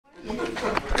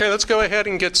Okay, let's go ahead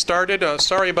and get started.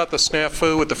 Sorry about the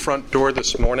snafu with the front door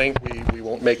this morning. We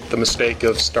won't make the mistake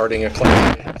of starting a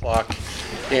class at 8 o'clock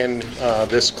in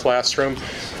this classroom.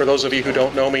 For those of you who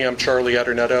don't know me, I'm Charlie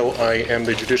Adornetto. I am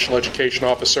the Judicial Education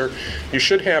Officer. You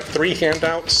should have 3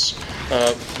 handouts.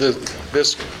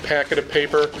 This packet of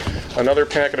paper, another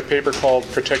packet of paper called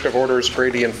Protective Orders,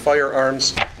 Brady, and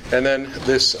Firearms, and then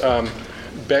this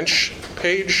bench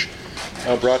page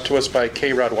brought to us by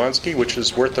Kay Radwanski, which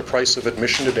is worth the price of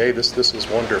admission today. This is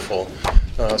wonderful.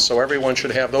 So everyone should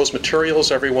have those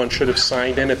materials. Everyone should have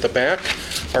signed in at the back.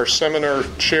 Our seminar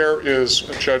chair is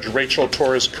Judge Rachel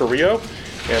Torres Carrillo,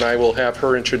 and I will have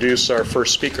her introduce our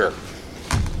first speaker.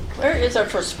 Where is our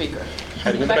first speaker?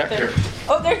 Heading in the back there.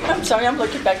 Oh, there. I'm sorry, I'm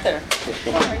looking back there.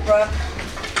 All right, Rob.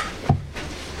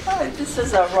 Hi, this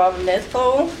is Rob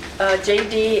Neto.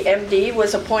 JD, MD,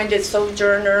 was appointed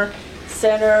Sojourner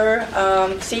Center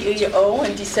CEO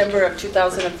in December of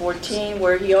 2014,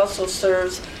 where he also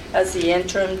serves as the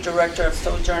interim director of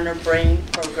Sojourner Brain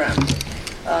Program.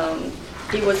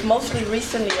 He was mostly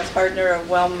recently a partner of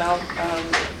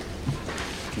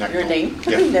your name?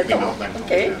 Yeah, Neto.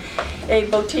 Okay. A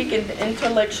boutique in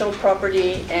intellectual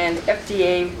property and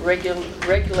FDA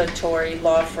regulatory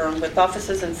law firm with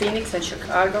offices in Phoenix and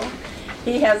Chicago.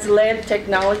 He has led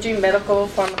technology, medical,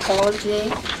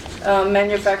 pharmacology,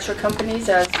 manufacturer companies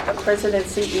as a president,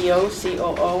 CEO,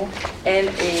 COO, and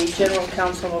a general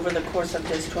counsel over the course of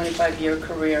his 25-year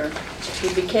career.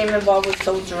 He became involved with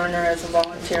Sojourner as a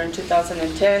volunteer in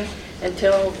 2010.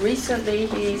 Until recently,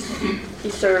 he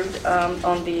served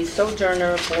on the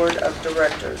Sojourner Board of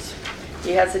Directors.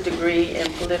 He has a degree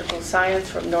in political science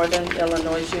from Northern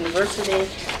Illinois University,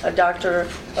 a Doctor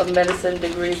of Medicine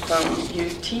degree from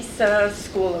UTSA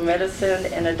School of Medicine,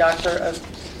 and a Doctor of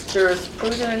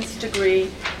Jurisprudence degree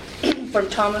from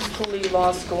Thomas Cooley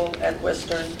Law School at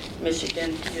Western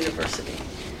Michigan University.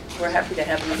 We're happy to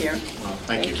have you here. Well,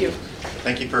 thank you.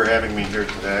 Thank you for having me here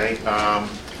today.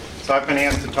 So I've been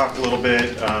asked to talk a little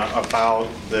bit about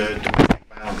the domestic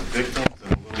violence victims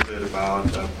and a little bit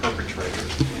about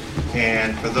perpetrators.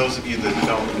 And for those of you that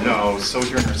don't know,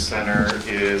 Sojourner Center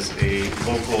is a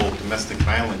local domestic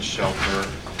violence shelter,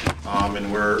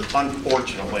 and we're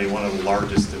unfortunately one of the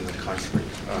largest in the country.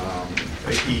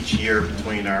 Each year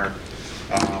between our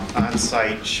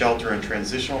on-site shelter and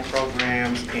transitional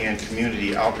programs and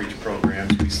community outreach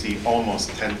programs, we see almost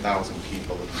 10,000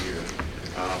 people a year,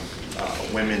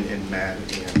 women and men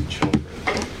and children.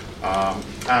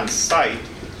 On site,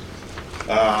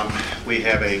 we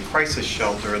have a crisis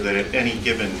shelter that at any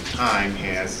given time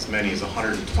has as many as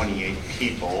 128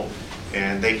 people,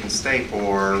 and they can stay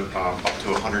for up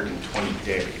to 120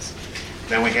 days.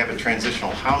 Then we have a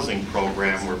transitional housing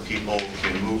program where people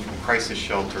can move from crisis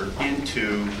shelter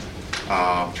into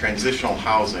transitional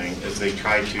housing as they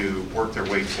try to work their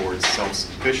way towards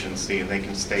self-sufficiency, and they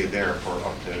can stay there for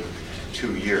up to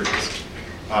 2 years.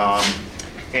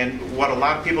 And what a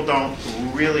lot of people don't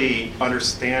really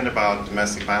understand about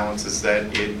domestic violence is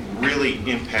that it really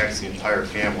impacts the entire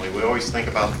family. We always think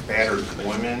about battered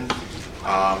women,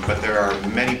 but there are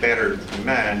many battered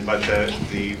men, but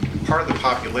the part of the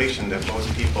population that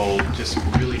most people just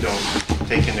really don't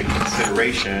take into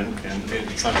consideration, and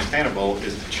it's understandable,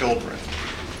 is the children.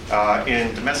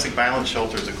 In domestic violence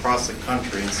shelters across the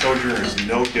country, and Sojourner is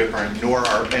no different, nor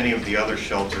are any of the other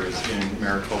shelters in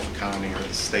Maricopa County or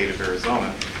the state of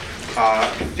Arizona.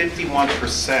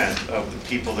 51% of the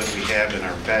people that we have in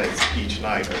our beds each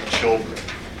night are children.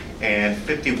 And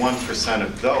 51%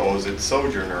 of those at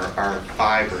Sojourner are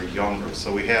 5 or younger.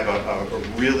 So we have a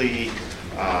really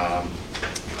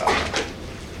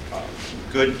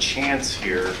good chance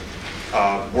here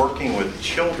working with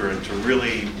children to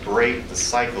really break the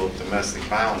cycle of domestic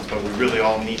violence, but we really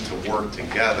all need to work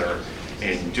together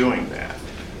in doing that.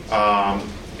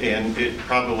 And it's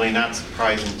probably not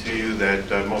surprising to you that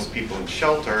most people in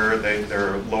shelter,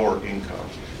 they're lower income.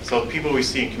 So the people we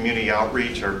see in community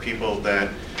outreach are people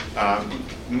that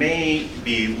may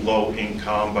be low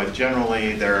income, but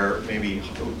generally they're maybe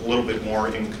a little bit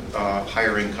more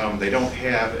higher income. They don't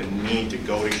have a need to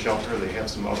go to shelter. They have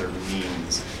some other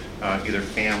means, either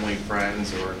family,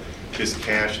 friends, or just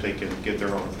cash. They can get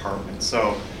their own apartment.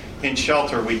 So in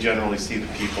shelter, we generally see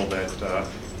the people that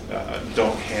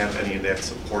don't have any of that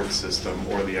support system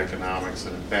or the economics.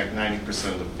 And in fact,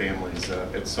 90% of the families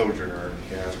at Sojourner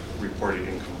have reported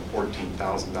income of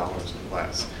 $14,000 or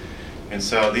less. And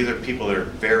so these are people that are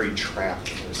very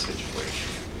trapped in their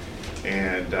situation.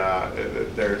 And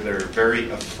they're very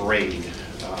afraid.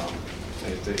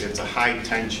 It's a high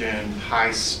tension,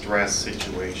 high stress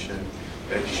situation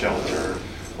at shelter.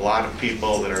 A lot of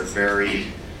people that are very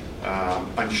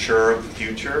unsure of the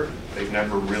future. They've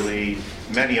never really,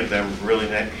 many of them really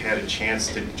not had a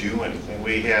chance to do anything.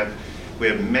 We have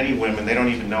many women, they don't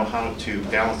even know how to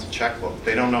balance a checkbook.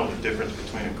 They don't know the difference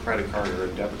between a credit card or a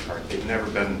debit card. They've never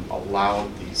been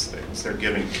allowed these things. They're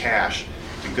given cash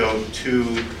to go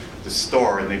to the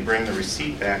store, and they bring the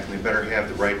receipt back, and they better have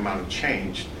the right amount of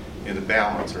change in the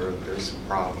balance or there's some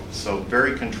problems. So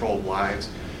very controlled lives.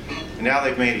 And now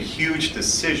they've made a huge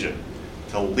decision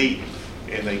to leave,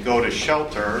 and they go to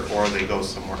shelter or they go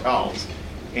somewhere else,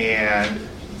 and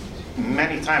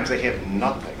many times they have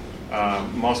nothing.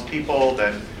 Most people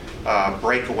that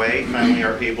break away, finally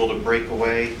are able to break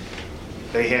away,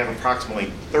 they have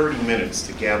approximately 30 minutes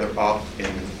to gather up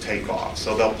and take off.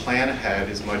 So they'll plan ahead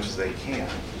as much as they can.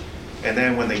 And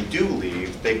then when they do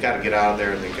leave, they've got to get out of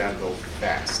there and they've got to go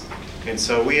fast. And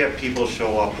so we have people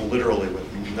show up literally with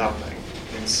nothing.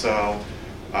 And so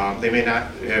they may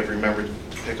not have remembered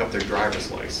to pick up their driver's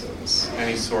license,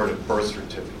 any sort of birth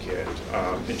certificate,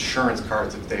 insurance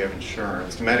cards if they have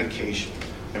insurance, medication.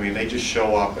 I mean, they just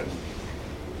show up, and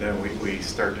then we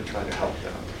start to try to help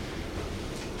them.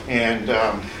 And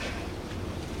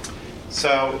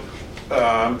so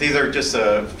these are just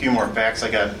a few more facts.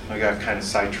 I got kind of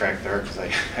sidetracked there because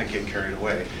I get carried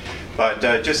away. But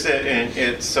just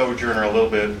at Sojourner, a little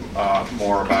bit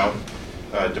more about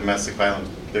domestic violence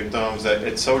victims.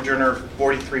 At Sojourner,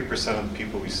 43% of the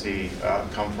people we see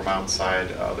come from outside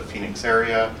the Phoenix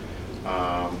area.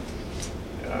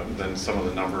 Then some of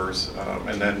the numbers.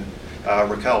 And then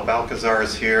Raquel Balcazar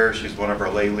is here. She's one of our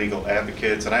lay legal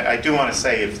advocates. And I do want to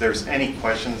say, if there's any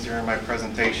questions during my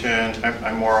presentation,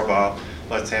 I'm more of a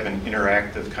let's have an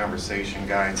interactive conversation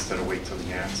guy instead of wait till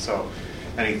the end. So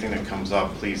anything that comes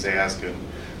up, please ask. And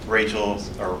Raquel is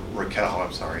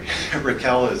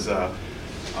a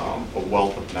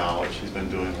wealth of knowledge. She's been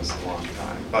doing this a long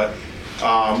time. But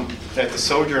at the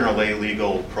Sojourner Lay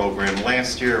Legal Program,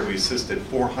 last year we assisted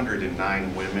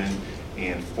 409 women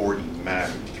and 40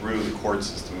 men through the court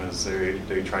system as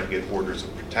they try to get orders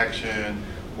of protection,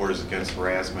 orders against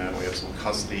harassment. We have some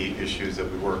custody issues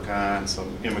that we work on,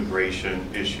 some immigration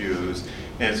issues,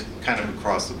 and it's kind of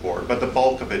across the board. But the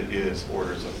bulk of it is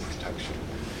orders of protection.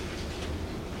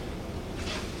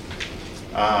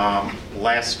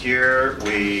 Last year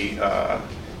we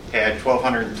had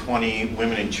 1,220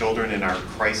 women and children in our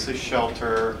crisis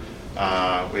shelter.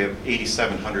 We have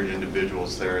 8,700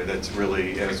 individuals there. That's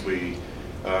really, as we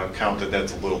counted,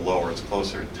 that's a little lower. It's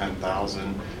closer to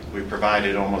 10,000. We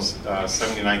provided almost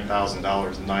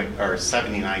 $79,000 a night, or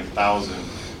 79,000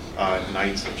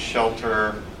 nights of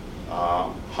shelter,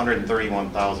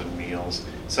 131,000 meals.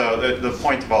 So the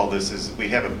point of all this is we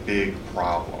have a big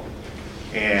problem.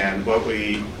 And what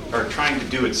we are trying to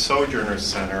do at Sojourner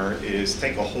Center is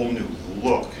take a whole new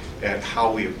look at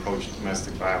how we approach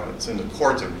domestic violence. And the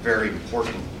courts are very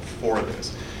important for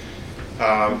this.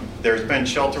 There's been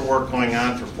shelter work going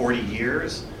on for 40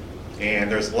 years, and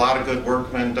there's a lot of good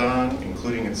work been done,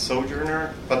 including in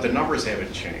Sojourner, but the numbers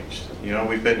haven't changed. You know,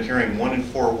 we've been hearing 1 in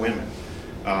 4 women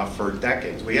for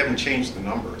decades. We haven't changed the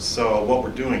numbers. So what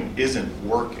we're doing isn't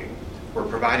working. We're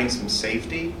providing some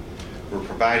safety. We're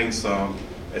providing some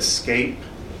escape.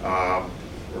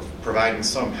 We're providing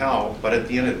some help, but at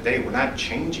the end of the day, we're not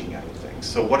changing anything.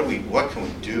 So what can we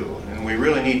do? And we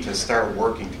really need to start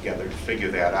working together to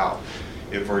figure that out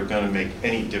if we're going to make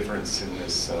any difference in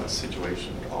this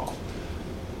situation at all.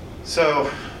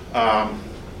 So,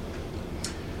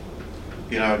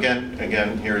 you know,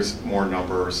 again, here's more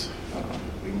numbers.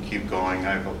 We can keep going.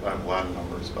 I have a lot of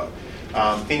numbers, but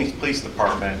Phoenix Police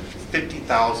Department,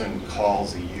 50,000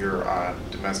 calls a year on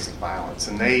domestic violence,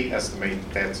 and they estimate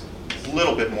that's a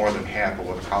little bit more than half of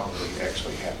what probably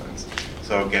actually happens.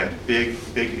 So again, big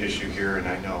issue here, and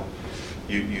I know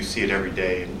you see it every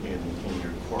day in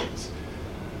your courts.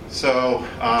 So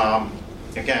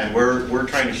again, we're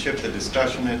trying to shift the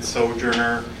discussion at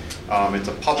Sojourner. It's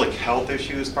a public health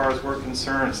issue as far as we're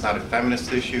concerned. It's not a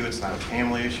feminist issue. It's not a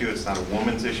family issue. It's not a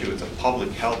woman's issue. It's a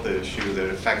public health issue that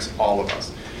affects all of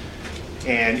us.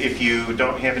 And if you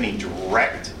don't have any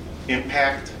direct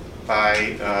impact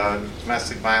by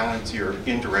domestic violence, you're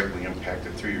indirectly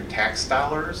impacted through your tax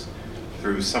dollars,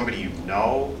 through somebody you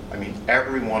know. I mean,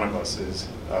 every one of us is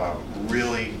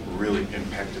really, really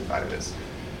impacted by this.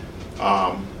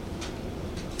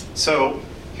 So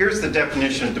here's the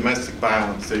definition of domestic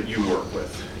violence that you work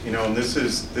with. You know, and this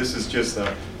is just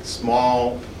a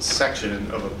small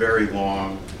section of a very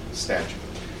long statute.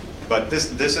 But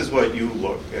this is what you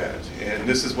look at, and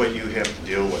this is what you have to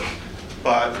deal with.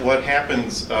 But what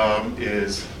happens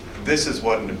is this is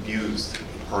what an abused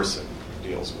person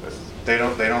deals with. They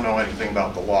don't know anything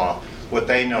about the law. What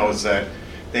they know is that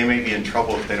they may be in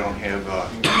trouble if they don't have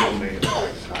meal made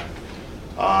at time.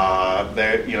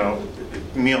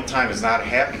 Mealtime is not a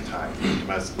happy time for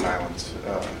domestic violence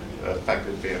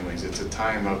affected families. It's a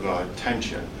time of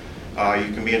tension.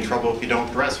 You can be in trouble if you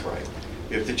don't dress right,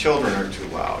 if the children are too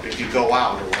loud, if you go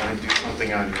out or want to do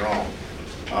something on your own.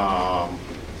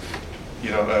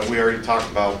 We already talked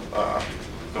about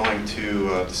going to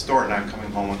the store and not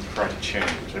coming home with the correct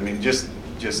change. I mean, just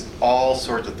all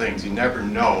sorts of things. You never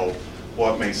know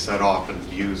what may set off an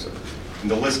abuser. And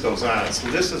the list goes on.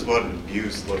 So this is what an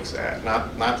abuse looks at,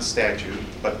 not the statute,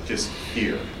 but just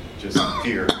fear.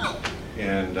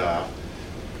 And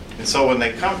so when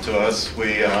they come to us,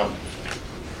 we have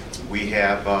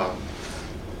a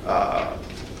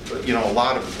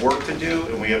lot of work to do,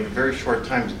 and we have a very short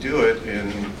time to do it.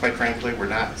 And quite frankly, we're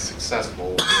not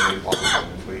successful very often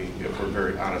if we're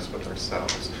very honest with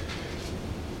ourselves.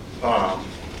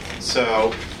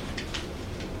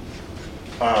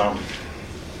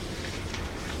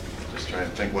 Just trying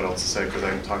to think what else to say, because I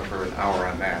can talk for an hour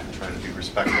on that. I'm trying to be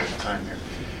respectful of the time here.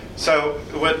 So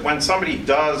when somebody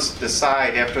does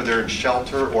decide after they're in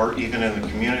shelter or even in the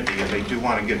community and they do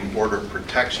want to get an order of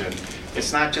protection,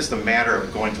 it's not just a matter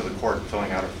of going to the court and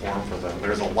filling out a form for them.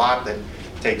 There's a lot that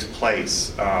takes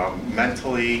place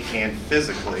mentally and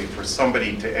physically for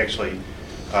somebody to actually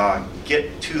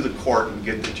get to the court and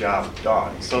get the job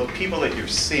done. So the people that you're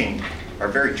seeing are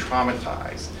very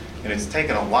traumatized, and it's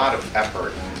taken a lot of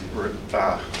effort, and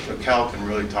Raquel can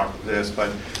really talk to this,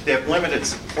 but they have limited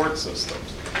support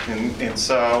systems. And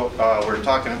so we're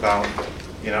talking about,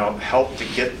 help to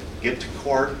get to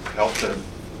court, help to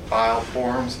file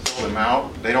forms, fill them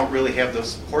out. They don't really have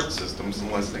those support systems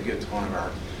unless they get to one of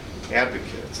our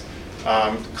advocates.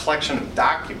 Collection of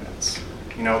documents.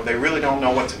 They really don't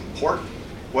know what's important.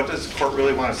 What does the court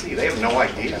really want to see? They have no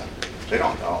idea. They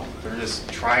don't know. They're just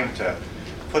trying to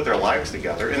put their lives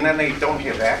together, and then they don't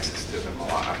have access to them a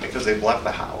lot because they've left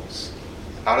the house.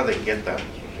 How do they get them?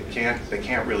 They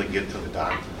can't really get to the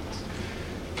documents.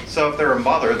 So if they're a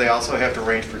mother, they also have to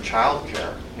arrange for child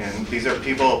care. And these are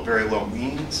people of very low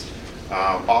means.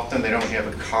 Often they don't have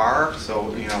a car,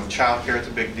 so child care is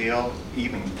a big deal.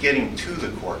 Even getting to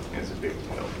the court is a big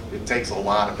deal. It takes a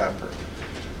lot of effort.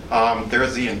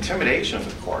 There's the intimidation of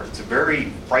the court. It's a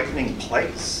very frightening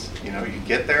place. You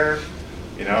get there,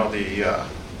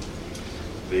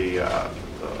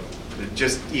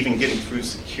 just even getting through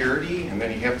security, and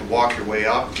then you have to walk your way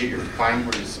up, find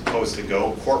where you're supposed to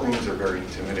go. Courtrooms are very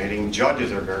intimidating.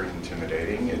 Judges are very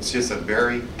intimidating. It's just a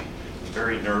very,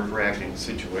 very nerve-wracking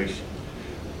situation.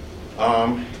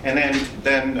 And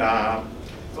then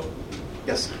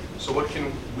yes? So what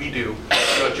can we do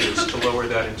as judges to lower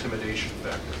that intimidation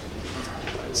factor?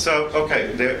 So,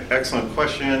 okay, excellent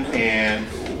question. And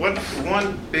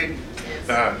one big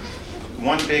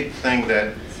thing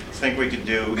that I think we could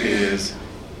do is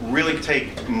really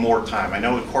take more time. I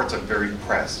know the courts are very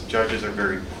pressed. Judges are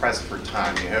very pressed for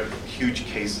time. You have huge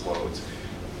caseloads.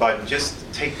 But just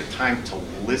take the time to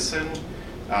listen.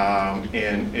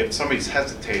 And if somebody's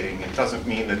hesitating, it doesn't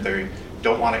mean that they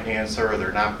don't want to answer or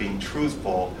they're not being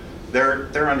truthful.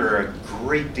 They're under a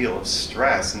great deal of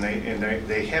stress, and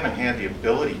they haven't had the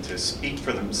ability to speak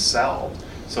for themselves.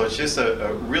 So it's just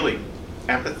a really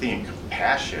empathy and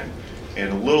compassion and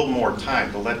a little more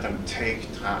time to let them take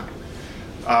time.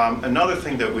 Another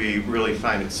thing that we really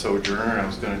find at Sojourner, I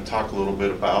was going to talk a little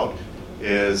bit about,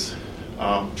 is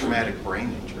traumatic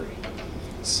brain injury.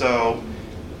 So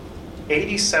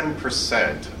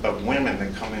 87% of women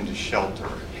that come into shelter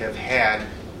have had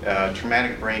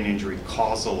traumatic brain injury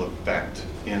causal event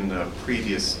in the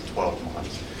previous 12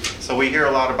 months. So we hear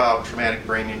a lot about traumatic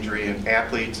brain injury in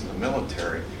athletes in the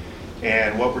military.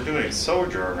 And what we're doing at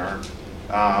Sojourner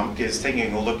is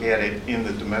taking a look at it in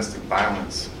the domestic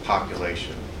violence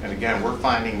population. And again, we're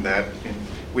finding that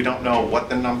we don't know what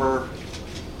the number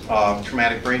of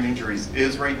traumatic brain injuries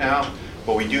is right now,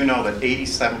 but we do know that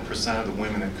 87% of the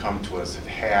women that come to us have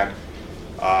had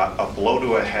a blow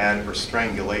to a head or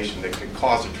strangulation that could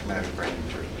cause a traumatic brain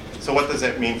injury. So what does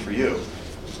that mean for you?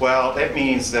 Well, that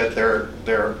means that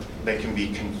they can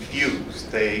be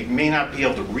confused. They may not be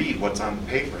able to read what's on the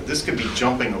paper. This could be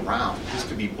jumping around. This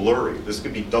could be blurry. This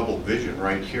could be double vision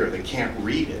right here. They can't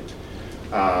read it.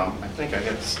 I think I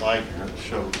had a slide here to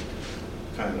show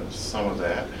kind of some of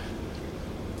that.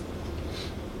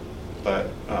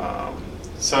 But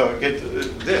so get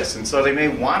this, and so they may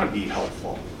want to be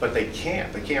helpful, but they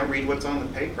can't. They can't read what's on the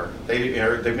paper.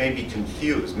 They may be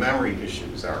confused. Memory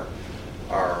issues are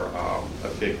a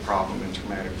big problem in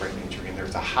traumatic brain injury, and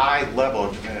there's a high level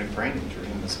of traumatic brain injury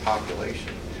in this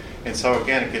population. And so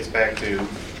again, it gets back to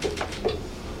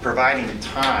providing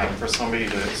time for somebody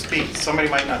to speak. Somebody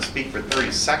might not speak for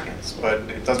 30 seconds, but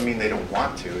it doesn't mean they don't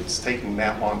want to. It's taking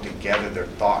that long to gather their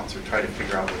thoughts or try to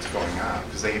figure out what's going on,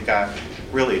 because they've got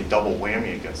really a double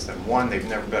whammy against them. One, they've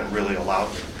never been really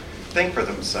allowed to think for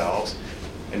themselves,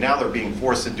 and now they're being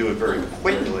forced to do it very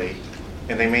quickly,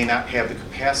 and they may not have the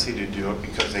capacity to do it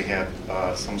because they have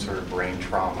some sort of brain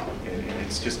trauma, and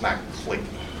it's just not clicking.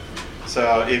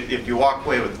 So if you walk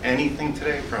away with anything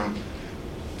today from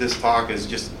this talk, is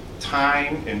just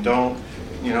time, and don't,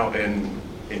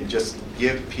 and just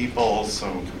give people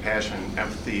some compassion,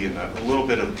 empathy, and a little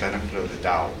bit of benefit of the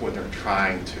doubt when they're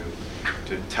trying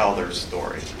to tell their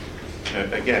story.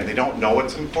 Again, they don't know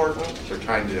what's important. They're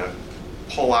trying to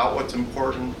pull out what's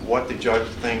important, what the judge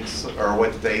thinks, or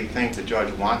what they think the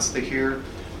judge wants to hear,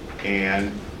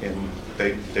 and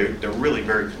they're really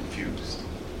very confused.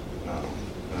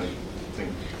 I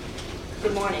think.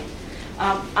 Good morning.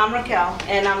 I'm Raquel,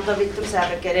 and I'm the victim's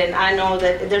advocate, and I know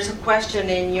that there's a question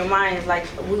in your mind, like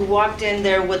we walked in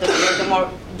there with the victim,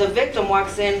 or the victim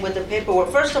walks in with the paperwork.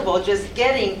 First of all, just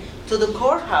getting to the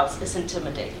courthouse is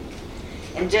intimidating,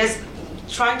 and just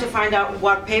trying to find out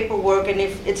what paperwork, and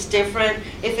if it's different,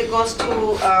 if it goes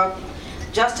to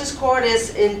Justice Court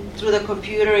is through the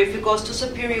computer, if it goes to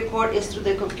Superior Court is through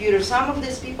the computer. Some of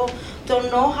these people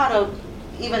don't know how to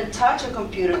even touch a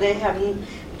computer. They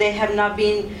have not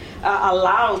been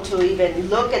allowed to even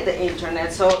look at the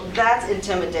internet, so that's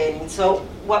intimidating. So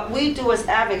what we do as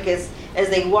advocates, as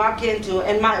they walk into,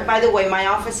 and by the way, my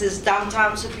office is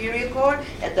downtown Superior Court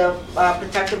at the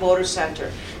Protective Voter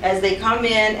Center. As they come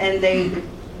in and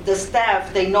the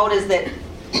staff, they notice that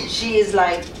she is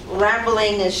like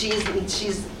rambling and she's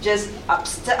just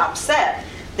upset.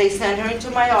 They send her into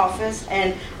my office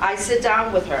and I sit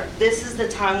down with her. This is the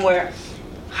time where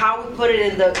how we put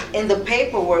it in the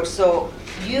paperwork, so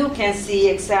you can see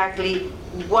exactly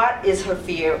what is her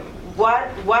fear,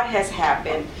 what has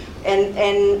happened,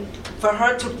 and for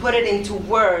her to put it into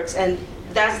words, and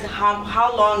that's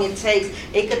how long it takes.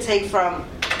 It could take from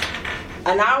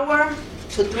an hour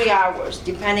to 3 hours,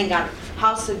 depending on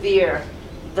how severe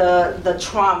the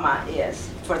trauma is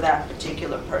for that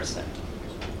particular person.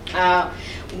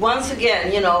 Once again,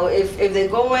 if they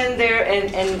go in there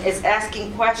and it's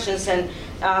asking questions, and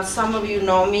some of you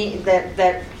know me,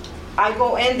 that I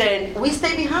go in there and we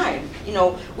stay behind.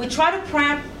 We try to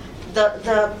prep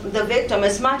the victim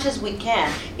as much as we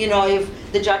can. If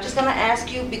the judge is going to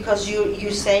ask you because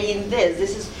you're saying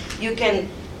this is, you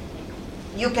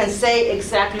can say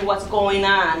exactly what's going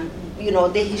on.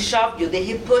 Did he shove you? Did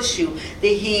he push you?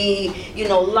 Did he,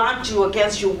 launch you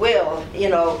against your will?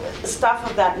 Stuff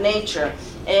of that nature.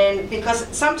 And because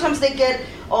sometimes they get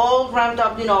all ramped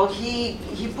up.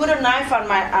 He put a knife on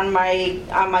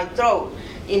my throat.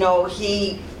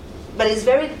 But it's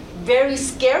very, very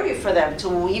scary for them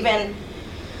to even,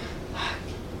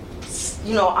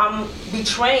 I'm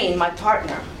betraying my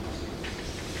partner.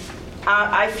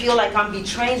 I feel like I'm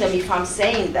betraying them if I'm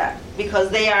saying that, because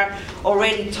they are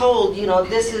already told,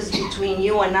 this is between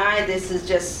you and I, this is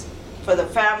just for the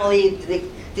family,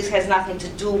 this has nothing to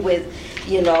do with,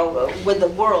 with the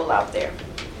world out there.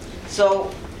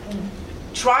 So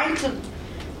trying to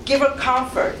give her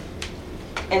comfort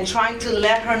and trying to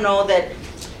let her know that,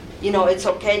 it's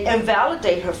okay, and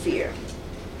validate her fear.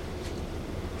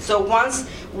 So once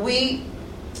we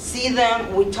see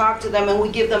them, we talk to them, and we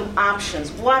give them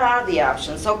options. What are the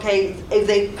options? Okay, if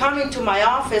they come into my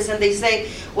office and they say,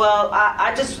 well,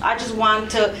 I just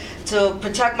want to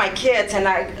protect my kids, and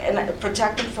I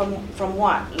protect them from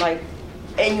what?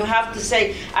 And you have to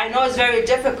say, I know it's very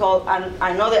difficult, and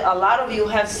I know that a lot of you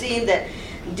have seen that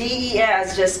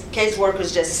DES,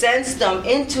 caseworkers just sends them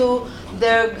into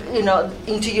their,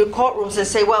 into your courtrooms and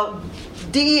say, well,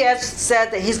 DES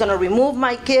said that he's going to remove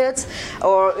my kids,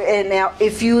 and now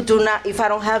if I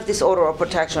don't have this order of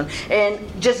protection, and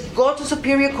just go to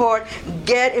Superior Court,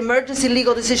 get emergency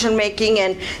legal decision making,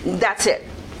 and that's it.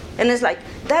 And it's like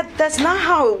that's not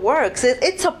how it works.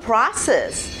 It's a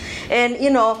process, and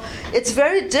it's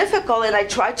very difficult. And I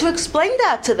try to explain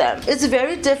that to them. It's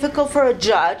very difficult for a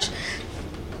judge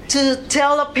to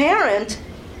tell a parent,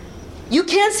 you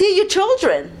can't see your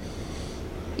children.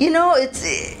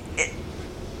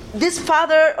 This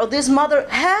father or this mother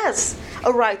has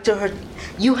a right to her.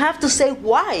 You have to say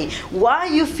why. Why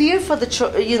you fear for the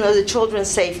children's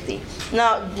safety.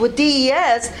 Now with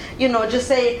DES, just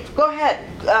say, go ahead,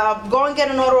 go and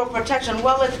get an order of protection.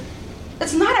 Well,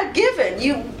 it's not a given.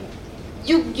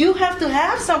 You have to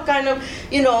have some kind of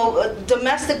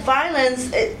domestic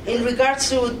violence in regards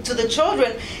to the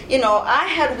children. I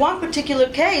had one particular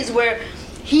case where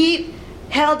he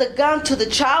held a gun to the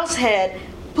child's head,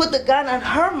 put the gun on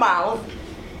her mouth,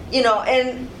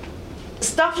 and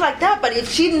stuff like that. But if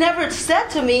she never said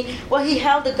to me, well, he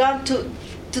held the gun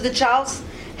to the child's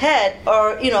head,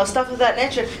 or stuff of that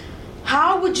nature,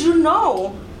 how would you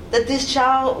know that this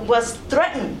child was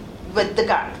threatened with the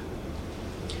gun?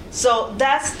 So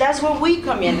that's where we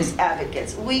come in as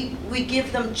advocates. We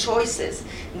give them choices.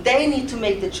 They need to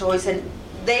make the choice, and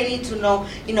they need to know,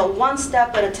 one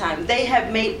step at a time. They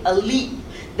have made a leap.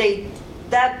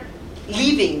 That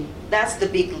leaving, that's the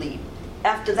big leap.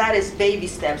 After that is baby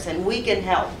steps, and we can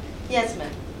help. Yes,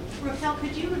 ma'am. Raquel,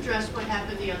 could you address what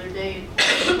happened the other day?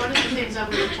 One of the things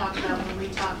I'm going to talk about when we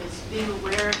talk is being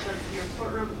aware of your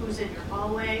courtroom, who's in your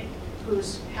hallway,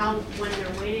 when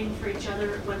they're waiting for each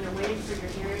other, when they're waiting for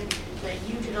your hearing, that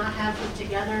you do not have them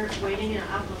together waiting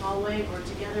out in the hallway or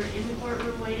together in the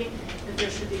courtroom waiting, that there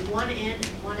should be one in and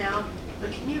one out.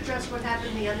 But can you address what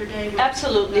happened the other day?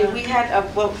 Absolutely. We had I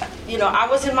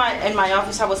was in my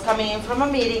office. I was coming in from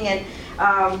a meeting, and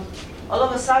all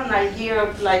of a sudden I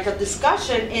hear like a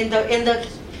discussion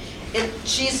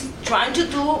she's trying to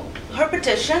do her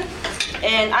petition,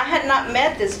 and I had not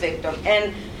met this victim,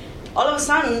 and all of a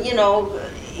sudden,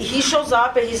 he shows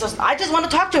up and he says, I just want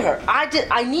to talk to her.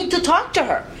 I need to talk to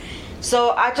her.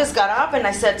 So I just got up and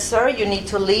I said, sir, you need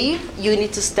to leave. You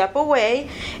need to step away.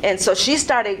 And so she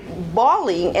started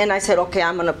bawling, and I said, okay,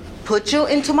 I'm going to put you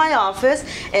into my office.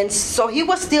 And so he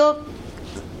was still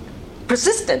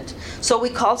persistent. So we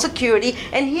called security,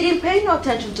 and he didn't pay no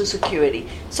attention to security.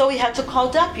 So we had to call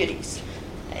deputies.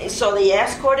 So they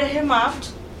escorted him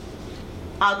out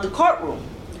the courtroom.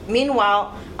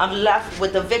 Meanwhile, I'm left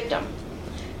with the victim.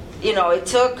 It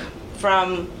took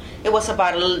it was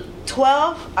about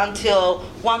 12 until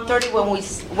 1:30 when we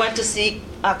went to see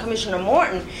Commissioner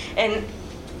Morton. And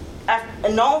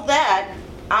all that,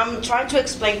 I'm trying to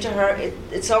explain to her,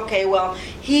 it's okay. Well,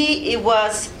 they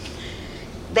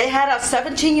had a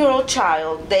 17-year-old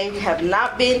child. They have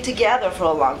not been together for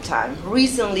a long time.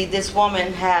 Recently, this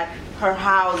woman had her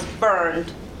house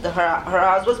burned. Her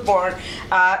house was burned.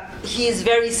 He's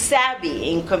very savvy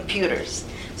in computers.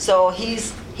 So he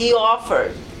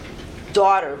offered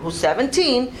daughter, who's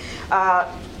 17,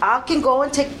 I can go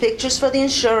and take pictures for the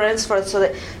insurance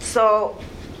so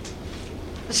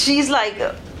she's like,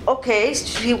 okay,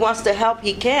 he wants to help,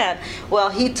 he can.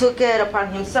 Well, he took it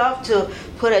upon himself to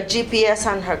put a GPS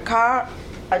on her car,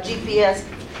 a GPS,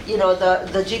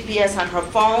 the GPS on her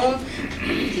phone.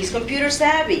 He's computer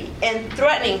savvy, and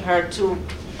threatening her to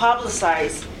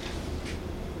publicize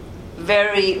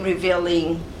very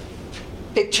revealing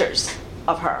pictures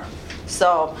of her.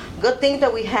 So good thing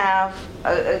that we have,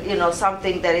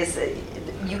 something that is,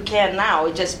 you can now.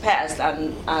 It just passed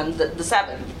on the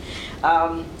 7th.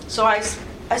 So I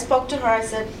spoke to her. I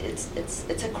said,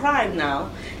 it's a crime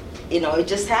now. It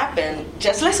just happened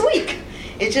just last week.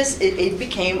 It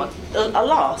became a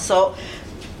law. So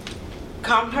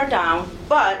calm her down.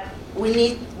 But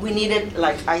we needed,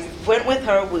 like, I went with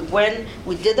her.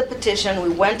 We did the petition. We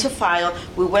went to file.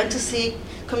 We went to see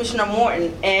Commissioner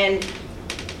Morton, and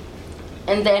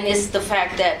then it's the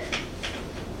fact that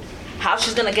how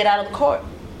she's gonna get out of court.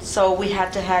 So we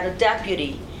had to have a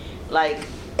deputy, like,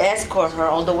 escort her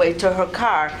all the way to her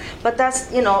car. But that's,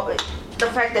 the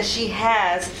fact that she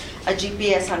has a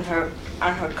GPS on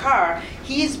her car.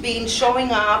 He's been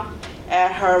showing up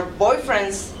at her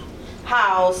boyfriend's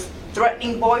house,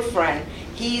 threatening boyfriend.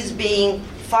 He's been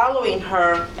following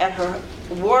her at her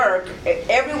work.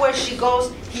 Everywhere she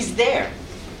goes, he's there.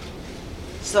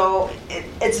 So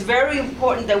it's very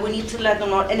important that we need to let them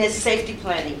know, and it's safety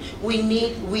planning. We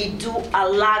do a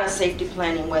lot of safety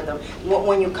planning with them.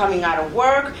 When you're coming out of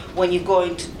work, when you're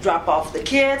going to drop off the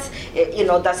kids,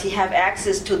 does he have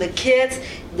access to the kids,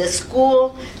 the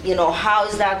school? How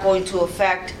is that going to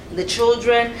affect the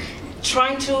children?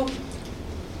 Trying to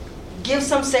give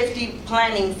some safety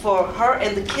planning for her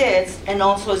and the kids, and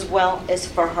also as well as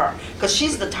for her, because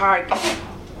she's the target.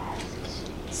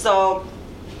 So,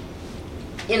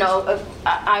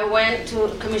 I went to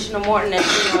Commissioner Morton, and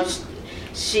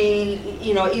she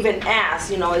even asked,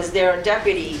 is there a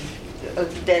deputy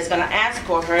that's going to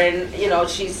escort her? And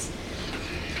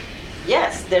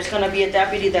yes, there's going to be a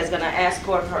deputy that's going to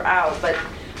escort her out. But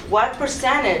what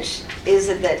percentage is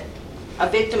it that a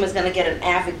victim is going to get an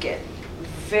advocate?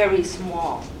 Very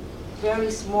small, very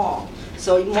small.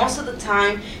 So most of the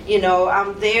time,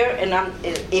 I'm there, and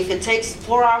if it takes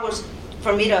 4 hours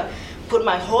for me to put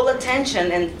my whole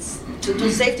attention and to do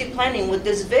safety planning with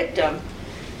this victim,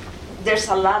 there's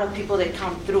a lot of people that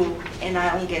come through and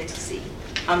I don't get to see.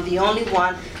 I'm the only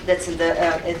one that's in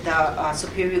the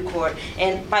Superior Court.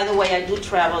 And by the way, I do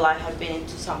travel. I have been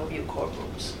into some of your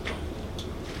courtrooms.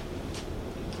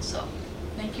 So,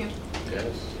 Thank you. Yes.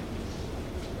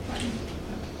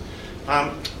 I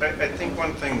think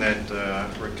one thing that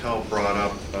Raquel brought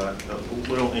up a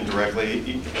little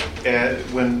indirectly,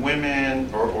 when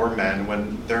women or men,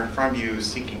 when they're in front of you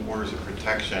seeking orders of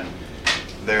protection,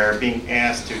 they're being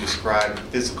asked to describe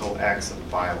physical acts of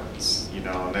violence. You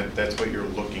know, and that's what you're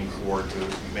looking for to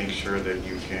make sure that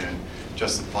you can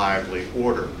justifiably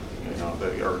order, you know,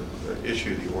 or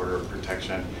issue the order of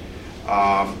protection.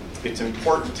 It's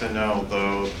important to know,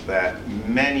 though, that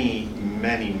many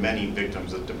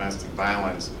victims of domestic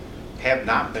violence have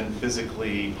not been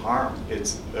physically harmed.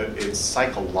 It's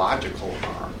psychological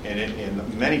harm,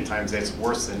 and many times that's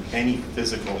worse than any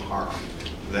physical harm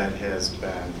that has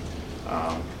been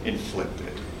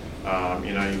inflicted.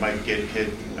 You know, you might get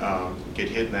hit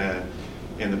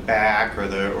in the back or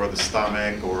the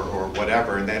stomach or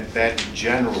whatever, and that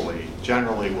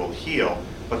generally will heal.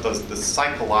 But the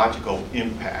psychological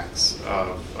impacts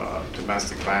of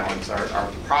domestic violence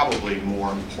are probably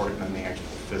more important than the actual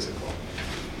physical.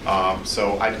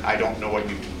 So I don't know what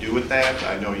you can do with that.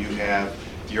 I know you have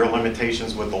your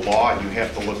limitations with the law, and you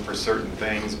have to look for certain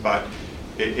things, but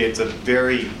it's a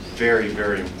very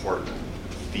important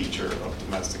feature of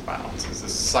domestic violence. Is the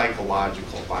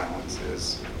psychological violence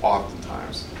is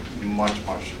oftentimes much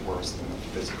worse than the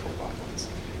physical violence,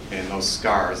 and those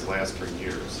scars last for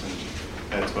years. And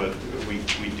that's what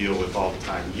we deal with all the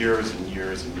time, years and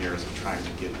years and years of trying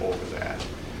to get over that.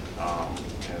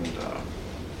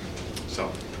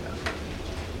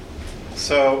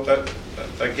 So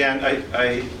again,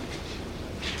 I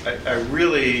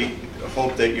really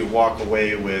hope that you walk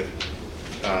away with,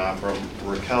 from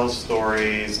Raquel's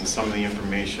stories and some of the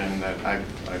information that I've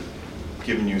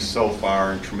given you so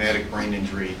far in traumatic brain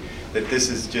injury, that this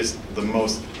is just the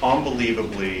most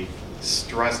unbelievably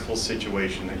stressful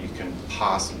situation that you can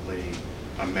possibly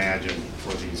imagine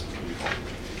for these people.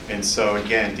 And so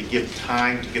again, to give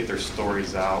time to get their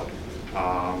stories out,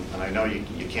 and I know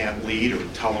you can't lead or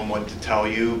tell them what to tell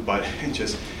you, but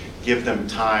just give them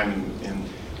time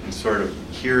and sort of,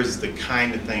 here's the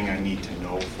kind of thing I need to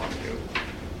know from you.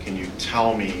 Can you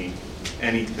tell me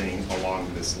anything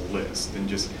along this list? And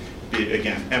just be,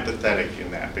 again, empathetic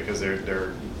in that, because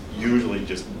they're usually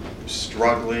just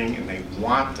struggling and they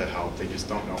want to help, they just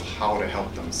don't know how to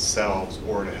help themselves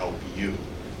or to help you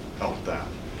help them.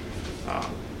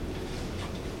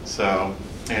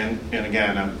 And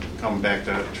again, I'm coming back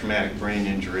to traumatic brain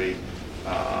injury,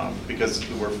 because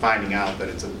we're finding out that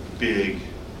it's a big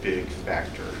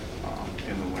factor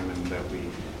in the women that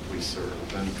we serve.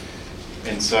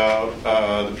 And so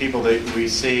the people that we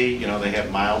see, you know, they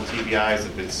have mild TBIs.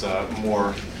 If it's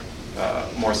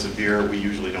more severe, we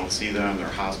usually don't see them. They're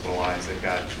hospitalized. They've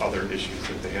got other issues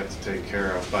that they have to take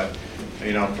care of. But,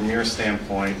 you know, from your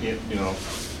standpoint, you know,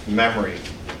 memory,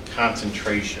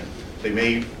 concentration, they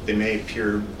may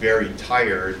appear very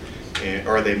tired,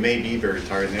 or they may be very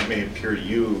tired, and that may appear to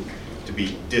you to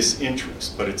be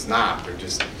disinterest, but it's not. They're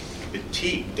just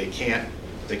fatigued. They can't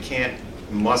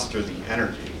muster the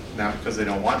energy, not because they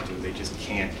don't want to. They just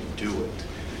can't do it.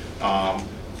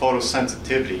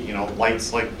 Photosensitivity, you know,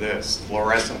 lights like this,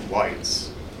 fluorescent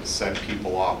lights, set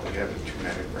people off that have a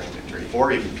traumatic brain injury,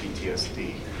 or even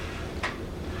PTSD.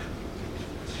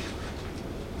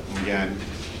 Again,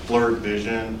 blurred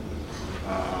vision,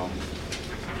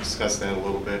 discuss that a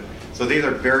little bit. So these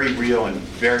are very real and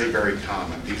very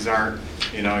common. These aren't,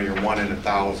 you know, you're 1 in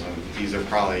 1,000. These are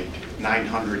probably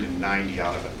 990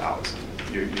 out of 1,000.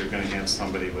 You're going to have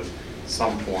somebody with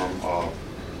some form of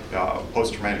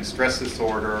post-traumatic stress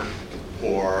disorder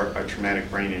or a traumatic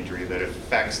brain injury that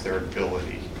affects their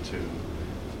ability to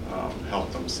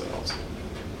help themselves.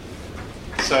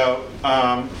 So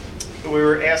we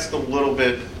were asked to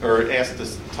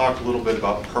talk a little bit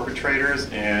about perpetrators,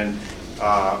 and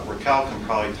Raquel can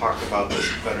probably talk about this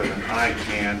better than I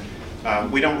can.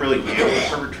 We don't really deal with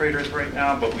perpetrators right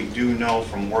now, but we do know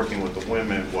from working with the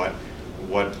women what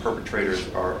perpetrators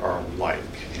are like.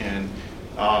 And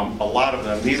a lot of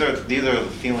them, these are the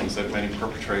feelings that many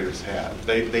perpetrators have.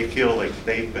 They feel like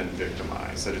they've been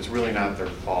victimized, that it's really not their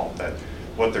fault, that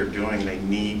what they're doing they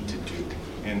need to do.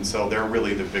 And so they're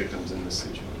really the victims in this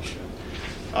situation.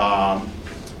 A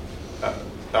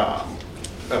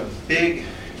big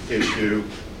issue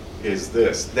is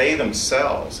this. They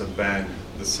themselves have been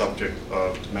the subject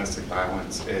of domestic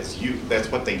violence as youth.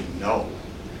 That's what they know.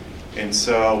 And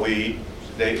so and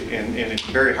it's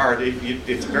very hard.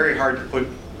 It's very hard to put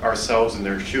ourselves in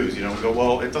their shoes. You know, we go,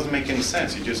 well, it doesn't make any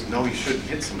sense. You just know you shouldn't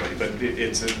hit somebody, but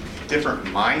it's a different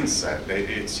mindset.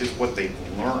 It's just what they've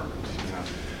learned. You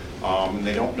know, and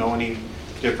they don't know any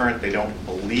different. They don't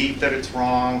believe that it's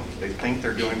wrong. They think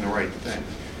they're doing the right thing.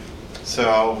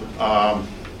 So,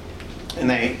 and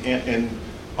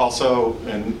Also,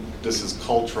 and this is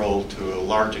cultural to a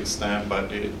large extent,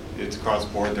 but it's across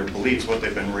the board, their beliefs, what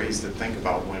they've been raised to think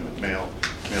about women, male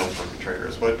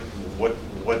perpetrators, what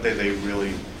they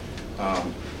really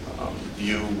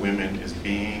view women as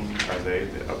being, are they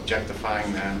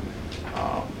objectifying them,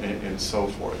 and so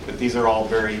forth. But these are all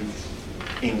very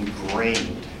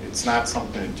ingrained. It's not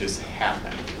something that just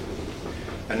happened.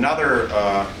 Another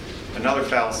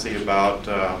fallacy about,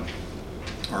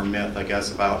 or myth, I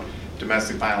guess, about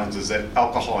domestic violence is that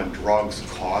alcohol and drugs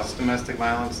cause domestic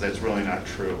violence. That's really not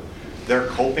true. Their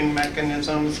coping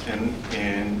mechanisms and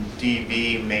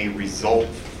DV may result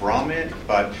from it,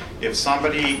 but if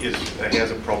somebody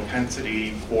has a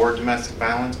propensity for domestic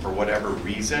violence for whatever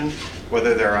reason,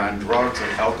 whether they're on drugs or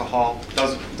alcohol,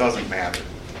 doesn't matter.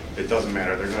 It doesn't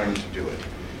matter. They're going to do it.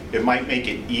 It might make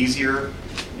it easier,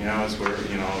 as we're,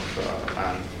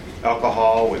 on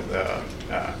alcohol with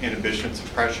inhibition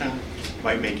suppression,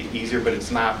 might make it easier, but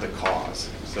it's not the cause.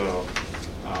 So,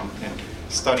 and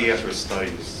study after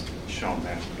study has shown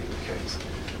that to be the case.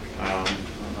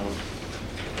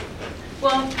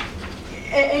 Well,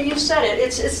 and you said it.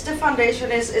 It's the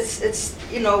foundation. It's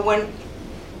when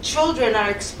children are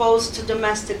exposed to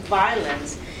domestic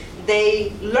violence,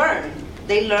 they learn.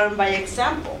 They learn by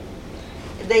example.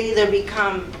 They either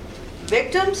become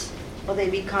victims or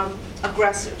they become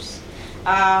aggressors.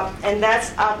 And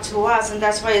that's up to us, and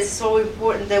that's why it's so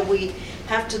important that we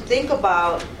have to think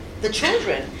about the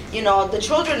children. The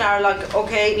children are like,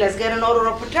 okay, let's get an order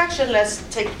of protection, let's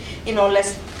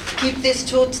keep these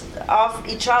two off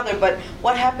each other, but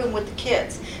what happened with the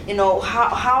kids?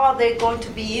 How are they going to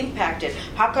be impacted?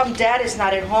 How come dad is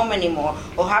not at home anymore?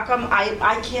 Or how come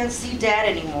I can't see dad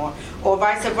anymore? Or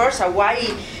vice versa,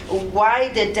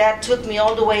 why did dad took me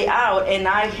all the way out and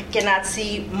I cannot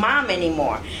see mom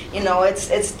anymore? It's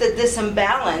this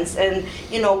imbalance, and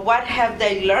what have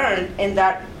they learned in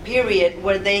that period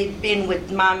where they've been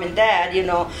with mom and dad?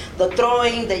 The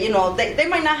throwing, they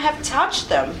might not have touched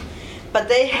them, but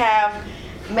they have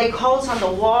make holes on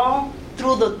the wall,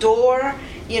 through the door.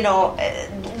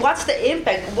 What's the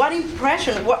impact? What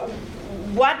impression?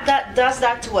 What does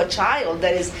that to a child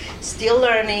that is still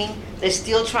learning? They're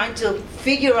still trying to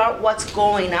figure out what's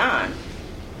going on.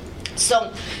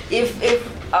 So if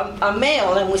a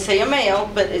male, and we say a male,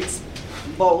 but it's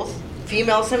both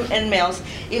females and males,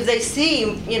 if they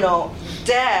see,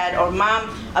 dad or mom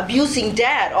abusing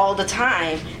dad all the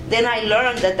time, then I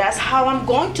learned that that's how I'm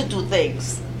going to do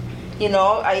things.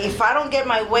 If I don't get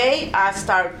my way, I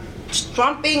start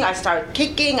stomping, I start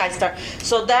kicking,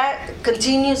 so that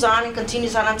continues on and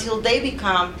continues on until they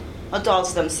become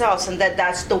adults themselves, and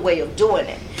that's the way of doing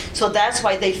it. So that's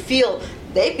why they feel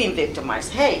they've been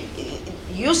victimized. Hey,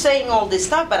 you're saying all this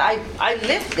stuff, but I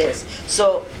lived this.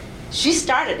 So she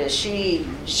started it. She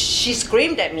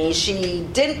screamed at me. She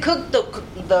didn't cook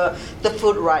the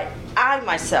food right. I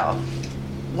myself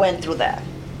went through that.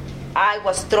 I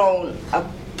was thrown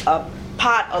a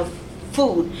pot of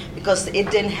food because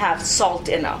it didn't have salt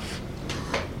enough.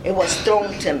 It was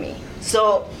thrown to me.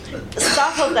 So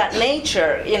stuff of that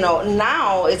nature,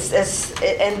 now it's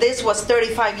and this was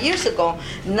 35 years ago.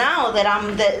 Now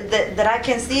that that I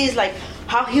can see is like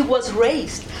how he was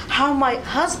raised, how my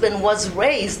husband was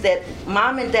raised, that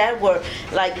mom and dad were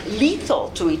like lethal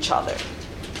to each other.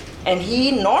 And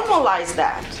he normalized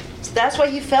that. So that's why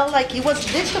he felt like he was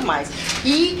victimized.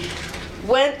 He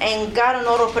went and got an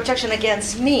order of protection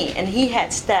against me, and he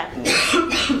had stabbed me.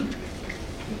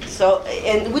 So,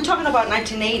 and we're talking about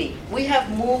 1980. We have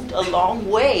moved a long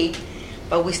way,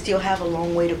 but we still have a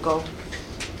long way to go.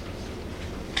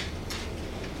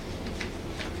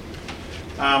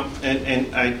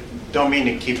 And I don't mean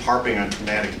to keep harping on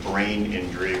traumatic brain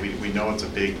injury. We know it's a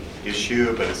big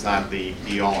issue, but it's not the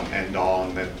be-all and end-all,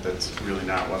 and that's really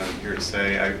not what I'm here to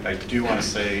say. I do want to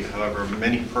say, however,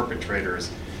 many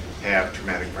perpetrators have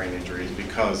traumatic brain injuries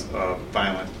because of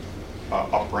violent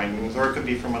upbringings, or it could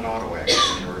be from an auto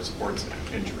accident or a sports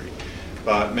injury.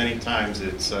 But many times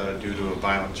it's due to a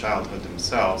violent childhood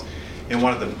themselves. And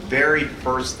one of the very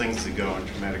first things to go in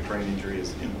traumatic brain injury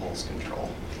is impulse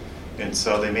control. And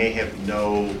so they may have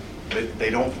they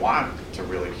don't want to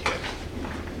really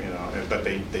hit, but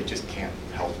they just can't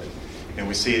help it. And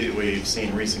we've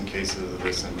seen recent cases of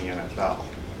this in the NFL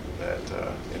that,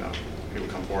 people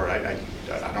come forward.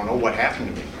 I don't know what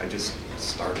happened to me. I just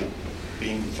started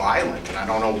being violent, and I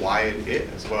don't know why it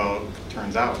is. Well, it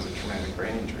turns out it was a traumatic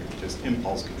brain injury. Just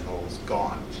impulse control is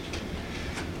gone.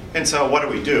 And so what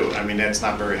do? I mean, that's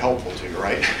not very helpful to you,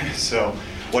 right? So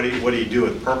what do you do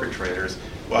with perpetrators?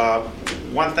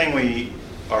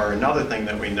 Another thing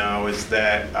that we know is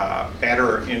that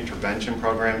batterer intervention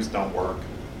programs don't work.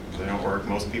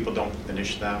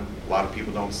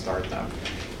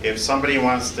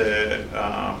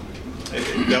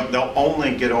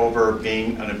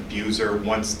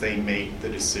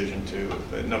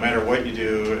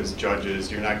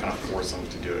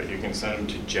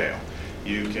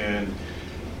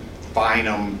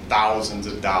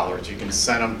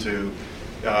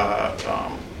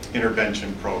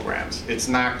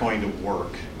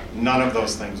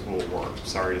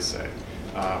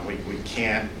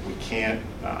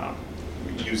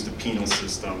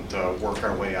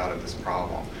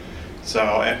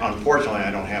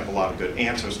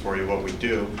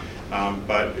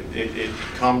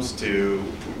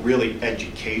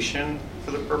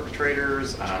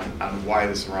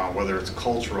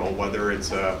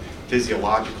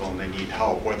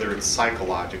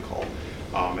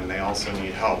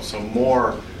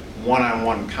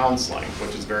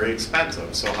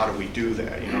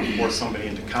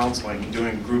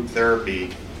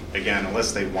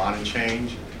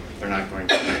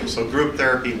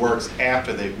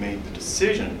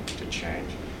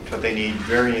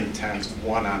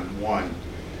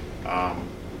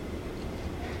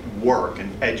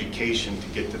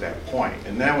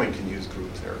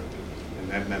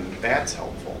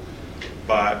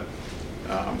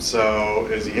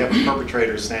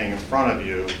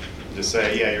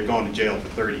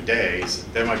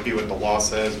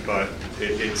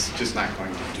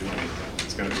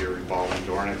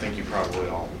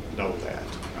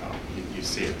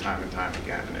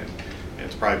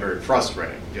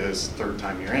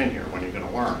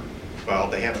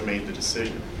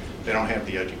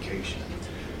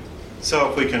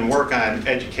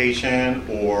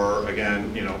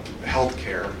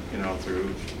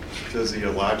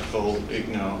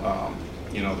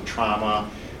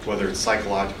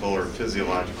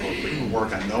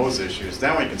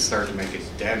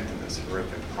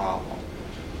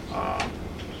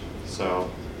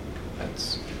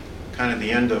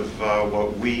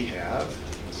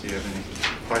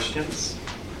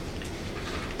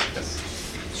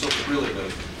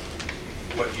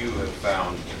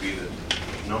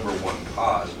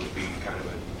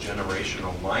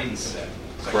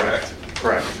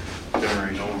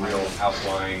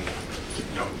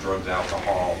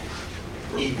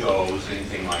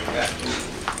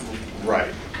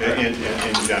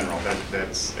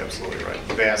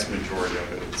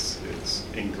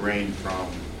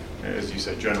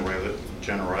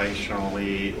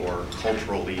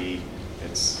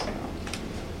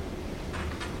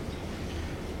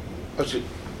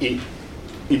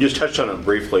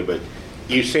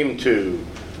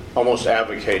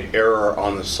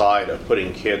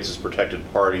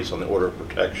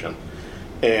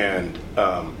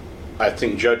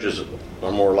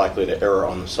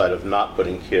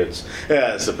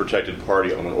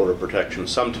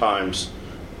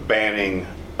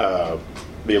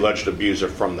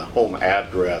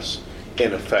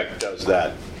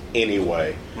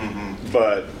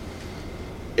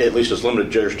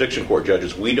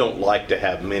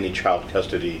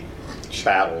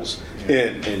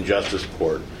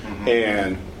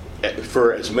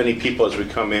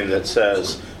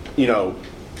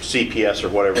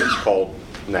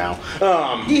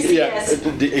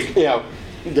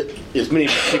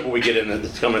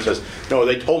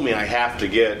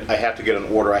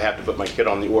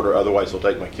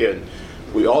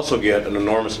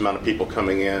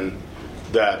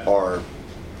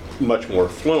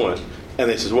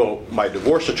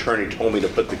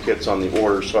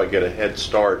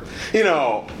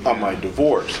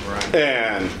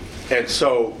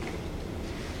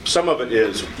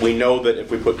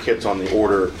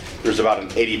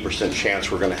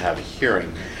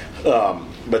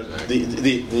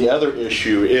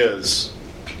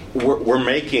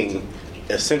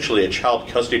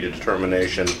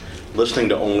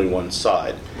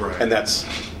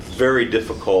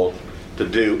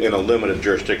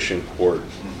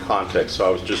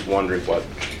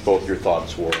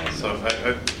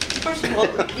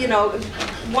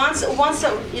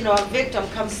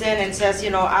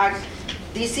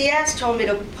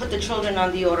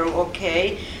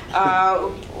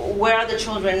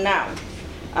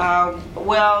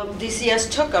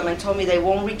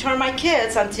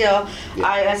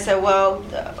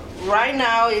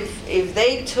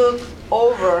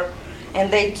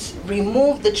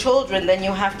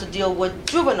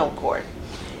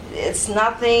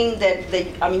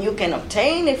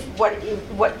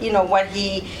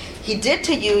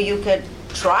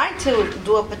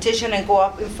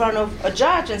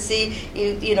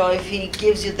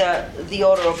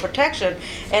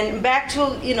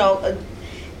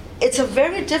 it's a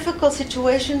very difficult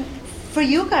situation for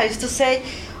you guys to say,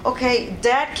 okay,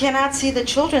 dad cannot see the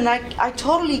children. I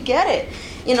totally get it.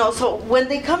 So when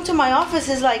they come to my office,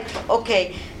 it's like,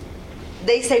 okay,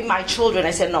 they say my children.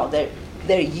 I said, no,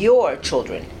 they're your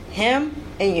children, him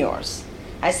and yours.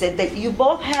 I said that you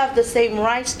both have the same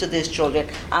rights to these children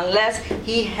unless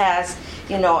he has,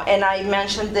 and I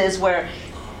mentioned this where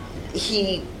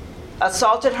he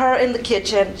assaulted her in the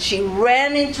kitchen. She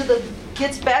ran into the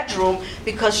kid's bedroom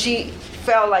because she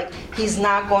felt like he's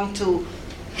not going to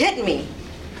hit me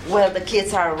when the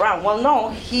kids are around. Well, no,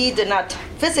 he did not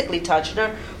physically touch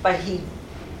her, but he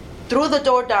threw the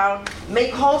door down,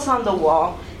 make holes on the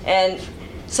wall, and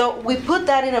so we put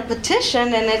that in a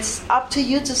petition, and it's up to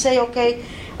you to say, okay,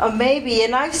 maybe,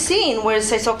 and I've seen where it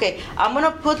says, okay, I'm going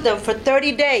to put them for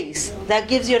 30 days. That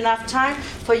gives you enough time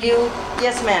for you.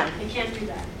 Yes, ma'am. You can't do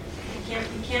that.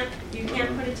 You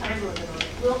can't put a time limit on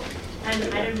it. I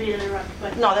didn't mean to interrupt,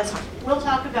 but. No, that's fine. We'll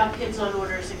talk about kids on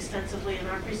orders extensively in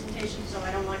our presentation, so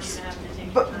I don't want you to have to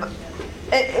take your time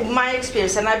to. My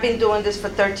experience, and I've been doing this for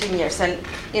 13 years, and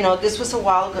this was a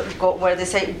while ago where they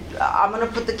say, I'm going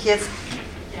to put the kids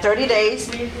 30 days.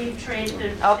 We've trained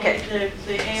Okay.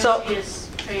 the AOC has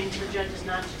trained the judges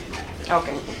not to do that.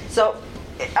 Okay, so,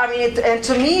 I mean, and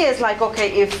to me, it's like,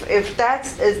 okay, if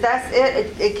that's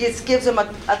it, it gives them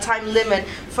a time limit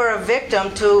for a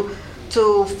victim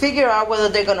to figure out whether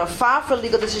they're going to file for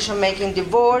legal decision-making,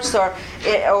 divorce, or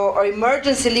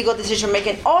emergency legal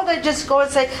decision-making, or they just go and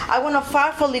say, I want to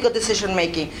file for legal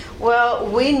decision-making. Well,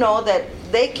 we know that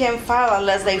they can't file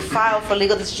unless they file for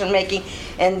legal decision-making,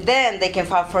 and then they can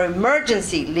file for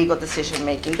emergency legal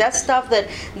decision-making. That's stuff that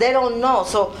they don't know.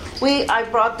 So I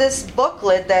brought this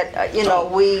booklet that,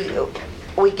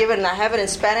 we give it, and I have it in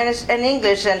Spanish and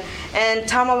English, and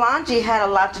Tamalanji had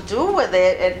a lot to do with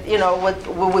it, and,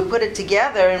 when we put it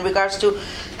together in regards to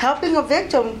helping a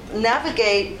victim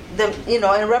navigate them,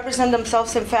 and represent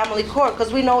themselves in family court,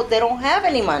 because we know they don't have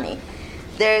any money.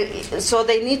 So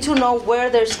they need to know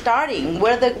where they're starting,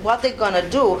 what they're going to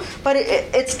do. But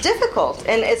it's difficult,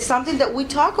 and it's something that we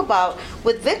talk about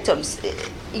with victims.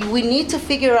 We need to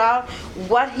figure out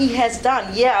what he has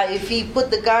done. Yeah, if he put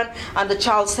the gun on the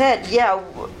child's head, yeah,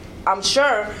 I'm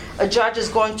sure a judge is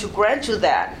going to grant you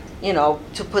that,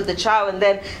 to put the child, and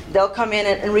then they'll come in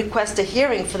and request a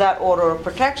hearing for that order of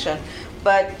protection.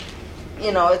 But,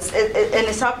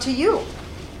 it's up to you.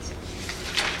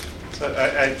 So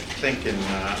I think in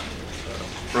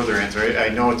further answer, I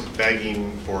know it's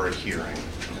begging for a hearing,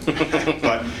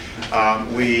 but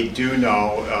we do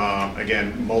know,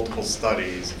 again, multiple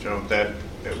studies show that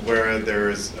where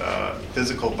there's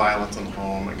physical violence in the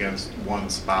home against one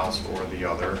spouse or the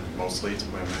other, mostly it's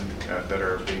women that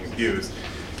are being abused,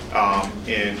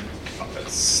 in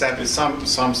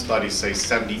some studies say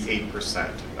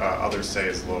 78%, others say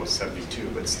as low as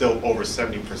 72%, but still over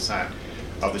 70%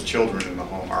 of the children in the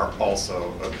home are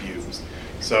also abused.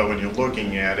 So when you're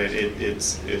looking at it,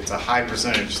 it's a high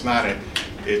percentage. It's not a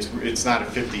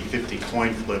 50-50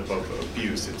 coin flip of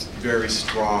abuse. It's very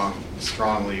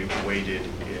strongly weighted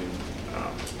in,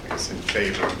 I guess, in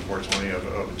favor, unfortunately, of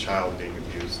a child being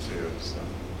abused too. So.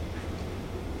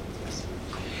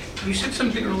 You said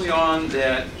something early on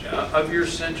that of your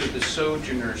center, the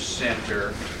Sojourner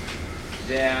Center,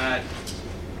 that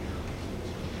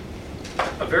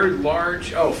a very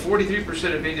large,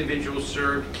 43% of individuals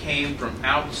served came from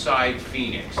outside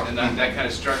Phoenix, and that kind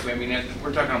of struck me. I mean,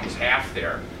 we're talking almost half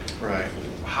there. Right.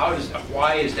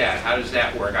 Why is that? How does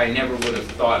that work? I never would have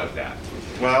thought of that.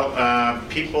 Well,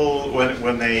 people,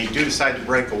 when they do decide to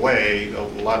break away, a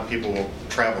lot of people will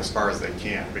travel as far as they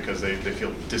can because they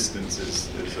feel distance is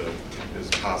a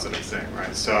positive thing,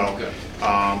 right? So, Okay.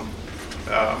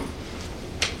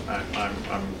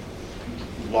 I'm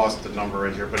lost the number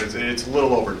right here, but it's a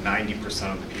little over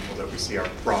 90% of the people that we see are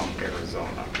from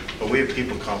Arizona. But we have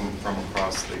people come from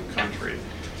across the country.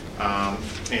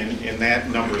 And that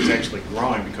number is actually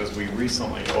growing because we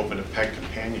recently opened a pet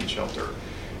companion shelter.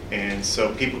 And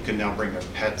so people can now bring their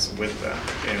pets with them.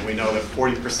 And we know that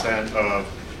 40% of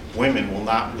women will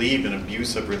not leave an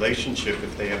abusive relationship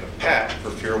if they have a pet for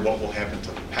fear of what will happen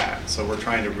to the pet. So we're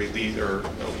trying to relieve or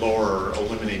lower or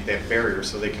eliminate that barrier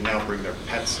so they can now bring their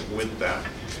pets with them.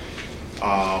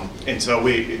 And so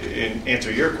in answer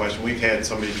to your question, we've had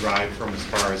somebody drive from as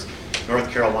far as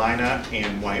North Carolina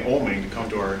and Wyoming to come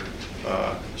to our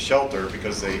shelter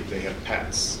because they have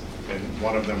pets. And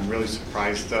one of them really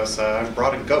surprised us. I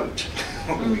brought a goat.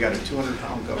 We got a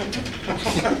 200-pound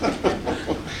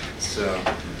goat. So.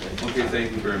 Okay,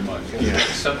 thank you very much. Yeah.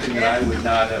 Something that I would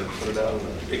not have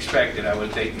expected. I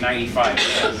would think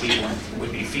 95% of people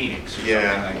would be Phoenix or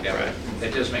Yeah, something like that. right.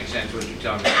 That does make sense what you're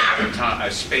telling me.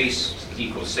 Space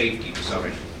equals safety to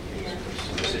some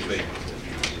situation.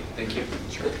 Thank you.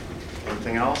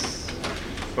 Anything else?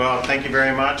 Well, thank you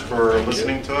very much for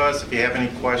listening to us. If you have any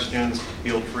questions,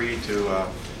 feel free to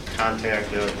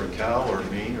contact Raquel or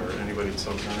me or anybody at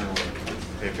Soap Center.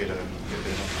 We're happy to help.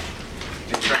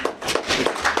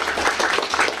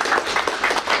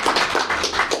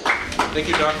 Thank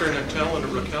you, Dr. Nattel and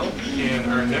Raquel. And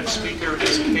our next speaker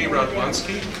is Kay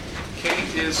Radwanski.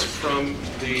 Kay is from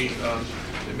the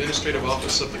Administrative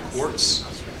Office of the Courts.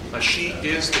 She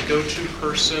is the go-to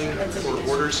person for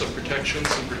orders of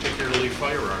protections and particularly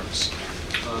firearms.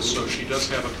 So she does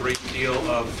have a great deal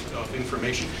of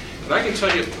information. And I can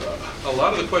tell you a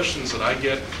lot of the questions that I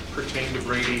get pertain to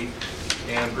Brady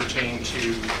and pertain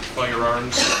to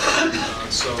firearms.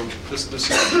 So this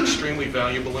is extremely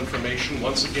valuable information.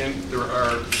 Once again, there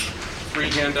are 3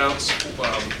 handouts.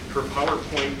 Her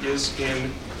PowerPoint is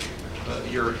in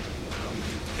your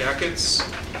packets,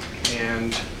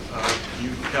 and you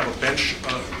have a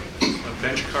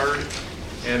bench card,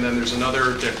 and then there's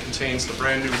another that contains the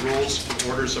brand new rules for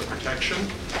orders of protection.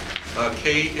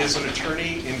 Kay is an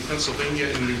attorney in Pennsylvania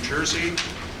and New Jersey,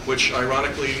 which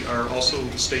ironically are also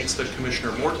states that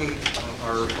Commissioner Morton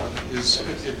is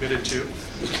admitted to.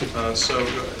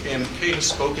 And Kay has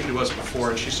spoken to us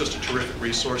before, and she's just a terrific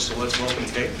resource, so let's welcome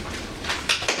Kay.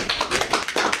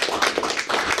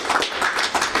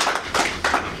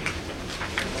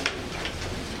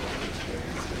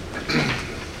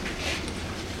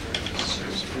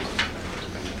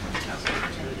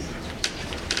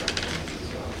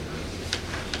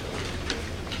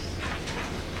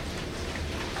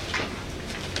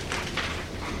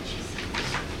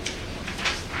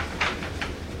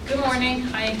 Good morning.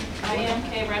 I am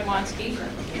Kay Radwanski.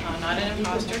 I'm not an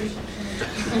imposter.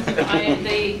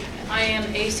 I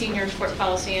am a senior court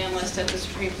policy analyst at the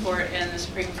Supreme Court and the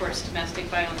Supreme Court's domestic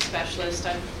violence specialist.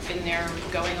 I've been there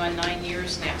going on 9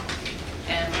 years now.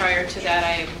 And prior to that,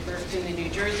 I worked in the New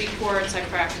Jersey courts. I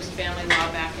practiced family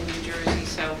law back in New Jersey,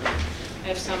 so I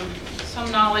have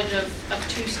some knowledge of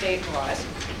 2 state laws.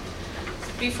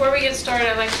 Before we get started,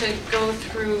 I'd like to go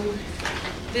through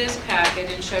this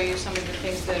packet and show you some of the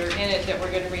things that are in it that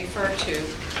we're going to refer to.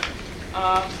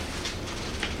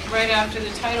 Right after the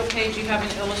title page, you have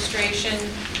an illustration.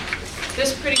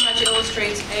 This pretty much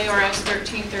illustrates ARS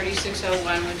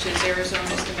 133601, which is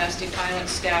Arizona's domestic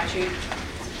violence statute.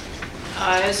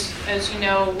 As you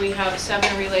know, we have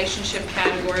 7 relationship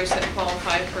categories that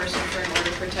qualify a person for an order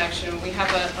of protection. We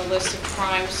have a list of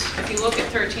crimes. If you look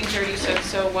at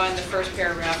 133601, the first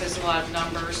paragraph is a lot of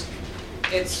numbers.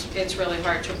 It's really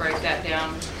hard to break that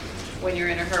down when you're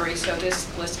in a hurry, so this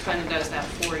list kind of does that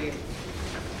for you.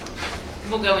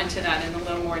 We'll go into that in a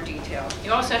little more detail.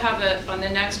 You also have on the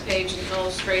next page an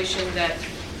illustration that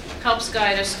helps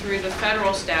guide us through the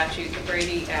federal statute, the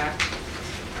Brady Act,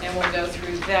 and we'll go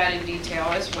through that in detail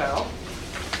as well.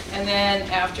 And then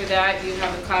after that, you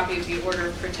have a copy of the order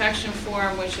of protection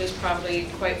form, which is probably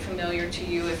quite familiar to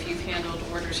you if you've handled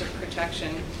orders of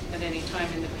protection at any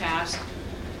time in the past.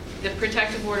 The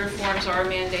protective order forms are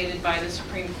mandated by the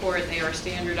Supreme Court. They are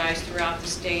standardized throughout the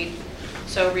state.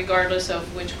 So regardless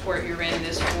of which court you're in,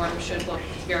 this form should look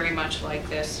very much like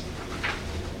this.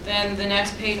 Then the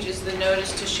next page is the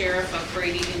notice to sheriff of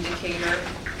Brady indicator.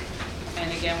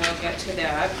 And again, we'll get to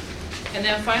that. And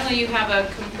then finally, you have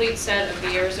a complete set of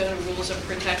the Arizona Rules of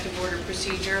Protective Order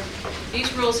Procedure.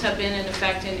 These rules have been in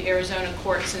effect in Arizona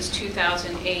court since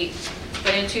 2008,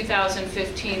 but in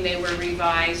 2015 they were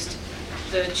revised.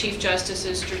 The Chief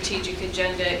Justice's strategic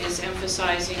agenda is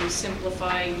emphasizing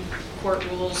simplifying court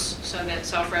rules so that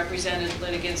self-represented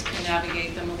litigants can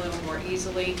navigate them a little more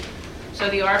easily. So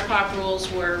the RPOP rules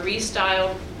were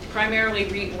restyled, primarily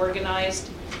reorganized.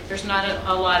 There's not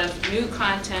a lot of new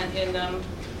content in them.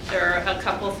 There are a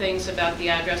couple things about the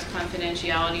address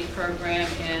confidentiality program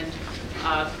and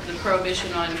the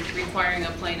prohibition on requiring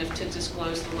a plaintiff to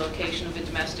disclose the location of a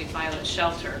domestic violence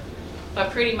shelter.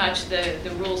 But pretty much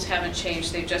the rules haven't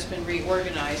changed, they've just been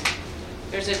reorganized.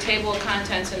 There's a table of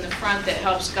contents in the front that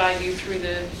helps guide you through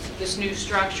this new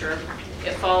structure.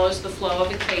 It follows the flow of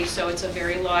the case, so it's a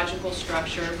very logical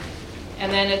structure.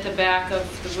 And then at the back of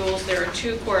the rules, there are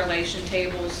 2 correlation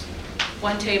tables.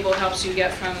 One table helps you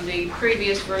get from the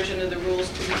previous version of the rules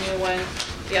to the new one.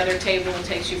 The other table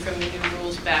takes you from the new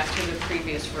rules back to the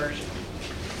previous version.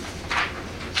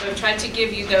 So I've tried to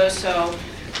give you those so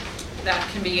that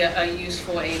can be a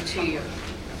useful aid to you.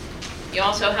 You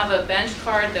also have a bench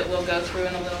card that we'll go through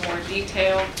in a little more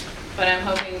detail. but I'm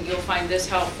hoping you'll find this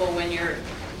helpful when you're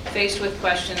faced with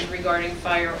questions regarding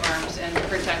firearms and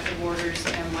protective orders,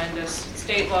 and when does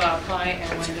state law apply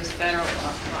and when does federal law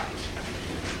apply.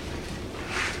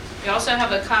 We also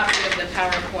have a copy of the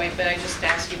PowerPoint, but I just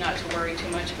ask you not to worry too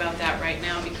much about that right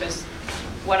now, because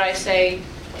what I say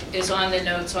is on the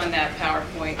notes on that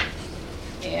PowerPoint,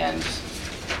 and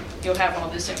you'll have all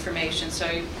this information, so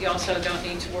you also don't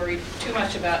need to worry too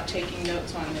much about taking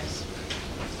notes on this.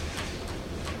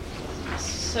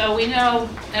 So we know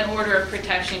an order of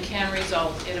protection can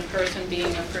result in a person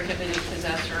being a prohibited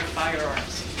possessor of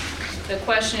firearms. The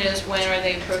question is, when are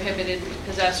they a prohibited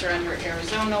possessor under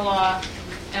Arizona law,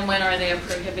 and when are they a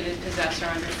prohibited possessor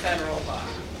under federal law?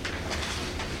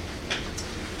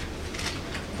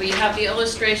 We have the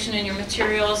illustration in your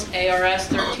materials. ARS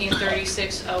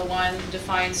 133601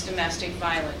 defines domestic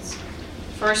violence.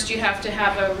 First, you have to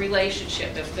have a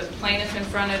relationship. If the plaintiff in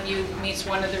front of you meets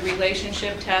one of the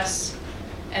relationship tests,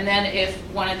 and then if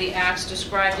one of the acts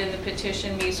described in the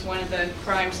petition meets one of the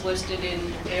crimes listed in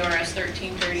ARS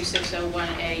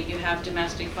 133601A, you have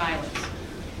domestic violence.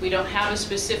 We don't have a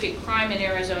specific crime in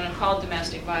Arizona called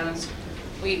domestic violence.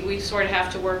 We sort of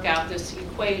have to work out this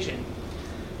equation.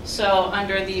 So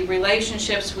under the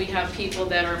relationships, we have people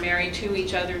that are married to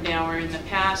each other now or in the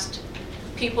past,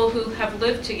 people who have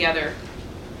lived together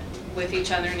with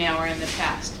each other now or in the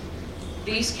past.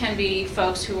 These can be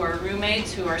folks who are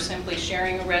roommates, who are simply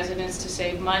sharing a residence to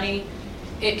save money.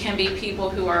 It can be people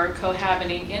who are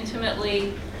cohabiting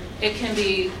intimately. It can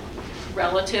be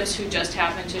relatives who just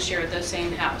happen to share the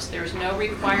same house. There's no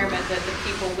requirement that the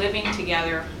people living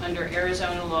together under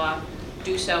Arizona law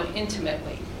do so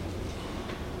intimately.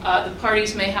 The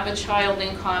parties may have a child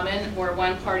in common, or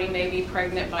one party may be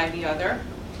pregnant by the other.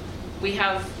 We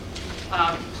have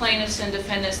plaintiffs and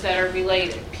defendants that are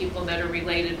related, people that are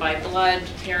related by blood,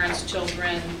 parents,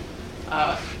 children,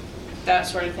 that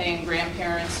sort of thing,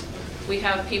 grandparents. We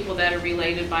have people that are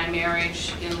related by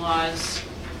marriage, in-laws,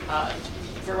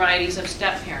 varieties of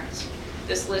step-parents.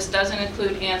 This list doesn't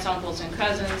include aunts, uncles, and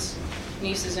cousins,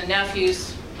 nieces and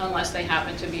nephews, unless they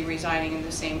happen to be residing in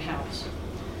the same house.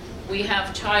 We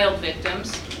have child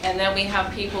victims, and then we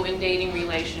have people in dating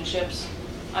relationships.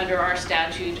 Under our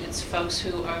statute, it's folks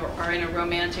who are in a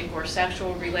romantic or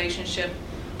sexual relationship,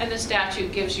 and the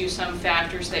statute gives you some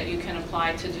factors that you can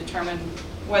apply to determine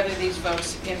whether these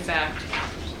folks, in fact,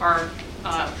 are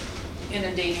in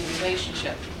a dating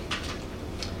relationship.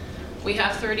 We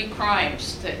have 30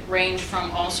 crimes that range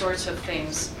from all sorts of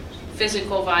things: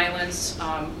 physical violence,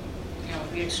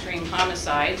 the extreme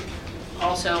homicide,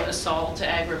 also assault to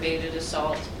aggravated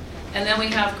assault. And then we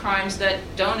have crimes that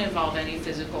don't involve any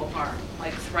physical harm,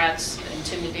 like threats,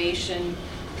 intimidation,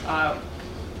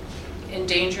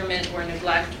 endangerment or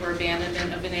neglect or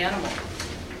abandonment of an animal.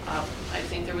 I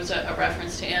think there was a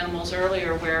reference to animals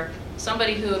earlier, where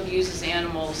somebody who abuses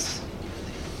animals,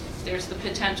 there's the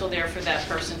potential there for that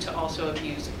person to also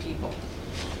abuse people.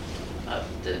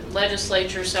 The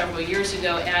legislature several years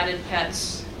ago added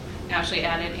pets, actually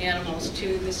added animals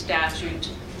to the statute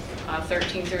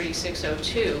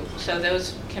 133602, so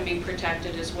those can be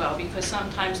protected as well, because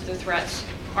sometimes the threats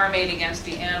are made against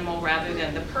the animal rather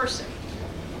than the person,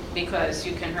 because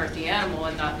you can hurt the animal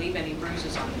and not leave any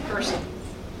bruises on the person.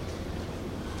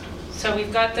 So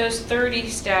we've got those 30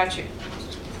 statutes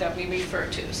that we refer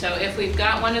to. So if we've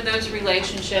got one of those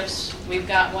relationships, we've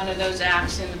got one of those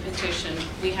acts in the petition,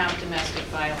 we have domestic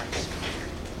violence.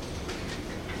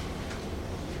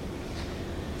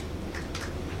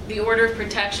 The order of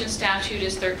protection statute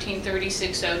is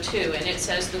 133602, and it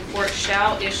says the court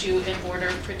shall issue an order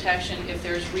of protection if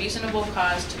there is reasonable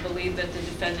cause to believe that the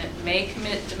defendant may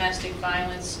commit domestic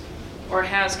violence or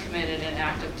has committed an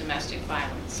act of domestic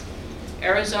violence.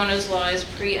 Arizona's law is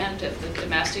preemptive. The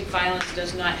domestic violence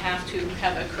does not have to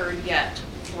have occurred yet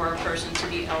for a person to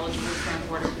be eligible for an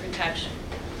order of protection.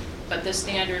 But the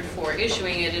standard for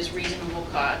issuing it is reasonable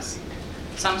cause.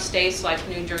 Some states, like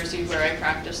New Jersey, where I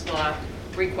practice law,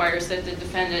 requires that the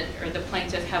defendant or the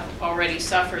plaintiff have already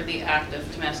suffered the act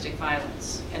of domestic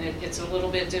violence. And it's a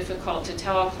little bit difficult to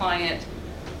tell a client,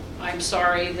 I'm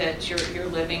sorry that you're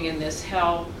living in this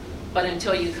hell, but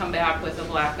until you come back with a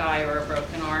black eye or a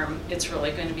broken arm, it's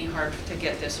really going to be hard to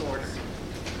get this order.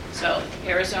 So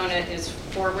Arizona is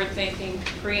forward-thinking,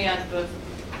 preemptive.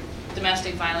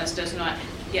 Domestic violence does not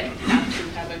yet have to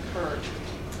have occurred.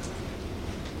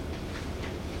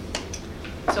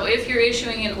 So if you're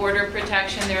issuing an order of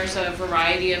protection, there's a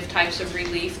variety of types of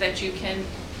relief that you can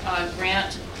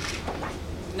grant.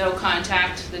 No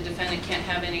contact. The defendant can't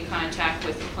have any contact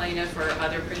with the plaintiff or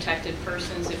other protected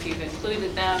persons if you've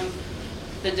included them.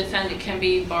 The defendant can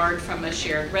be barred from a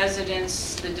shared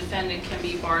residence. The defendant can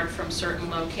be barred from certain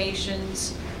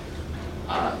locations,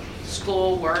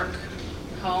 school, work,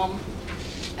 home,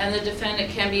 and the defendant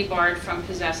can be barred from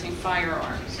possessing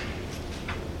firearms.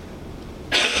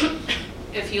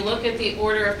 If you look at the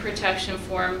order of protection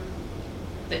form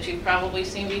that you've probably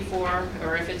seen before,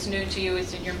 or if it's new to you,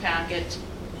 it's in your packet.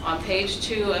 On page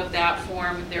 2 of that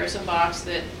form, there's a box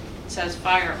that says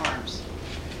firearms.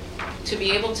 To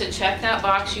be able to check that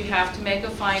box, you have to make a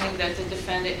finding that the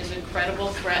defendant is a credible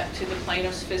threat to the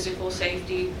plaintiff's physical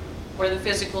safety or the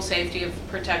physical safety of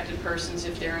protected persons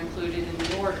if they're included in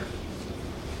the order.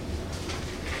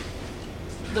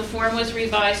 The form was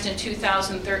revised in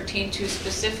 2013 to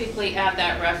specifically add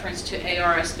that reference to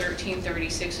ARS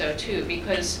 133602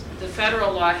 because the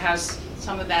federal law has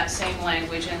some of that same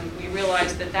language, and we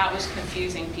realized that that was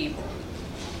confusing people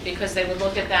because they would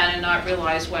look at that and not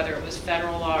realize whether it was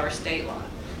federal law or state law.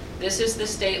 This is the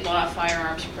state law of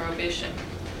firearms prohibition.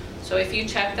 So if you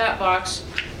check that box,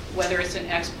 whether it's an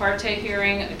ex parte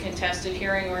hearing, a contested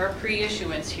hearing, or a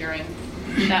pre-issuance hearing,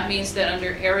 that means that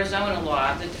under Arizona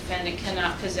law, the defendant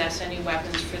cannot possess any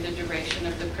weapons for the duration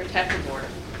of the protective order.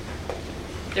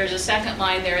 There's a second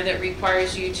line there that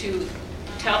requires you to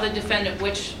tell the defendant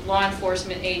which law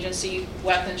enforcement agency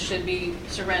weapons should be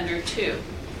surrendered to.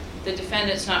 The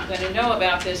defendant's not going to know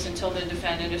about this until the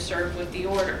defendant is served with the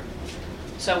order.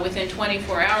 So within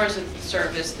 24 hours of the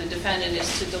service, the defendant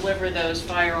is to deliver those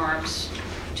firearms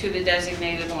to the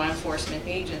designated law enforcement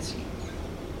agency.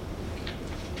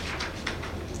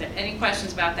 Any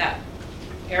questions about that?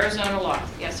 Arizona law.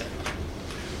 Yes, sir.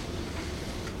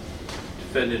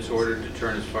 Defendant's ordered to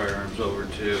turn his firearms over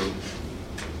to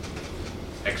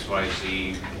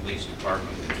XYZ Police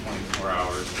Department within 24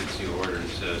 hours. Gets the order and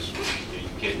says, "Are you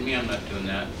kidding me? I'm not doing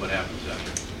that." What happens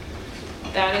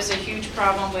after? That is a huge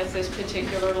problem with this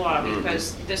particular law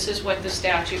because this is what the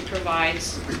statute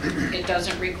provides. It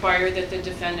doesn't require that the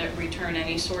defendant return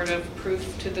any sort of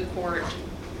proof to the court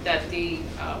that the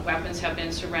weapons have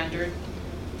been surrendered.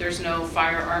 There's no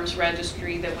firearms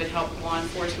registry that would help law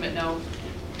enforcement know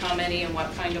how many and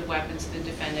what kind of weapons the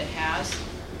defendant has.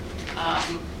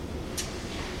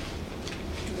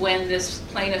 When this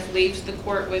plaintiff leaves the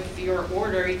court with your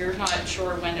order, you're not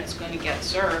sure when it's going to get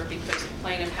served because the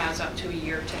plaintiff has up to a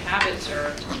year to have it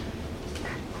served.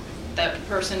 That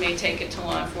person may take it to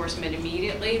law enforcement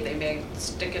immediately. They may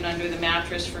stick it under the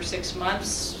mattress for 6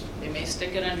 months. They may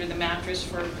stick it under the mattress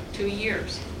for 2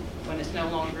 years when it's no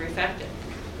longer effective.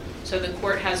 So the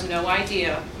court has no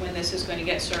idea when this is going to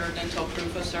get served until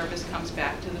proof of service comes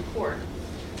back to the court.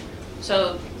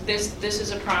 So this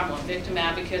is a problem. Victim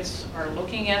advocates are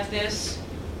looking at this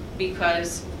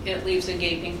because it leaves a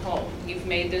gaping hole. You've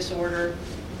made this order,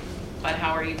 but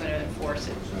how are you going to enforce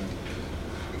it?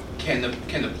 Can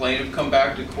the plaintiff come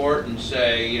back to court and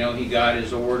say, you know, he got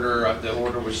his order, the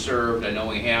order was served, I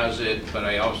know he has it, but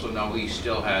I also know he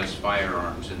still has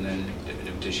firearms, and then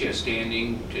does she have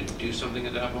standing to do something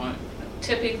at that point?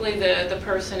 Typically, the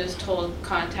person is told,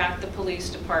 contact the police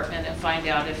department and find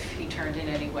out if he turned in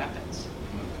any weapons.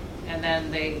 And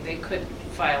then they could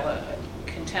file a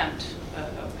contempt,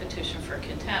 a petition for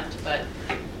contempt, but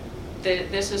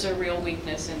this is a real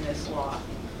weakness in this law.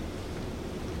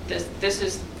 This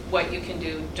is what you can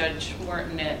do. Judge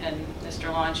Morton and Mr.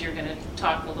 Lange, you're going to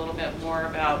talk a little bit more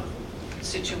about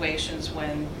situations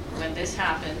when this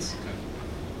happens.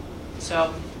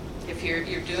 So if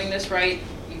you're doing this right,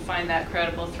 you find that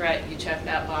credible threat, you check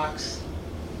that box,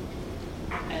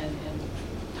 and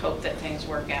hope that things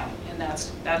work out. And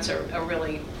that's a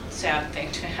really sad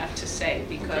thing to have to say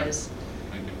because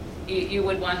you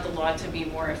would want the law to be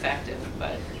more effective,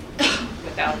 but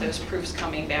without those proofs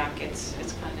coming back, it's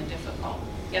kind of difficult.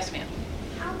 Yes, ma'am.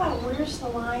 How about where's the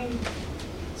line?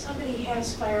 Somebody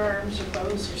has firearms or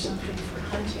bows or something for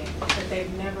hunting, but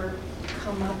they've never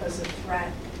come up as a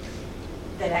threat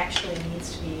that actually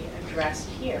needs to be addressed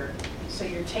here. So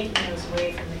you're taking those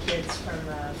away from the kids from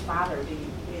the father.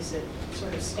 Is it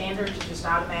sort of standard to just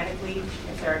automatically,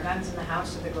 if there are guns in the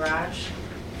house or the garage,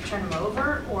 turn them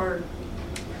over, or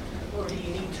do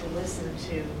you need to listen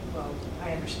to, well,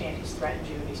 I understand he's threatened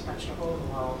you and he's punched a hole in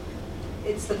the wall.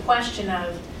 It's the question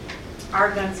of, are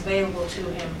guns available to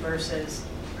him versus,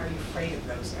 are you afraid of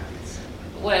those guns?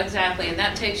 Well, exactly, and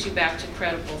that takes you back to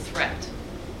credible threat.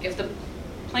 If the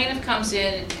plaintiff comes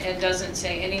in and doesn't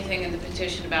say anything in the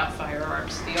petition about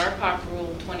firearms, the RPOC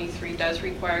Rule 23 does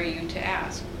require you to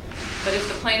ask. But if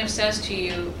the plaintiff says to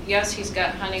you, yes, he's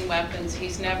got hunting weapons,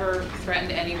 he's never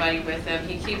threatened anybody with them,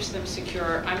 he keeps them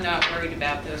secure, I'm not worried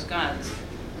about those guns,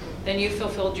 then you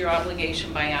fulfilled your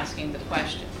obligation by asking the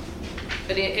question.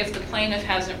 But if the plaintiff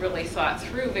hasn't really thought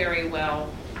through very well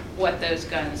what those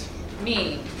guns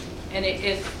mean, and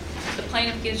if the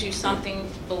plaintiff gives you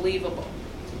something believable,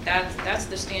 that's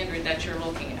the standard that you're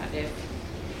looking at.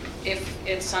 If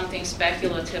it's something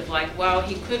speculative like, well,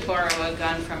 he could borrow a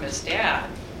gun from his dad,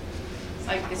 it's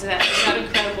like, is that a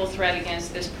credible threat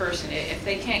against this person? If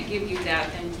they can't give you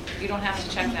that, then you don't have to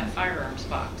check that firearms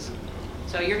box.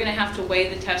 So you're going to have to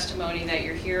weigh the testimony that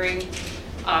you're hearing.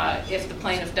 If the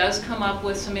plaintiff does come up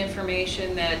with some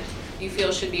information that you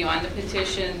feel should be on the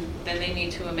petition, then they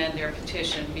need to amend their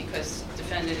petition, because the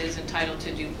defendant is entitled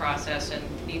to due process and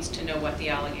needs to know what the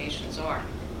allegations are.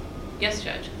 Yes,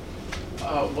 Judge?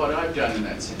 What I've done in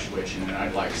that situation, and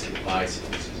I'd like to advise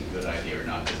if this is a good idea or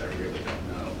not, because I really don't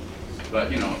know.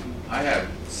 But, you know, I have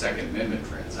Second Amendment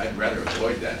friends. I'd rather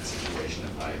avoid that situation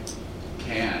if I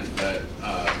can. But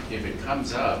if it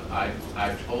comes up,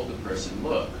 I've told the person,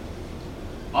 look,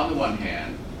 on the one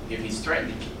hand, if he's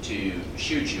threatened to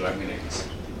shoot you, I'm going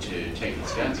to take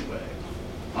his guns away.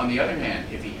 On the other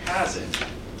hand, if he hasn't,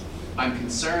 I'm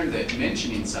concerned that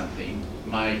mentioning something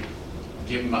might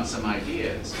give him some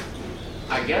ideas.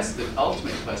 I guess the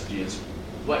ultimate question is,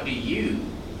 what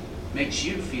makes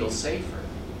you feel safer?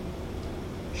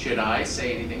 Should I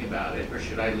say anything about it, or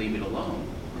should I leave it alone?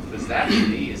 Because that, to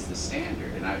me, is the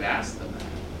standard, and I've asked them that.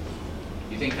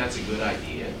 You think that's a good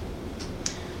idea?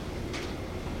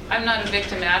 I'm not a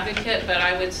victim advocate, but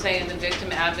I would say in the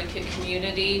victim advocate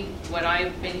community, what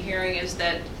I've been hearing is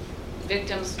that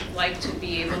victims like to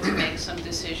be able to make some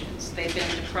decisions. They've been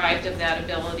deprived of that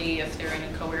ability if they're in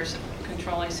a coercive,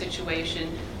 controlling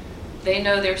situation. They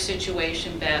know their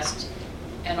situation best,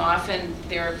 and often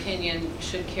their opinion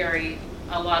should carry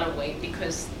a lot of weight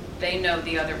because they know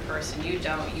the other person. You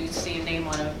don't. You see a name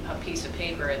on a piece of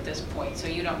paper at this point, so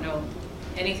you don't know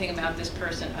anything about this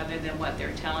person other than what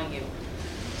they're telling you.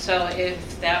 So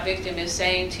if that victim is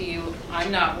saying to you,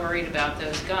 I'm not worried about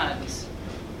those guns,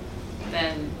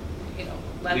 then, you know,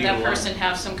 let that person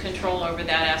have some control over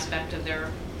that aspect of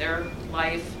their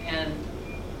life and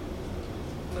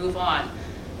move on.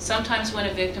 Sometimes when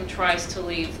a victim tries to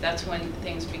leave, that's when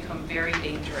things become very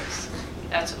dangerous.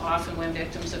 That's often when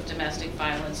victims of domestic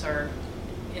violence are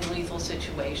in lethal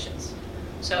situations.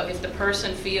 So if the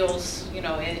person feels, you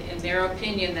know, in their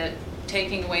opinion that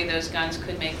taking away those guns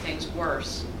could make things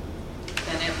worse,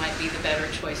 then it might be the better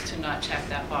choice to not check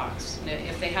that box.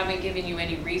 If they haven't given you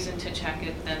any reason to check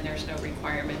it, then there's no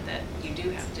requirement that you do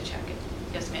have to check it.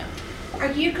 Yes, ma'am.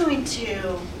 Are you going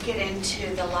to get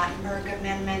into the Lautenberg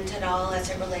Amendment at all as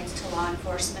it relates to law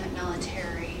enforcement,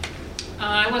 military?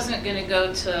 I wasn't going to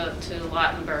go to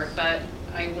Lautenberg, but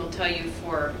I will tell you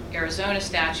for Arizona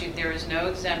statute, there is no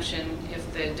exemption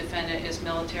if the defendant is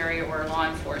military or law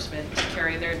enforcement to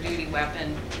carry their duty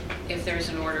weapon if there's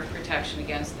an order of protection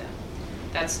against them.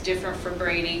 That's different for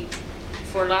Brady.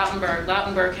 For Lautenberg,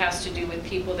 Lautenberg has to do with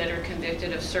people that are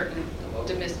convicted of certain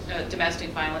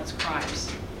domestic violence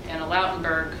crimes. And a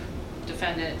Lautenberg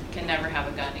defendant can never have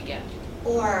a gun again.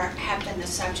 Or have been the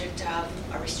subject of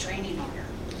a restraining order?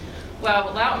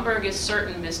 Well, Lautenberg is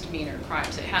certain misdemeanor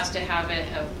crimes. It has to have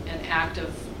an act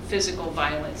of physical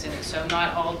violence in it. So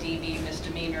not all DV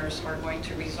misdemeanors are going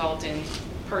to result in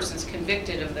persons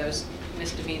convicted of those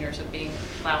misdemeanors of being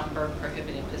Lautenberg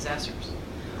prohibited possessors.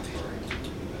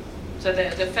 So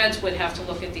the feds would have to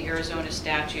look at the Arizona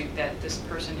statute that this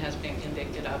person has been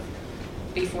convicted of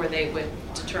before they would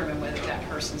determine whether that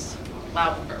person's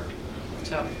Lautenberg.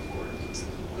 So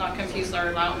not confuse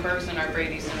our Lautenbergs and our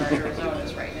Bradys and our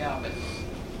Arizonas right now, but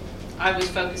I was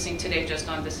focusing today just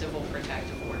on the civil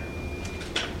protective order.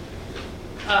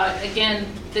 Again,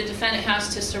 the defendant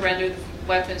has to surrender the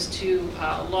weapons to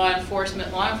law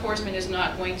enforcement. Law enforcement is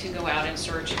not going to go out and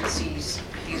search and seize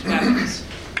these weapons.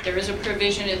 There is a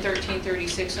provision in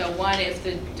 1336-01 if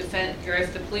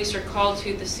the police are called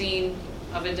to the scene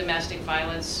of a domestic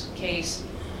violence case,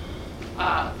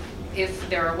 if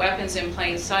there are weapons in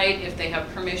plain sight, if they have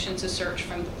permission to search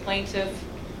from the plaintiff,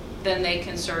 then they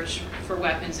can search for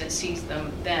weapons and seize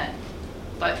them then.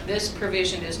 But this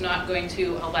provision is not going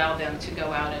to allow them to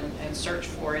go out and search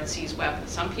for and seize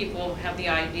weapons. Some people have the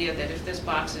idea that if this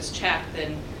box is checked,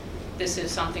 then this is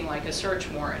something like a search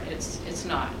warrant. It's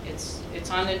not. It's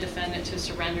on the defendant to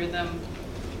surrender them.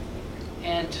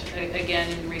 And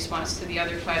again, in response to the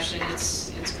other question,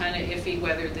 it's kind of iffy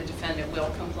whether the defendant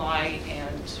will comply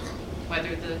and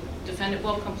whether the defendant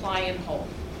will comply in whole.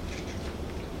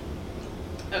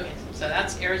 Okay, so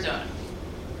that's Arizona.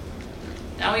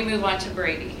 Now we move on to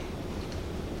Brady.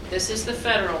 This is the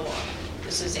federal law.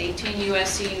 This is 18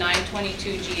 U.S.C.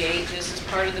 922G8. This is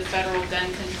part of the Federal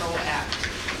Gun Control Act.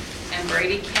 And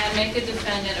Brady can make a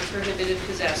defendant a prohibited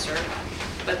possessor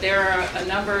But there are a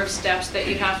number of steps that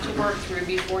you have to work through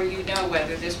before you know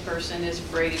whether this person is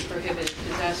Brady prohibited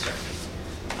possessor.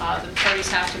 The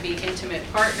parties have to be intimate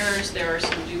partners. There are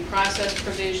some due process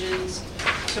provisions,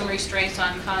 some restraints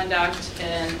on conduct,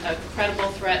 and a credible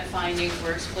threat finding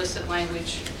for explicit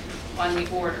language on the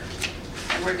order.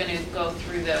 And we're going to go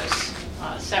through those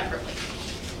separately.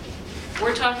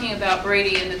 We're talking about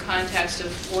Brady in the context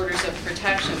of orders of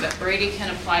protection, but Brady can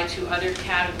apply to other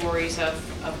categories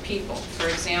of people. For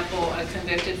example, a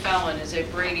convicted felon is a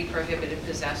Brady prohibited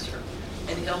possessor,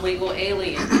 an illegal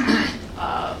alien,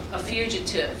 a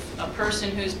fugitive, a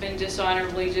person who's been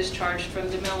dishonorably discharged from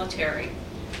the military,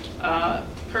 a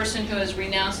person who has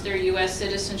renounced their U.S.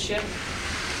 citizenship,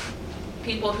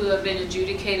 people who have been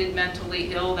adjudicated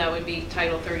mentally ill, that would be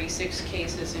Title 36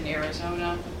 cases in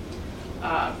Arizona.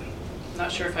 Not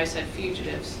sure if I said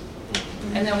fugitives.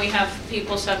 And then we have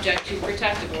people subject to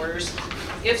protective orders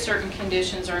if certain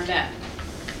conditions are met.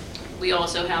 We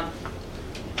also have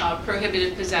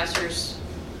prohibited possessors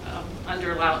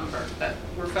under Lautenberg, but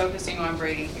we're focusing on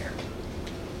Brady here.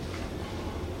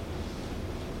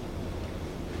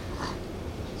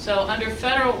 So under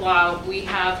federal law, we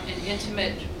have an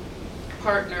intimate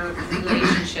partner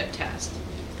relationship test.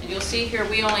 And you'll see here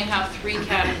we only have 3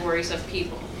 categories of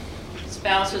people.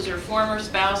 Spouses or former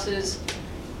spouses,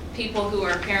 people who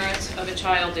are parents of a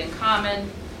child in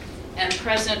common, and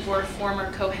present or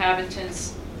former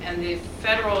cohabitants, and the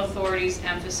federal authorities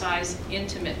emphasize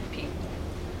intimate people.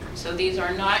 So these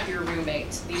are not your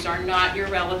roommates. These are not your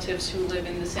relatives who live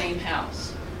in the same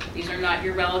house. These are not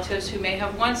your relatives who may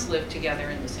have once lived together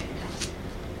in the same house.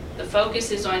 The focus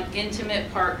is on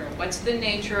intimate partner. What's the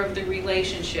nature of the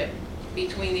relationship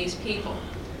between these people?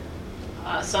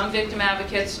 Some victim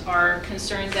advocates are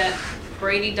concerned that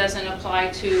Brady doesn't apply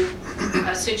to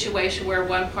a situation where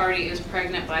one party is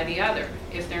pregnant by the other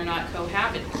if they're not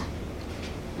cohabiting.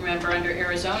 Remember, under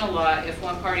Arizona law, if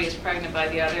one party is pregnant by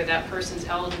the other, that person's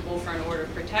eligible for an order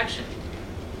of protection.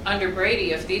 Under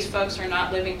Brady, if these folks are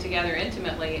not living together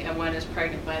intimately and one is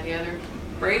pregnant by the other,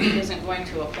 Brady isn't going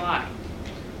to apply.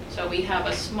 So we have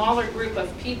a smaller group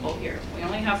of people here. We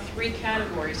only have 3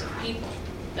 categories of people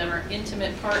that are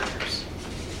intimate partners.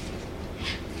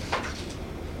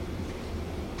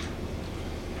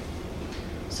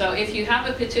 So if you have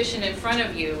a petition in front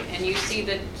of you and you see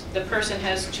that the person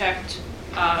has checked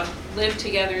lived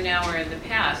together now or in the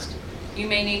past, you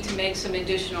may need to make some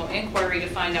additional inquiry to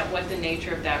find out what the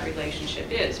nature of that relationship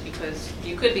is, because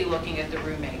you could be looking at the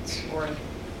roommates or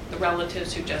the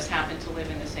relatives who just happen to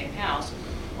live in the same house,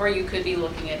 or you could be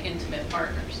looking at intimate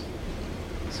partners.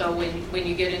 So when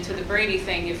you get into the Brady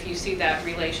thing, if you see that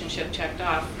relationship checked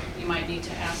off, you might need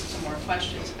to ask some more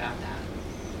questions about that.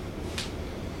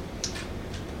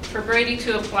 For Brady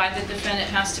to apply, the defendant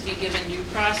has to be given due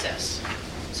process.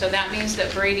 So that means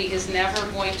that Brady is never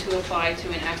going to apply to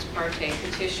an ex parte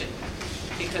petition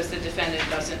because the defendant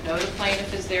doesn't know the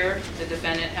plaintiff is there, the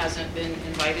defendant hasn't been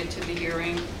invited to the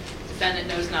hearing, the defendant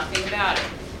knows nothing about it.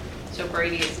 So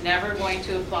Brady is never going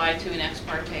to apply to an ex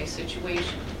parte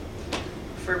situation.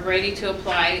 For Brady to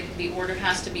apply, the order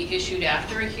has to be issued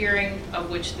after a hearing of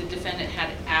which the defendant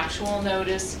had actual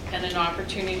notice and an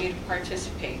opportunity to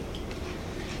participate.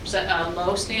 There's a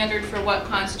low standard for what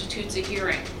constitutes a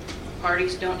hearing.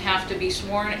 Parties don't have to be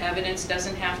sworn, evidence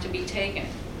doesn't have to be taken.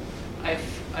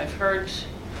 I've heard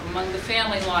among the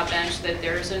family law bench that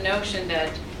there's a notion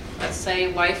that, let's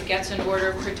say, wife gets an order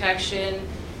of protection,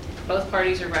 both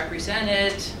parties are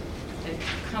represented, they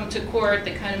come to court,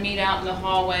 they kind of meet out in the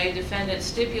hallway, defendant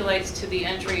stipulates to the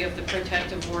entry of the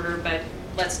protective order, but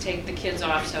let's take the kids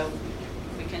off so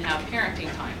we can have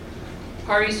parenting time.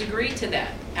 Parties agree to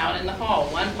that out in the hall.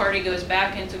 One party goes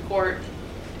back into court,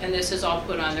 and this is all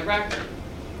put on the record.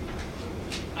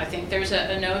 I think there's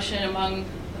a notion among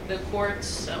the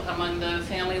courts, among the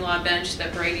family law bench,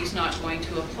 that Brady's not going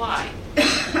to apply.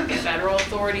 Federal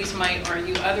authorities might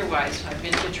argue otherwise. I've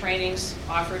been to trainings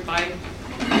offered by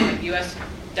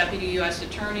deputy U.S.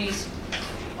 attorneys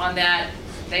on that.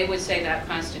 They would say that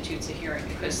constitutes a hearing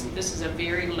because this is a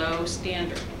very low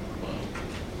standard.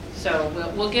 So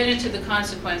we'll get into the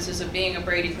consequences of being a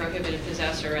Brady prohibited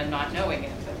possessor and not knowing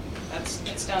it. But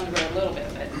that's down the road a little bit.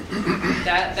 But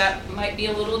that might be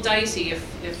a little dicey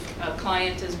if a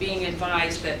client is being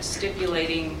advised that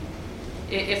stipulating,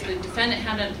 if the defendant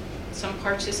had some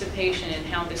participation in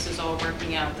how this is all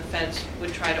working out, the feds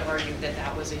would try to argue that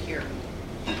that was a hearing.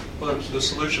 Well, the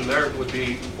solution there would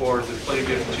be for the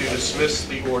plaintiff to dismiss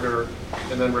the order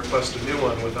and then request a new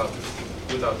one without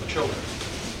the children.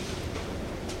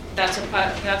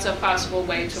 That's a possible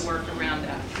way to work around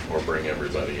that. Or bring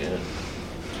everybody in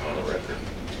on the record.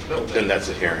 No, Then that's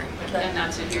a hearing. And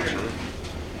that's a hearing.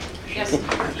 Yes.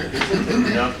 Isn't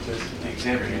it enough to, the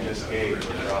example you just gave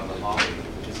about the hallway,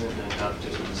 isn't it enough to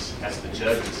just ask the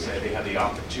judge to say they have the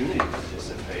opportunity to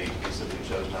participate, they simply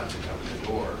chose not to come to the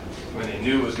door? When they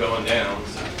knew it was going down,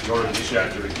 in order to issue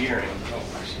after a hearing.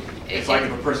 It's like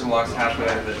if a person walks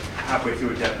halfway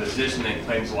through a deposition and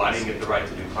claims, well, I didn't get the right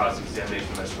to do cross-examination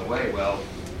the rest of the way. Well,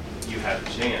 you had the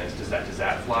chance. Does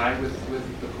that fly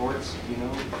with the courts, you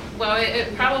know? Well,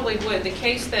 it probably would. The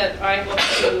case that I look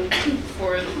to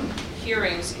for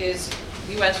hearings is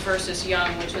U.S. versus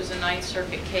Young, which is a Ninth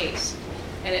Circuit case.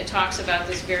 And it talks about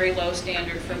this very low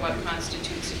standard for what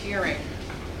constitutes a hearing.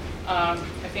 I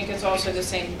think it's also the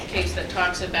same case that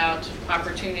talks about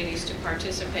opportunities to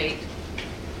participate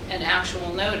and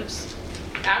actual notice.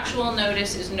 Actual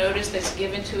notice is notice that's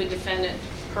given to a defendant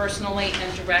personally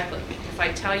and directly. If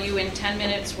I tell you in 10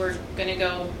 minutes we're going to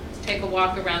go take a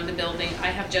walk around the building, I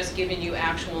have just given you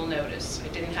actual notice. I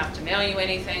didn't have to mail you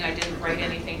anything, I didn't write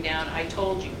anything down, I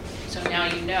told you. So now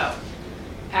you know.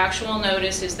 Actual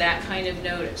notice is that kind of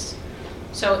notice.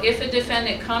 So if a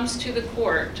defendant comes to the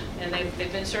court and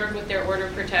they've been served with their order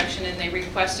of protection and they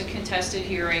request a contested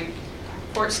hearing,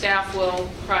 court staff will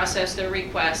process their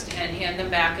request and hand them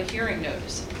back a hearing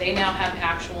notice. They now have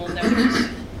actual notice.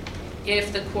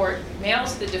 If the court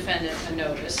mails the defendant a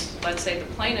notice, let's say the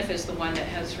plaintiff is the one that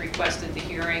has requested the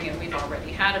hearing and we've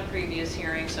already had a previous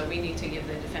hearing, so we need to give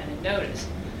the defendant notice.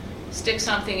 Stick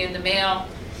something in the mail,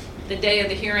 the day of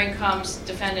the hearing comes,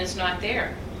 defendant's not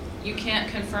there. You can't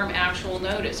confirm actual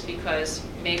notice because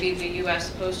maybe the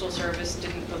U.S. Postal Service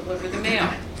didn't deliver the mail.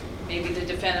 Maybe the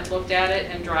defendant looked at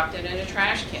it and dropped it in a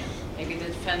trash can. Maybe the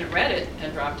defendant read it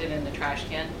and dropped it in the trash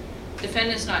can.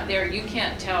 Defendant's not there, you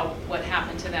can't tell what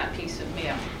happened to that piece of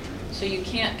mail. So you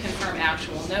can't confirm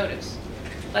actual notice.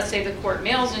 Let's say the court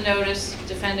mails a notice,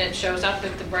 defendant shows up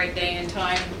at the right day and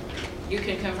time, you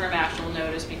can confirm actual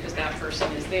notice because that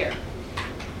person is there.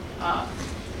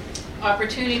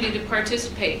 Opportunity to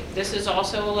participate. This is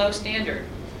also a low standard.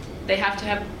 They have to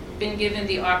have been given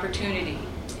the opportunity.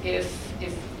 If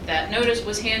that notice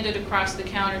was handed across the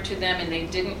counter to them and they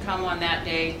didn't come on that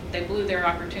day, they blew their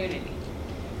opportunity.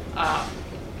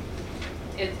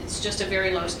 It's just a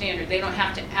very low standard. They don't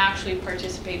have to actually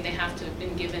participate, they have to have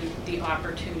been given the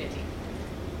opportunity.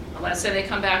 Let's say they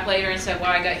come back later and say, well,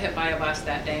 I got hit by a bus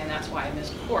that day and that's why I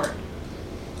missed court.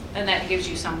 And that gives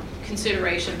you some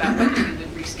consideration about whether you would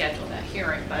reschedule that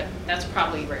hearing, but that's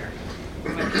probably rare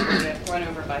when people get run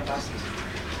over by buses.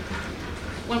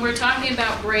 When we're talking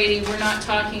about Brady, we're not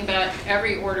talking about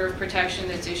every order of protection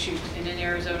that's issued in an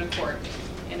Arizona court.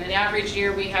 In an average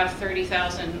year, we have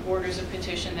 30,000 orders of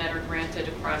petition that are granted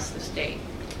across the state.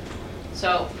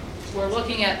 So we're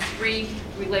looking at 3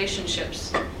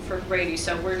 relationships for Brady.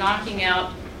 So we're knocking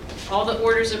out all the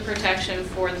orders of protection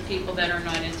for the people that are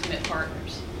non-intimate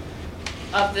partners.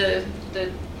 Of the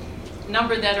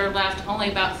number that are left, only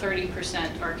about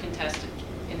 30% are contested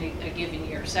in a given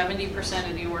year. 70%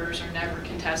 of the orders are never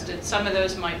contested. Some of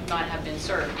those might not have been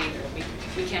served either.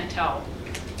 We can't tell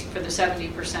for the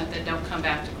 70% that don't come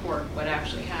back to court what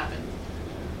actually happened.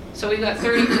 So we've got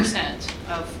 30%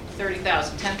 of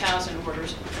 30,000, 10,000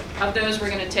 orders. Of those, we're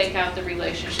going to take out the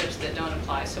relationships that don't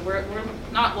apply. So we're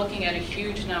not looking at a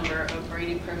huge number of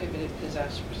Brady prohibited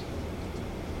possessors.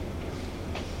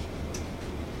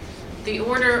 The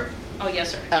order, oh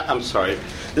yes, sir. I'm sorry,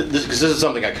 this is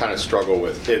something I kind of struggle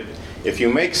with. If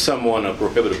you make someone a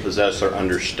prohibited possessor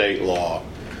under state law,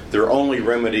 their only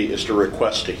remedy is to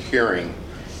request a hearing,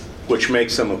 which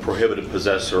makes them a prohibited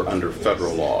possessor under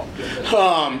federal law.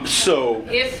 So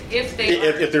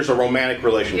if there's a romantic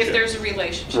relationship. If there's a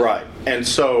relationship. Right. And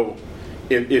so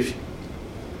if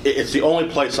it's the only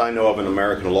place I know of in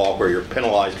American law where you're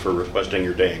penalized for requesting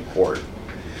your day in court.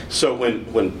 So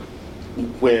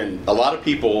when a lot of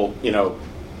people, you know,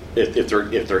 if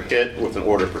they're hit with an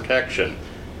order of protection,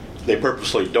 they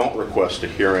purposely don't request a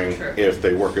hearing. Sure. If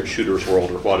they work at Shooter's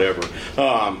World or whatever.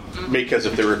 Because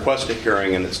if they request a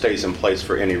hearing and it stays in place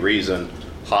for any reason,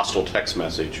 hostile text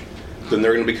message, then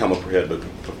they're going to become a prohibited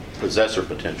possessor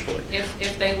potentially.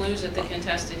 If they lose at the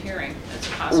contested hearing, that's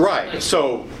a possibility. Right.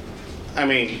 So, I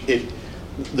mean,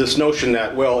 this notion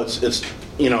that, well, it's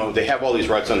you know, they have all these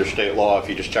rights under state law. If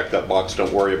you just check that box,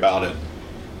 don't worry about it.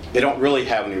 They don't really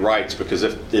have any rights because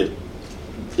if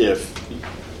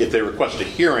they request a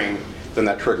hearing, then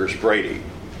that triggers Brady.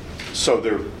 So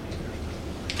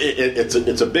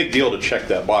it's a big deal to check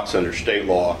that box under state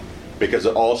law because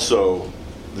it also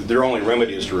their only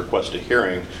remedy is to request a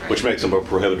hearing, right, which makes them a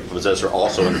prohibited possessor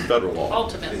also under federal law.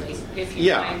 Ultimately, if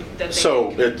you find that they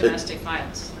commit domestic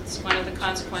violence, that's one of the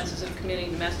consequences of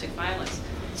committing domestic violence.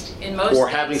 In most or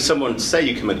states, having someone say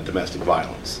you committed domestic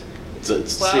violence.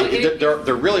 Well,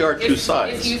 there really are two If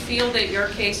sides. you feel that your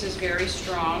case is very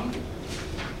strong,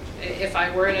 if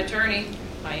I were an attorney,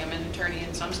 I am an attorney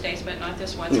in some states, but not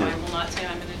this one, so I will not say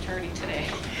I'm an attorney today.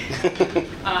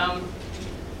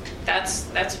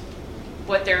 That's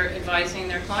what they're advising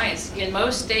their clients. In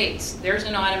most states, there's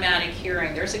an automatic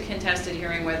hearing. There's a contested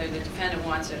hearing whether the defendant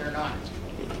wants it or not.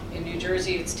 In New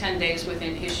Jersey, it's 10 days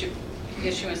within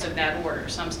issuance of that order.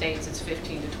 Some states, it's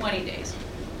 15 to 20 days.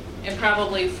 In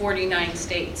probably 49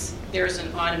 states, there's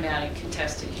an automatic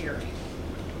contested hearing.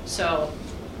 So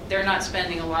they're not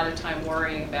spending a lot of time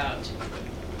worrying about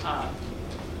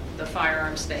the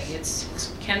firearms thing.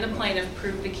 It's can the plaintiff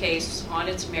prove the case on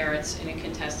its merits in a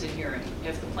contested hearing?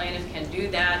 If the plaintiff can do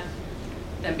that,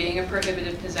 then being a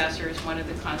prohibited possessor is one of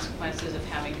the consequences of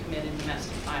having committed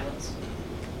domestic violence,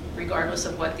 regardless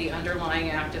of what the underlying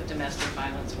act of domestic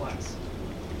violence was.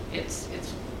 It's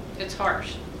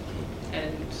harsh.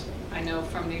 And I know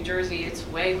from New Jersey it's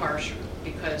way harsher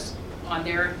because on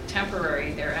their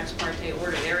temporary, their ex parte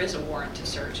order, there is a warrant to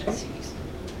search and seize.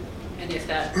 And if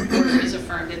that order is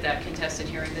affirmed at that contested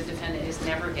hearing, the defendant is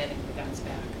never getting the guns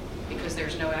back because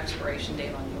there's no expiration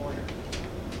date on the order.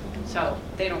 So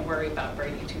they don't worry about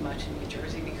Brady too much in New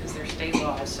Jersey because their state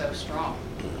law is so strong.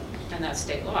 And that's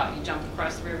state law. You jump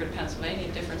across the river to Pennsylvania,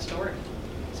 different story.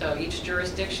 So each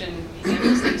jurisdiction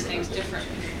handles these things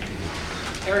differently.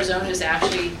 Arizona is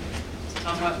actually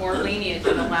somewhat more lenient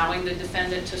in allowing the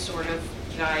defendant to sort of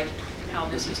guide how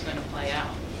this is going to play out.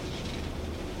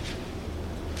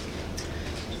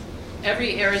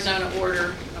 Every Arizona order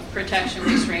of protection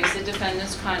restrains the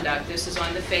defendant's conduct. This is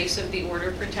on the face of the order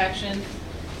of protection.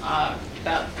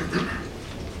 About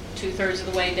 2/3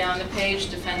 of the way down the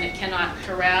page, defendant cannot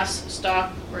harass,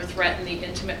 stalk, or threaten the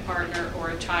intimate partner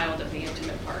or a child of the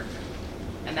intimate partner.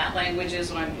 And that language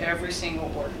is on every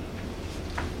single order.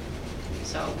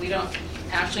 So we don't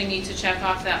actually need to check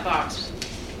off that box.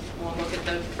 We'll look at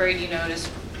the Brady notice.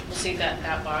 We'll see that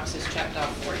that box is checked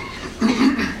off for you.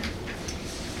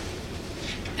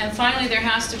 And finally, there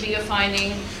has to be a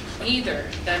finding either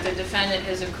that the defendant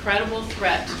is a credible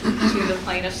threat to the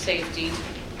plaintiff's safety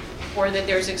or that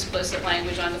there's explicit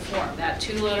language on the form. That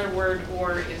two-letter word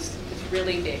 "or" is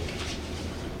really big.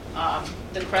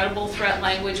 The credible threat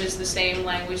language is the same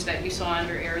language that you saw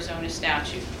under Arizona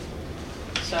statute.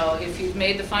 So if you've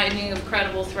made the finding of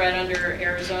credible threat under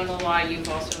Arizona law, you've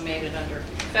also made it under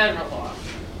federal law.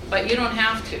 But you don't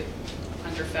have to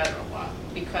under federal law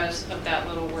because of that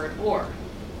little word "or."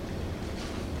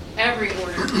 Every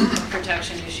order of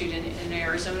protection issued in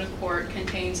Arizona court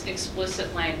contains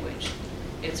explicit language.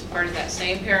 It's part of that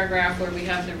same paragraph where we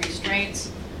have the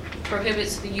restraints,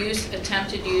 prohibits the use,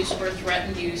 attempted use, or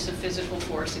threatened use of physical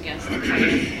force against the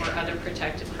plaintiff or other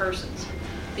protected persons.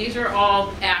 These are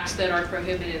all acts that are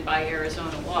prohibited by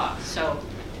Arizona law. So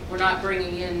we're not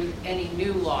bringing in any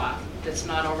new law that's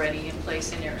not already in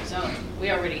place in Arizona.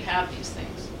 We already have these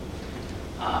things.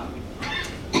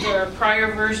 There are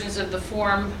prior versions of the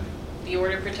form, the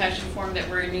order of protection form that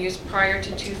were in use prior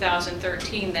to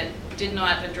 2013 that did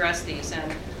not address these,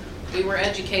 and we were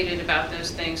educated about those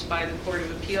things by the Court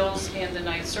of Appeals and the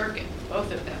Ninth Circuit,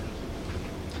 both of them.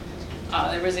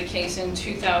 There was a case in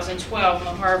 2012,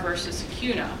 Mahar versus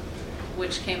Acuna,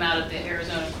 which came out of the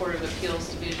Arizona Court of Appeals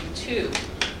Division 2,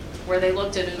 where they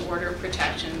looked at an order of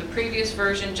protection. The previous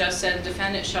version just said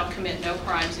defendant shall commit no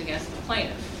crimes against the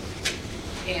plaintiff.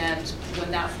 And when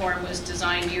that form was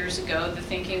designed years ago, the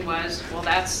thinking was, well,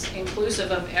 that's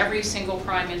inclusive of every single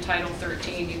crime in Title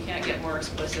 13. You can't get more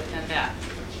explicit than that.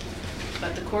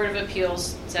 But the Court of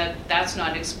Appeals said that's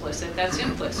not explicit, that's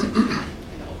implicit,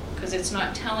 because it's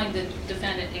not telling the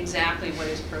defendant exactly what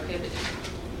is prohibited.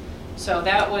 So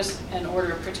that was an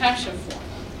order of protection form.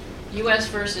 U.S.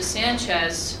 versus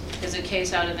Sanchez is a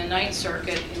case out of the Ninth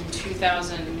Circuit in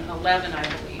 2011, I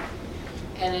believe.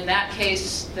 And in that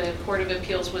case, the Court of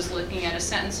Appeals was looking at a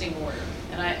sentencing order.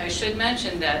 And I should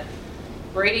mention that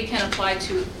Brady can apply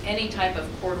to any type of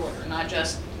court order, not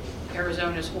just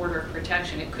Arizona's order of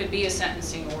protection. It could be a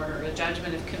sentencing order, a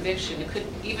judgment of conviction. It could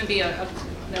even be an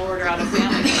order out of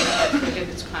family that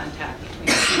prohibits contact between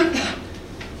the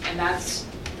two. And that's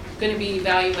going to be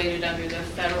evaluated under the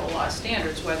federal law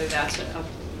standards, whether that's a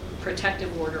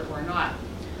protective order or not.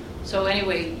 So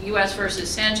anyway, U.S. versus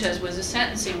Sanchez was a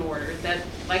sentencing order that,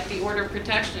 like the order of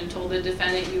protection, told the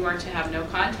defendant you are to have no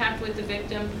contact with the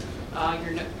victim,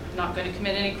 you're not going to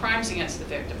commit any crimes against the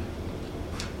victim.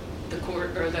 The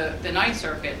court, or the Ninth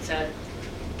Circuit, said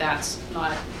that's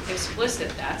not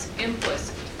explicit, that's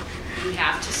implicit. You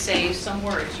have to say some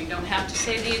words. You don't have to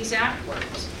say the exact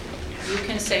words. You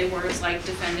can say words like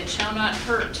defendant shall not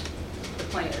hurt the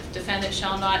plaintiff. Defendant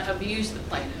shall not abuse the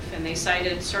plaintiff. And they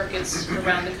cited circuits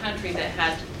around the country that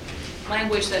had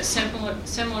language that's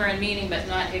similar in meaning but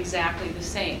not exactly the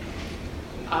same.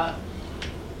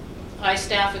 I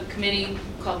staff a committee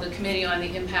called the Committee on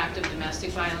the Impact of Domestic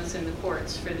Violence in the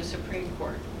Courts for the Supreme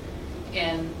Court.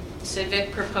 And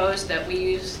Civic proposed that we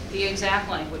use the exact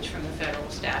language from the federal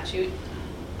statute.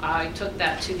 I took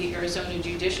that to the Arizona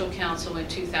Judicial Council in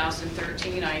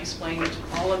 2013. I explained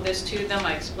all of this to them.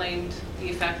 I explained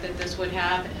the effect that this would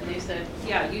have, and they said,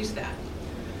 yeah, use that.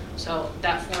 So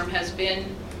that form has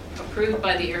been approved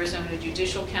by the Arizona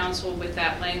Judicial Council with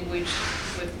that language,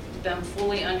 with them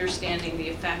fully understanding the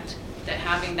effect that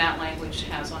having that language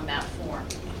has on that form.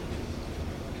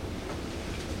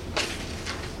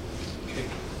 Okay.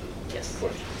 Yes.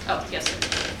 Oh, yes,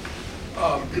 sir.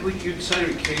 You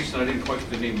cited a case, and I didn't quite get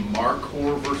the name,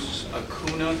 Marcor versus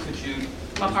Acuna. Could you?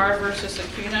 Mahar versus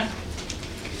Acuna.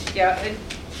 Yeah.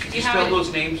 Could you spell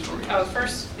those names for me? Oh,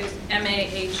 first is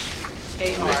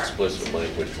M-A-H-A-R. Explicit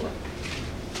language one.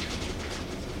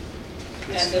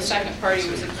 And the second party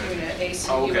was Acuna,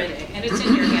 A-C-U-N-A. Oh, okay. And it's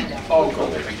in your handout. Oh, cool.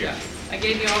 Thank you. Yeah. I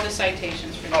gave you all the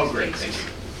citations for these Oh, great. cases. Thank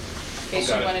you. In case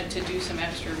Got you it. wanted to do some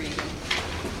extra reading.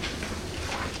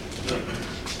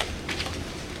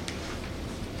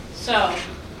 So,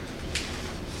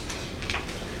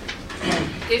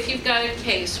 if you've got a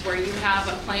case where you have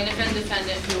a plaintiff and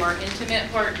defendant who are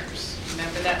intimate partners,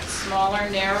 remember that smaller,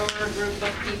 narrower group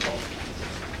of people,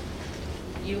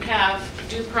 you have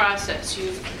due process.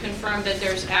 You've confirmed that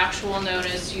there's actual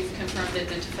notice. You've confirmed that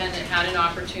the defendant had an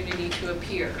opportunity to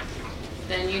appear.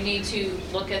 Then you need to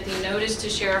look at the notice to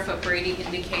sheriff of Brady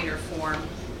indicator form,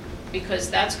 because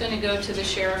that's going to go to the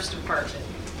sheriff's department.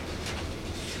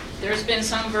 There's been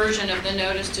some version of the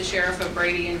notice to sheriff of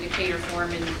Brady indicator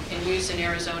form in use in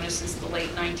Arizona since the late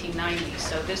 1990s.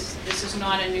 So this is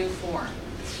not a new form.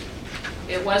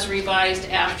 It was revised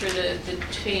after the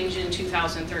change in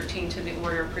 2013 to the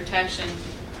order of protection,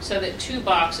 so that 2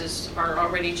 boxes are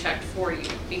already checked for you,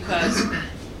 because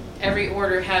every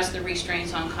order has the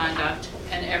restraints on conduct,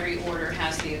 and every order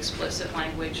has the explicit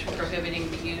language prohibiting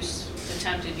the use,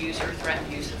 attempted use, or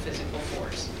threatened use of physical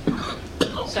force.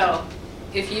 So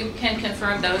if you can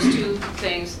confirm those 2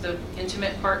 things, the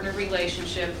intimate partner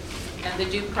relationship and the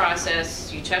due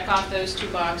process, you check off those 2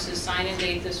 boxes, sign and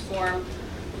date this form.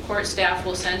 Court staff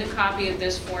will send a copy of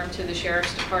this form to the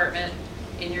sheriff's department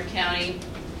in your county.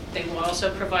 They will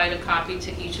also provide a copy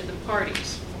to each of the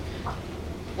parties.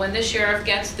 When the sheriff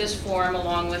gets this form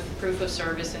along with proof of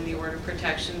service and the order of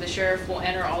protection, the sheriff will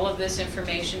enter all of this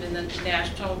information in the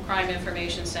National Crime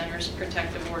Information Center's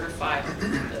Protective Order File,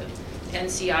 the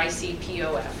NCIC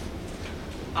POF.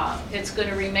 It's going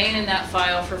to remain in that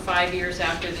file for 5 years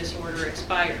after this order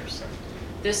expires.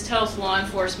 This tells law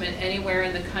enforcement anywhere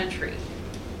in the country,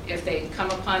 if they come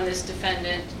upon this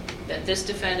defendant, that this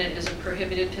defendant is a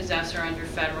prohibited possessor under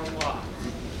federal law.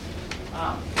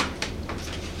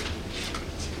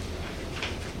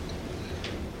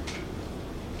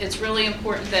 It's really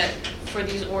important that for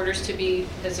these orders to be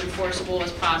as enforceable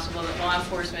as possible, that law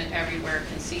enforcement everywhere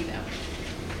can see them.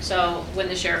 So when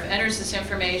the sheriff enters this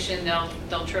information,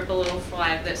 they'll trip a little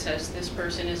flag that says this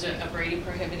person is a Brady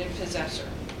prohibited possessor.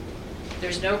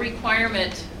 There's no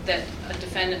requirement that a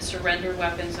defendant surrender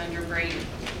weapons under Brady,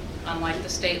 unlike the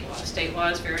state law. State law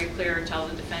is very clear to tell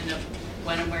the defendant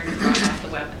when and where to drop off the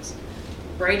weapons.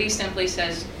 Brady simply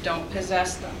says don't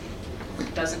possess them.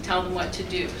 It doesn't tell them what to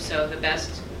do. So the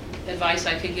best advice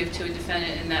I could give to a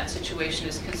defendant in that situation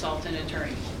is consult an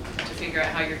attorney to figure out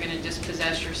how you're going to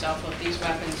dispossess yourself of these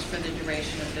weapons for the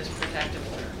duration of this protective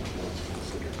order.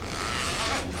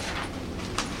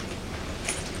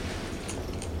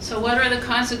 So what are the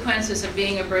consequences of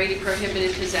being a Brady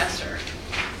prohibited possessor?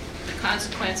 The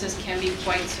consequences can be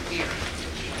quite severe.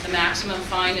 The maximum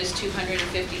fine is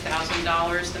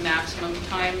 $250,000. The maximum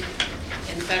time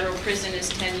in federal prison is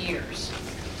 10 years.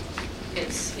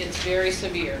 It's very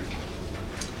severe.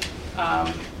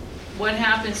 What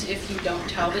happens if you don't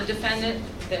tell the defendant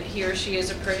that he or she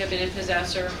is a prohibited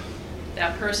possessor?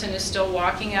 That person is still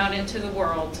walking out into the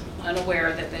world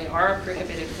unaware that they are a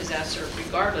prohibited possessor,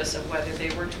 regardless of whether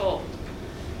they were told.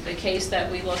 The case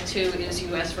that we look to is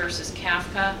U.S. versus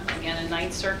Kafka, again a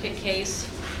Ninth Circuit case.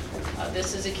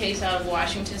 This is a case out of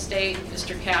Washington State.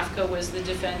 Mr. Kafka was the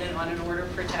defendant on an order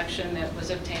of protection that was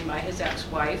obtained by his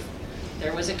ex-wife.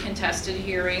 There was a contested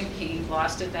hearing. He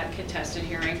lost at that contested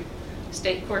hearing.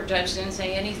 State court judge didn't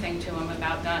say anything to him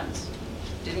about guns.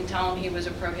 Didn't tell him he was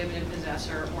a prohibited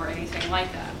possessor or anything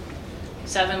like that.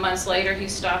 7 months later,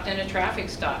 he's stopped in a traffic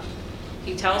stop.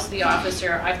 He tells the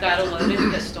officer, I've got a loaded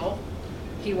pistol.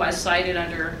 He was cited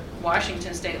under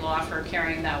Washington state law for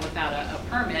carrying that without a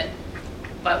permit,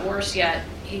 but worse yet,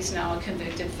 he's now a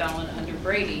convicted felon under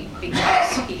Brady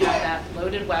because he had that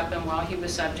loaded weapon while he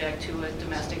was subject to a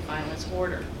domestic violence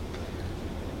order.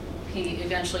 He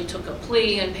eventually took a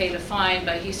plea and paid a fine,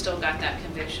 but he still got that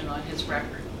conviction on his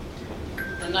record.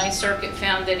 The Ninth Circuit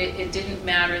found that it didn't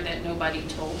matter that nobody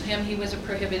told him he was a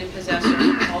prohibited possessor.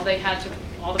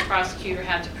 All the prosecutor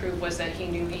had to prove was that he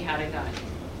knew he had a gun,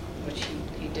 which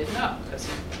he did know because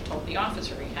he told the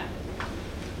officer he had it.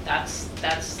 That's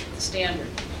the standard.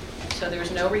 So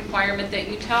there's no requirement that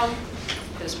you tell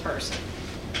this person.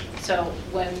 So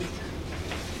when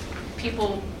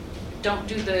people don't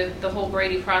do the whole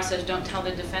Brady process, don't tell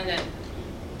the defendant,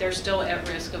 they're still at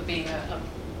risk of being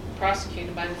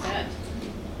prosecuted by the Fed.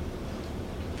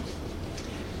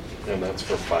 And that's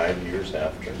for 5 years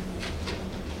after?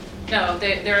 No,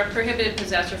 they're a prohibited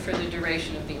possessor for the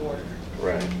duration of the order.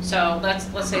 Right. So let's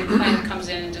say the plaintiff comes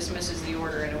in and dismisses the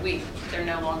order in a week. They're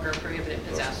no longer a prohibited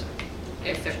possessor.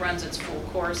 If it runs its full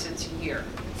course, it's a year.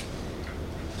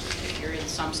 If you're in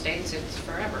some states, it's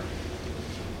forever.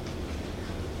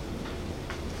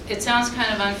 It sounds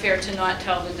kind of unfair to not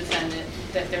tell the defendant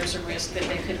that there's a risk that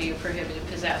they could be a prohibited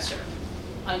possessor.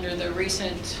 Under the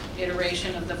recent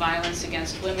iteration of the Violence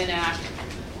Against Women Act,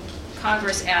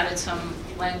 Congress added some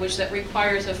language that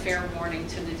requires a fair warning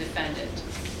to the defendant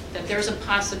that there's a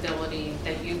possibility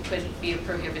that you could be a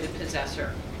prohibited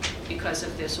possessor because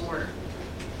of this order.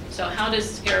 So how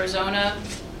does Arizona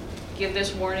give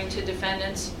this warning to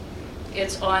defendants?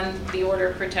 It's on the order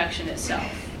of protection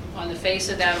itself. On the face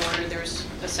of that order, there's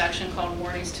a section called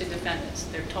Warnings to Defendants.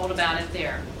 They're told about it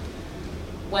there.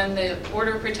 When the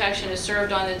order of protection is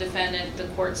served on the defendant, the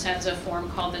court sends a form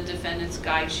called the Defendant's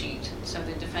Guide Sheet, so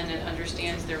the defendant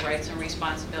understands their rights and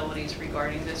responsibilities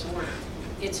regarding this order.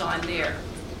 It's on there.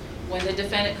 When the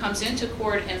defendant comes into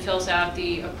court and fills out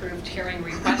the approved hearing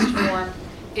request form,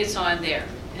 it's on there.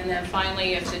 And then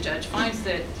finally, if the judge finds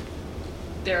that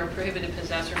they're a prohibited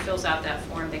possessor, fills out that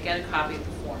form, they get a copy of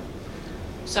the form.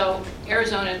 So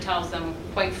Arizona tells them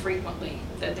quite frequently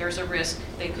that there's a risk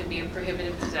they could be a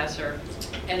prohibited possessor,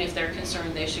 and if they're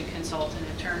concerned, they should consult an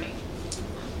attorney.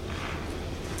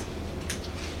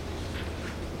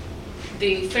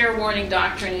 The fair warning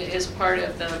doctrine is part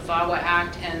of the VAWA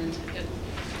Act, and it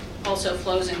also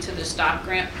flows into the STOP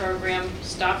grant program.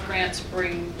 STOP grants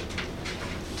bring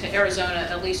to Arizona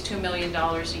at least $2 million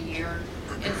a year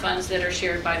in funds that are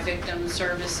shared by victim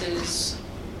services,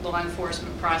 law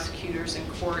enforcement, prosecutors, and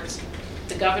courts.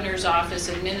 The governor's office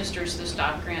administers the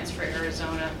STOP grants for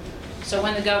Arizona. So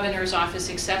when the governor's office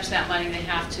accepts that money, they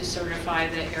have to certify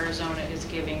that Arizona is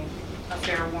giving a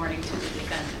fair warning to the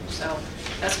defendant. So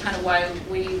that's kind of why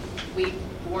we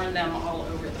warn them all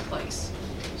over the place,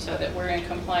 so that we're in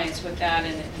compliance with that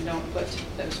and don't put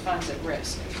those funds at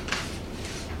risk.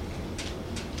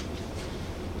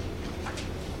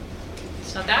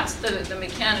 So that's the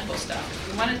mechanical stuff.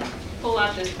 If you want to pull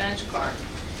out this bench card,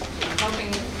 I'm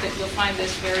hoping that you'll find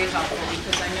this very helpful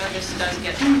because I know this does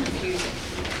get confusing.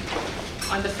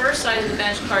 On the first side of the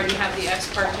bench card, you have the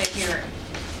ex parte hearing.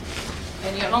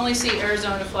 And you only see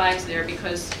Arizona flags there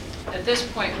because at this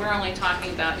point, we're only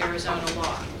talking about Arizona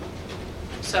law.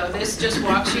 So this just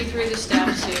walks you through the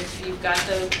steps. If you've got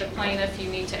the plaintiff, you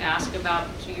need to ask about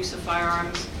the use of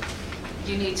firearms.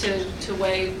 You need to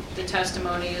weigh the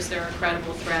testimony. Is there a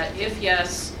credible threat? If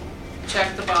yes,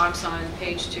 check the box on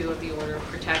page 2 of the order of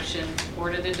protection.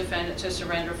 Order the defendant to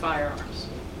surrender firearms.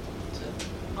 So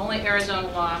only Arizona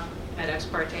law at ex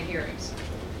parte hearings.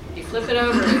 If you flip it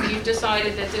over, if you've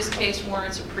decided that this case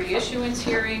warrants a pre-issuance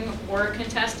hearing or a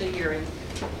contested hearing,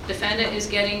 defendant is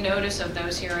getting notice of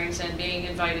those hearings and being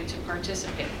invited to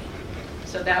participate.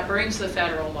 So that brings the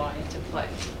federal law into play.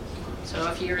 So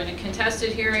if you're in a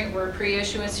contested hearing or a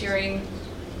pre-issuance hearing,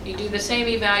 you do the same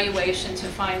evaluation to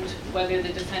find whether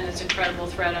the defendant's a credible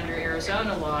threat under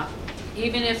Arizona law.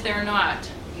 Even if they're not,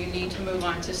 you need to move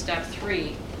on to step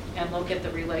 3 and look at the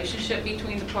relationship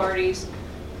between the parties.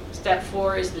 Step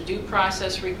 4 is the due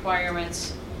process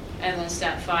requirements, and then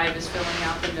step 5 is filling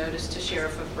out the notice to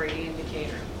sheriff of Brady and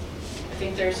Decatur. I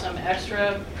think there's some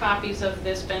extra copies of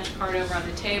this bench card over on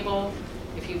the table.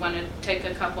 If you want to take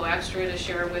a couple extra to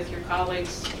share with your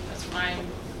colleagues, that's fine.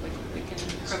 We can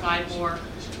provide more.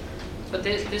 But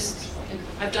this,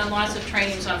 I've done lots of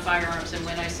trainings on firearms, and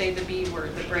when I say the B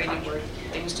word, the Brady word,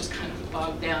 things just kind of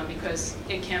bog down because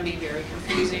it can be very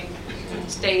confusing.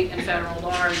 State and federal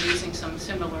law are using some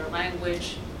similar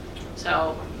language.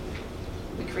 So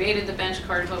we created the bench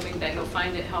card hoping that you'll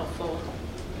find it helpful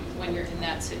when you're in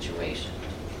that situation.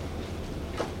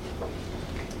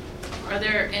 Are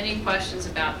there any questions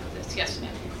about this? Yes,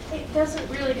 ma'am. It doesn't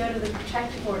really go to the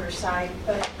protective order side,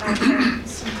 but I've had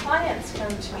some clients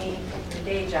come to me in the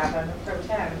day job, I'm a pro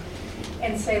tem,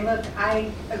 and say, look,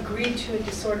 I agreed to a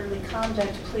disorderly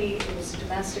conduct plea, it was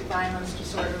domestic violence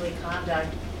disorderly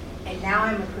conduct, and now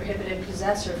I'm a prohibited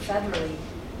possessor federally.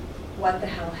 What the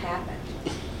hell happened?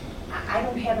 I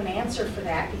don't have an answer for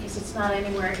that because it's not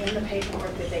anywhere in the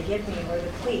paperwork that they give me or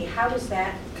the plea. How does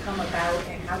that come about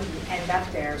and how do you end up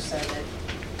there so that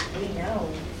we know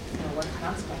what the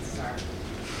consequences are?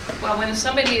 Well, when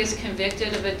somebody is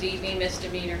convicted of a DV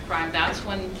misdemeanor crime, that's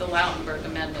when the Lautenberg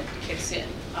Amendment kicks in.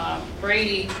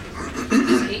 Brady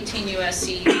is 18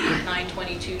 U.S.C.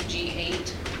 922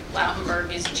 G8.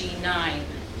 Lautenberg is G9.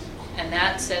 And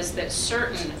that says that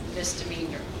certain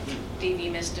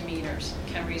DV misdemeanors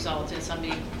can result in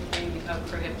somebody being a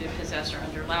prohibited possessor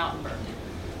under Lautenberg.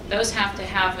 Those have to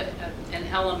have an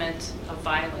element of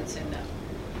violence in them.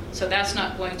 So that's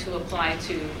not going to apply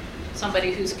to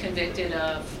somebody who's convicted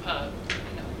of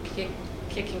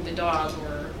kicking the dog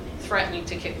or threatening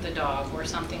to kick the dog or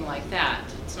something like that.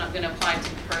 It's not going to apply to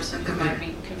the person who might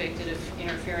be convicted of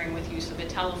interfering with use of a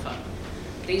telephone.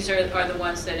 These are the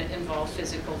ones that involve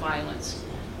physical violence.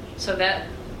 So that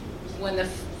when the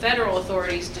federal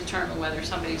authorities determine whether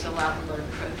somebody's a Lautenberg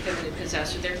prohibited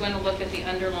possessor, they're going to look at the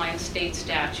underlying state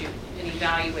statute and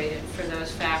evaluate it for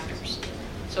those factors.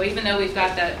 So even though we've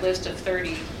got that list of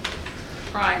 30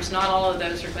 crimes, not all of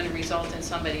those are going to result in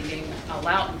somebody being a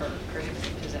Lautenberg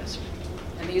prohibited possessor.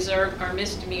 And these are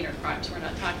misdemeanor crimes. We're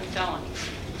not talking felonies.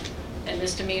 And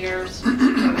misdemeanors,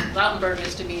 Lautenberg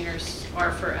misdemeanors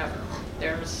are forever.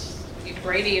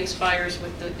 Brady expires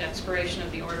with the expiration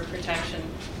of the order of protection.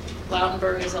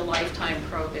 Lautenberg is a lifetime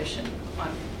prohibition on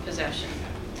possession.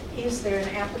 Is there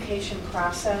an application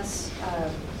process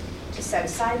to set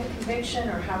aside the conviction,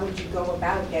 or how would you go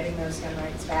about getting those gun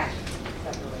rights back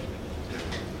federally?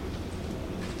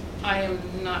 I am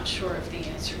not sure of the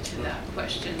answer to that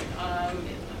question.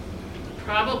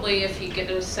 Probably if you get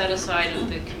a set aside of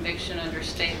the conviction under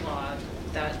state law,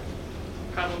 that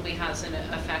probably has an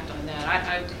effect on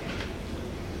that.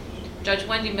 Judge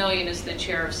Wendy Million is the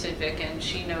chair of CIDVIC, and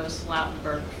she knows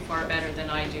Lautenberg far better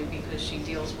than I do because she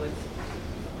deals with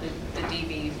the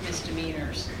DV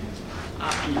misdemeanors.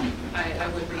 I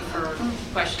would refer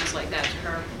questions like that to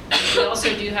her. We also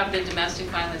do have the domestic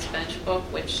violence bench book,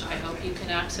 which I hope you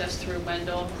can access through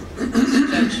Wendell.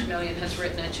 Judge Million has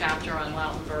written a chapter on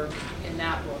Lautenberg in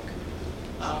that book.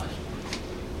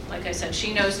 Like I said,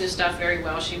 she knows this stuff very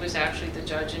well. She was actually the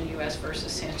judge in U.S.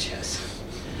 versus Sanchez.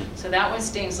 So that one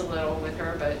stings a little with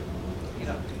her, but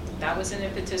that was an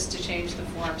impetus to change the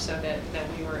form so that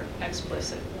we were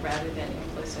explicit rather than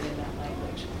implicit in that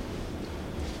language.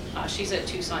 She's at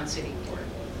Tucson City Court,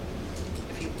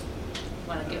 if you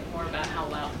want to get more about how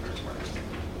Lautenberg works.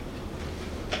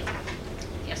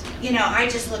 Yes, ma'am. I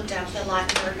just looked up the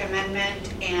Lautenberg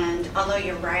Amendment, and although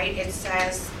you're right, it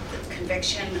says the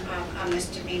conviction of a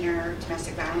misdemeanor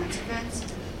domestic violence offense.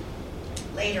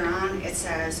 Later on, it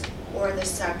says, or the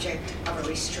subject of a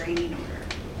restraining order.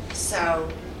 So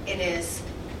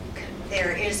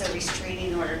there is a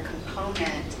restraining order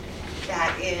component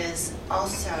that is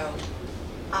also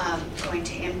going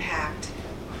to impact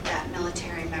that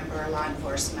military member or law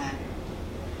enforcement.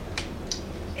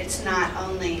 It's not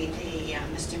only the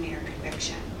misdemeanor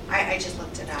conviction. I just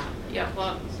looked it up.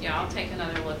 I'll take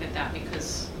another look at that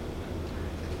because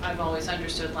I've always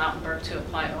understood Lautenberg to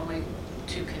apply only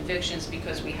to convictions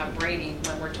because we have Brady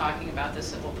when we're talking about the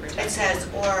civil protection. It says,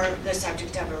 or the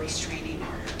subject of a restraining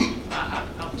order.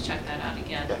 I'll check that out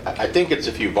again. I think it's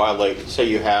if you violate, say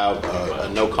you have a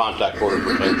no contact order of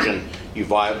protection,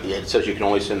 it says you can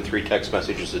only send 3 text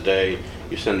messages a day.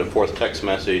 You send a 4th text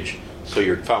message, so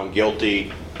you're found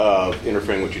guilty of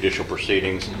interfering with judicial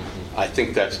proceedings. I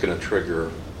think that's going to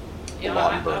trigger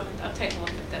Lautenberg. I'll take a look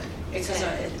at that. It says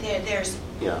there's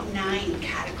 9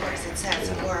 categories. It says,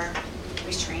 or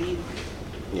restraining order.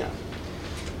 Yeah.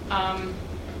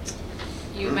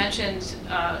 You mentioned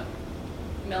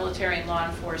military and law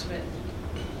enforcement.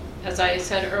 As I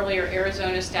said earlier,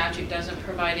 Arizona statute doesn't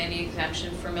provide any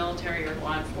exemption for military or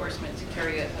law enforcement to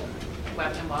carry a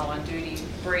weapon while on duty.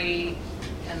 Brady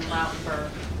and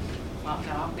Lautenberg, well,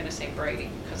 no, I'm going to say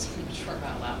Brady because I'm not sure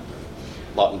about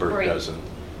Lautenberg. Lautenberg doesn't.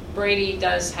 Brady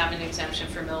does have an exemption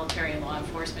for military and law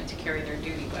enforcement to carry their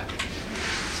duty weapon.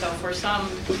 So for some,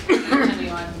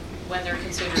 depending on when they're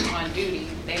considered on duty,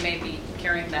 they may be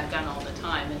carrying that gun all the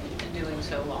time and doing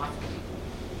so lawfully.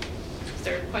 Is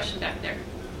there a question back there?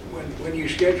 When you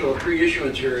schedule a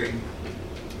pre-issuance hearing,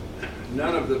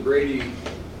 none of the Brady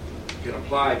can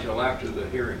apply till after the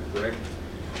hearing, correct?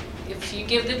 if you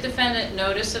give the defendant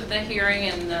notice of the hearing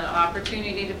and the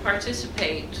opportunity to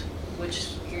participate, which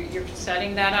you're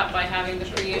setting that up by having the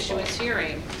pre-issuance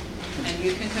hearing, and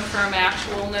you can confirm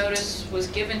actual notice was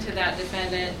given to that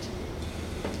defendant,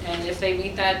 and if they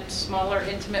meet that smaller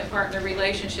intimate partner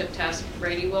relationship test,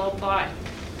 Brady will apply.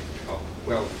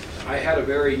 Well, I had a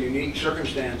very unique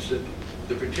circumstance that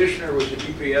the petitioner was a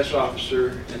DPS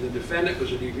officer and the defendant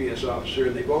was a DPS officer,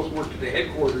 and they both worked at the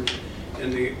headquarters,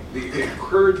 and it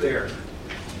occurred there.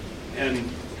 And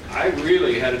I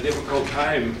really had a difficult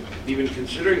time even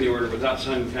considering the order without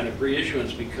some kind of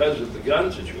pre-issuance because of the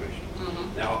gun situation.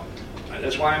 Now,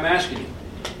 that's why I'm asking you.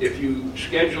 If you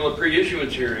schedule a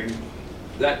pre-issuance hearing,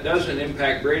 that doesn't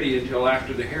impact Brady until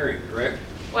after the hearing, correct?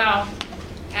 Well,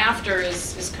 after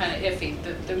is kind of iffy.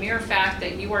 The mere fact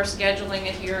that you are scheduling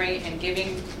a hearing and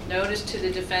giving notice to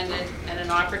the defendant and an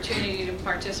opportunity to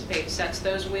participate sets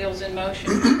those wheels in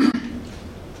motion.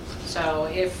 So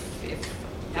if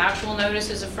actual notice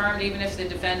is affirmed, even if the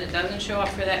defendant doesn't show up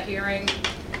for that hearing,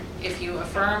 if you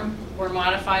affirm or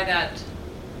modify that,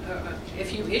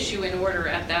 if you issue an order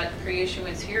at that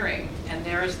pre-issuance hearing and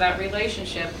there is that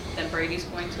relationship, then Brady's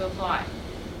going to apply.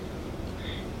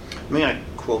 May I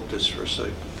quote this for a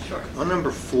second? Sure. On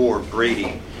number 4,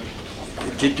 Brady,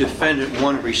 did defendant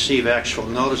 1 receive actual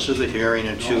notice of the hearing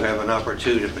and 2 have an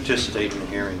opportunity to participate in the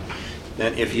hearing?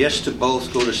 Then if yes to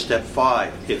both, go to step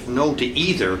 5. If no to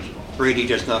either, Brady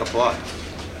does not apply.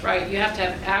 Right, you have to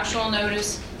have actual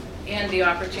notice and the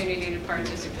opportunity to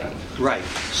participate. Right.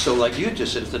 So like you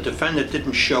just said, if the defendant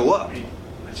didn't show up,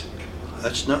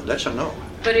 that's a no.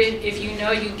 But if you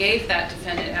know you gave that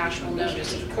defendant actual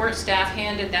notice, if court staff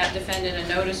handed that defendant a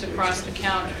notice across the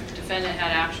counter, defendant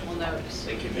had actual notice.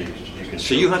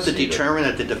 So you have to determine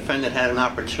that the defendant had an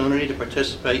opportunity to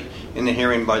participate in the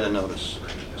hearing by the notice.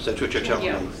 Is that what you're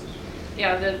telling me?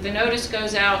 Yeah, the notice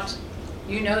goes out,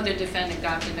 you know the defendant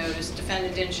got the notice,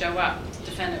 defendant didn't show up,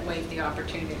 defendant waived the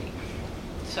opportunity.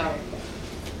 So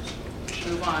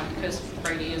move on, because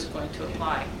Brady is going to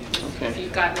apply if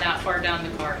you've gotten that far down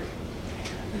the card.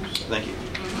 Thank you.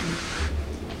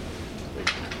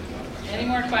 Any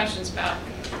more questions about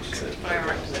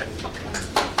firearms? Thank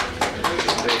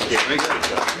you. Very good.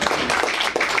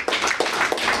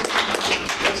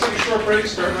 Let's take a short break,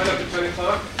 start right up at 10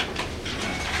 o'clock.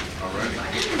 All right.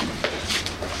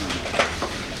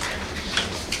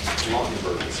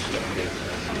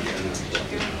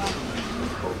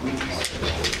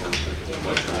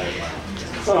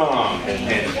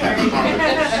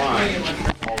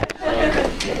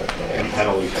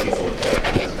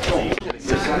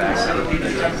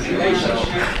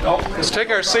 Let's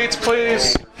take our seats,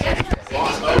 please.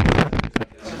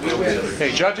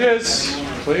 Hey, judges,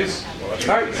 please. All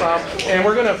right, and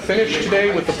we're going to finish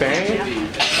today with a bang.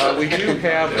 We do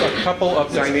have a couple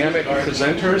of dynamic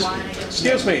presenters.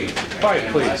 Excuse me, quiet,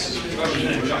 please.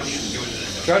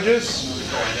 Judges,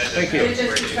 thank you.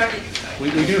 We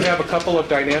do have a couple of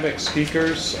dynamic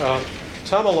speakers.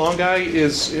 Tom Alongai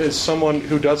is someone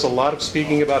who does a lot of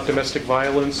speaking about domestic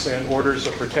violence and orders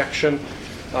of protection.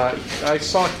 I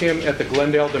saw him at the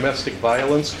Glendale Domestic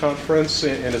Violence Conference,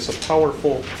 and it's a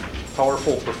powerful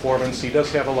performance. He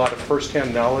does have a lot of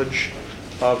firsthand knowledge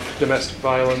of domestic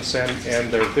violence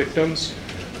and their victims.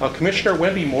 Commissioner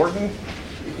Wendy Morton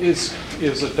is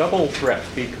a double threat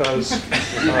because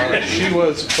she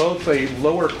was both a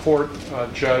lower court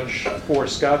judge for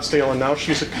Scottsdale, and now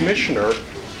she's a commissioner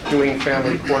doing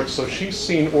family court. So she's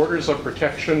seen orders of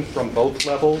protection from both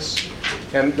levels,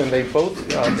 and they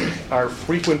both are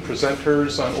frequent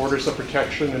presenters on orders of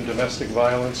protection and domestic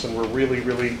violence, and we're really,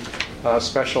 really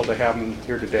special to have them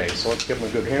here today. So let's give them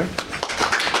a good hand.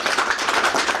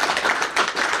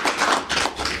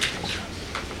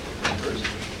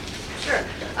 Sure.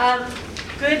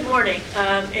 Good morning.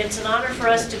 It's an honor for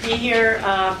us to be here.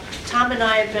 Tom and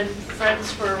I have been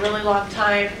friends for a really long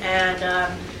time, and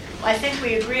I think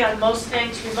we agree on most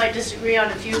things. We might disagree on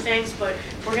a few things, but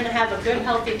we're going to have a good,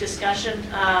 healthy discussion.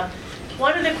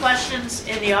 One of the questions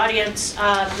in the audience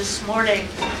this morning,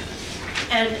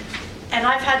 and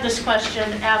I've had this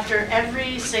question after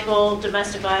every single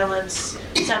domestic violence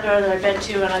seminar that I've been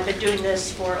to, and I've been doing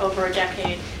this for over a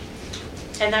decade.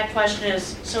 And that question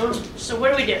is, so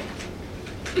what do we do?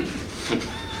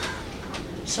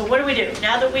 So what do we do?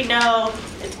 Now that we know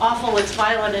it's awful, it's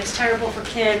violent, it's terrible for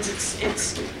kids,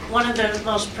 it's one of the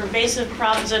most pervasive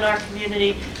problems in our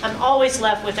community, I'm always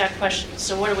left with that question,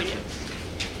 so what do we do?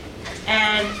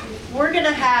 And we're going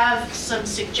to have some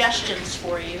suggestions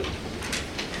for you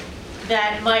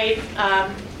that might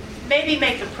maybe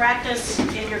make the practice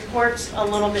in your courts a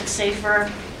little bit safer,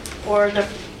 or the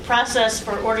process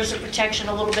for orders of protection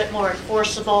a little bit more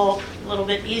enforceable, a little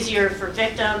bit easier for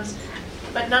victims.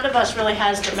 But none of us really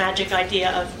has the magic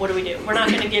idea of what do we do. We're not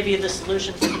going to give you the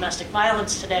solution to domestic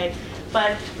violence today,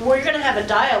 but we're going to have a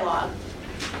dialogue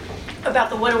about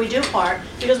the what do we do part,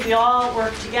 because we all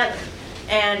work together.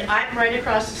 And I'm right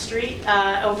across the street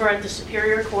over at the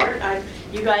Superior Court.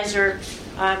 You guys are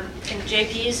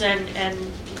JPs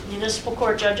and municipal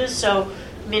court judges, so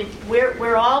I mean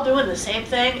we're all doing the same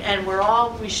thing, and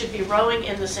we should be rowing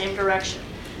in the same direction.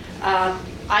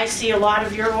 I see a lot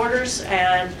of your orders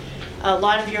and a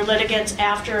lot of your litigants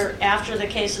after the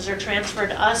cases are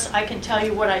transferred to us. I can tell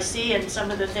you what I see and some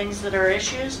of the things that are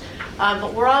issues,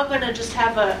 but we're all going to just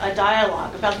have a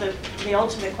dialogue about the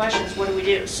ultimate questions, what do we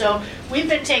do? So we've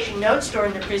been taking notes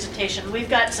during the presentation. We've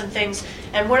got some things,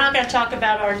 and we're not going to talk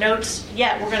about our notes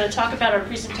yet. We're going to talk about our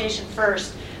presentation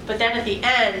first, but then at the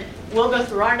end, we'll go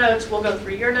through our notes, we'll go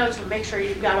through your notes, and make sure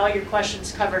you've got all your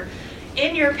questions covered.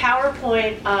 In your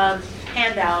PowerPoint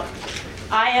handout,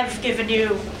 I have given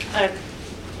you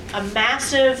a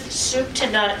massive soup to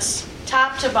nuts,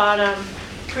 top to bottom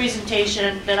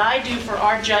presentation that I do for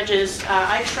our judges.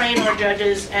 I train our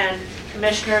judges and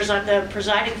commissioners. I'm the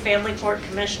presiding family court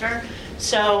commissioner.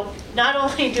 So not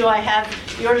only do I have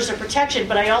the orders of protection,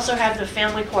 but I also have the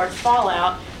family court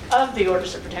fallout of the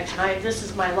orders of protection. This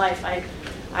is my life.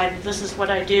 This is what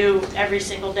I do every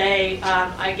single day.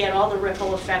 I get all the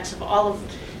ripple effects of all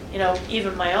of,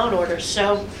 even my own orders.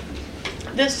 So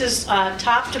this is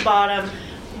top to bottom.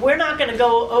 We're not going to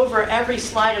go over every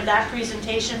slide of that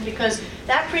presentation because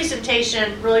that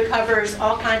presentation really covers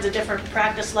all kinds of different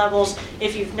practice levels.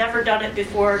 If you've never done it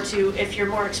before, to if you're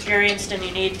more experienced and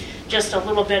you need just a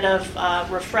little bit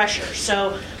of refresher.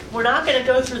 So we're not going to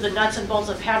go through the nuts and bolts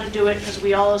of how to do it because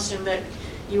we all assume that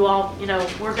you all,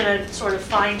 we're going to sort of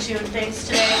fine-tune things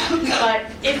today. But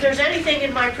if there's anything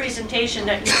in my presentation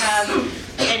that you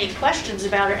have any questions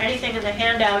about or anything in the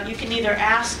handout, you can either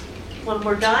ask when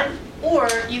we're done, or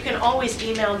you can always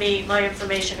email me. My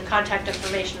information and contact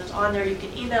information is on there. You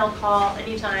can email, call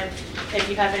anytime if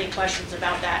you have any questions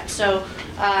about that. So,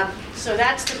 so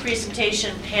that's the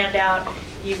presentation handout.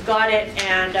 You've got it,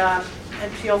 and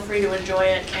feel free to enjoy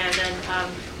it. And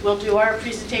then we'll do our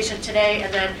presentation today,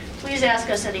 and then please ask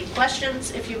us any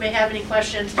questions if you may have any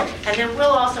questions. And then we'll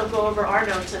also go over our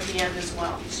notes at the end as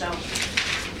well. So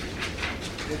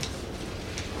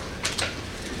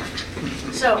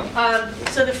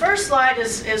the first slide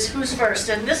is who's first,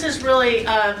 and this is really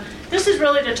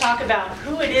to talk about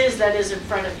who it is that is in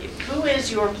front of you. Who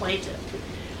is your plaintiff?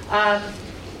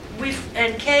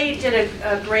 And Kay did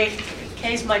a great.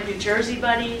 Kay's my New Jersey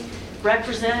buddy.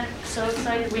 Represent. So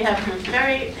excited. We have a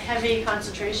very heavy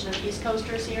concentration of East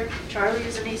Coasters here. Charlie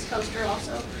is an East Coaster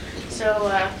also.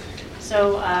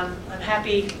 So I'm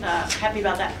happy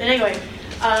about that. But anyway,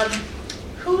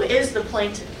 who is the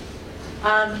plaintiff?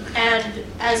 And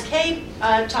as Kay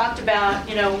talked about,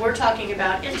 we're talking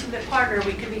about intimate partner.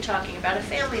 We could be talking about a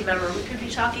family member. We could be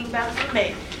talking about a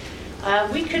roommate.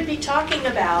 We could be talking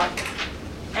about,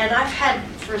 and I've had,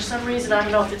 for some reason, I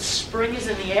don't know if it's spring is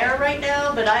in the air right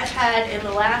now, but I've had in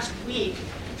the last week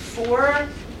 4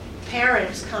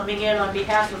 parents coming in on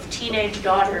behalf of teenage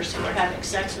daughters who are having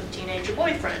sex with teenager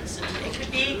boyfriends. And it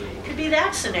could be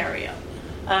that scenario.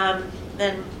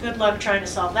 Then good luck trying to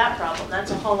solve that problem. That's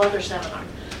a whole other seminar.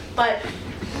 But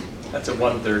that's at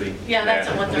 1:30. Yeah, that's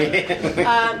at 1:30.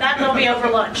 That'll be over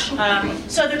lunch.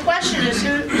 So the question is,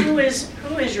 who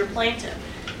is your plaintiff?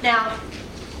 Now,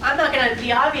 I'm not going to.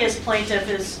 The obvious plaintiff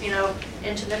is,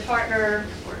 intimate partner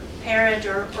or parent,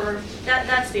 or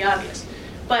that's the obvious.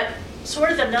 But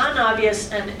sort of the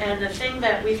non-obvious and the thing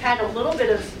that we've had a little bit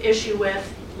of issue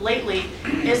with lately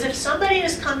is if somebody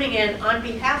is coming in on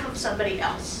behalf of somebody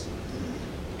else.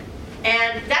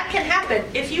 And that can happen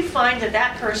if you find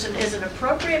that person is an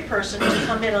appropriate person to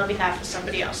come in on behalf of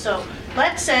somebody else. So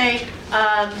let's say,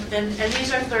 and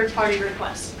these are third-party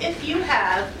requests. If you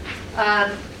have,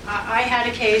 I had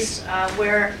a case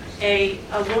where a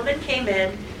woman came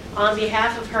in on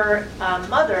behalf of her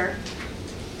mother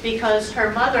because her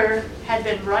mother had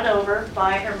been run over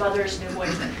by her mother's new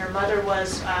boyfriend. Her mother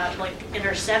was like in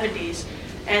her 70s,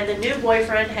 and the new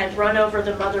boyfriend had run over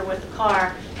the mother with the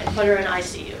car and put her in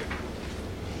ICU.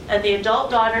 And the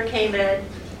adult daughter came in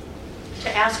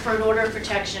to ask for an order of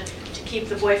protection to keep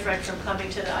the boyfriend from coming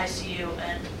to the ICU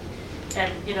and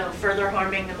further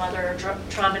harming the mother,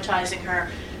 traumatizing her.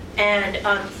 And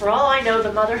for all I know,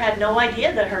 the mother had no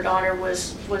idea that her daughter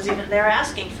was even there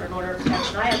asking for an order of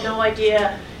protection. I had no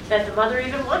idea that the mother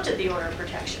even wanted the order of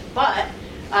protection. But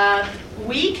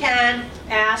we can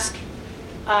ask,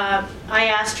 I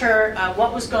asked her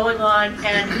what was going on,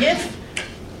 and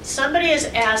somebody is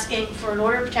asking for an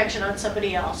order of protection on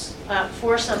somebody else,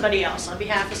 for somebody else, on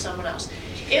behalf of someone else.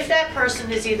 If that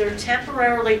person is either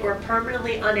temporarily or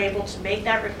permanently unable to make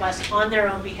that request on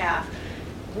their own behalf,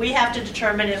 we have to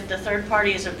determine if the third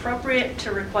party is appropriate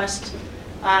to request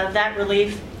that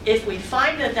relief. If we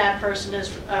find that that person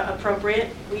is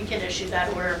appropriate, we can issue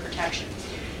that order of protection.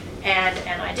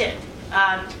 And I did.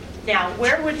 Now,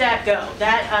 where would that go?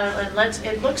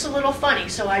 It looks a little funny,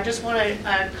 so I just want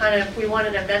to we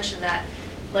wanted to mention that.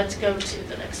 Let's go to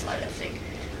the next slide, I think.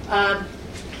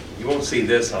 You won't see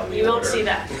this on the You order. won't see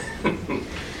that.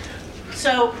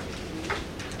 So,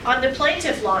 on the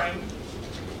plaintiff line,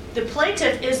 the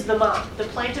plaintiff is the mom. The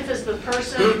plaintiff is the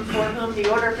person for whom the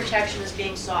order of protection is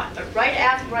being sought. But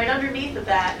right underneath of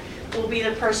that will be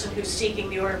the person who's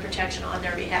seeking the order of protection on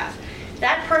their behalf.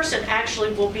 That person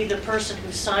actually will be the person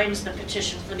who signs the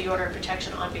petition for the order of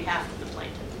protection on behalf of the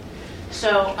plaintiff.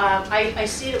 So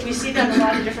we see that in a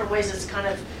lot of different ways. It's kind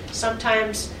of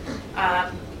sometimes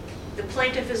the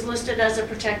plaintiff is listed as a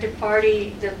protected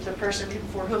party, the person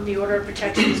for whom the order of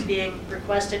protection is being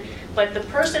requested, but the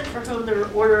person for whom the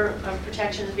order of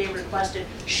protection is being requested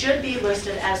should be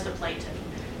listed as the plaintiff.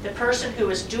 The person who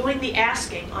is doing the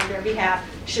asking on their behalf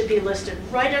should be listed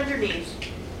right underneath,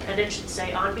 and it should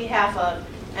say on behalf of,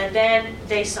 and then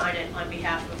they sign it on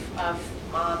behalf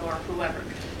of mom or whoever.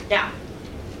 Now,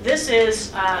 this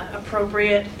is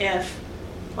appropriate if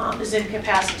mom is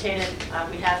incapacitated.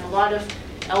 We have a lot of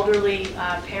elderly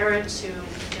parents who,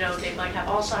 they might have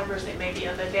Alzheimer's, they may be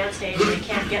of advanced age, they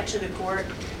can't get to the court,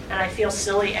 and I feel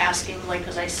silly asking,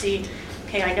 because I see,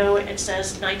 okay, I know it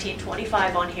says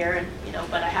 1925 on here, and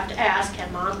but I have to ask,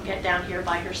 can mom get down here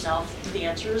by herself? The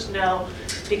answer is no,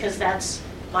 because that's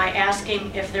my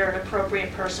asking if they're an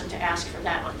appropriate person to ask for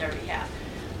that on their behalf.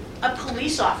 A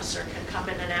police officer can come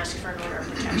in and ask for an order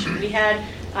of protection. We had,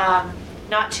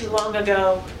 not too long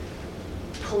ago,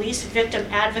 police victim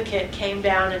advocate came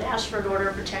down and asked for an order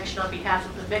of protection on behalf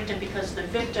of the victim because the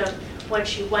victim, when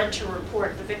she went to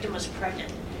report, the victim was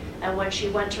pregnant. And when she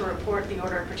went to report the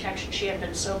order of protection, she had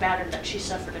been so battered that she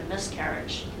suffered a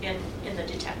miscarriage in the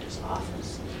detective's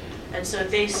office. And so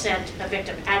they sent a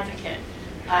victim advocate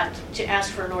to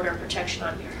ask for an order of protection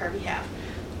on her behalf.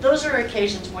 Those are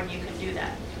occasions when you can do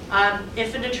that.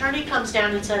 If an attorney comes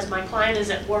down and says, my client is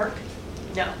at work,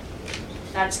 no.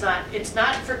 It's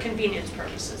not for convenience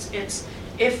purposes. It's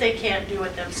if they can't do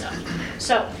it themselves.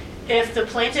 So if the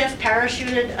plaintiff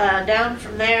parachuted down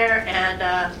from there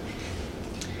and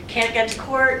can't get to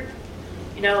court,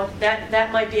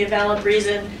 that might be a valid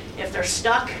reason. If they're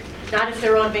stuck, not if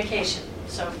they're on vacation.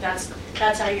 So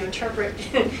that's how you interpret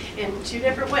in two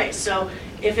different ways. So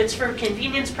if it's for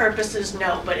convenience purposes,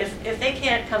 no. But if they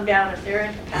can't come down, if they're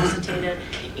incapacitated,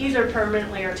 either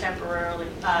permanently or temporarily,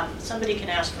 somebody can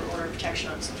ask for order of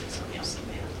protection on somebody else's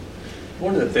behalf.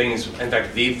 One of the things, in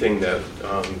fact, the thing that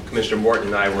Commissioner Morton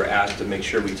and I were asked to make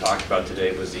sure we talked about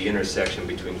today was the intersection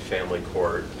between family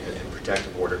court and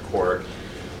protective order court.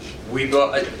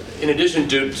 In addition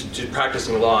to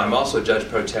practicing law, I'm also Judge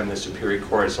Pro Tem in the Superior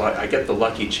Court, so I get the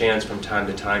lucky chance from time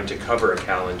to time to cover a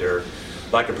calendar,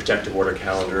 like a protective order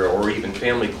calendar or even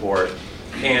family court.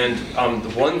 And the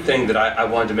one thing that I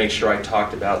wanted to make sure I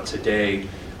talked about today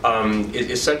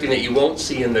is something that you won't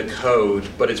see in the code,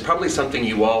 but it's probably something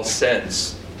you all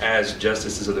sense as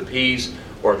justices of the peace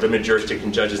or limited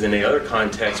jurisdiction judges in any other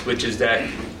context, which is that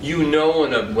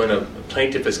when a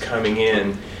plaintiff is coming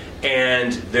in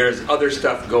and there's other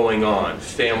stuff going on,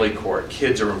 family court,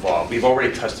 kids are involved. We've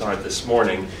already touched on it this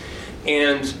morning.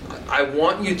 And I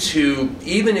want you to,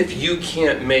 even if you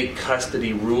can't make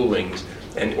custody rulings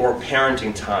or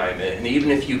parenting time, and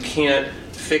even if you can't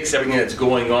fix everything that's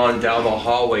going on down the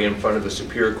hallway in front of the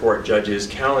Superior Court judge's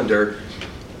calendar,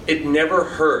 it never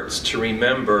hurts to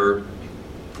remember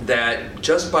that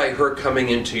just by her coming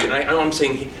into you, and I'm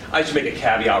saying, I should make a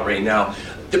caveat right now,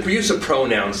 the use of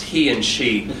pronouns, he and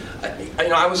she.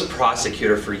 I was a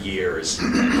prosecutor for years.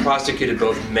 I prosecuted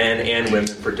both men and women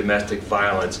for domestic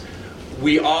violence.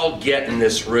 We all get in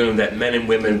this room that men and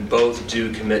women both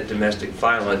do commit domestic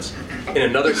violence. In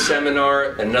another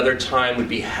seminar, another time, we'd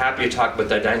be happy to talk about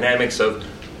the dynamics of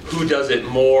who does it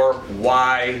more,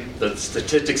 why, the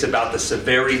statistics about the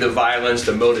severity of the violence,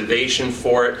 the motivation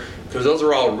for it, because those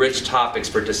are all rich topics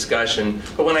for discussion.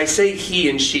 But when I say he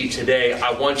and she today,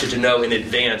 I want you to know in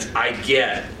advance, I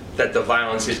get that the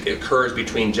violence occurs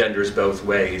between genders both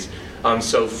ways.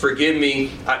 So forgive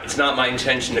me, it's not my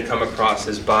intention to come across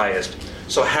as biased.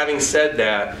 So having said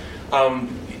that,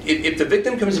 if the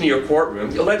victim comes into your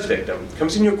courtroom, the alleged victim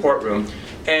comes in your courtroom,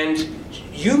 and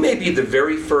you may be the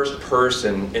very first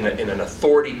person in an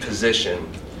authority position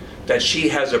that she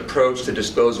has approached to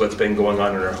disclose what's been going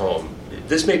on in her home.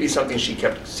 This may be something she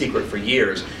kept secret for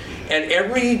years. And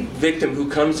every victim who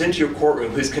comes into your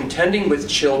courtroom who's contending with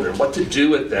children, what to do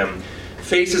with them,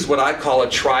 faces what I call a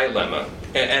trilemma.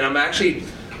 And I'm actually,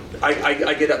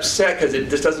 I get upset because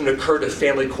this doesn't occur to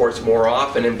family courts more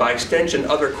often, and by extension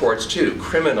other courts too,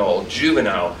 criminal,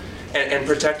 juvenile, and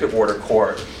protective order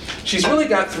court. She's really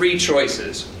got three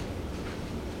choices.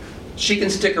 She can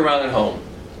stick around at home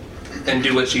and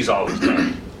do what she's always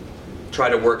done. Try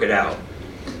to work it out.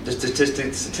 The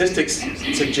statistics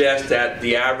suggest that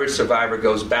the average survivor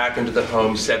goes back into the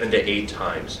home 7 to 8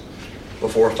 times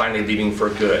before finally leaving for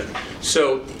good.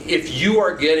 So if you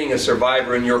are getting a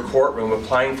survivor in your courtroom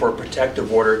applying for a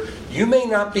protective order, you may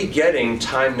not be getting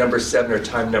time number 7 or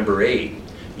time number 8.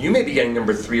 You may be getting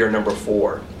number 3 or number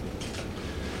 4.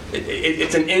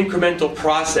 It's an incremental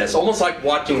process, almost like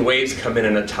watching waves come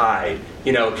in a tide.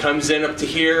 You know, it comes in up to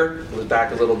here, goes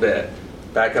back a little bit.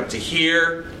 Back up to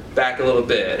here, back a little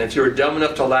bit. And if you were dumb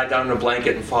enough to lie down in a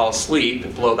blanket and fall asleep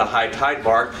below the high tide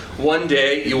mark, one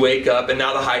day you wake up and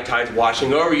now the high tide's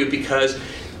washing over you because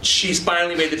she's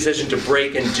finally made the decision to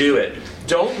break and do it.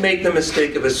 Don't make the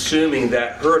mistake of assuming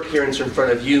that her appearance in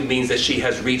front of you means that she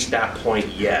has reached that point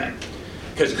yet,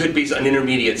 because it could be an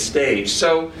intermediate stage.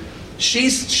 So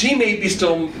she may be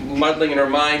still muddling in her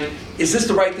mind, is this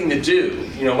the right thing to do?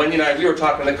 You know, Wendy and I, we were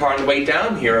talking in the car on the way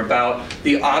down here about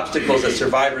the obstacles that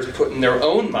survivors put in their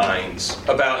own minds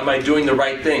about, am I doing the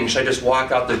right thing? Should I just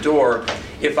walk out the door?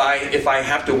 If I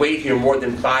have to wait here more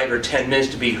than 5 or 10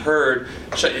 minutes to be heard,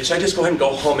 should I just go ahead and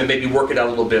go home and maybe work it out a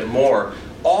little bit more?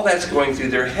 All that's going through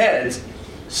their heads.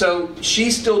 So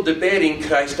she's still debating,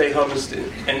 could I stay home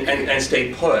and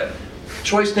stay put?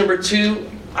 Choice number 2,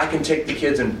 I can take the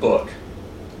kids and book.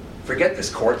 Forget this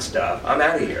court stuff. I'm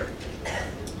out of here.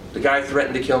 The guy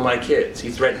threatened to kill my kids. He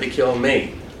threatened to kill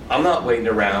me. I'm not waiting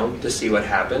around to see what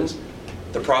happens.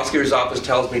 The prosecutor's office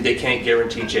tells me they can't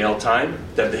guarantee jail time,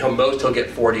 that he'll get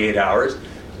 48 hours.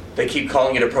 They keep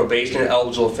calling it a probation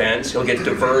eligible offense. He'll get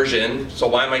diversion, so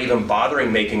why am I even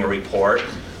bothering making a report?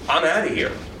 I'm out of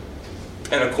here.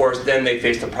 And of course, then they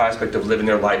face the prospect of living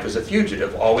their life as a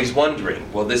fugitive, always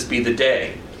wondering, will this be the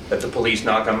day that the police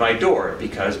knock on my door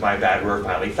because my batterer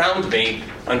finally found me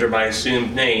under my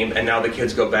assumed name, and now the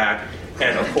kids go back,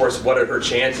 and of course, what are her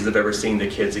chances of ever seeing the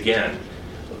kids again?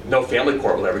 No family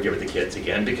court will ever give her the kids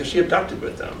again because she abducted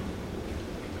with them.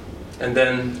 And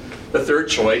then the third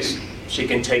choice, she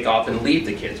can take off and leave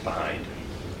the kids behind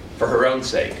for her own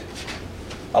sake.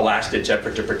 A last-ditch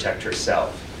effort to protect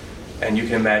herself. And you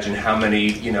can imagine how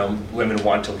many, women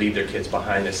want to leave their kids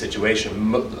behind in this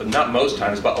situation. Not most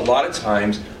times, but a lot of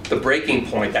times, the breaking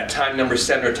point, that time number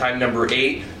 7 or time number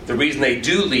 8, the reason they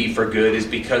do leave for good is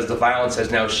because the violence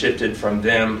has now shifted from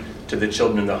them to the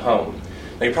children in the home.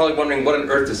 Now you're probably wondering, what on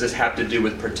earth does this have to do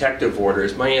with protective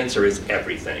orders? My answer is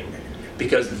everything.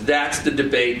 Because that's the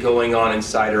debate going on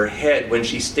inside her head when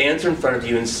she stands in front of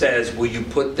you and says, will you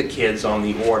put the kids on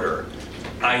the order?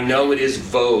 I know it is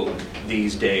vogue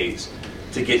these days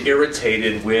to get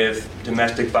irritated with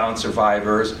domestic violence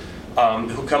survivors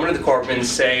who come into the courtroom and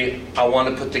say, I want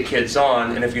to put the kids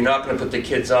on, and if you're not going to put the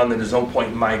kids on, then there's no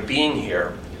point in my being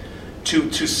here.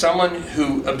 To someone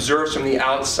who observes from the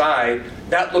outside,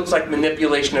 that looks like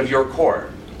manipulation of your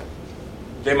court.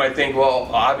 They might think, well,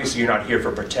 obviously you're not here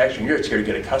for protection, you're just here to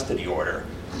get a custody order.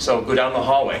 So go down the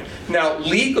hallway. Now,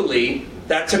 legally,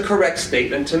 that's a correct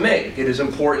statement to make. It is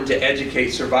important to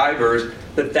educate survivors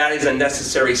that that is a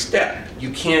necessary step. You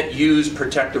can't use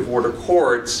protective order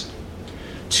courts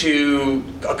to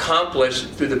accomplish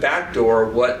through the back door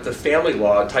what the family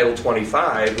law, Title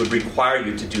 25, would require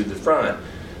you to do the front.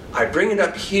 I bring it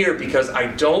up here because I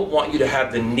don't want you to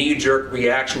have the knee-jerk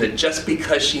reaction that just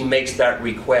because she makes that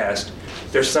request,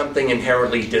 there's something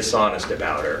inherently dishonest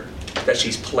about her, that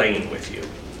she's playing with you.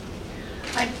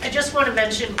 I just want to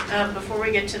mention, before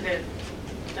we get to the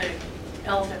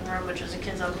elephant room, which is the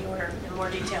kids on the order in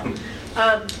more detail,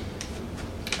 I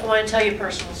want to tell you a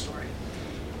personal story.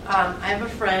 I have a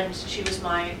friend, she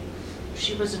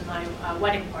was in my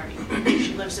wedding party.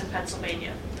 She lives in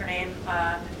Pennsylvania. Her name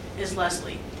is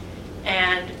Leslie.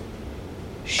 And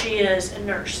she is a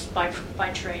nurse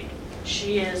by trade.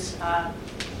 She is in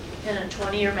a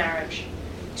 20-year marriage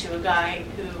to a guy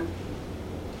who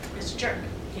is a jerk.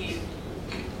 He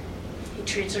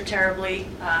treats her terribly.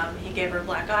 He gave her a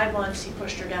black eye once. He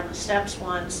pushed her down the steps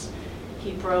once.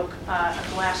 He broke a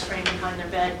glass frame behind their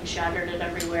bed and shattered it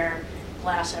everywhere,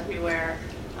 glass everywhere.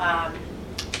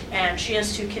 And she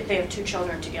has they have 2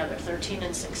 children together, 13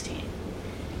 and 16.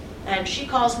 And she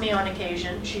calls me on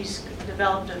occasion. She's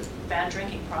developed a bad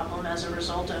drinking problem as a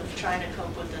result of trying to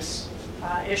cope with this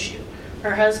issue.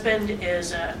 Her husband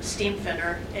is a steam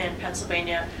fitter in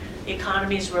Pennsylvania. The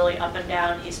economy's really up and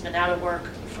down. He's been out of work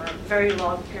for very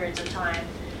long periods of time.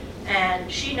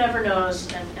 And she never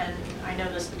knows, and I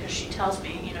know this because she tells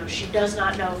me, you know, she does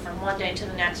not know from one day to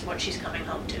the next what she's coming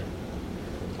home to.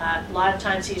 A lot of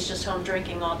times he's just home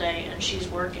drinking all day and she's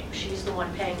working. She's the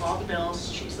one paying all the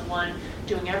bills. She's the one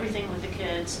doing everything with the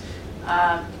kids.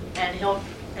 And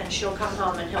she'll come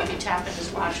home and he'll be tapping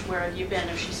his watch, where have you been,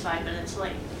 if she's 5 minutes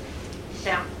late.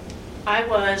 Now, I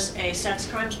was a sex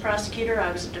crimes prosecutor.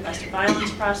 I was a domestic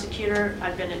violence prosecutor.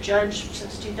 I've been a judge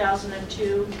since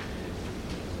 2002.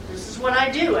 This is what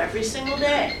I do every single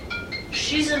day.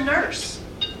 She's a nurse.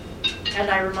 And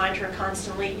I remind her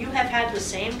constantly, you have had the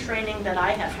same training that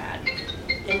I have had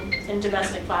in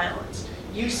domestic violence.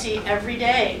 You see every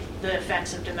day the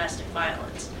effects of domestic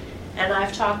violence. And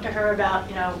I've talked to her about,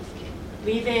 you know,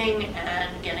 leaving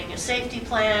and getting a safety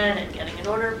plan and getting an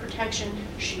order of protection.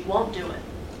 She won't do it.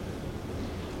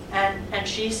 And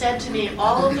she said to me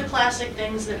all of the classic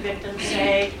things that victims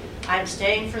say, I'm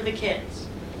staying for the kids,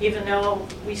 even though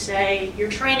we say you're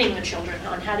training the children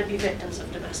on how to be victims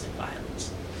of domestic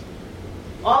violence.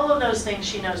 All of those things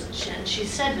she knows, and she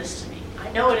said this to me.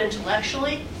 I know it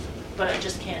intellectually, but I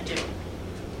just can't do it.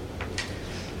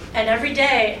 And every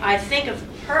day I think of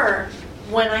her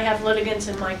when I have litigants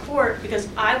in my court, because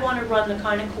I want to run the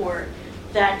kind of court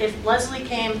that if Leslie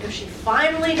came, if she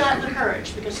finally got the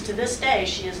courage, because to this day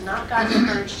she has not gotten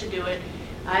the courage to do it.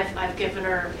 I've given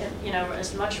her, you know,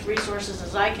 as much resources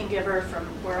as I can give her from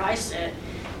where I sit.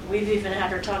 We've even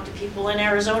had her talk to people in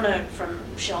Arizona from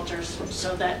shelters,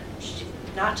 so that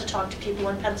not to talk to people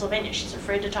in Pennsylvania. She's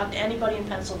afraid to talk to anybody in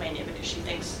Pennsylvania because she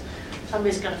thinks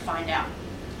somebody's going to find out.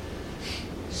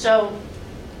 So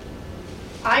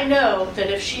I know that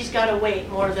if she's got to wait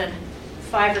more than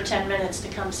 5 or 10 minutes to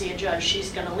come see a judge,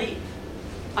 she's going to leave.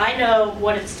 I know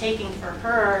what it's taking for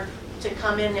her to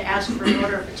come in to ask for an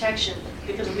order of protection,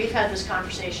 because we've had this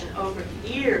conversation over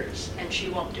years and she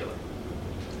won't do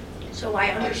it. So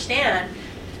I understand.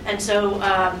 And so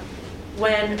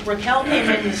when Raquel came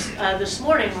in this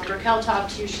morning, when Raquel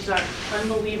talked to you, she's our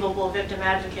unbelievable victim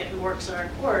advocate who works in our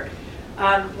court.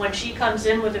 When she comes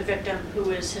in with a victim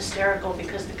who is hysterical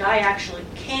because the guy actually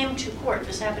came to court,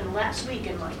 this happened last week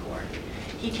in my court,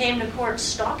 he came to court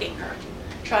stalking her,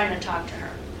 trying to talk to her.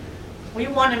 We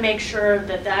want to make sure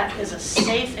that that is a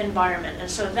safe environment. And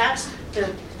so that's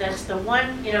the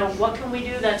one, you know, what can we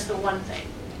do? That's the one thing.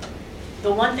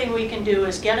 The one thing we can do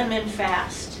is get them in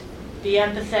fast. Be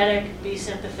empathetic, be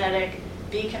sympathetic,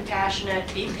 be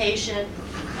compassionate, be patient,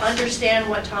 understand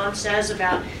what Tom says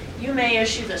about you may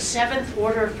issue the 7th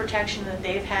order of protection that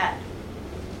they've had.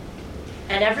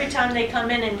 And every time they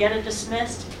come in and get it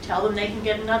dismissed, tell them they can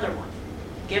get another one.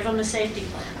 Give them a safety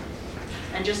plan.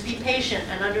 And just be patient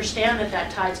and understand that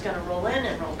that tide's going to roll in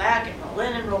and roll back and roll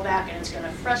in and roll back, and it's going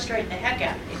to frustrate the heck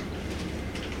out of me.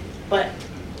 But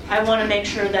I want to make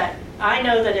sure that I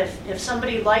know that if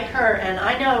somebody like her, and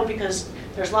I know because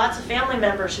there's lots of family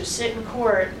members who sit in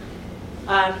court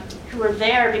who are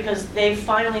there because they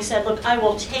finally said, look, I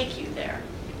will take you there.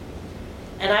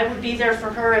 And I would be there for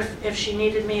her if she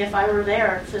needed me, if I were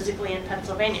there physically in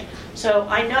Pennsylvania. So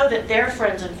I know that their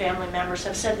friends and family members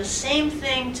have said the same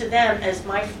thing to them as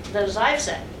I've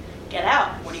said. Get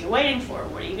out. What are you waiting for?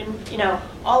 What are you going to, you know,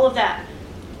 all of that.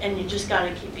 And you just got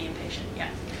to keep being patient. Yeah.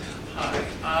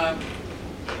 Hi.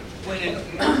 When an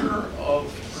order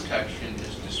of protection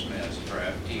is dismissed for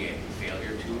FDA,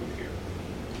 failure to appear,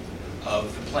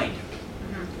 of the plaintiff,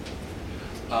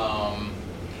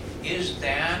 is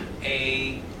that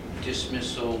a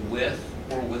dismissal with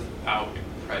or without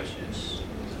prejudice?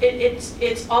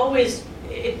 It's always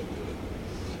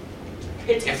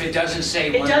if it doesn't say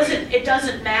it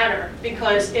doesn't matter,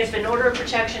 because if an order of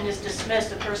protection is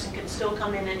dismissed, a person can still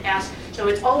come in and ask. So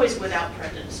it's always without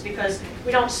prejudice, because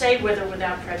we don't say with or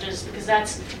without prejudice, because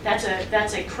that's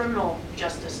a criminal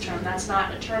justice term. That's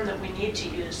not a term that we need to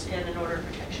use in an order of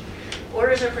protection.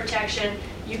 Orders of protection,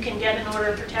 you can get an order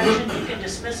of protection, you can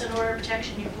dismiss an order of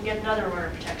protection, you can get another order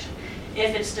of protection.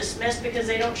 If it's dismissed because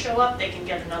they don't show up, they can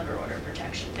get another order of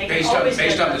protection. They can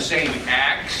based on the same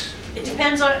acts? It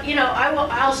depends on, you know,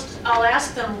 I'll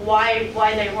ask them why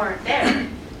they weren't there.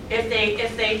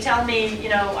 If they tell me, you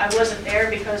know, I wasn't there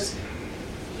because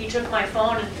he took my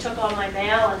phone and took all my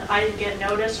mail and I didn't get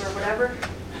notice or whatever,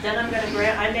 then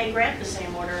I may grant the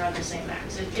same order on the same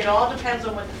acts. It all depends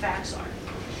on what the facts are.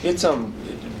 It's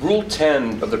Rule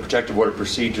 10 of the protective order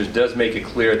procedures does make it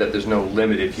clear that there's no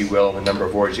limit, if you will, in the number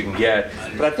of orders you can get.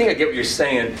 But I think I get what you're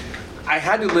saying. I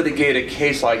had to litigate a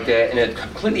case like that in a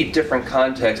completely different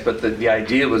context, but the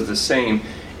idea was the same.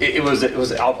 it was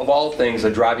of all things,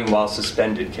 a driving while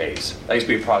suspended case. I used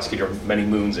to be a prosecutor many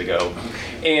moons ago.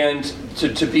 And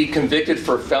to be convicted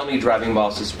for felony driving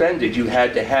while suspended, you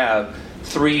had to have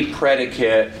 3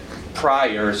 predicate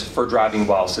priors for driving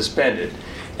while suspended.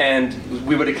 And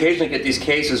we would occasionally get these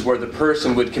cases where the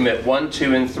person would commit 1,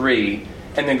 2, and 3,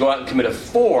 and then go out and commit a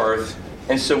 4th.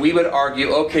 And so we would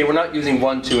argue, okay, we're not using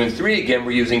 1, 2, and 3 again,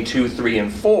 we're using 2, 3,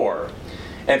 and 4.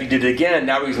 And if you did it again,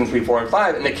 now we're using 3, 4, and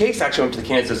 5. And the case actually went to the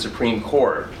Kansas Supreme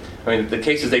Court. I mean, the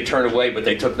cases they turned away, but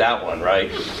they took that one,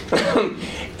 right?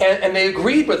 and they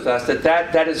agreed with us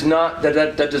that does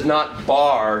not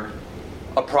bar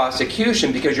a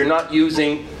prosecution, because you're not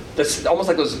using this, almost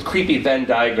like those creepy Venn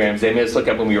diagrams they made us look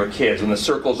at when we were kids, when the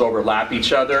circles overlap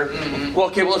each other. Mm-hmm. Well,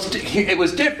 okay, it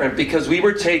was different because we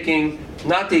were taking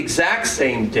not the exact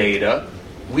same data,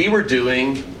 we were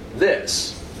doing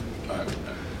this.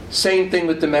 Same thing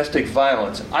with domestic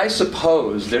violence. I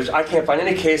suppose I can't find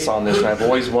any case on this, and I've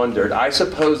always wondered. I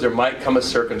suppose there might come a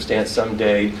circumstance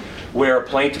someday where a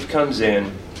plaintiff comes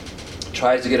in,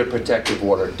 tries to get a protective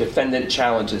order, defendant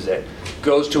challenges it,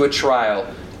 goes to a trial,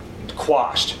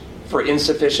 quashed for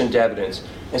insufficient evidence.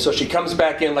 And so she comes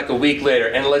back in like a week later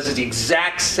and alleges the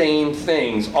exact same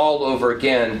things all over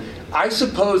again. I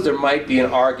suppose there might be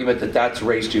an argument that that's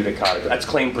res judicata. That's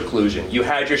claim preclusion. You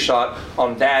had your shot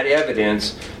on that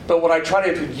evidence. But what I try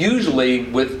to do usually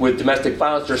with domestic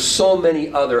violence, there's so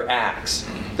many other acts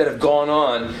that have gone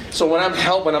on. So when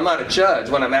I'm not a judge,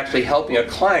 when I'm actually helping a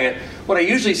client, what I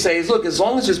usually say is, look, as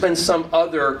long as there's been some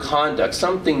other conduct,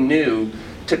 something new,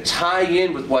 to tie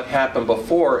in with what happened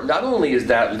before, not only is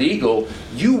that legal,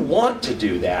 you want to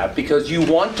do that because you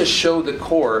want to show the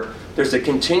court there's a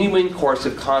continuing course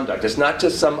of conduct. It's not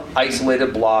just some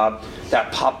isolated blob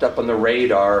that popped up on the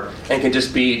radar and can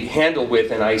just be handled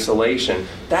with in isolation.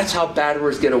 That's how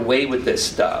batterers get away with this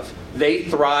stuff. They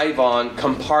thrive on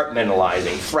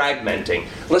compartmentalizing, fragmenting.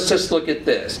 Let's just look at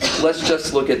this. Let's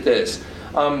just look at this.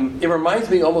 It reminds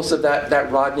me almost of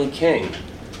that Rodney King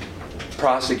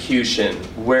prosecution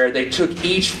where they took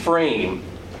each frame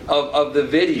of the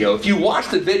video. If you watch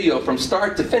the video from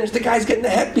start to finish, the guy's getting the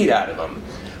heck beat out of him.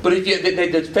 But the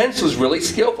defense was really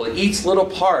skillful. Each little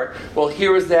part, well,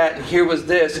 here was that, and here was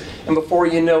this, and before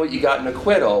you know it, you got an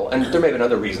acquittal. And there may have been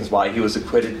other reasons why he was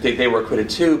acquitted. They were acquitted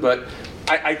too. But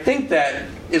I think that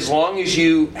as long as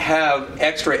you have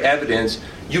extra evidence,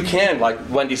 you can, like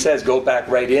Wendy says, go back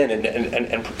right in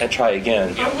and try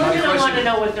again. But we're going to want to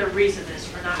know what their reason is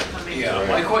for not coming. Yeah,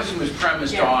 my question was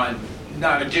premised on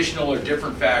not additional or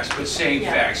different facts, but same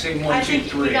facts, same 1, 2, 3. I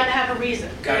think you got to have a reason.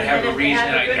 Got to have a reason.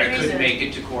 I couldn't make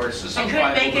it to court. So I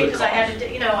couldn't make it because I had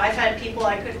to. I've had people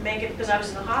I couldn't make it because I was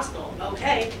in the hospital.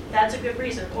 Okay, that's a good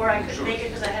reason. Or I couldn't make it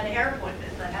because I had a hair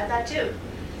appointment. I've had that too.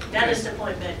 Dentist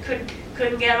appointment.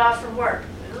 Couldn't get off from work.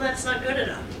 Well, that's not good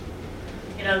enough.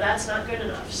 That's not good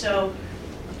enough. So,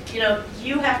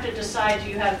 you have to decide. Do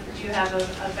you have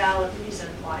a valid reason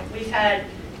why?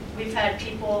 We've had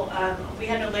people, we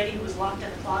had a lady who was locked in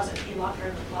the closet. He locked her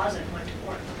in the closet and went to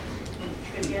court.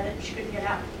 She couldn't get it. She couldn't get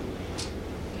out.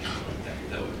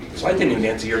 So I didn't even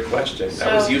answer your question.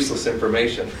 That was useless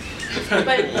information. But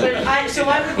I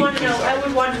would want to know. I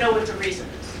would want to know what the reason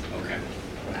is. Okay.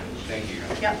 Thank you.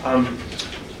 Yep.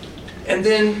 And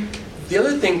then the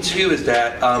other thing too is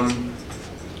that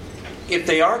if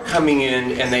they are coming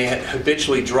in and they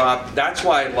habitually drop, that's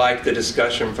why I like the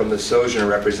discussion from the Sojourner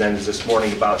representatives this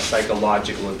morning about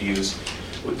psychological abuse.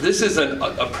 This isn't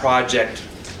a project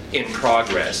in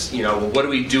progress. What do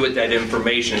we do with that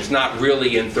information? It's not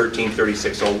really in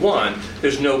 133601.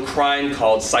 There's no crime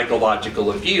called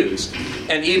psychological abuse.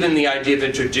 And even the idea of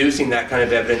introducing that kind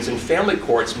of evidence in family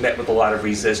courts met with a lot of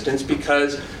resistance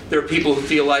because there are people who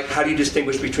feel like, how do you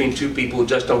distinguish between two people who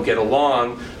just don't get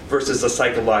along versus a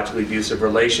psychologically abusive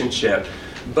relationship?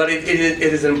 But it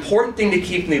is an important thing to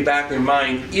keep in the back of your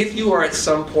mind if you are at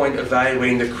some point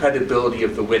evaluating the credibility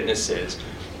of the witnesses.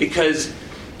 Because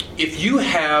if you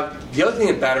have, the other thing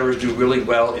that batterers do really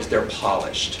well is they're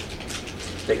polished.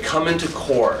 They come into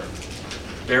court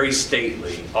very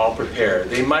stately, all prepared.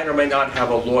 They might or may not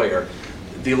have a lawyer.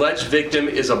 The alleged victim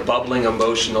is a bubbling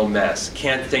emotional mess,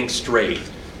 can't think straight,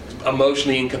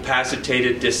 emotionally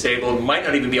incapacitated, disabled, might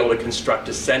not even be able to construct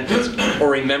a sentence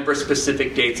or remember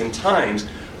specific dates and times.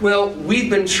 Well, we've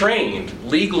been trained,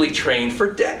 legally trained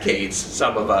for decades,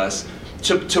 some of us,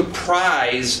 to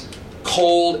prize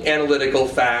cold analytical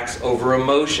facts over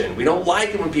emotion. We don't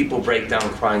like it when people break down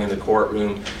crying in the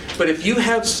courtroom. But if you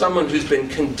have someone who's been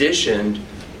conditioned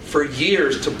for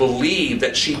years to believe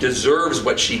that she deserves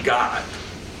what she got,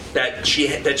 that she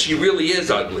really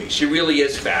is ugly, she really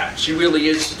is fat, she really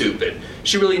is stupid,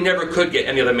 she really never could get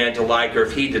any other man to like her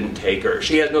if he didn't take her,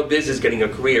 she has no business getting a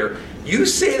career. You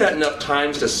say that enough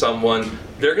times to someone,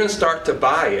 they're going to start to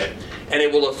buy it, and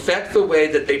it will affect the way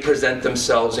that they present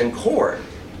themselves in court.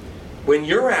 When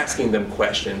you're asking them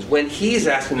questions, when he's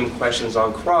asking them questions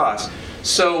on cross.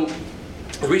 So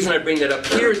the reason I bring that up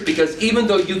here is because even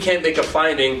though you can't make a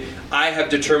finding, I have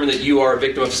determined that you are a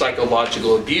victim of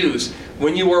psychological abuse.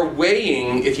 When you are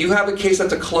weighing, if you have a case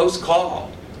that's a close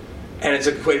call, and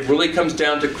it really comes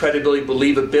down to credibility,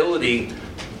 believability,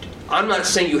 I'm not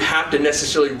saying you have to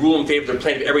necessarily rule in favor of the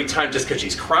plaintiff every time just because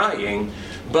she's crying,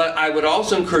 but I would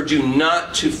also encourage you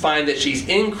not to find that she's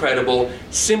incredible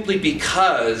simply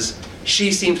because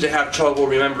she seems to have trouble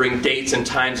remembering dates and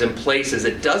times and places.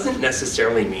 It doesn't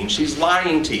necessarily mean she's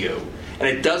lying to you. And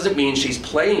it doesn't mean she's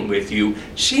playing with you.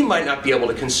 She might not be able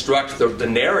to construct the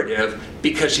narrative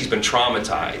because she's been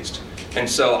traumatized. And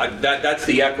so that's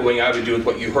the echoing I would do with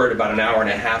what you heard about an hour and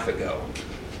a half ago.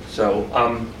 So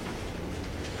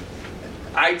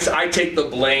I take the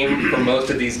blame for most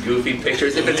of these goofy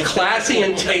pictures. If it's classy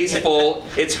and tasteful,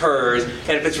 it's hers.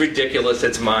 And if it's ridiculous,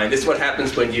 it's mine. This is what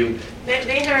happens when you...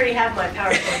 They already have my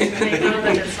PowerPoint, so they know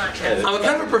that it's not true. I'm a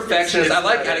kind of a perfectionist. I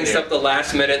like adding stuff at the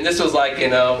last minute, and this was like,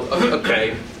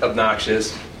 okay,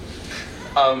 obnoxious.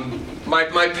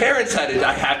 My parents had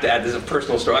I have to add, this is a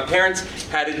personal story. My parents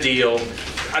had a deal.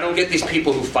 I don't get these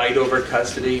people who fight over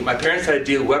custody. My parents had a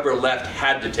deal, whoever left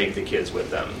had to take the kids with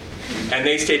them. And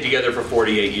they stayed together for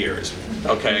 48 years,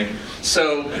 okay?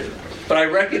 So, but I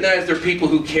recognize there are people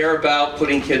who care about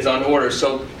putting kids on order.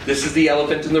 So this is the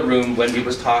elephant in the room Wendy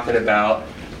was talking about.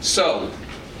 So,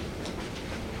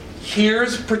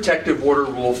 here's Protective Order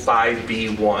Rule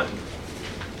 5B1.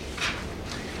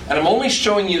 And I'm only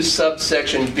showing you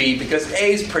subsection B because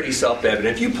A is pretty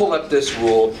self-evident. If you pull up this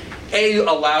rule, A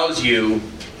allows you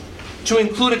to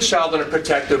include a child in a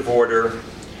protective order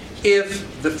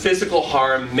if the physical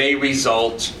harm may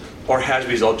result or has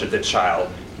resulted to the child.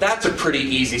 That's a pretty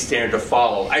easy standard to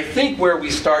follow. I think where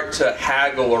we start to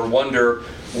haggle or wonder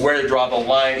where to draw the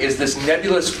line is this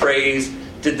nebulous phrase,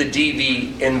 did the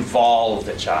DV involve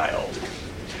the child?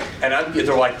 And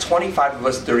there are like 25 of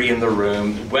us, 30 in the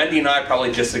room. Wendy and I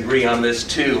probably disagree on this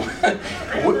too. I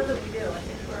don't know that we do. I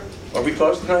think Are we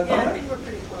closer than I thought? Yeah, I think we're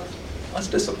pretty close. That's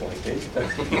disappointing.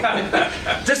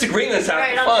 Disagreeing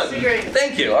sounds I'll fun. disagree.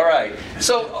 Thank you. All right.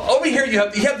 So over here you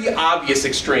have the obvious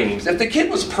extremes. If the kid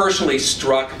was personally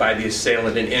struck by the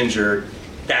assailant and injured,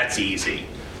 that's easy.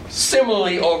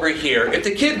 Similarly over here, if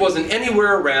the kid wasn't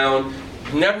anywhere around,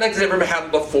 nothing has ever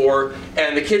happened before,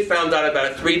 and the kid found out about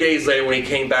it 3 days later when he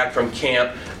came back from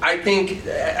camp, I think,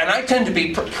 and I tend to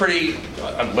be pretty,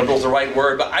 liberal's the right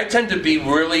word, but I tend to be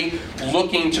really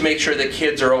looking to make sure that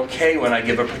kids are okay when I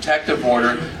give a protective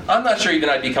order. I'm not sure even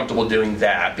I'd be comfortable doing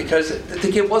that because the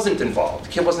kid wasn't involved. The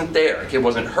kid wasn't there. The kid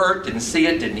wasn't hurt, didn't see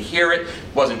it, didn't hear it,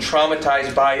 wasn't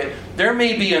traumatized by it. There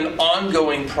may be an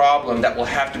ongoing problem that will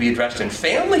have to be addressed in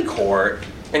family court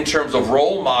in terms of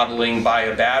role modeling by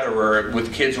a batterer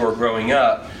with kids who are growing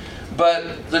up.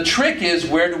 But the trick is,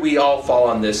 where do we all fall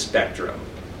on this spectrum?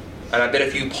 And I bet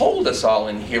if you polled us all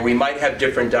in here, we might have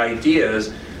different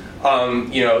ideas.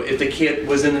 If the kid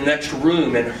was in the next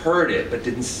room and heard it but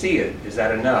didn't see it, is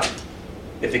that enough?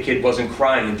 If the kid wasn't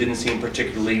crying and didn't seem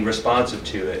particularly responsive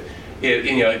to it.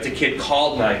 If the kid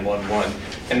called 911.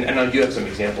 And you have some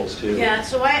examples too. Yeah,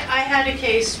 so I had a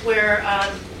case where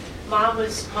mom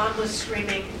was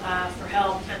screaming for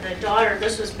help, and the daughter,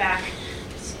 this was back,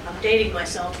 I'm dating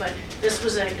myself, but this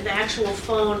was an actual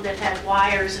phone that had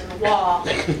wires in the wall,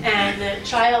 and the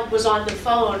child was on the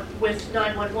phone with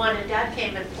 911, and dad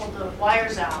came and pulled the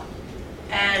wires out,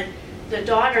 and the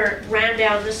daughter ran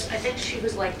down this, I think she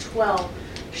was like 12,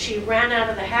 she ran out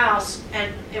of the house,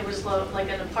 and it was like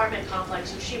an apartment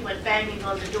complex, and she went banging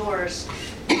on the doors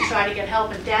to try to get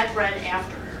help, and dad ran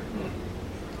after her.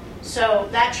 So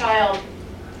that child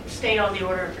stayed on the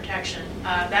order of protection.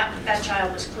 That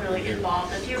child was clearly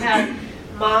involved. If you have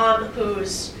mom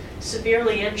who's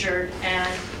severely injured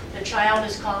and the child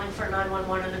is calling for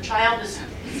 911 and the child is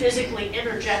physically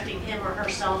interjecting him or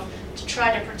herself to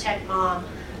try to protect mom,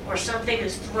 or something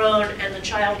is thrown and the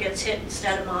child gets hit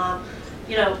instead of mom,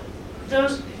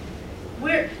 those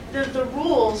the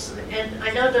rules, and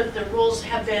I know that the rules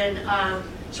have been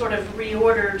sort of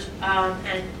reordered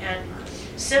and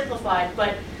simplified,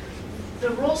 but the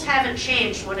rules haven't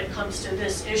changed when it comes to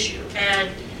this issue. And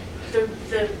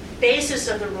the basis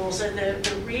of the rules and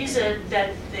the reason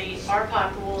that the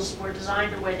RPOC rules were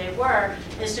designed the way they were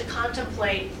is to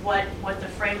contemplate what the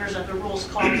framers of the rules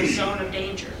call the zone of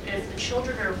danger. If the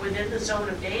children are within the zone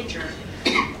of danger,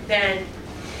 then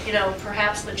you know,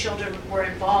 perhaps the children were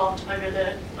involved under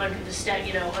the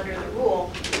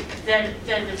rule, then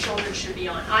the children should be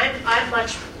on. I'm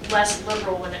much less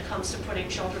liberal when it comes to putting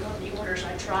children on the orders.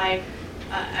 I try,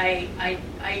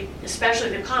 I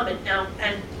especially the common, now,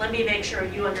 and let me make sure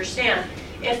you understand,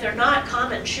 if they're not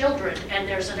common children and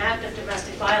there's an act of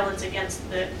domestic violence against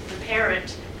the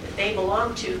parent that they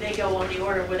belong to, they go on the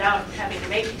order without having to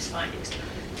make these findings.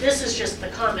 This is just the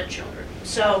common children.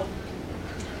 So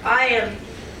I am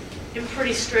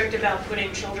pretty strict about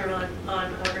putting children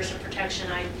on orders of protection.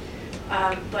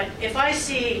 But if I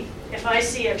see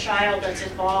a child that's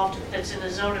involved, that's in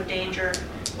a zone of danger,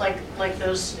 like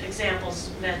those examples,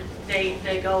 then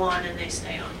they go on and they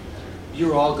stay on.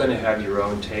 You're all going to have your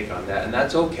own take on that, and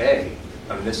that's okay.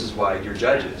 I mean, this is why you're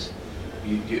judges.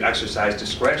 You exercise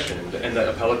discretion, and the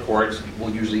appellate courts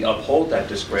will usually uphold that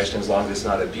discretion as long as it's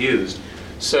not abused.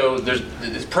 So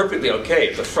it's perfectly okay.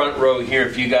 If the front row here,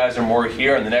 if you guys are more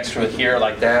here, and the next row here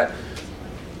like that.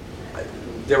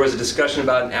 There was a discussion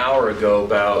about an hour ago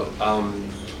about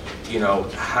you know,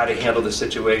 how to handle the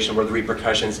situation, what are the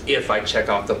repercussions if I check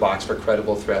off the box for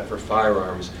credible threat for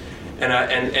firearms.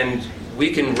 And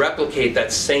we can replicate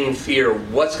that same fear,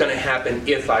 what's going to happen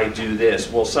if I do this?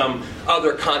 Will some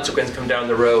other consequence come down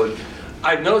the road?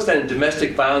 I've noticed that in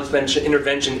domestic violence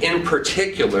intervention in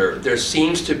particular, there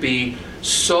seems to be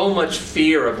so much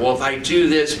fear of, well, if I do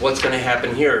this, what's going to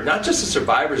happen here? Not just the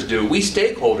survivors do, we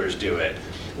stakeholders do it.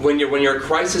 When you're a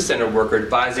crisis center worker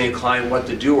advising a client what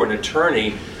to do, or an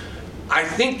attorney, I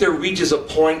think there reaches a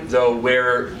point, though,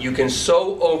 where you can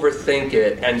so overthink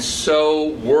it and so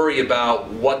worry about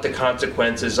what the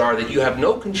consequences are that you have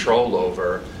no control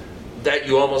over, that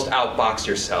you almost outbox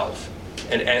yourself,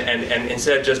 and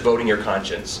instead of just voting your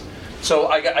conscience. So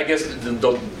I guess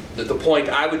the point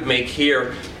I would make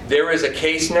here, there is a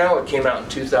case now, it came out in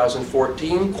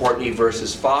 2014, Courtney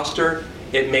versus Foster.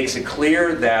 It makes it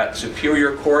clear that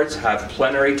superior courts have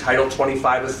plenary Title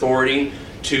 25 authority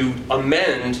to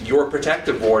amend your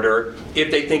protective order if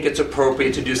they think it's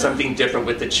appropriate to do something different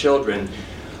with the children.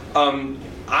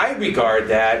 I regard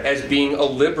that as being a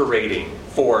liberating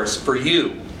force for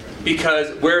you,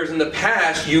 because whereas in the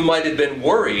past you might have been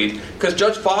worried, because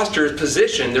Judge Foster's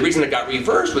position, the reason it got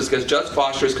reversed was because Judge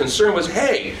Foster's concern was,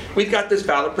 hey, we've got this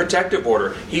valid protective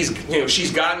order.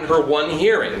 She's gotten her one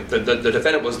hearing. The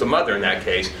defendant was the mother in that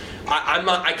case. I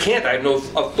have no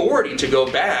authority to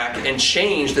go back and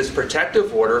change this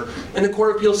protective order. And the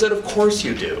Court of Appeals said, of course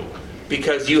you do,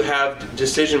 because you have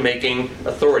decision-making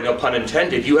authority, no pun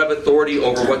intended. You have authority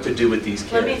over what to do with these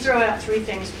kids. Let me throw out three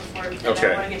things before I want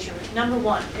to get you. Number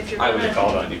one, if you're going to... I would have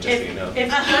called on you, just so you know.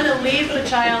 If you're going to leave the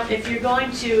child, if you're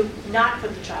going to not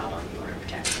put the child on the order of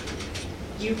protection,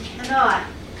 you cannot,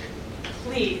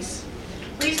 please,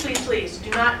 do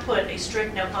not put a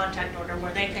strict no contact order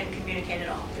where they can communicate at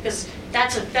all, because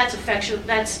that's effectual.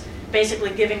 That's basically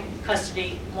giving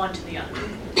custody one to the other.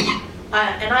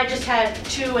 And I just had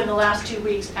two in the last 2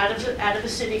 weeks out of the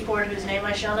city court, whose name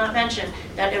I shall not mention,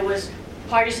 that it was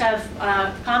parties have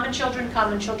common children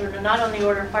are not on the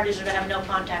order, parties are to have no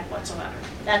contact whatsoever.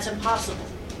 That's impossible.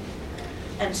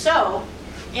 And so,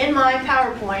 in my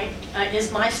PowerPoint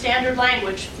is my standard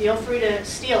language. Feel free to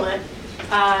steal it.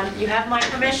 You have my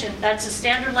permission. That's the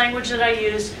standard language that I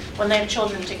use when they have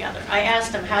children together. I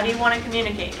asked them, how do you want to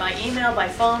communicate? By email, by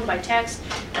phone, by text?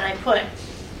 And I put,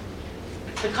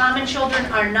 the common children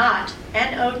are not,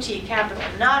 N-O-T, capital,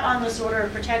 not on this order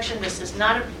of protection. This is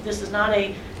not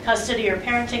a custody or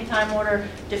parenting time order.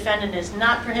 Defendant is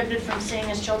not prohibited from seeing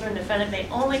his children. Defendant may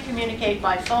only communicate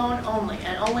by phone only,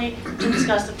 and only to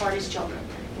discuss the party's children.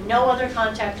 No other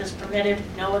contact is permitted.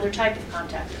 No other type of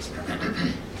contact is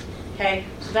permitted. Okay,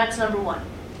 so that's number one.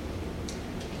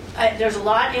 There's a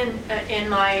lot in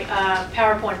my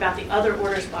PowerPoint about the other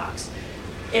orders box.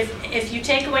 If you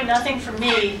take away nothing from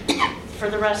me for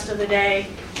the rest of the day,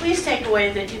 please take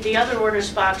away the other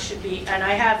orders box should be, and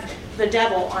I have the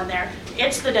devil on there.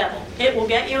 It's the devil. It will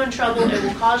get you in trouble. It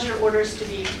will cause your orders to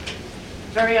be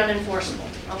very unenforceable.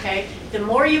 Okay? The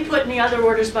more you put in the other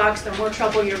orders box, the more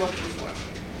trouble you're looking for.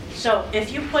 So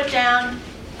if you put down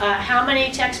how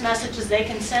many text messages they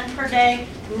can send per day,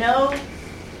 no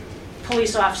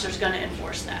police officer is going to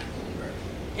enforce that.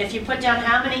 If you put down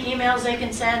how many emails they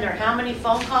can send or how many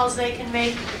phone calls they can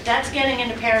make, that's getting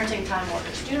into parenting time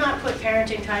orders. Do not put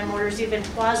parenting time orders, even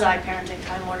quasi-parenting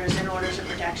time orders, in orders of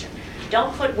protection.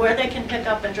 Don't put where they can pick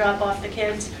up and drop off the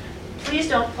kids. Please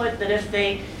don't put that if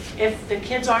the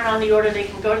kids aren't on the order, they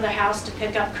can go to the house to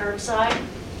pick up curbside.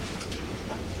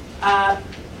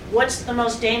 What's the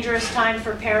most dangerous time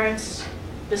for parents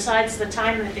besides the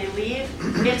time that they leave?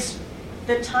 It's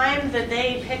the time that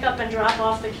they pick up and drop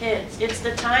off the kids. It's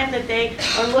the time that they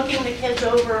are looking the kids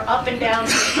over up and down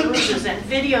the bruises and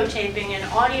videotaping and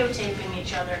audio taping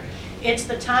each other. It's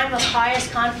the time of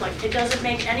highest conflict. It doesn't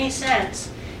make any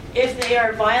sense if they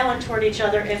are violent toward each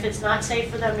other, if it's not safe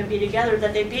for them to be together,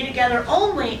 that they be together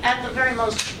only at the very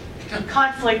most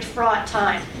conflict-fraught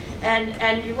time.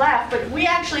 And you laugh, but we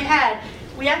actually had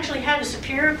a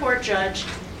Superior Court judge.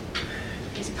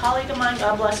 He's a colleague of mine,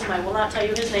 God bless him, I will not tell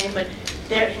you his name, but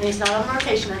and he's not on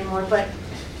rotation anymore, but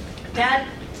Dad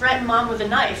threatened Mom with a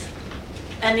knife,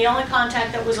 and the only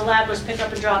contact that was allowed was pick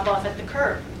up and drop off at the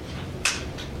curb.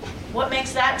 What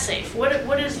makes that safe? What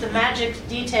is the magic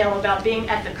detail about being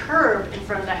at the curb in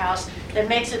front of the house that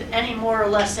makes it any more or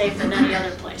less safe than any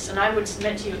other place? And I would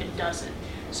submit to you it doesn't.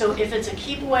 So if it's a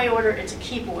keep-away order, it's a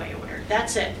keep-away order.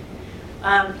 That's it.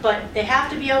 But they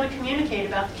have to be able to communicate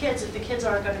about the kids if the kids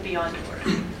aren't going to be on the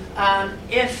order.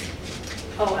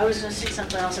 I was going to say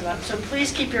something else about it. So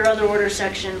please keep your other order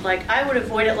section. Like, I would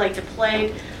avoid it like the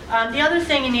plague. The other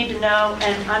thing you need to know,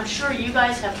 and I'm sure you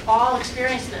guys have all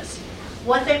experienced this,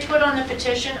 what they put on the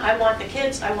petition, I want the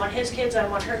kids, I want his kids, I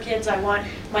want her kids, I want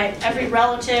every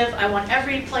relative, I want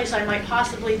every place I might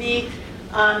possibly be,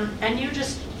 and you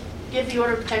just give the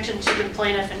order of protection to the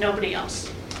plaintiff and nobody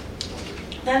else.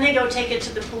 Then they go take it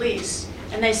to the police,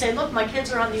 and they say, look, my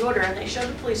kids are on the order, and they show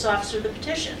the police officer the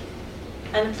petition.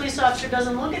 And the police officer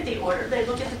doesn't look at the order, they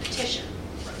look at the petition.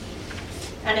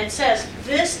 And it says,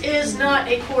 this is not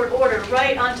a court order,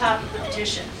 right on top of the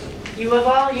petition. You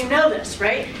know this,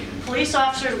 right? Police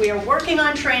officers, we are working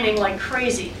on training like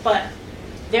crazy, but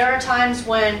there are times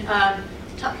when,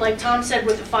 like Tom said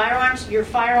with the firearms, your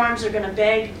firearms are going to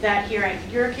beg that hearing.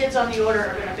 Your kids on the order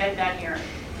are going to beg that hearing.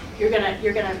 You're going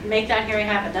to make that hearing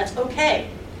happen. That's okay.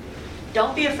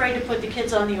 Don't be afraid to put the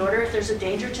kids on the order if there's a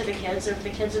danger to the kids or if the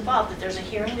kids involved. If there's a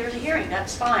hearing, there's a hearing.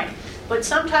 That's fine. But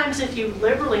sometimes if you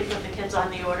liberally put the kids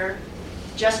on the order,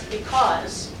 just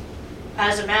because,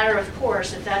 as a matter of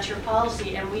course, if that's your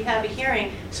policy and we have a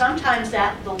hearing, sometimes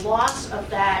the loss of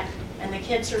that and the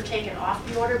kids are taken off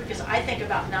the order, because I think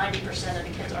about 90% of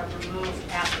the kids are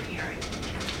removed after hearing.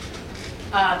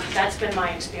 That's been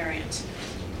my experience.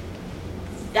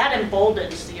 That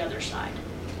emboldens the other side.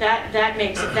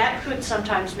 That could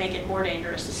sometimes make it more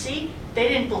dangerous to see. They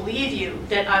didn't believe you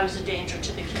that I was a danger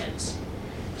to the kids.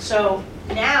 So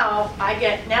now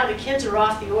the kids are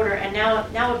off the order, and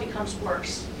now it becomes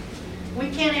worse. We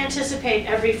can't anticipate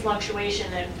every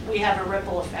fluctuation, that we have a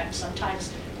ripple effect.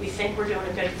 Sometimes we think we're doing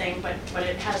a good thing, but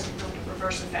it has a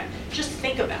reverse effect. Just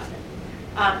think about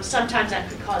it. Sometimes that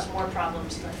could cause more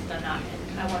problems than not,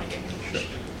 and I want to get confused.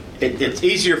 It's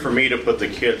easier for me to put the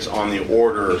kids on the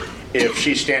order if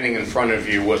she's standing in front of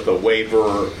you with a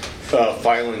waiver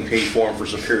filing pay form for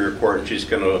Superior Court, and she's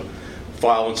going to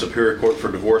file in Superior Court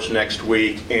for divorce next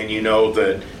week, and you know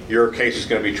that your case is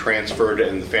going to be transferred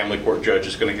and the family court judge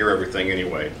is going to hear everything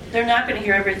anyway. They're not going to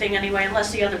hear everything anyway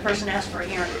unless the other person asks for a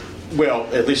hearing. Well,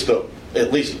 at least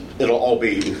it'll all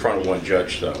be in front of one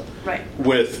judge, though. Right.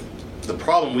 With the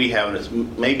problem we have, and it's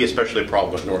maybe especially a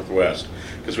problem with Northwest,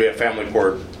 because we have family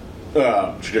court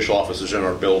judicial offices in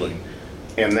our building,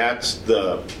 and that's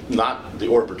not the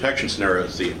order of protection scenario,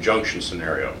 it's the injunction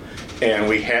scenario. And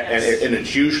we have, and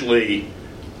it's usually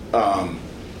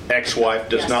ex-wife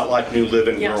does not like new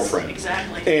living girlfriend.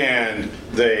 Exactly. And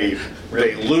they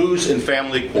lose in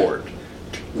family court,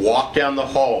 walk down the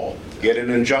hall, get an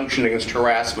injunction against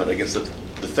harassment against the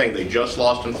thing they just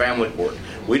lost in family court.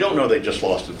 We don't know they just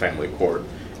lost in family court,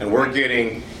 and we're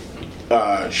getting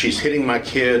she's hitting my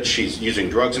kids, she's using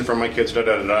drugs in front of my kids, da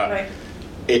da da da. Right.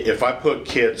 If I put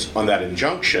kids on that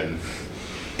injunction,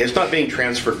 it's not being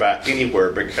transferred back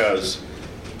anywhere, because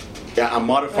I'm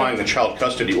modifying the child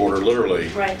custody order literally.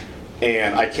 Right.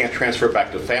 And I can't transfer it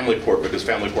back to family court because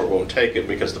family court won't take it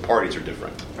because the parties are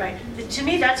different. Right. To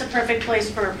me, that's a perfect place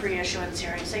for a pre-issuance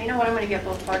hearing. So you know what, I'm going to get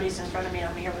both parties in front of me and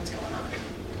I'm going to hear what's going on.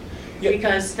 Yeah.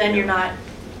 Because then you're not,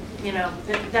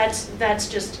 that's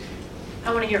just,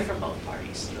 I want to hear from both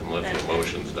parties. And let the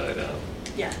emotions die down.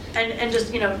 Yeah, and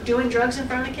just, doing drugs in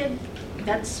front of the kid,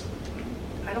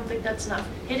 I don't think that's enough.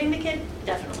 Hitting the kid,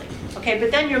 definitely. Okay, but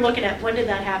then you're looking at, when did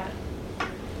that happen?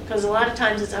 Because a lot of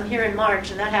times I'm here in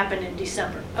March and that happened in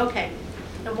December. Okay,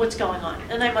 and what's going on?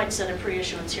 And I might set a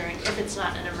pre-issuance hearing if it's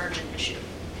not an emergent issue.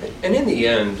 And in the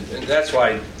end, and that's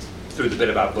why I threw the bit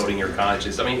about voting your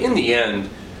conscience. I mean, in the end,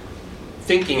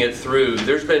 thinking it through,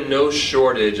 there's been no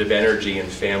shortage of energy in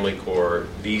family court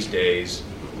these days,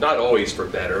 not always for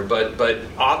better, but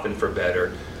often for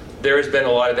better. There has been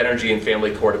a lot of energy in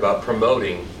family court about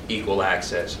promoting equal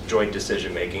access, joint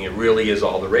decision making. It really is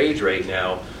all the rage right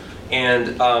now.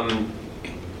 And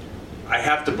I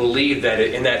have to believe that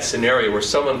in that scenario where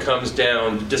someone comes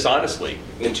down dishonestly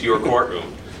into your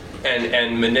courtroom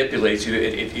and manipulates you,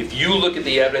 if you look at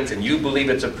the evidence and you believe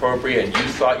it's appropriate and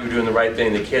you thought you were doing the right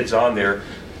thing, the kid's on there,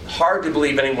 hard to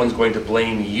believe anyone's going to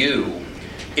blame you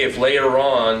if later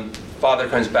on father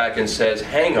comes back and says,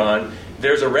 hang on,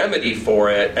 there's a remedy for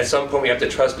it. At some point we have to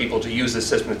trust people to use the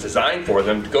system that's designed for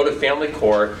them, to go to family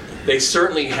court. They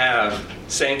certainly have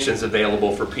sanctions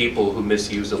available for people who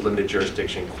misuse a limited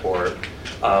jurisdiction court.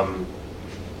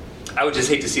 I would just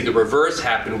hate to see the reverse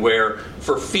happen where,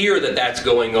 for fear that that's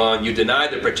going on, you deny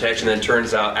the protection and it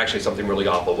turns out actually something really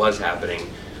awful was happening.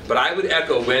 But I would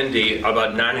echo Wendy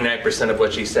about 99% of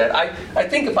what she said. I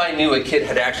think if I knew a kid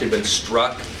had actually been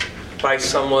struck by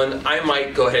someone, I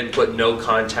might go ahead and put no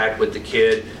contact with the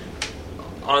kid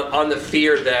on the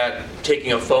fear that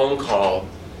taking a phone call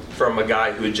from a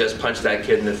guy who had just punched that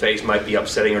kid in the face might be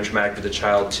upsetting or traumatic for the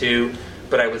child too.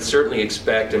 But I would certainly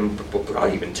expect, and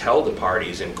probably even tell the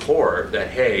parties in court that,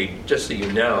 hey, just so you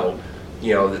know,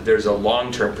 that there's a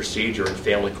long-term procedure in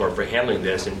family court for handling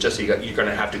this, and just so you're going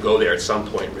to have to go there at some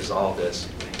point and resolve this.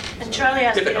 And Charlie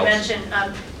asked me to mention,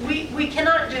 we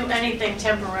cannot do anything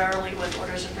temporarily with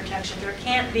orders of protection. There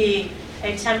can't be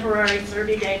a temporary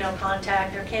 30-day no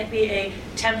contact. There can't be a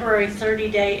temporary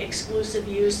 30-day exclusive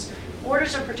use.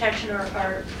 Orders of protection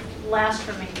are last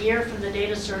from a year from the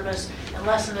date of service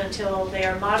unless and until they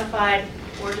are modified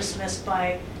or dismissed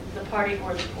by the party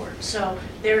or the court. So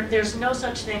there's no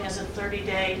such thing as a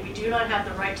 30-day. We do not have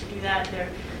the right to do that.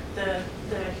 The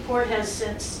court has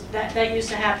since, that used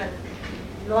to happen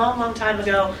a long time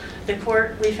ago. The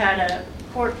court, we've had a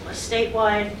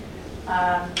statewide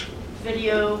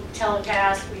video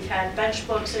telecast. We've had bench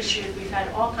books issued. We've had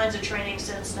all kinds of training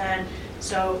since then.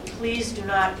 So please do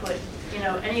not put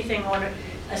anything on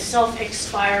a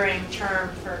self-expiring term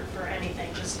for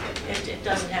anything. Just, it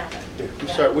doesn't happen. I'm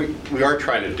sorry, we are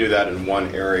trying to do that in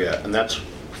one area, and that's,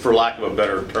 for lack of a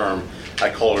better term, I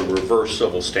call it a reverse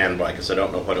civil standby because I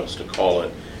don't know what else to call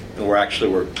it. And we're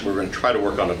going to try to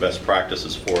work on the best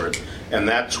practices for it. And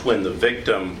that's when the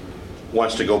victim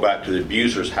wants to go back to the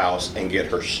abuser's house and get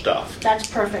her stuff. That's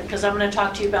perfect, because I'm going to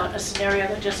talk to you about a scenario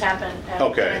that just happened. And,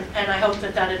 okay. And I hope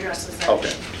that addresses that.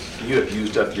 Okay. You have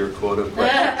used up your quota of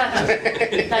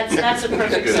questions. That's a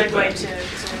perfect segue to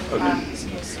this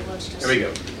case. So let's just. Here we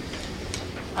go.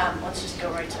 Let's just go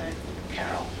right to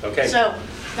Carol. Okay. So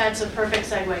that's a perfect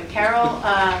segue.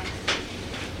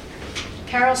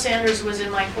 Carol Sanders was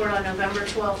in my court on November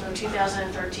 12th of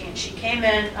 2013. She came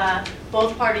in,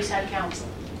 both parties had counsel.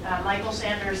 Michael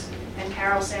Sanders and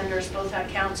Carol Sanders both had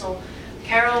counsel.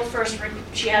 Carol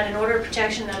she had an order of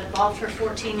protection that involved her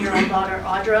 14-year-old daughter,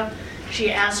 Audra. She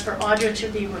asked for Audra to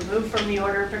be removed from the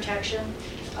order of protection.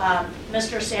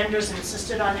 Mr. Sanders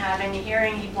insisted on having a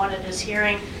hearing. He wanted his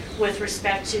hearing with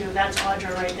respect to, that's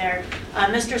Audra right there.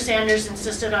 Mr. Sanders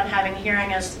insisted on having a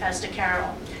hearing as to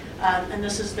Carol. And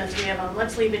this is the three of them.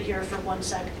 Let's leave it here for 1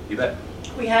 second. You bet.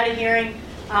 We had a hearing.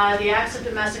 The acts of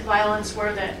domestic violence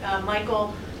were that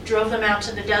Michael drove them out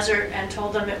to the desert and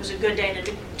told them it was a good day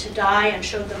to die and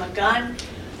showed them a gun.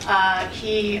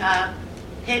 He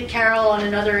hit Carol on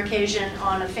another occasion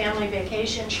on a family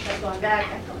vacation. She kept going back,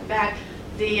 kept going back.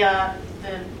 The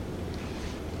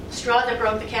straw that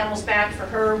broke the camel's back for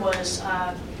her was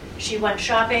she went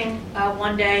shopping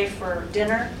one day for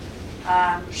dinner.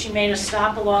 She made a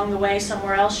stop along the way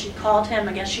somewhere else. She called him.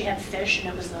 I guess she had fish,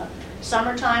 and it was the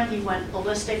summertime. He went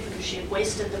ballistic because she had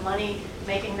wasted the money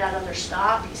making that other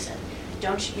stop. He said,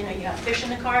 don't you have fish in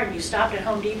the car and you stopped at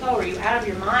Home Depot? Are you out of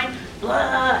your mind?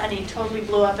 Blah, and he totally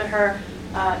blew up at her.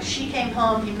 She came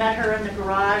home, he met her in the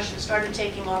garage and started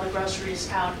taking all the groceries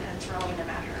out and throwing them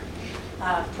at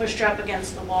her. Pushed her up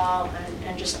against the wall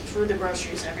and just threw the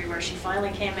groceries everywhere. She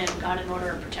finally came in and got an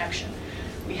order of protection.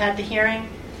 We had the hearing.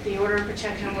 The order of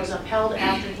protection was upheld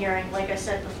after the hearing. Like I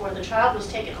said before, the child was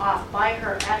taken off by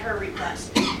her at her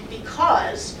request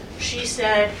because she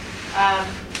said,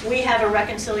 we have a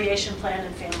reconciliation plan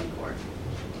in family court.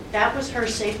 That was her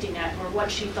safety net, or what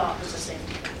she thought was a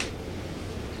safety net.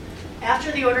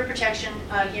 After the order of protection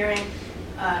hearing,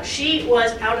 she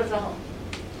was out of the home.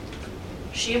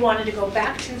 She wanted to go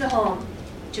back to the home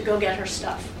to go get her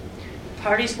stuff.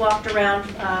 Parties walked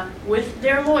around with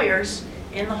their lawyers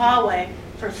in the hallway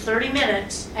for 30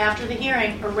 minutes after the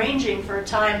hearing, arranging for a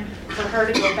time for her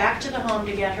to go back to the home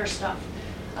to get her stuff.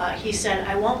 He said,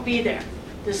 I won't be there.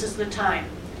 This is the time.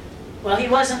 Well, he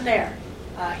wasn't there.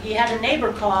 He had a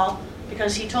neighbor call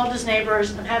because he told his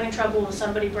neighbors, I'm having trouble with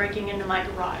somebody breaking into my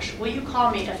garage. Will you call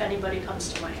me if anybody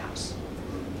comes to my house?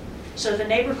 So the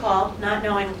neighbor called, not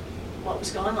knowing what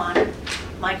was going on.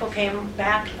 Michael came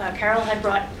back. Carol had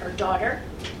brought her daughter,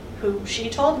 who she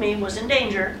told me was in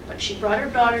danger, but she brought her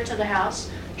daughter to the house.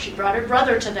 She brought her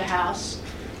brother to the house.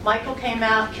 Michael came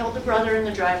out, killed the brother in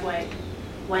the driveway,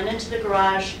 went into the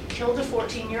garage, killed the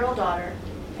 14-year-old daughter,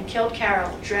 and killed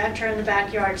Carol, dragged her in the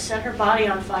backyard, set her body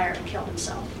on fire, and killed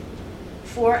himself.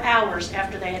 4 hours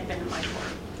after they had been in my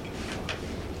court.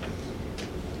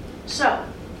 So,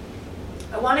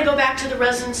 I want to go back to the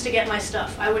residence to get my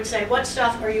stuff. I would say, what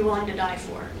stuff are you willing to die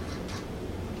for?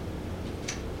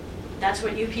 That's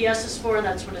what UPS is for.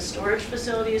 That's what a storage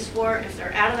facility is for. If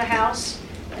they're out of the house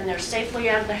and they're safely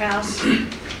out of the house,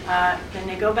 then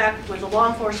they go back with a law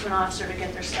enforcement officer to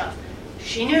get their stuff.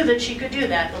 She knew that she could do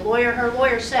that. Her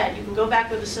lawyer said, you can go back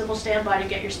with a civil standby to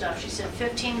get your stuff. She said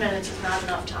 15 minutes is not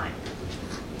enough time.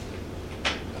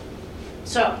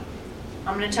 So,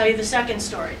 I'm going to tell you the second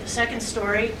story. The second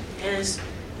story is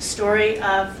the story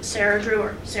of Sarah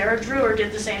Drewer. Sarah Drewer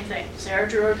did the same thing. Sarah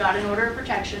Drewer got an order of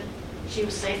protection. She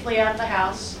was safely out of the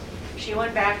house. She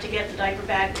went back to get the diaper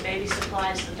bag, the baby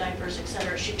supplies, the diapers,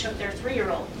 etc. She took their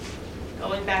 3-year-old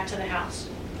going back to the house.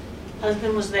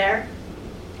 Husband was there,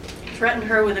 threatened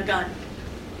her with a gun.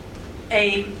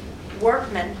 A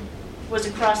workman was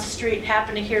across the street,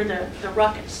 happened to hear the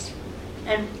ruckus,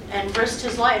 and risked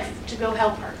his life to go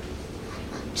help her.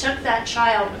 Took that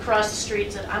child across the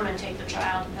street, said, I'm going to take the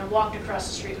child, and walked across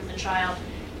the street with the child,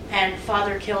 and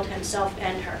father killed himself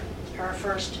and her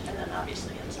first, and then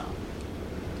obviously himself,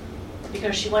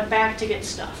 because she went back to get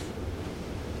stuff.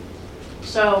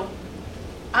 So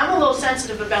I'm a little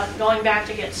sensitive about going back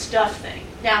to get stuff thing.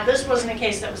 Now, this wasn't a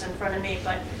case that was in front of me,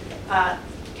 but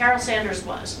Carol Sanders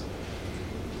was.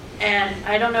 And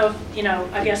I don't know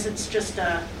if, I guess it's just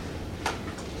the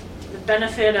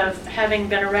benefit of having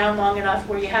been around long enough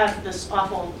where you have this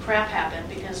awful crap happen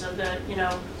because of the,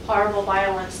 horrible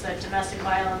violence that domestic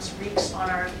violence wreaks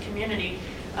on our community.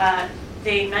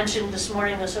 They mentioned this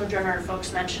morning, the Sojourner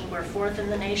folks mentioned we're 4th in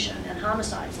the nation in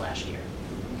homicides last year.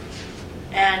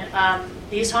 And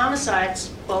these homicides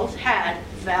both had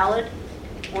valid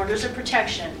orders of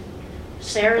protection.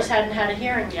 Sarah's hadn't had a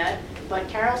hearing yet, but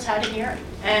Carol's had a hearing.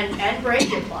 And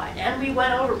Brady applied, and we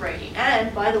went over Brady.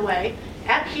 And, by the way,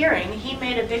 at hearing, he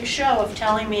made a big show of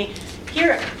telling me,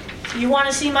 here, you want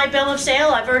to see my bill of sale?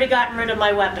 I've already gotten rid of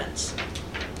my weapons.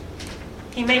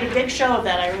 He made a big show of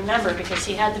that, I remember, because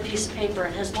he had the piece of paper,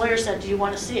 and his lawyer said, do you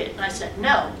want to see it? And I said,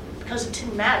 no, because it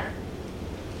didn't matter.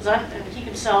 Because he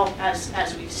can sell,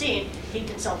 as we've seen, he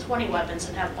can sell 20 weapons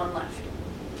and have 1 left.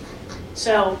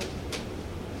 So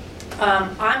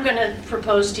I'm going to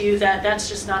propose to you that that's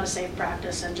just not a safe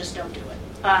practice, and just don't do it.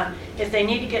 If they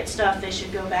need to get stuff, they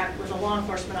should go back with a law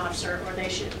enforcement officer, or they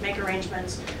should make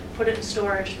arrangements, put it in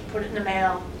storage, put it in the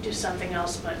mail, do something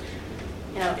else. But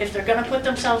if they're going to put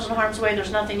themselves in harm's way,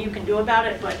 there's nothing you can do about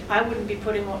it, but I wouldn't be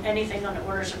putting anything on the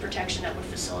orders of protection that would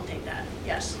facilitate that.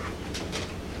 Yes?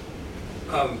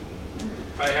 I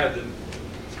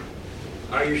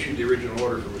issued the original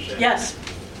order from Wisconsin. Yes,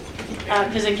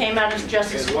 because it came out of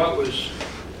Justice. And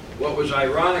what was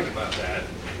ironic about that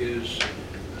is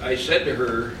I said to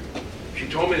her, she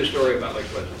told me the story about Lake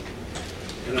Pleasant,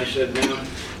 and I said, ma'am,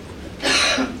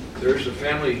 there's a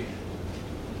family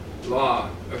law,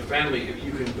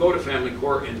 you can go to family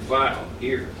court and file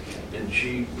here. And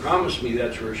she promised me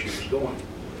that's where she was going.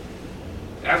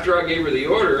 After I gave her the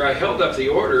order, I held up the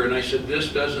order and I said,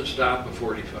 this doesn't stop a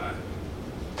 45.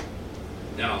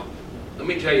 Now, let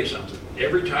me tell you something.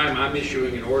 Every time I'm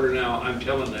issuing an order now, I'm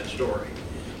telling that story.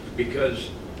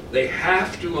 Because they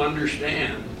have to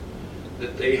understand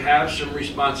that they have some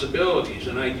responsibilities.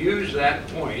 And I use that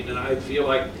point, and I feel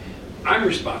like I'm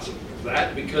responsible for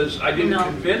that because I didn't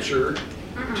convince her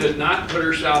to not put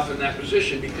herself in that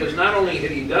position. Because not only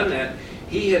had he done that,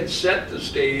 he had set the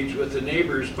stage with the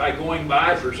neighbors by going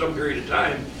by for some period of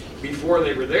time before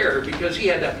they were there because he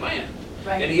had that plan.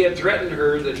 Right. And he had threatened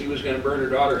her that he was going to burn her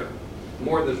daughter up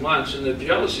more than once. And the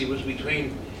jealousy was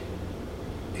between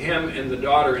him and the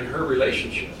daughter and her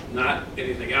relationship, not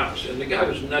anything else. And the guy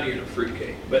was nuttier than a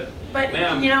fruitcake. But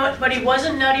you know what? But he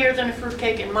wasn't nuttier than a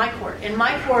fruitcake in my court. In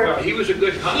my court, well, he was a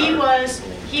good hunter.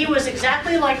 He was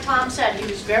exactly like Tom said. He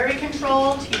was very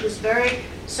controlled. He was very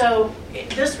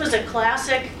this was a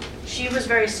classic. She was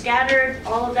very scattered.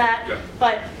 All of that. Yeah.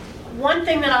 But one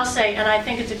thing that I'll say, and I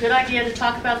think it's a good idea to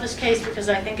talk about this case because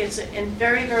I think it's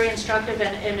very, very instructive,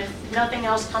 and if nothing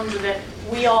else comes of it,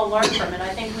 we all learn from it.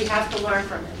 I think we have to learn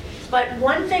from it. But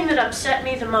one thing that upset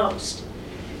me the most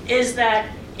is that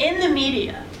in the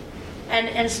media, and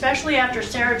especially after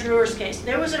Sarah Drewer's case,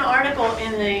 there was an article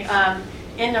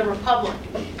in the Republic,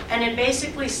 and it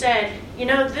basically said, you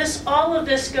know, all of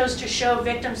this goes to show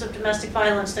victims of domestic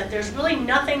violence that there's really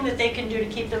nothing that they can do to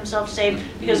keep themselves safe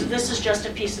because this is just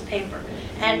a piece of paper.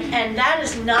 And that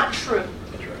is not true.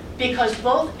 Because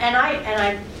both,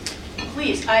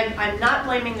 please, I'm not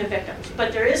blaming the victims,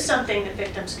 but there is something that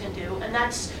victims can do, and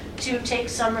that's to take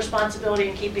some responsibility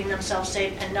in keeping themselves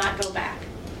safe and not go back.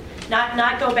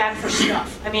 Not go back for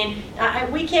stuff. I mean,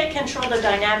 we can't control the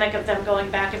dynamic of them going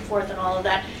back and forth and all of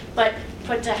that, but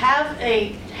to have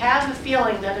a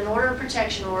feeling that an order of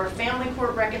protection or a family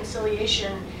court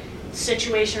reconciliation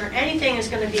situation or anything is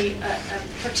going to be a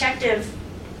protective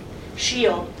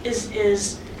shield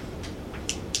it's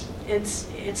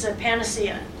a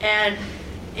panacea. And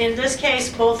in this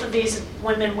case, both of these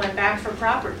women went back for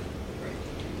property.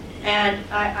 And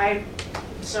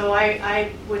so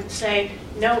I would say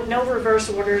no reverse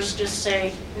orders, just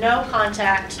say no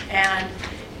contact and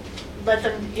let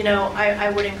them, you know, I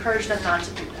would encourage them not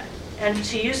to do that. And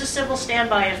to use a civil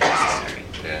standby if necessary.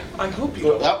 Yeah. I hope you.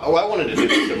 Well, I wanted to do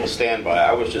the civil standby.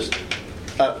 I was just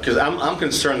because I'm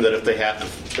concerned that if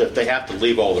they have to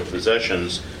leave all their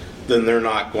possessions, then they're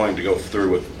not going to go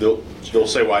through with. They'll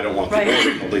say, "Well, I don't want the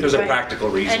order." There's a practical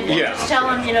reason. And just tell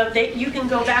them, you know, you can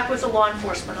go back with a law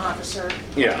enforcement officer.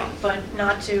 Yeah. But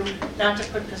not to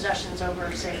put possessions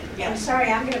over safe. I'm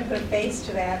sorry, I'm going to put a face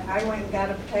to that. I went and got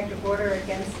a protective order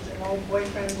against an old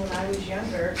boyfriend when I was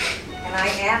younger, and I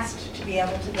asked to be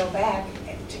able to go back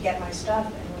to get my stuff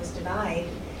and was denied.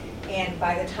 And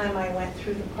by the time I went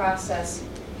through the process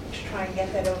to try and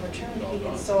get that overturned, he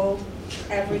had sold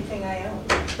everything I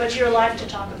owned. But you're alive to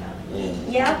talk about it.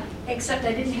 Yeah, except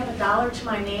I didn't have a dollar to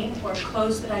my name or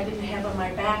clothes that I didn't have on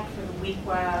my back for the week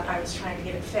while I was trying to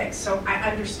get it fixed. So I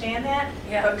understand that,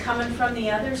 but coming from the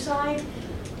other side,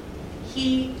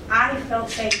 I felt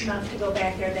safe enough to go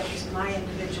back there. That was my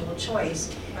individual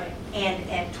choice. Right. And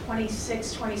at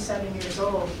 26, 27 years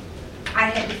old, I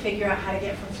had to figure out how to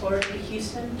get from Florida to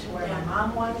Houston to where my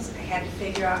mom was. I had to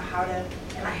figure out how to,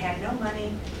 and I had no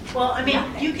money. Well, I mean,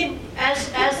 you can,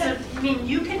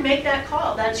 you can make that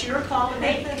call. That's your call to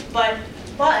make. But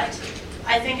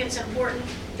I think it's important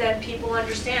that people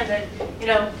understand that, you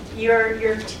know, you're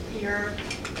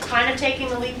kind of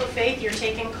taking a leap of faith. You're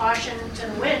taking caution to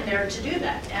the wind there to do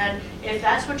that. And if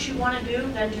that's what you want to do,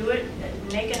 then do it.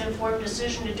 Make an informed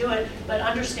decision to do it, but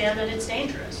understand that it's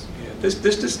dangerous. This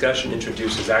discussion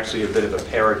introduces actually a bit of a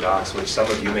paradox, which some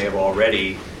of you may have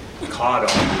already caught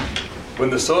on.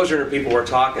 When the Sojourner people were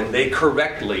talking, they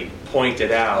correctly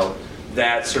pointed out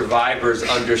that survivors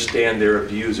understand their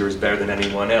abusers better than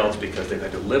anyone else because they've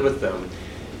had to live with them.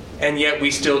 And yet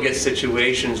we still get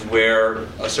situations where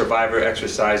a survivor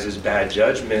exercises bad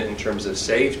judgment in terms of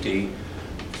safety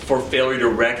for failure to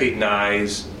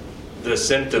recognize the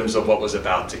symptoms of what was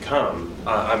about to come.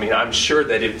 I mean, I'm sure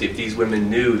that if these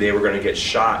women knew they were going to get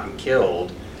shot and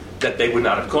killed, that they would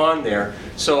not have gone there.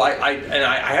 So I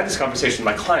have this conversation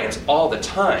with my clients all the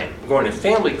time, going to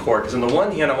family court, because on the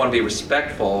one hand I want to be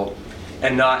respectful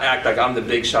and not act like I'm the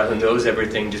big shot who knows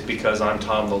everything just because I'm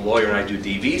Tom the lawyer and I do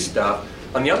DV stuff.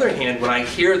 On the other hand, when I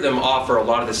hear them offer a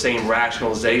lot of the same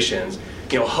rationalizations,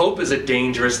 you know, hope is a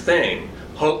dangerous thing.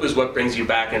 Hope is what brings you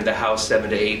back into the house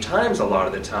 7 to 8 times a lot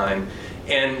of the time.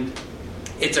 And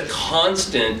it's a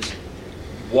constant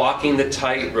walking the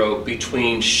tightrope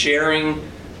between sharing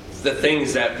the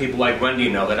things that people like Wendy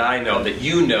know, that I know, that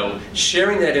you know,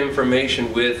 sharing that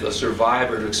information with a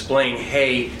survivor to explain,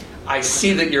 hey, I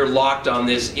see that you're locked on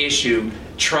this issue.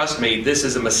 Trust me, this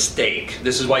is a mistake.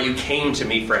 This is why you came to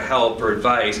me for help or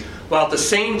advice. While at the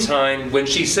same time, when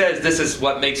she says this is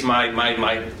what makes my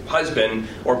husband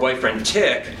or boyfriend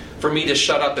tick, for me to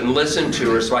shut up and listen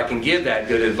to her so I can give that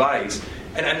good advice.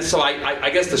 And so I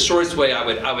guess the shortest way I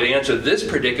would answer this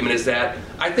predicament is that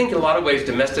I think in a lot of ways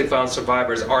domestic violence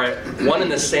survivors are at one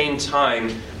and the same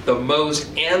time the most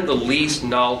and the least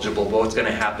knowledgeable about what's going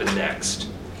to happen next.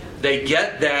 They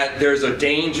get that there's a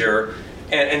danger.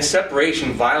 And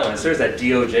separation violence, there's that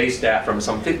DOJ stat from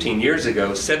some 15 years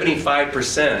ago,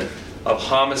 75% of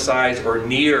homicides or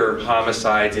near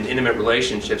homicides in intimate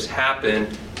relationships happen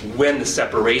when the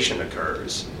separation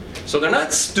occurs. So they're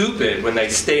not stupid when they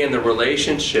stay in the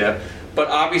relationship, but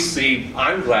obviously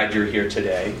I'm glad you're here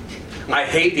today. I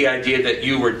hate the idea that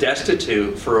you were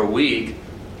destitute for a week,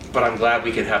 but I'm glad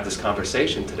we can have this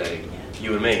conversation today,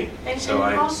 you and me.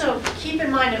 And also keep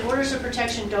in mind that orders of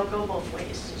protection don't go both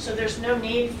ways. So there's no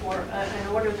need for an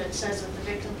order that says that the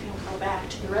victim can go back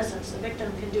to the residence. The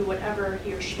victim can do whatever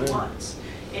he or she wants.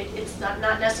 It's not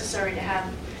necessary to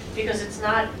have because it's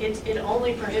not, it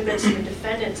only prohibits the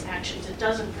defendant's actions. It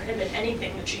doesn't prohibit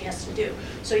anything that she has to do.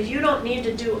 So you don't need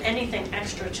to do anything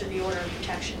extra to the order of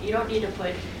protection. You don't need to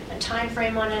put a time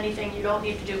frame on anything. You don't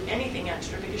need to do anything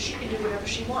extra because she can do whatever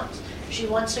she wants. If she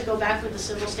wants to go back with a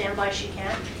civil standby, she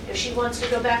can. If she wants to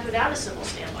go back without a civil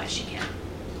standby, she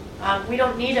can. We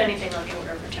don't need anything on the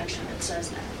order of protection that says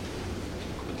that.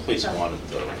 The police want it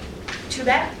though. Too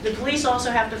bad. The police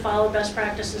also have to follow best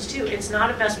practices too. It's not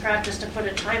a best practice to put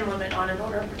a time limit on an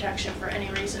order of protection for any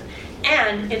reason.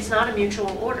 And it's not a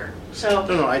mutual order. So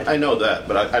No, I know that,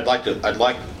 but I'd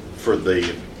like for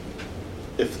the,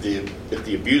 if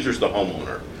the abuser's the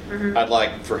homeowner, I'd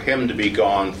like for him to be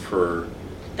gone for.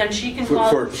 Then she can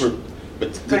follow.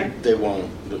 But Right. they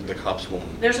won't, the cops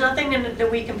won't. There's nothing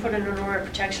that we can put in an order of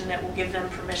protection that will give them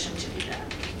permission to do that.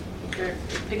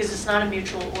 Because it's not a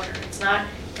mutual order. It's not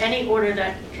any order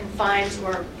that confines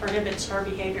or prohibits her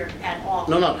behavior at all.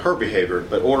 No, not her behavior,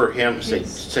 but order him,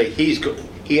 say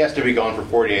he has to be gone for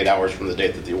 48 hours from the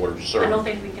date that the order is served. I don't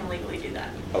think we can legally do that.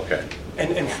 Okay.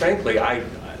 And frankly,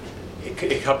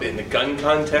 in the gun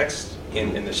context,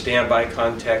 in the standby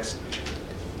context,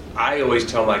 I always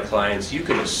tell my clients, you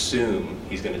can assume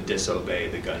he's going to disobey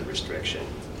the gun restriction.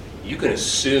 You can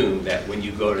assume that when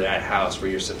you go to that house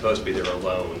where you're supposed to be there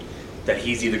alone, that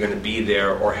he's either going to be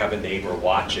there or have a neighbor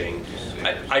watching.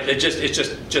 It's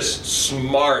just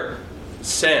smart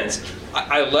sense.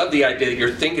 I love the idea that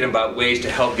you're thinking about ways to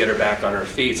help get her back on her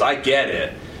feet. So I get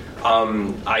it.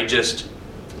 I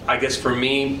guess for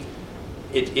me,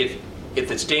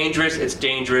 if it's dangerous, it's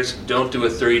dangerous. Don't do a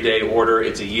 30-day order.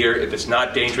 It's a year. If it's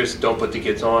not dangerous, don't put the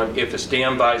kids on. If the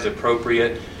standby is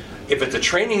appropriate. If it's a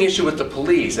training issue with the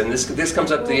police, and this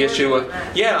comes up the issue of,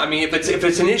 yeah, I mean, if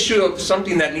it's an issue of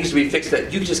something that needs to be fixed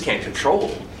that you just can't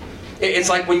control. It's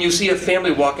like when you see a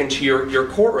family walk into your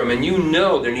courtroom and you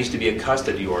know there needs to be a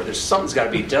custody order, something's got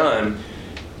to be done.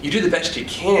 You do the best you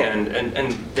can,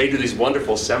 and they do these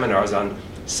wonderful seminars on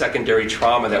secondary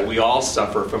trauma that we all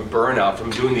suffer from burnout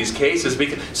from doing these cases.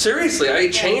 Because seriously,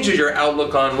 it changes your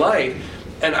outlook on life.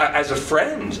 And as a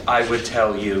friend, I would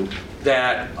tell you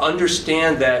that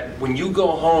understand that when you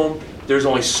go home, there's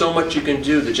only so much you can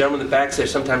do. The gentleman in the back says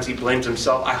sometimes he blames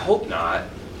himself. I hope not,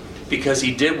 because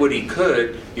he did what he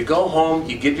could. You go home,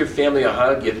 you give your family a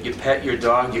hug, you pet your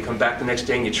dog, you come back the next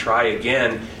day and you try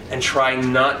again, and try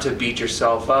not to beat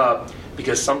yourself up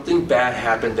because something bad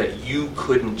happened that you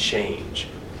couldn't change.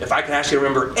 If I could ask you to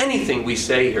remember anything we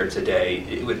say here today,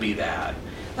 it would be that.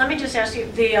 Let me just ask you,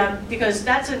 because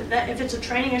if it's a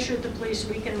training issue with the police,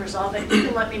 we can resolve it. You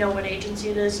can let me know what agency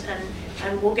it is,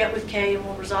 and we'll get with Kay and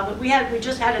we'll resolve it. We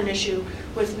just had an issue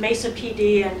with Mesa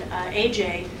PD and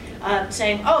AJ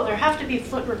saying, oh, there have to be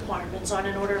foot requirements on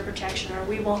an order of protection, or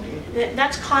we won't.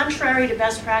 That's contrary to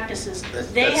best practices.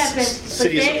 They have been.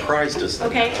 City has surprised us.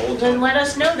 Okay, then let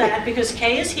us know that, because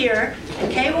Kay is here, and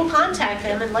Kay will contact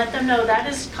them and let them know that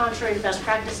is contrary to best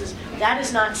practices. That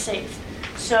is not safe.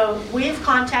 So we've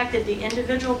contacted the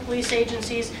individual police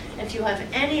agencies. If you have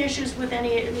any issues with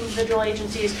any individual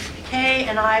agencies, Kay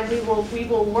and I, we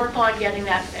will work on getting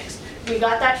that fixed. We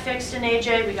got that fixed in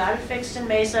AJ, we got it fixed in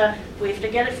Mesa. If we have to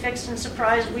get it fixed in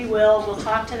Surprise, we will. We'll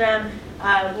talk to them.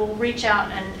 We'll reach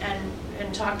out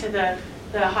and talk to the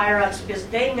higher-ups, because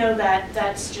they know that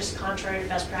that's just contrary to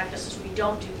best practices. We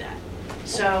don't do that.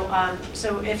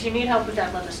 So if you need help with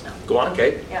that, let us know. Go on,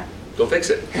 Kate. Yeah. Go fix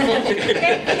it.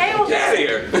 Kay will Get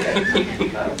out of fix here.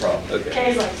 Not a problem. Okay.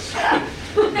 Kay's like, shut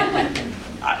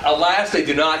up. Alas, they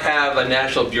do not have a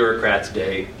National Bureaucrats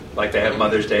Day like they have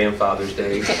Mother's Day and Father's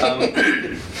Day.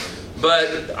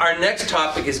 But our next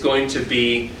topic is going to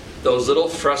be those little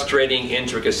frustrating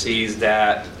intricacies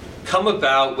that come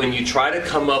about when you try to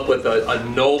come up with a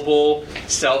noble,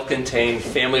 self-contained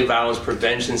Family Violence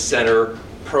Prevention Center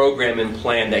program and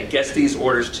plan that gets these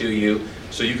orders to you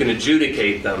so you can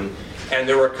adjudicate them. And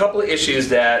there were a couple of issues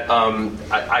that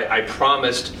I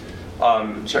promised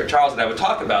Charles and I would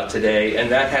talk about today, and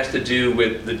that has to do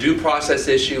with the due process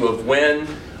issue of when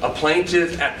a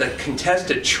plaintiff at the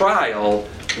contested trial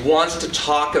wants to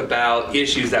talk about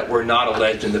issues that were not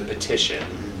alleged in the petition.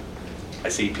 I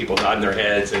see people nodding their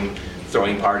heads and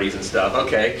throwing parties and stuff.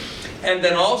 Okay. And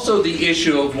then also the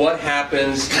issue of what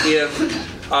happens if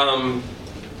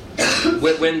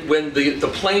when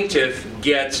the plaintiff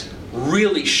gets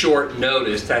really short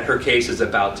notice that her case is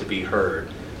about to be heard.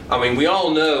 I mean, we all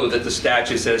know that the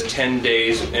statute says 10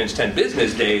 days, and it's 10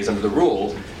 business days under the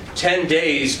rules, 10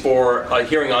 days for a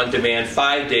hearing on demand,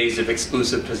 5 days if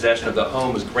exclusive possession of the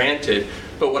home is granted.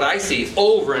 But what I see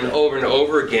over and over and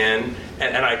over again,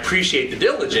 and I appreciate the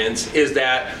diligence, is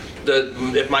that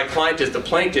if my client is the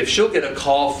plaintiff, she'll get a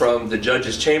call from the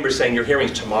judge's chamber saying your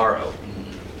hearing's tomorrow.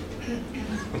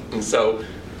 And so,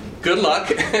 good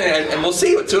luck, and we'll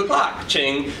see you at 2 o'clock.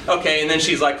 Ching. Okay, and then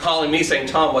she's like calling me saying,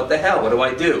 Tom, what the hell? What do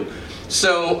I do?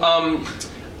 So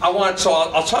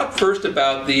I'll talk first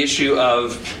about the issue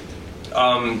of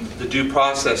the due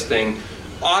process thing.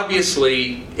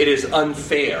 Obviously, it is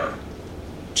unfair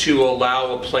to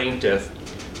allow a plaintiff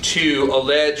to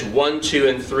allege 1, 2,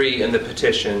 and 3 in the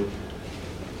petition,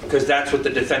 because that's what the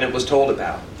defendant was told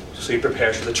about. So he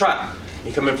prepares for the trial.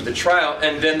 You come in for the trial,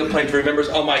 and then the plaintiff remembers,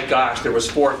 oh my gosh, there was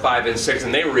 4, 5, and 6,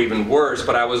 and they were even worse,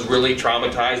 but I was really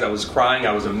traumatized, I was crying,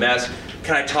 I was a mess.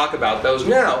 Can I talk about those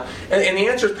now? And the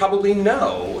answer is probably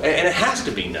no, and it has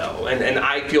to be no. And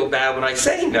I feel bad when I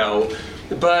say no,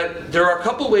 but there are a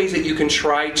couple ways that you can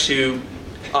try to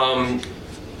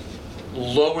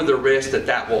lower the risk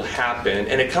that will happen,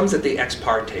 and it comes at the ex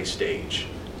parte stage.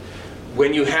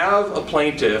 When you have a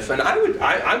plaintiff, and I'm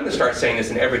going to start saying this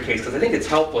in every case because I think it's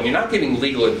helpful, and you're not giving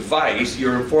legal advice,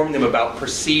 you're informing them about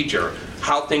procedure,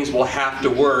 how things will have to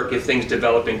work if things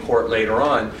develop in court later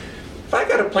on. If I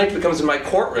got a plaintiff that comes in my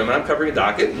courtroom and I'm covering a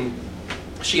docket and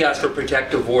she asks for a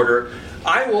protective order,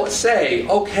 I will say,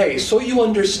 okay, so you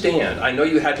understand. I know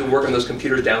you had to work on those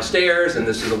computers downstairs and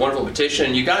this is a wonderful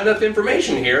petition. You got enough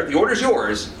information here. The order's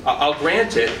yours. I'll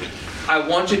grant it. I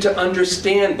want you to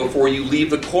understand before you leave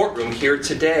the courtroom here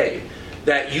today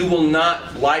that you will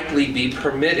not likely be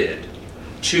permitted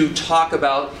to talk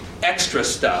about extra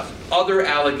stuff, other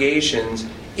allegations,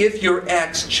 if your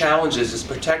ex challenges his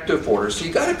protective order. So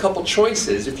you got a couple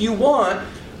choices. If you want,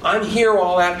 I'm here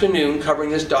all afternoon covering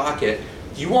this docket.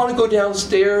 Do you want to go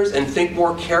downstairs and think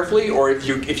more carefully, or if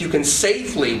you can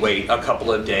safely wait a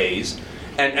couple of days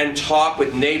and talk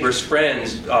with neighbors,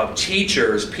 friends,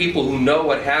 teachers, people who know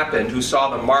what happened, who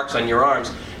saw the marks on your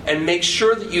arms, and make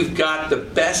sure that you've got the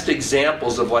best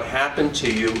examples of what happened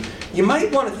to you, you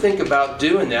might want to think about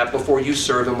doing that before you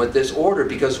serve him with this order,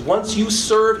 because once you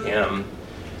serve him,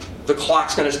 the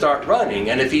clock's going to start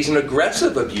running. And if he's an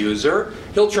aggressive abuser,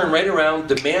 he'll turn right around,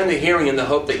 demand a hearing in the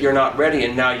hope that you're not ready,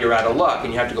 and now you're out of luck,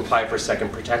 and you have to go apply for a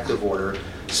second protective order.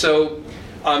 So,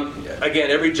 again,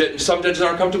 some judges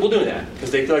aren't comfortable doing that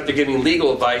because they feel like they're giving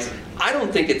legal advice. I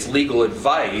don't think it's legal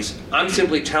advice. I'm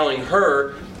simply telling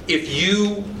her, if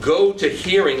you go to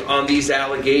hearing on these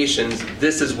allegations,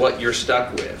 this is what you're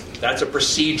stuck with. That's a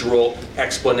procedural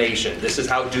explanation. This is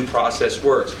how due process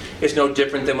works. It's no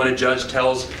different than when a judge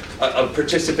tells a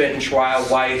participant in trial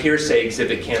why a hearsay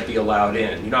exhibit can't be allowed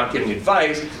in. You're not giving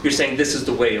advice, you're saying this is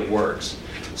the way it works.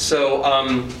 So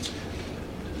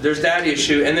there's that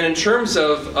issue. And then in terms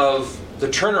of the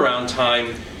turnaround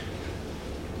time,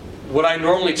 what I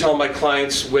normally tell my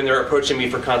clients when they're approaching me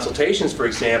for consultations, for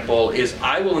example, is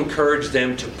I will encourage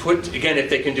them to put, again, if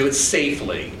they can do it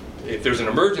safely. If there's an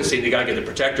emergency, they got to get the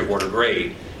protective order,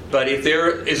 great. But if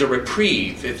there is a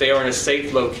reprieve, if they are in a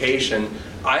safe location,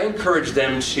 I encourage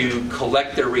them to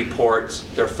collect their reports,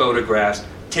 their photographs,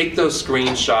 take those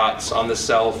screenshots on the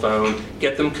cell phone,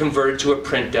 get them converted to a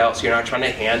printout so you're not trying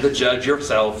to hand the judge your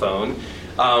cell phone,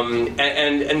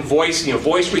 and voice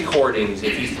recordings.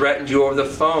 If he threatened you over the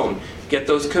phone, get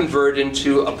those converted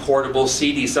into a portable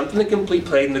CD, something that can be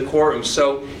played in the courtroom.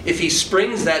 So if he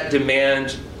springs that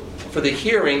demand for the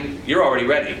hearing, you're already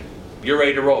ready. You're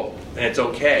ready to roll, and it's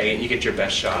okay, and you get your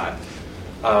best shot.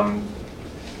 I'll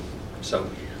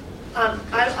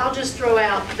just throw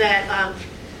out that,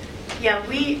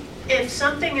 if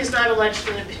something is not alleged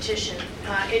in a petition,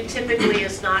 it typically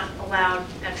is not allowed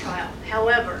at trial.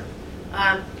 However,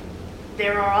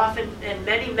 there are often, and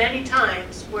many, many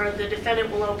times, where the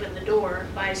defendant will open the door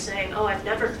by saying, oh, I've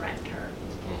never threatened her,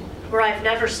 or I've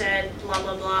never said blah,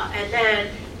 blah, blah, and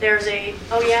then there's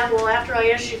oh yeah, well, after I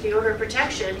issued the order of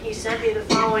protection, he sent me the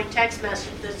following text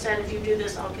message that said, if you do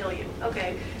this, I'll kill you.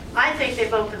 Okay, I think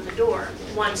they've opened the door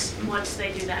once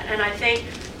they do that. And I think,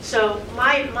 so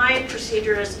my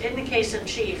procedure is, in the case in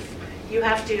chief, you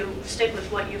have to stick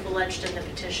with what you've alleged in the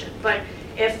petition. But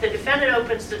if the defendant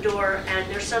opens the door and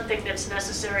there's something that's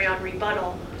necessary on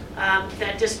rebuttal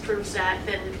that disproves that,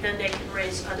 then they can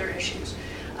raise other issues.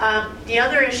 The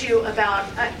other issue about,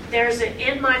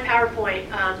 in my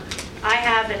PowerPoint, I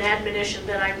have an admonition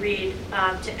that I read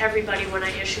to everybody when I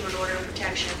issue an order of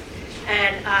protection.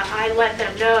 And I let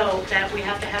them know that we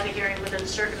have to have a hearing within a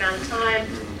certain amount of time,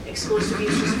 exclusive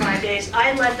use is 5 days.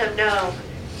 I let them know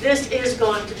this is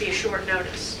going to be a short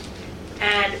notice.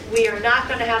 And we are not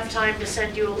going to have time to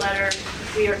send you a letter.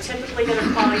 We are typically going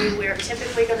to call you. We are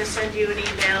typically going to send you an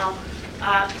email.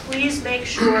 Please make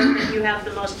sure that you have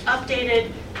the most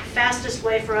updated, fastest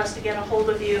way for us to get a hold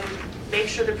of you. Make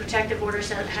sure the Protective Order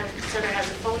Center has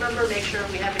a phone number. Make sure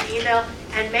we have an email.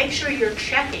 And make sure you're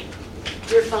checking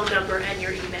your phone number and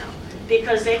your email.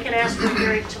 Because they can ask for a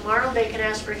hearing tomorrow, they can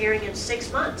ask for a hearing in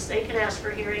 6 months, they can ask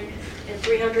for a hearing in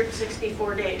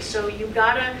 364 days. So you've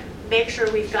got to make sure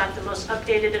we've got the most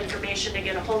updated information to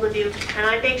get a hold of you, and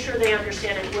I make sure they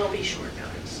understand it will be short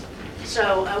notice.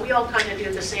 So we all kind of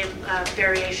do the same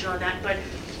variation on that, but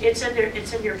it's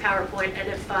in your PowerPoint, and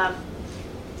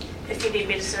if you need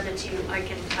me to send it to you, I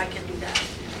can do that.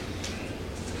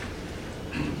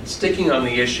 Sticking on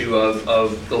the issue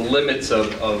of the limits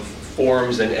of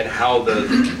forms and how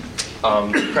the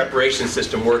preparation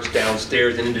system works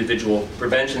downstairs in individual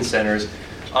prevention centers,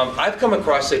 I've come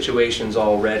across situations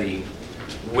already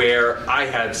where I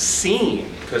have seen,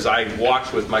 because I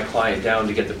walked with my client down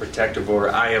to get the protective order,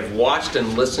 I have watched and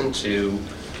listened to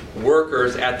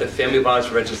workers at the Family Violence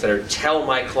Prevention Center tell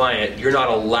my client, you're not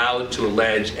allowed to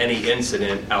allege any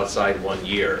incident outside 1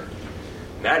 year.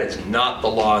 And that is not the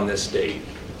law in this state,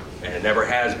 and it never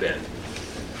has been.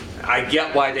 I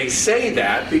get why they say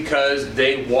that, because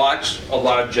they watch a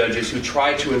lot of judges who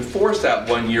try to enforce that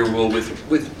 1 year rule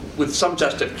with some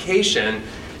justification,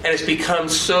 and it's become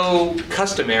so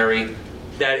customary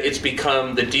that it's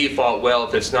become the default, well,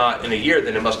 if it's not in a year,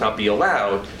 then it must not be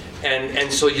allowed.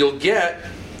 And so you'll get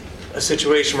a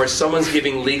situation where someone's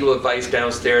giving legal advice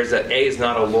downstairs that A, is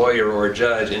not a lawyer or a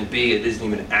judge, and B, it isn't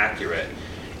even accurate.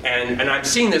 And I'm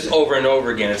seeing this over and over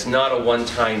again. It's not a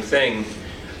one-time thing.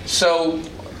 So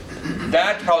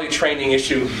that's probably a training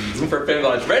issue for Family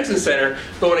Violence Prevention Center.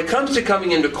 But when it comes to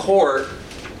coming into court,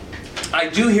 I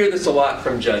do hear this a lot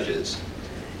from judges.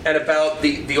 And about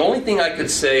the only thing I could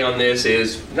say on this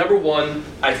is, number one,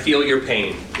 I feel your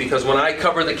pain. Because when I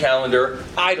cover the calendar,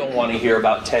 I don't want to hear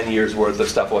about 10 years worth of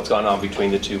stuff, what's gone on between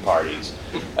the two parties.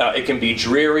 It can be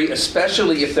dreary,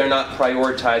 especially if they're not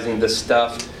prioritizing the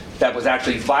stuff that was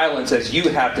actually violence as you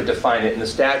have to define it in the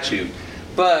statute.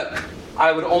 But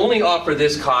I would only offer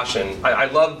this caution. I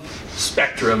love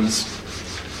spectrums.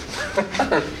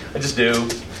 I just do.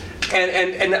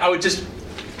 And I would just,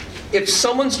 if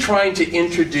someone's trying to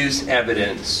introduce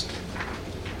evidence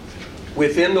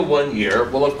within the 1 year,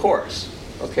 well, of course.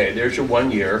 Okay, there's your 1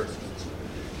 year.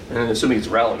 And assuming it's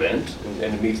relevant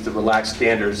and it meets the relaxed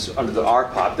standards under the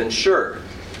RPOP, then sure.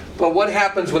 But what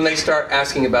happens when they start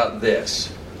asking about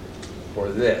this, or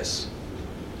this,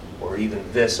 or even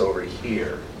this over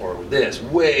here, or this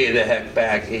way the heck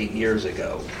back 8 years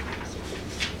ago?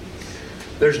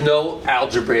 There's no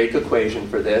algebraic equation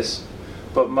for this,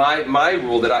 but my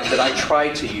rule that I try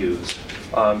to use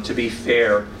to be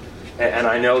fair, and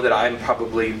I know that I'm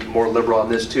probably more liberal on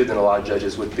this too than a lot of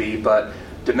judges would be, but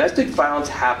domestic violence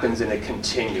happens in a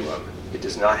continuum. It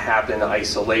does not happen in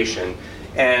isolation.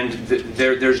 And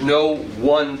there's no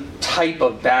one type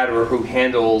of batterer who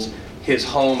handles his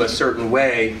home a certain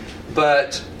way,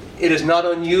 but it is not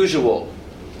unusual.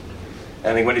 And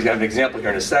I think Wendy's got an example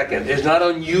here in a second. It is not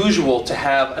unusual to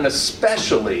have an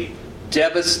especially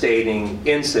devastating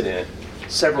incident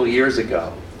several years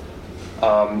ago.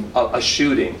 A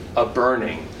shooting, a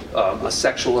burning, a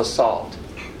sexual assault,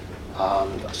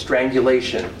 a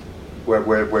strangulation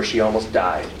where she almost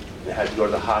died and had to go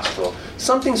to the hospital.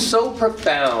 Something so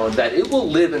profound that it will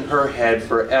live in her head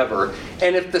forever.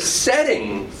 And if the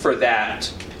setting for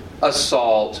that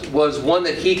assault was one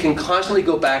that he can constantly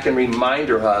go back and remind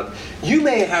her of, you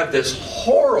may have this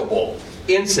horrible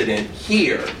incident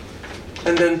here,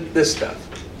 and then this stuff.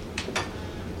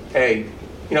 Hey,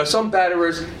 you know, some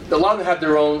batterers, a lot of them have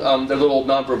their own, their little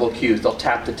nonverbal cues. They'll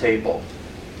tap the table,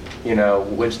 you know,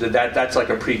 which that's like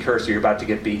a precursor. You're about to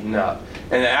get beaten up.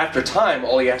 And after time,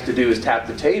 all he has to do is tap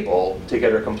the table to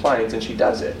get her compliance, and she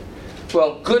does it.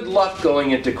 Well, good luck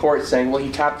going into court saying, well, he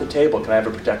tapped the table. Can I have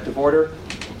a protective order?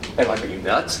 And like, are you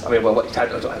nuts? I mean, well,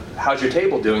 how's your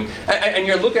table doing? And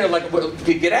you're looking at like, well,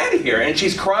 get out of here. And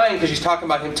she's crying because she's talking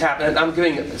about him tapping. And I'm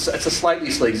giving, it's a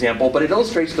slightly silly example, but it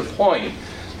illustrates the point.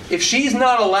 If she's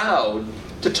not allowed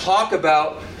to talk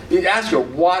about, ask her,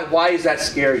 why does that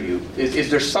scare you? Is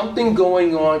there something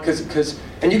going on? Because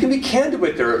and you can be candid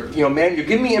with her. You know, man, you're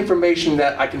giving me information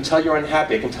that I can tell you're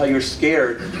unhappy. I can tell you're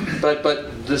scared. But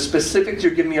the specifics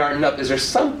you're giving me aren't enough. Is there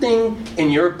something in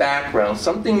your background,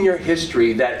 something in your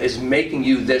history that is making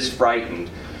you this frightened?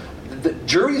 The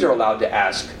juries are allowed to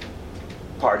ask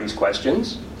parties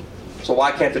questions. So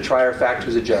why can't the trier of fact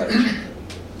who's a judge?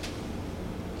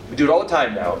 We do it all the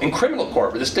time now. In criminal court,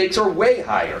 where the stakes are way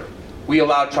higher, we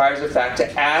allow triers of fact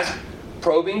to ask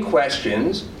probing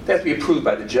questions. They have to be approved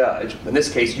by the judge. In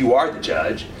this case, you are the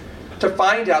judge. To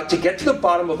find out, to get to the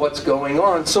bottom of what's going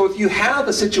on. So if you have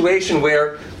a situation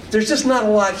where there's just not a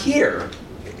lot here,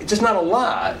 just not a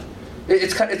lot,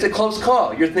 it's a close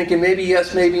call. You're thinking maybe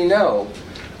yes, maybe no.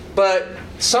 But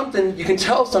something, you can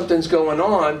tell something's going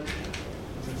on.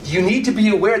 you need to be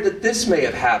aware that this may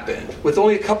have happened with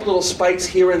only a couple little spikes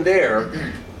here and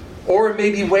there, or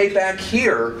maybe way back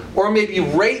here, or maybe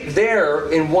right there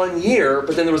in 1 year,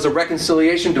 but then there was a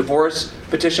reconciliation, divorce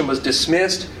petition was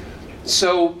dismissed.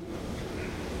 So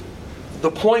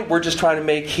the point we're just trying to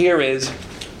make here is,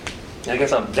 I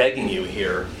guess I'm begging you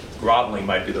here, groveling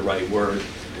might be the right word,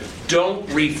 don't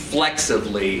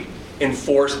reflexively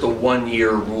enforce the 1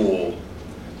 year rule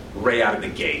right out of the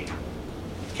gate.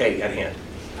 Okay, at hand.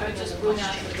 I would just point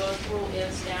out that both rule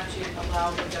and statute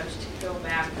allow the judge to go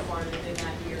back farther than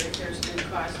that year if there's good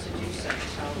cause to do so.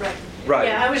 Right. Right.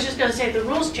 Yeah, I was just going to say the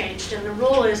rules changed, and the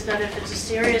rule is that if it's a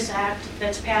serious act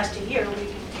that's past a year, we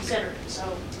can consider it.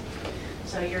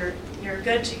 So you're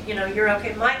good to, you're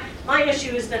okay. My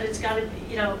issue is that it's got to,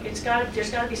 there's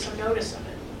got to be some notice of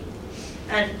it,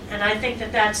 and I think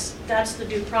that's the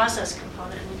due process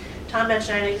component. And Tom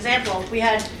mentioned an example.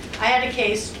 I had a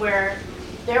case where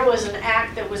there was an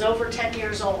act that was over 10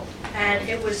 years old, and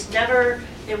it was never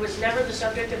the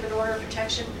subject of an order of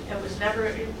protection.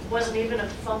 It wasn't even a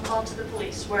phone call to the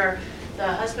police, where the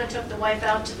husband took the wife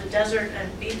out to the desert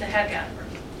and beat the heck out of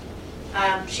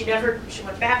her. She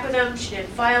went back with him, she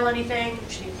didn't file anything,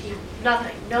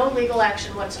 nothing, no legal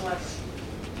action whatsoever.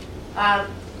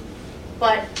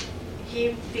 But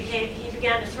he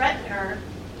began to threaten her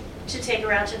to take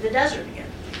her out to the desert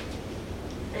again.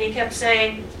 And he kept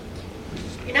saying,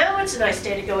 it's a nice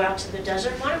day to go out to the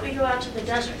desert. Why don't we go out to the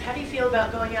desert? How do you feel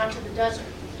about going out to the desert?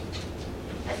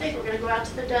 I think we're going to go out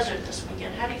to the desert this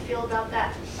weekend. How do you feel about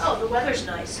that? Oh, the weather's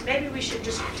nice. Maybe we should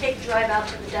just drive out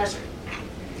to the desert.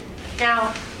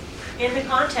 Now, in the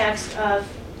context of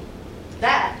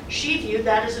that, she viewed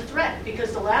that as a threat,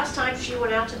 because the last time she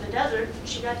went out to the desert,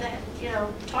 she got the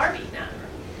tar beaten out of her.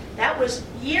 That was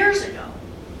years ago,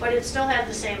 but it still had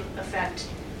the same effect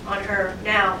on her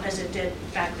now as it did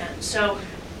back then. So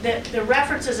the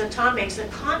references that Tom makes, the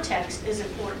context is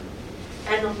important.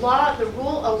 And the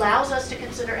rule allows us to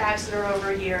consider acts that are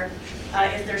over a year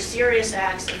if they're serious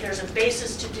acts, if there's a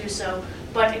basis to do so.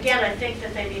 But again, I think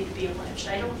that they need to be alleged.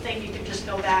 I don't think you can just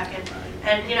go back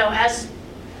and as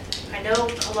I know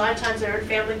a lot of times they're in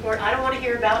family court, I don't want to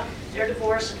hear about their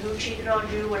divorce and who cheated on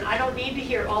who, and I don't need to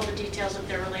hear all the details of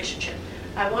their relationship.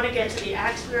 I want to get to the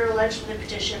acts that are alleged in the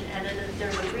petition, and then if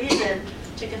there's a reason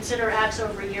to consider acts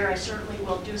over a year, I certainly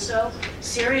will do so.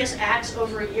 Serious acts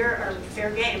over a year are fair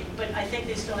game, but I think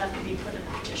they still have to be put in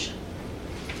the petition.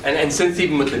 And since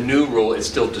even with the new rule, it's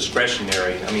still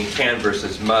discretionary, can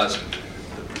versus must,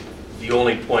 the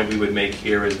only point we would make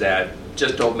here is that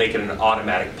just don't make it an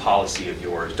automatic policy of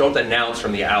yours. Don't announce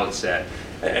from the outset.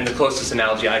 And the closest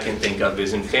analogy I can think of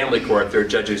is in family court, there are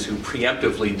judges who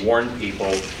preemptively warn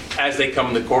people as they come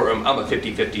in the courtroom, I'm a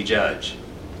 50-50 judge,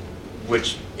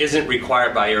 which isn't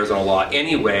required by Arizona law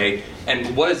anyway.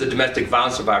 And what is a domestic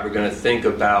violence survivor going to think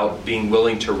about being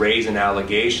willing to raise an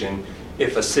allegation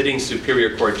if a sitting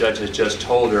Superior Court judge has just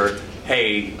told her,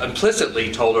 hey,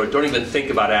 implicitly told her, don't even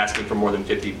think about asking for more than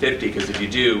 50-50, because if you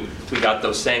do, we got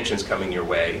those sanctions coming your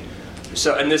way.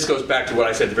 So, and this goes back to what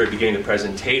I said at the very beginning of the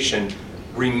presentation.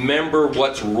 Remember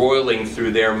what's roiling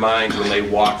through their minds when they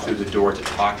walk through the door to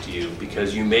talk to you,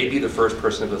 because you may be the first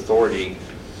person of authority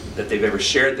that they've ever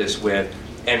shared this with.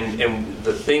 And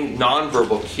the thing,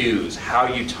 nonverbal cues,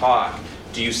 how you talk,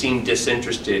 do you seem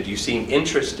disinterested, do you seem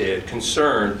interested,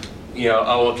 concerned,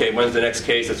 oh, okay, when's the next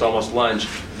case, it's almost lunch.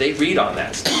 They read on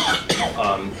that stuff.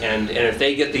 And if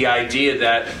they get the idea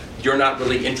that you're not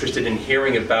really interested in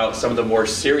hearing about some of the more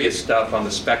serious stuff on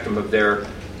the spectrum of their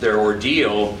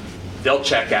ordeal, they'll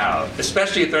check out,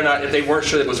 especially if they weren't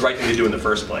sure that it was the right thing to do in the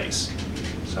first place.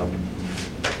 So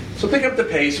pick up the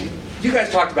pace. You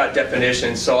guys talked about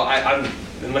definitions, so I'm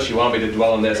unless you want me to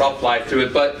dwell on this, I'll fly through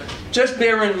it. But just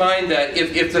bear in mind that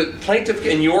if the plaintiff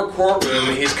in your courtroom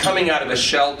is coming out of a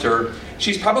shelter,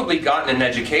 she's probably gotten an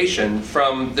education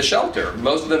from the shelter.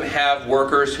 Most of them have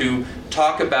workers who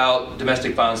talk about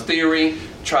domestic violence theory,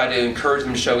 try to encourage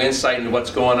them to show insight into what's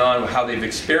going on, how they've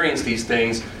experienced these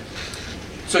things.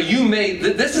 So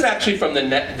this is actually from the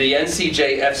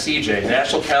NCJ FCJ,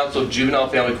 National Council of Juvenile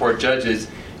Family Court Judges.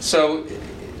 So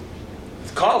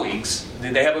colleagues,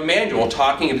 they have a manual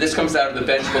talking, if this comes out of the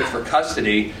bench book for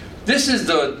custody, this is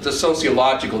the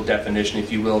sociological definition,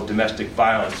 if you will, of domestic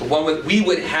violence. The one we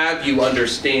would have you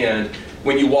understand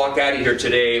when you walk out of here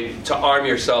today to arm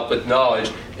yourself with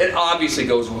knowledge. It obviously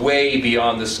goes way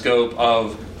beyond the scope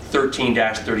of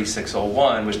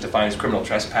 13-3601, which defines criminal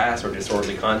trespass or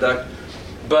disorderly conduct.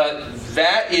 But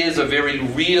that is a very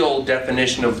real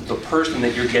definition of the person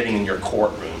that you're getting in your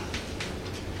courtroom.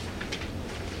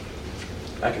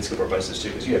 I can skip over this too,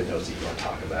 because you have notes that you want to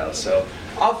talk about. So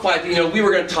I'll fly. We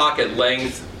were going to talk at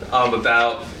length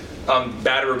about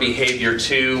batterer behavior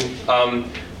too.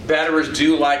 Batterers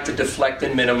do like to deflect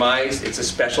and minimize. It's a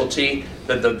specialty.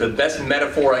 The best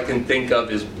metaphor I can think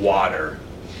of is water.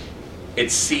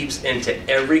 It seeps into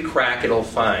every crack it'll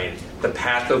find, the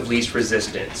path of least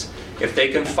resistance. If they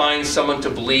can find someone to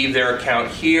believe their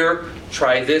account here,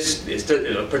 try this. Is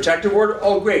a protective order?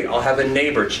 Oh, great, I'll have a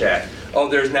neighbor check. Oh,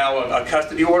 there's now a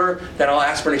custody order? Then I'll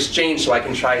ask for an exchange so I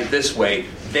can try it this way.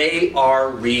 They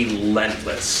are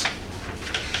relentless.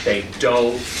 They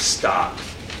don't stop.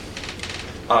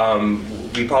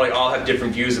 We probably all have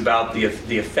different views about the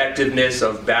effectiveness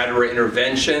of batterer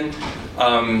intervention.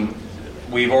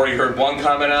 We've already heard one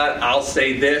comment on it. I'll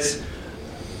say this.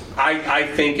 I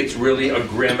think it's really a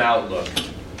grim outlook.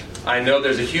 I know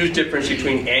there's a huge difference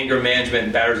between anger management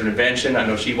and batterer's intervention. I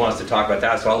know she wants to talk about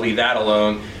that, so I'll leave that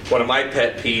alone. One of my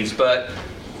pet peeves. But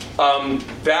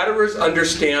batterers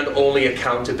understand only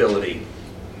accountability.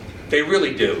 They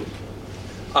really do.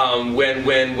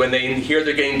 When they hear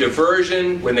they're getting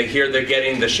diversion, when they hear they're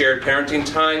getting the shared parenting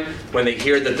time, when they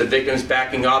hear that the victim's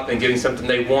backing up and getting something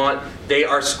they want, they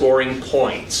are scoring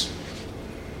points.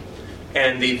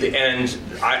 And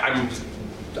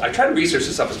I try to research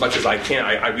this stuff as much as I can.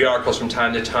 I read articles from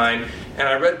time to time, and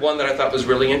I read one that I thought was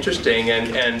really interesting,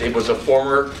 and it was a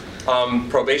former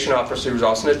probation officer who was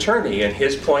also an attorney, and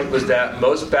his point was that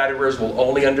most batterers will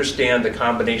only understand the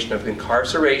combination of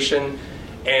incarceration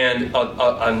and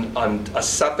a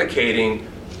suffocating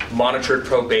monitored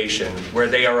probation, where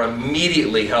they are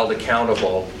immediately held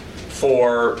accountable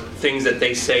for things that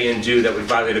they say and do that would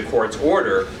violate a court's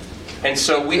order. And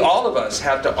so all of us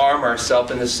have to arm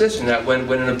ourselves in the system that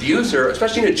when an abuser,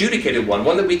 especially an adjudicated one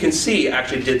that we can see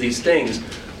actually did these things,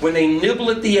 when they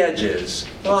nibble at the edges,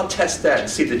 well, I'll test that and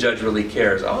see if the judge really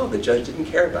cares. Oh, the judge didn't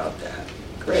care about that.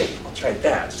 Great, I'll try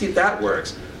that, see if that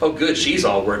works. Oh, good, she's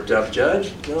all worked up,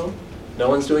 judge. No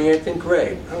one's doing anything.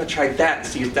 Great, I'm going to try that and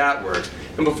see if that works.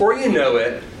 And before you know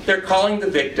it, they're calling the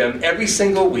victim every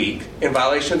single week in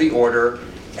violation of the order,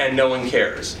 and no one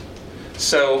cares.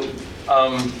 So,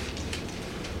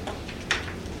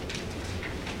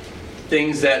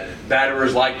 things that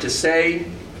batterers like to say,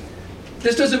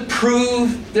 this doesn't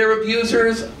prove they're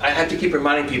abusers. I have to keep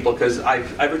reminding people, because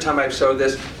every time I've showed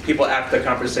this, people after the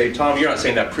conference say, Tom, you're not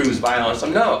saying that proves violence.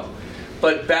 No.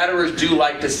 But batterers do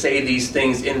like to say these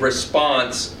things in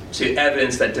response to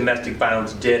evidence that domestic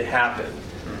violence did happen.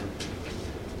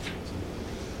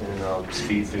 And I'll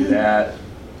speed through that.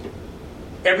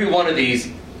 Every one of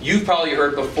these, you've probably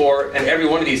heard before, and every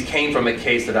one of these came from a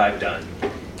case that I've done,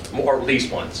 or at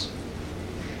least once.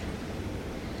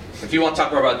 If you want to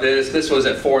talk more about this was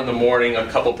at 4 in the morning a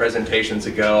couple presentations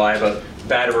ago. I have a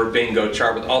batterer bingo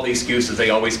chart with all the excuses they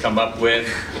always come up with.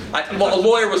 A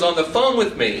lawyer was on the phone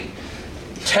with me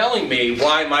telling me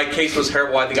why my case was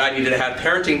terrible, why the guy needed to have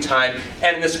parenting time,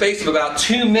 and in the space of about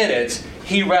 2 minutes,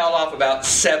 he rattled off about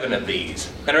 7 of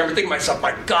these. And I remember thinking to myself,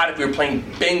 my God, if we were playing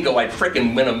bingo, I'd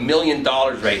frickin' win $1 million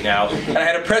right now. And I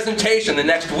had a presentation the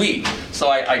next week. So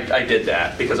I did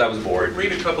that because I was bored.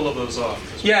 Read a couple of those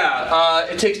off. Yeah,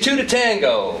 it takes 2 to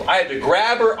tango. I had to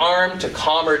grab her arm to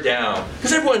calm her down.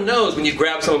 Because everyone knows when you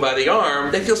grab someone by the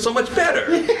arm, they feel so much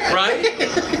better, right?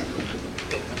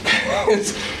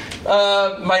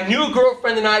 My new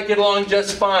girlfriend and I get along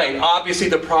just fine. Obviously,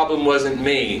 the problem wasn't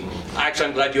me. Actually,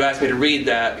 I'm glad you asked me to read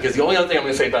that, because the only other thing I'm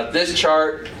going to say about this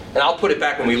chart, and I'll put it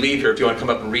back when we leave here if you want to come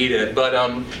up and read it, but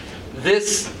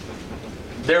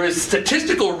there is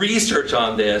statistical research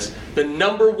on this. The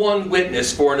 #1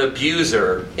 witness for an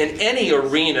abuser in any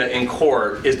arena in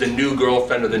court is the new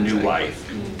girlfriend or the new wife.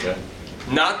 Okay.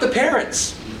 Not the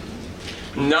parents.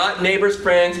 Not neighbors,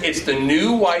 friends. It's the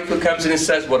new wife who comes in and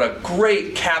says what a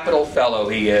great capital fellow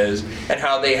he is, and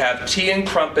how they have tea and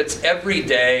crumpets every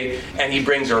day, and he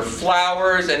brings her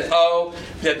flowers, and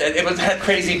it was that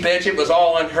crazy bitch, it was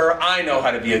all on her. I know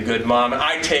how to be a good mom, and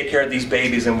I take care of these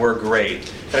babies, and we're great.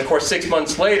 And of course, 6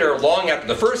 months later, long after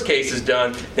the first case is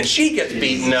done, then she gets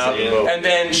beaten up, and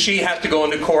then she has to go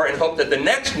into court and hope that the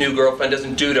next new girlfriend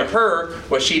doesn't do to her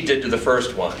what she did to the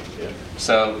first one.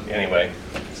 So, anyway.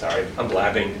 Sorry, I'm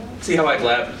blabbing. See how I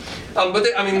blab?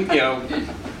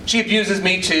 She abuses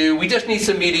me too. We just need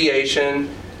some mediation.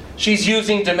 She's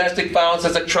using domestic violence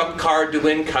as a trump card to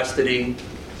win custody.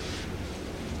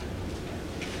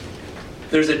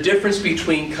 There's a difference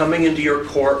between coming into your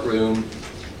courtroom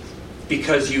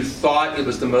because you thought it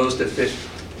was the most efficient.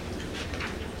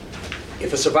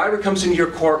 If a survivor comes into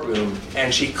your courtroom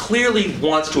and she clearly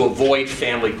wants to avoid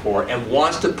family court and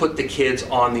wants to put the kids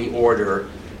on the order,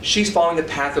 she's following the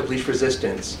path of least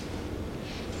resistance.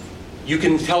 You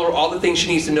can tell her all the things she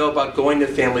needs to know about going to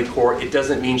family court. It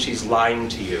doesn't mean she's lying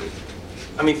to you.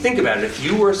 I mean, think about it. If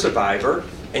you were a survivor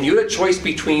and you had a choice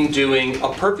between doing a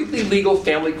perfectly legal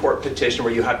family court petition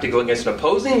where you have to go against an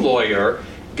opposing lawyer,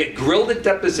 get grilled at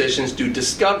depositions, do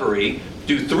discovery,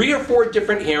 do 3 or 4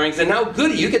 different hearings, and now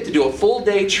goody, you get to do a full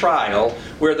day trial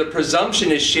where the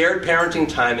presumption is shared parenting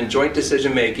time and joint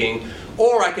decision making,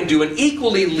 or I can do an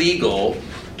equally legal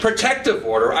protective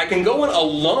order. I can go in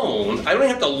alone. I don't even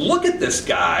have to look at this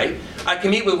guy. I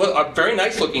can meet with a very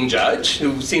nice looking judge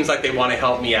who seems like they want to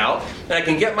help me out, and I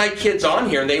can get my kids on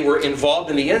here and they were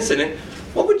involved in the incident.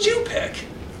 What would you pick?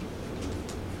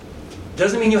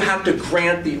 Doesn't mean you have to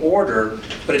grant the order,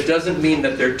 but it doesn't mean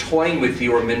that they're toying with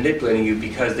you or manipulating you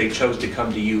because they chose to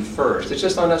come to you first. It's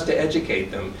just on us to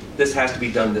educate them. This has to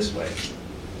be done this way.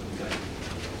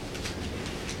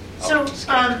 So,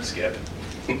 Skip.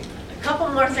 a couple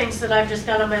more things that I've just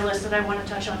got on my list that I want to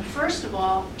touch on. First of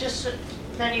all, just so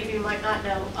many of you might not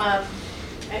know,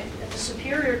 at the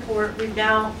Superior Court, we've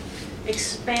now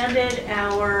expanded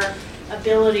our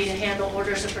ability to handle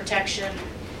orders of protection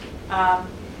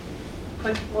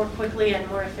more quickly and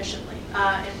more efficiently.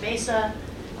 In Mesa,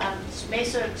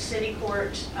 Mesa City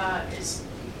Court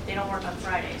they don't work on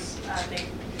Fridays.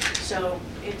 So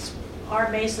it's our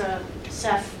Mesa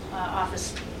CEF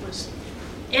office was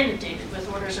inundated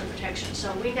with orders of protection.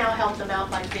 So we now help them out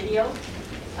by video.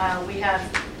 We have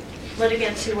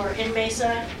litigants who are in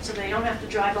Mesa, so they don't have to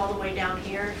drive all the way down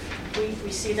here.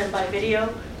 We see them by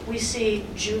video. We see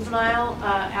juvenile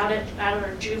out at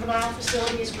our juvenile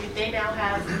facilities. They now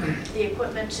have the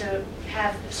equipment to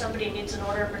have, if somebody needs an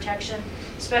order of protection,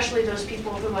 especially those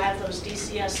people who have those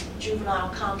DCS juvenile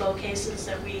combo cases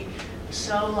that we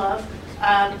so love.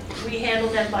 We handle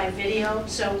them by video,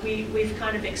 so we've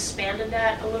kind of expanded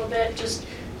that a little bit,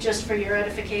 just for your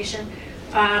edification.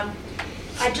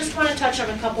 I just want to touch on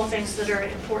a couple of things that are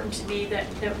important to me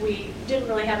that we didn't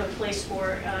really have a place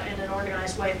for in an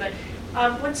organized way. But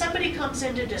when somebody comes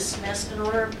in to dismiss an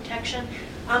order of protection,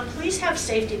 please have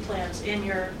safety plans in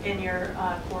your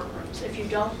courtrooms. If you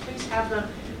don't, please have them.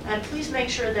 And please make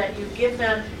sure that you give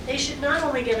them, they should not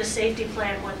only get a safety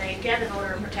plan when they get an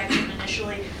order of protection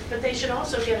initially, but they should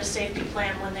also get a safety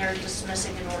plan when they're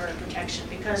dismissing an order of protection,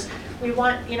 because we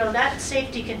want, that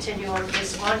safety continuum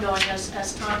is ongoing,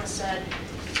 as Thomas said.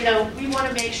 We want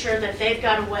to make sure that they've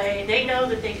got a way, they know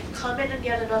that they can come in and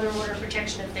get another order of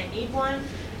protection if they need one,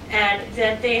 and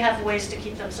that they have ways to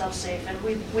keep themselves safe. And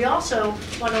we also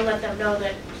want to let them know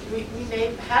that we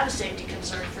may have a safety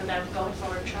concern for them going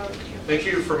forward. Charlie, thank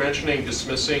you for mentioning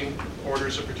dismissing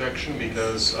orders of protection,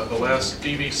 because the last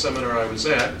DV seminar I was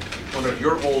at, one of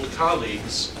your old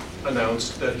colleagues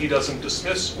announced that he doesn't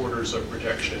dismiss orders of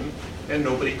protection, and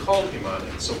nobody called him on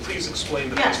it. So please explain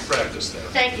the best practice there.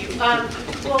 Thank you.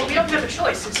 Well, we don't have a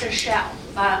choice. It says shall.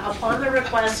 Upon the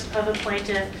request of a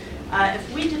plaintiff,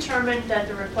 if we determine that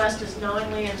the request is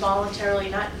knowingly and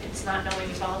voluntarily, it's not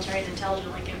knowingly, voluntary, and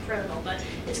intelligently criminal, but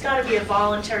it's got to be a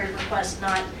voluntary request,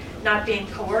 not being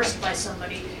coerced by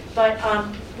somebody. But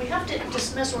we have to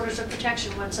dismiss orders of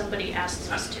protection when somebody asks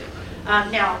us to.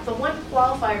 Now, the one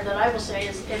qualifier that I will say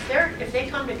is if they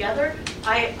come together,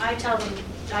 I tell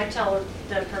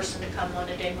the person to come on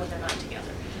a day when they're not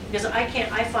together, because I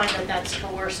find that that's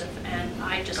coercive, and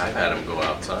I've had them go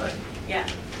outside. Yeah.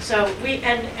 So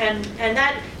and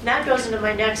that goes into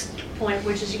my next point,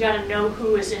 which is you got to know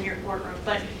who is in your courtroom.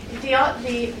 But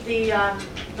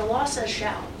the law says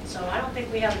shall, so I don't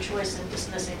think we have a choice in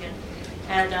dismissing it.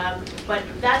 And but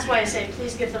that's why I say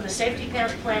please give them a safety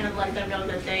plan and let them know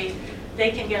that they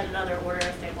can get another order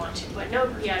if they want to. But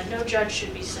no judge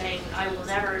should be saying I will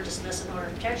never dismiss an order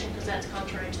of protection, because that's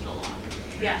contrary to the law.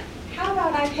 Yeah. How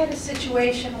about I've had a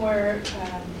situation where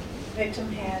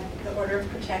victim had the order of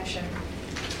protection.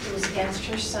 It was against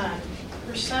her son.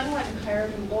 Her son went and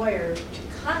hired a lawyer to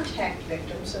contact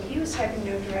victim, so he was having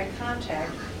no direct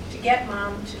contact to get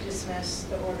mom to dismiss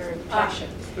the order of protection.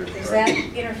 Is that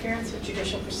interference with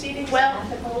judicial proceedings? Well,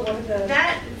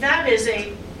 that is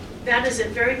a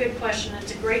very good question.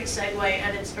 It's a great segue,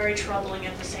 and it's very troubling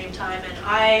at the same time.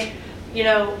 And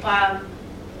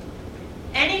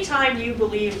anytime you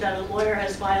believe that a lawyer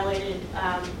has violated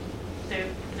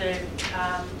the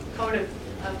code of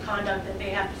conduct that they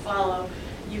have to follow,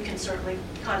 you can certainly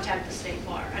contact the state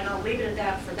bar. And I'll leave it at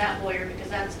that for that lawyer, because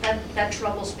that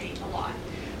troubles me a lot.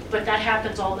 But that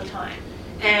happens all the time.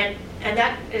 And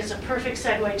that is a perfect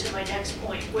segue to my next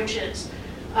point, which is,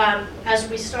 as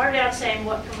we started out saying,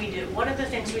 what can we do? One of the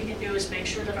things we can do is make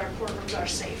sure that our courtrooms are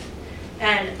safe.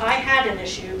 And I had an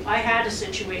issue, I had a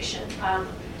situation.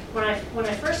 When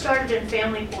I first started in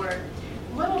family court,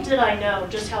 little did I know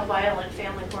just how violent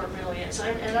family court really is.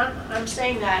 And I'm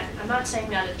saying that, I'm not saying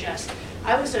that in jest.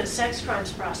 I was a sex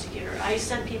crimes prosecutor. I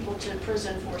sent people to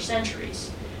prison for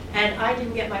centuries. And I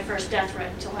didn't get my first death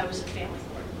threat until I was in family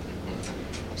court.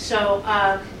 So,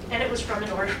 and it was from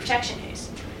an order of protection case.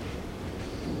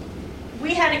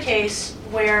 We had a case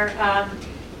where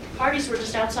parties were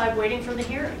just outside waiting for the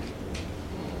hearing.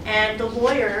 And the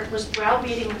lawyer was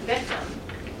browbeating the victim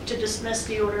to dismiss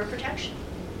the order of protection.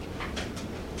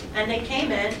 And they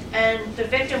came in, and the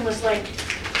victim was like,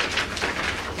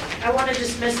 I want to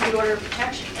dismiss the order of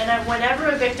protection. And whenever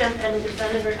a victim and a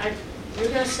defendant are,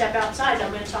 you're going to step outside,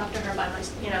 I'm going to talk to her by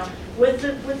myself, with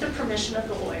the permission of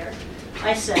the lawyer.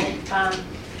 I said,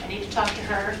 I need to talk to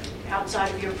her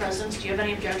outside of your presence. Do you have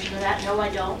any objection to that? No, I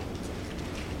don't.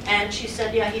 And she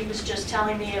said, yeah, he was just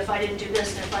telling me if I didn't do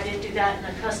this and if I didn't do that and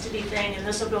the custody thing and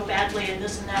this will go badly and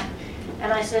this and that.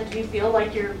 And I said, do you feel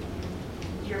like you're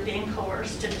being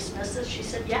coerced to dismiss this? She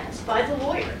said, yes, by the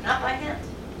lawyer, not by him.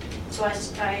 So I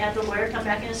had the lawyer come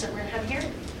back in and said, we're going to have a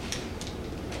hearing.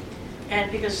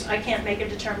 And because I can't make a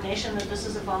determination that this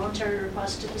is a voluntary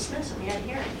request to dismiss, and we had a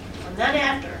hearing. From then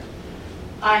after,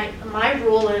 my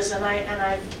rule is, and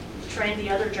I've trained the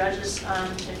other judges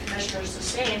and commissioners the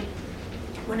same,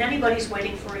 when anybody's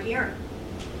waiting for a hearing,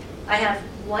 I have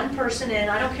one person in,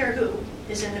 I don't care who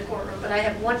is in the courtroom, but I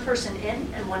have one person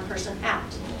in and one person out.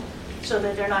 So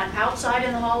that they're not outside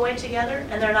in the hallway together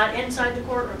and they're not inside the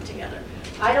courtroom together.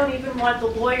 I don't even want the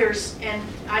lawyers, and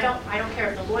I don't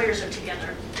care if the lawyers are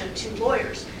together, the two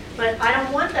lawyers, but I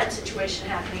don't want that situation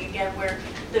happening again where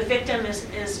the victim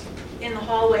is in the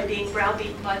hallway being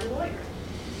browbeaten by the lawyer.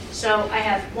 So I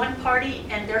have one party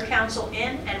and their counsel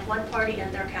in and one party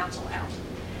and their counsel out.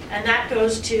 And that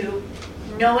goes to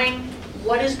knowing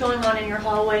what is going on in your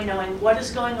hallway, knowing what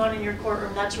is going on in your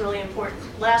courtroom. That's really important.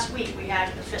 Last week we had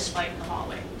a fist fight in the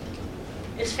hallway.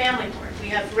 It's family court. We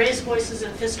have raised voices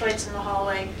and fist fights in the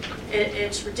hallway.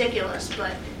 It's ridiculous,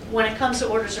 but when it comes to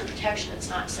orders of protection, it's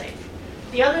not safe.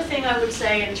 The other thing I would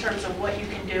say in terms of what you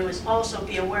can do is also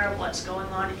be aware of what's going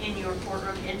on in your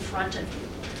courtroom in front of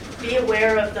you. Be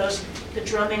aware of the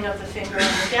drumming of the finger on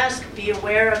the desk. Be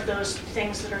aware of those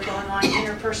things that are going on,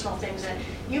 interpersonal things that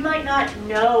you might not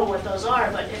know what those are,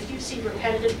 but if you see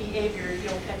repetitive behavior,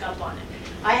 you'll pick up on it.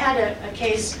 I had a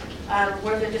case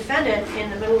where the defendant, in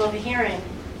the middle of a hearing,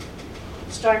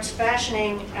 starts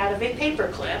fashioning out of a paper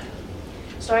clip,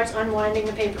 starts unwinding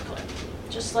the paper clip,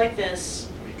 just like this,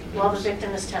 while the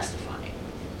victim is testifying.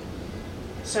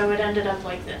 So it ended up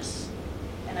like this.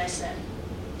 And I said,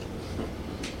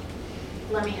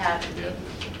 let me have it.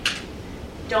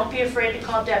 Don't be afraid to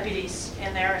call deputies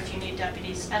in there if you need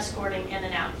deputies escorting in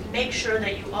and out. Make sure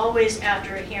that you always,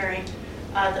 after a hearing,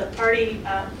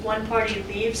 one party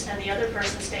leaves and the other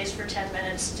person stays for 10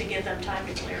 minutes to give them time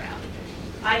to clear out.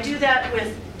 I do that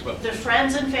with the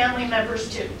friends and family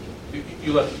members too.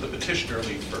 You let the petitioner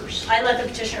leave first. I let the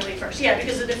petitioner leave first, yeah,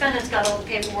 because the defendant's got all the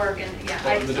paperwork and yeah.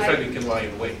 Well, the defendant can lie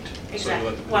in wait, exactly. So you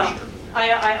let the petitioner.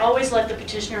 Well, I always let the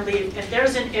petitioner leave. If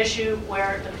there's an issue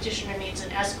where the petitioner needs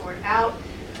an escort out,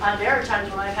 there are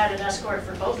times when I've had an escort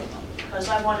for both of them because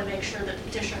I want to make sure that the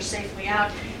petitioner's safely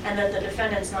out and that the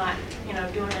defendant's not,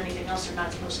 doing anything else they're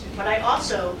not supposed to do. But I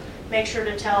also make sure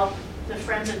to tell the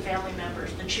friends and family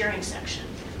members, the cheering section,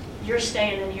 you're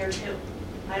staying in here too.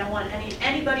 I don't want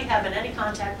anybody having any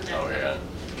contact with anybody. Oh, yeah.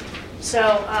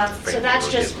 So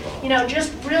that's just,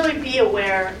 just really be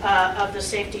aware of the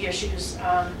safety issues.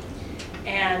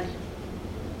 And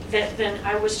then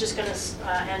I was just going to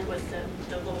end with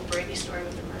the little Brady story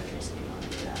with the Murphys. If you want to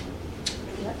do that.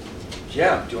 Maybe that?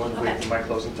 Yeah. Do you want to Okay. wait for my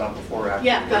closing thought before or after?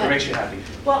 Yeah, go ahead. What makes you happy?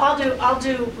 Well, I'll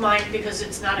do mine because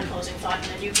it's not a closing thought, and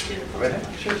then you can do the closing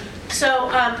thought. Sure. So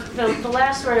the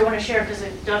last story I want to share, because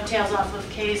it dovetails off of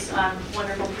Kay's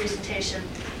wonderful presentation,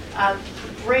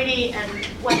 Brady and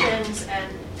weapons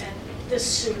and this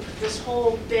soup, this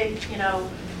whole big,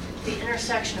 the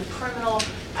intersection of criminal.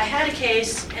 I had a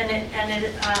case, and it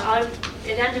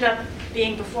ended up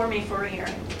being before me for a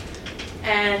hearing,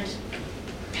 and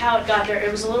how it got there.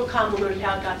 It was a little convoluted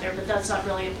how it got there, but that's not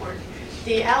really important.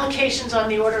 The allocations on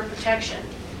the order of protection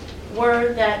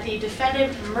were that the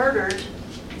defendant murdered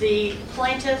the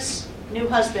plaintiff's new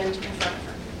husband in front of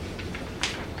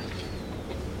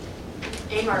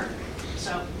her. A murder.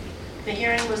 So the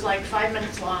hearing was like 5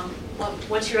 minutes long.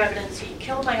 What's your evidence? He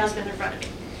killed my husband in front of me.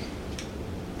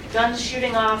 Guns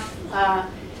shooting off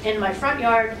in my front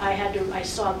yard. I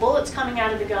saw bullets coming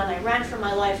out of the gun. I ran for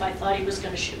my life. I thought he was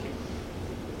going to shoot me.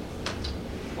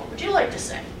 What would you like to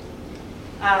say?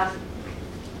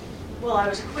 Well, I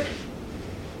was acquitted.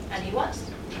 And he was.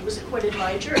 He was acquitted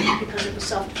by a jury because it was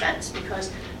self-defense.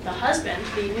 Because the husband,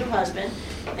 the new husband,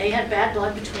 they had bad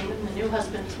blood between them. The new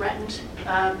husband threatened.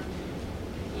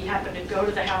 He happened to go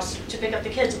to the house to pick up the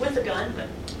kids with a gun, but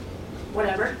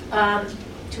whatever.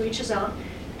 To each his own.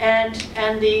 And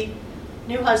the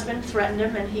new husband threatened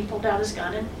him, and he pulled out his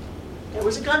gun, and there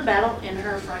was a gun battle in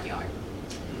her front yard.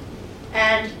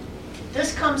 And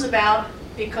this comes about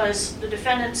because the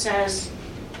defendant says,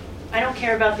 I don't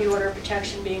care about the order of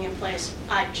protection being in place.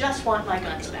 I just want my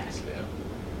guns back.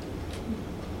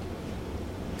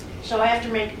 So I have to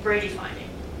make a Brady finding.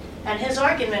 And his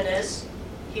argument is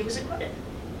he was acquitted.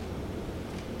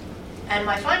 And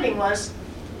my finding was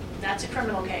that's a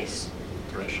criminal case.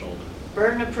 Threshold.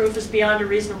 Burden of proof is beyond a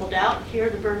reasonable doubt. Here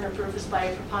the burden of proof is by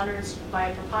a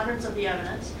preponderance of the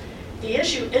evidence. The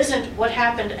issue isn't what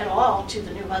happened at all to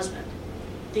the new husband.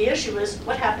 The issue is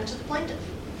what happened to the plaintiff.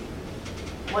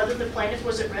 Whether the plaintiff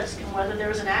was at risk and whether there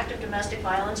was an act of domestic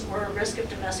violence or a risk of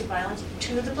domestic violence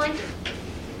to the plaintiff.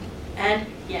 And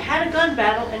you had a gun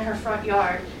battle in her front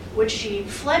yard, which she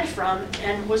fled from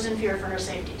and was in fear for her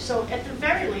safety. So at the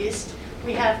very least,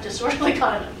 we have disorderly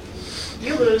conduct.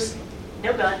 You lose,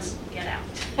 no guns, get out.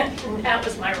 And that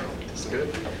was my ruling.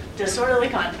 Good. Disorderly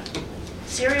conduct.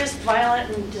 Serious,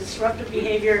 violent, and disruptive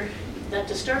behavior that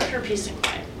disturbed her peace and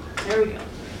quiet. There we go.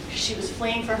 She was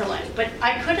fleeing for her life. But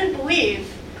I couldn't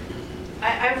believe,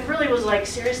 I really was like,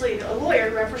 seriously, a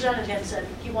lawyer represented him, said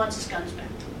he wants his guns back.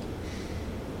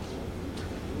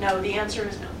 No, the answer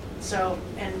is no. So,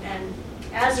 and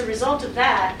as a result of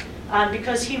that,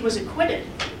 because he was acquitted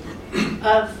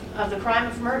of the crime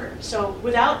of murder, so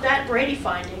without that Brady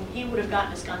finding, he would have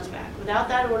gotten his guns back. Without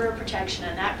that order of protection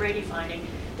and that Brady finding,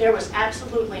 there was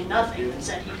absolutely nothing that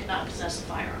said he could not possess a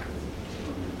firearm.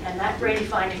 And that Brady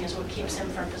finding is what keeps him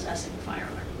from possessing a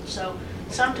firearm. So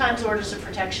sometimes orders of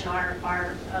protection are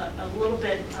a little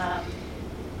bit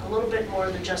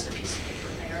more than just a piece of paper.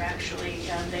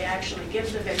 They actually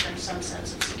give the victim some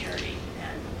sense of security,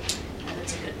 and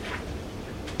it's a good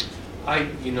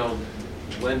thing.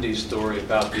 Wendy's story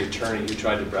about the attorney who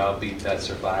tried to browbeat that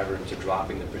survivor into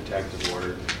dropping the protective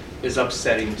order is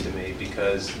upsetting to me,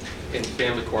 because in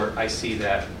family court I see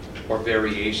that, or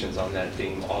variations on that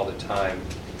theme all the time.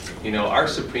 Our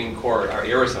Supreme Court, our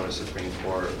Arizona Supreme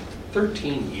Court,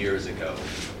 13 years ago,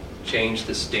 changed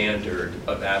the standard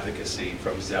of advocacy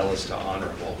from zealous to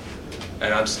honorable.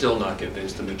 And I'm still not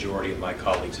convinced the majority of my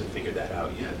colleagues have figured that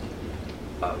out yet.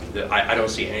 I don't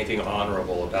see anything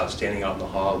honorable about standing out in the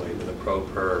hallway with a pro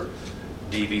per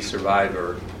DV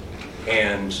survivor.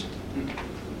 And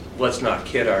let's not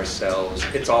kid ourselves,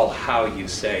 it's all how you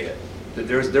say it.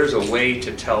 There's a way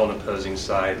to tell an opposing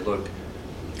side, look,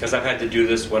 because I've had to do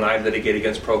this when I litigate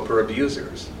against pro per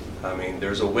abusers. I mean,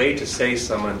 there's a way to say to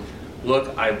someone,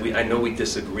 look, I know we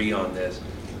disagree on this,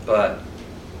 but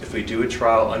if we do a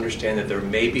trial, understand that there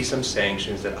may be some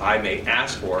sanctions that I may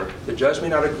ask for. The judge may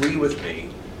not agree with me,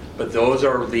 but those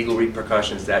are legal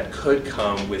repercussions that could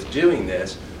come with doing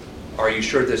this. Are you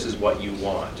sure this is what you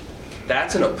want?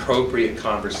 That's an appropriate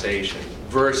conversation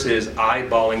versus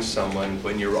eyeballing someone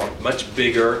when you're much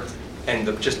bigger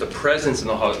and just the presence in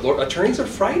the hall. Lord, attorneys are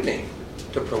frightening.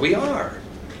 We are.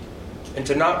 And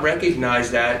to not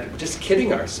recognize that, we're just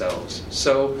kidding ourselves.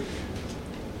 So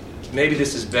maybe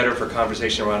this is better for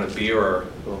conversation around a beer, or,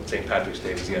 well, St. Patrick's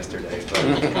Day was yesterday,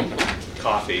 but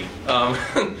coffee.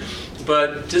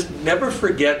 But just never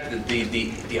forget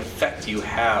the effect you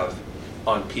have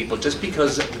on people just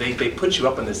because they put you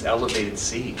up in this elevated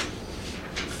seat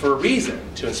for a reason,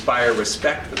 to inspire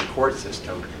respect for the court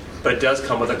system. But it does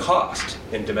come with a cost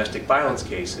in domestic violence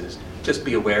cases. Just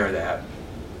be aware of that.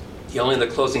 The only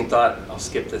other closing thought, I'll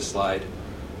skip this slide.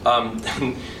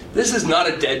 This is not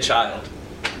a dead child.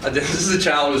 This is a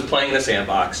child who was playing in a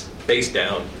sandbox, face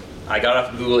down. I got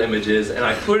off Google Images and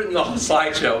I put it in the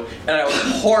slideshow, and I was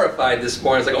horrified this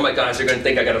morning. I was like, oh my gosh, they're going to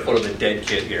think I got a photo of a dead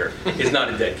kid here. It's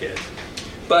not a dead kid.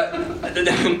 But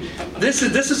this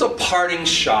is a parting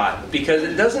shot, because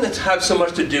it doesn't have so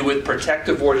much to do with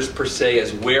protective orders per se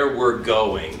as where we're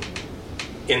going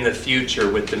in the future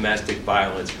with domestic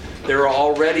violence. There are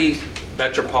already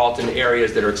metropolitan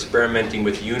areas that are experimenting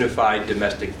with unified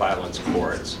domestic violence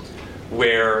courts,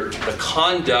 where the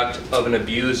conduct of an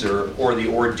abuser or the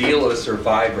ordeal of a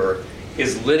survivor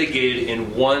is litigated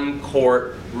in one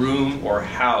court room or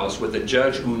house with a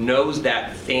judge who knows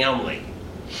that family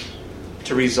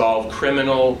to resolve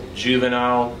criminal,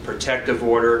 juvenile, protective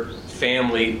order,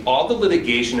 family, all the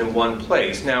litigation in one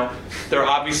place. Now, there are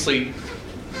obviously,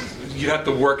 you have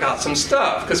to work out some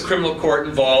stuff, because criminal court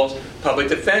involves public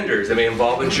defenders. It may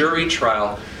involve a jury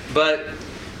trial. But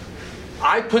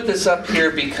I put this up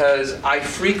here because I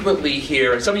frequently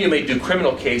hear, and some of you may do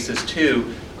criminal cases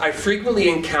too, I frequently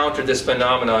encounter this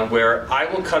phenomenon where I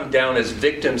will come down as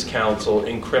victims counsel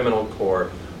in criminal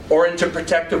court or into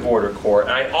protective order court.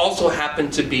 And I also happen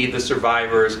to be the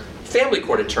survivor's family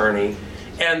court attorney.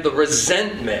 And the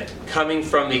resentment coming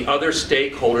from the other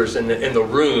stakeholders in the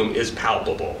room is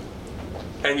palpable.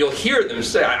 And you'll hear them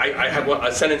say, I have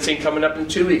a sentencing coming up in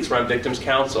 2 weeks where I'm victim's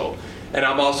counsel. And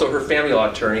I'm also her family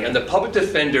law attorney. And the public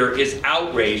defender is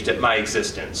outraged at my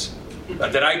existence.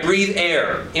 That I breathe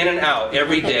air in and out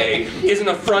every day is an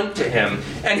affront to him.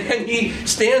 And then he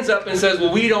stands up and says,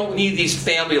 well, we don't need these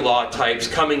family law types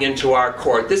coming into our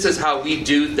court. This is how we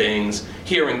do things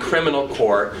here in criminal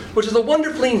court, which is a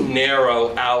wonderfully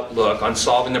narrow outlook on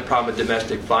solving the problem of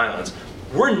domestic violence.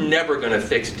 We're never going to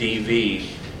fix DV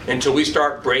until we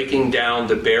start breaking down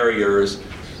the barriers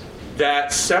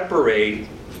that separate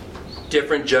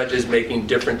different judges making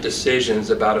different decisions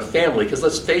about a family. Because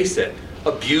let's face it,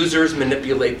 abusers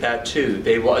manipulate that too.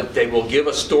 They will give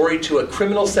a story to a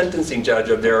criminal sentencing judge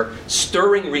of their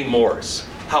stirring remorse,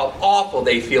 how awful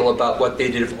they feel about what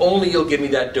they did. If only you'll give me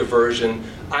that diversion,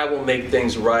 I will make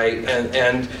things right,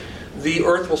 and the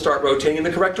earth will start rotating in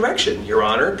the correct direction, Your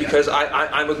Honor, because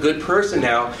I'm a good person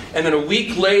now. And then a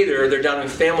week later, they're down in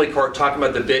family court talking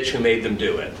about the bitch who made them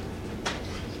do it.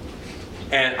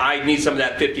 And I need some of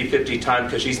that 50-50 time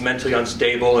because she's mentally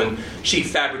unstable and she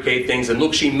fabricated things. And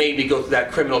look, she made me go through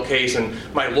that criminal case and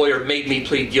my lawyer made me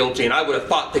plead guilty. And I would have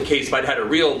fought the case if I'd had a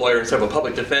real lawyer instead of a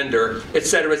public defender, et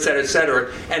cetera, et cetera, et cetera.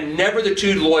 And never the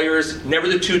two lawyers, never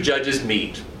the two judges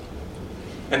meet.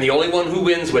 And the only one who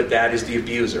wins with that is the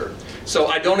abuser. So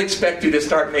I don't expect you to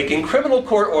start making criminal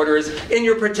court orders in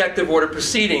your protective order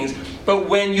proceedings. But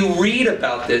when you read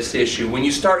about this issue, when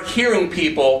you start hearing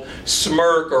people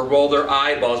smirk or roll their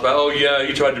eyeballs about, oh yeah,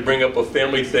 you tried to bring up a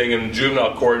family thing in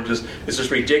juvenile court and it's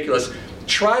just ridiculous,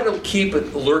 try to keep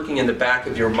it lurking in the back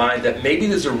of your mind that maybe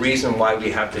there's a reason why we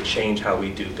have to change how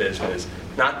we do business.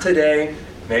 Not today,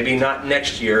 maybe not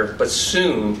next year, but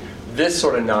soon this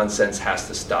sort of nonsense has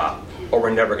to stop or we're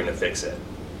never going to fix it.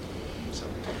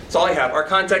 That's all I have. Our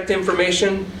contact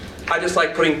information, I just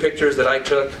like putting pictures that I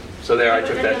took. So there, I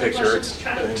took that picture.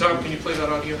 Tom, can you play that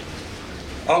audio?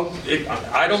 Oh,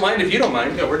 I don't mind if you don't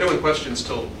mind. Yeah, we're doing questions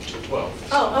till 12.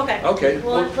 Oh, okay. Okay.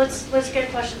 Well, let's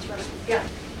get questions first. Yeah.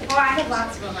 Oh, I have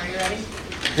lots of them. Are you ready?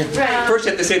 First,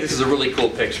 you have to say this is a really cool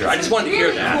picture. I just wanted to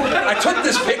hear that. I took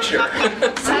this picture.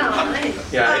 Wow,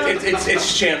 nice. Yeah,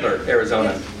 it's Chandler,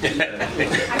 Arizona. I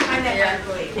find that hard to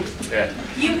believe. Yeah.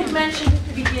 You had mentioned at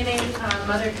the beginning,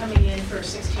 mother coming in for a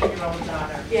 16-year-old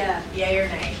daughter. Yeah. Yay or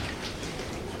nay?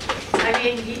 I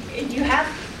mean, you have,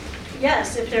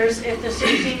 yes, if the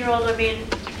 16-year-old, I mean,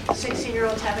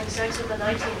 16-year-old's having sex with a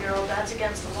 19-year-old, that's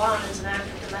against the law and it's an act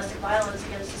of domestic violence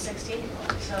against a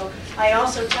 16-year-old. So I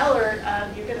also tell her,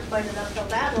 you're going to fight an uphill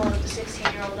battle if the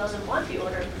 16-year-old doesn't want the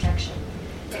order of protection.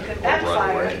 It could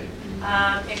backfire.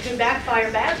 It could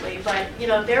backfire badly, but you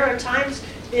know there are times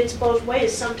it's both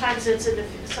ways. Sometimes it's a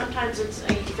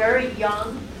very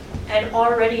young and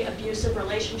already abusive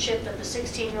relationship that the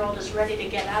 16-year-old is ready to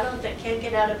get out of, that can't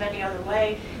get out of any other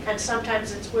way, and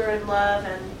sometimes it's we're in love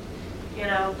and, you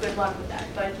know, good luck with that.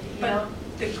 But, you know,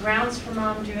 the grounds for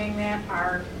mom doing that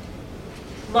are?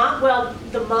 Well,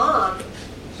 the mom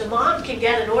can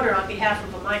get an order on behalf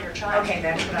of a minor child. Okay,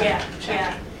 that's what I'm checking.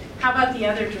 Yeah. How about the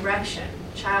other direction?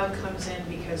 Child comes in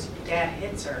because dad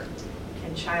hits her.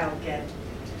 Can child get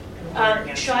an order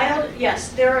against child, yes.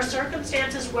 There are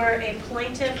circumstances where a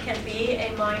plaintiff can be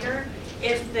a minor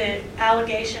if the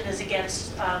allegation is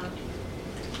against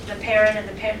the parent and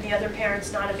the other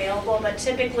parent's not available. But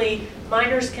typically,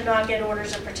 minors cannot get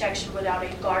orders of protection without a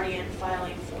guardian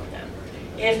filing for them.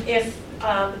 If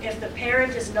the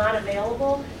parent is not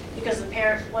available, because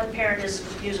one parent is an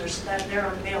abuser, so that they're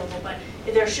unavailable, but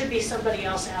there should be somebody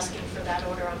else asking for that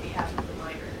order on behalf of the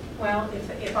minor. Well,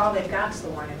 if all they've got is the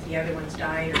one, if the other one's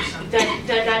died or something.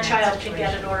 Then that child can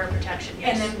get an order of protection,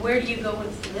 yes. And then where do you go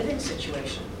with the living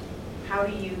situation? How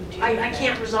do you do that? I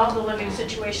can't resolve the living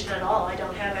situation at all. I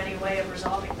don't have any way of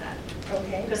resolving that.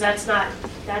 Okay. Because that's not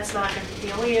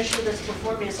the only issue that's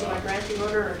before me is do I grant the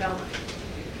order or don't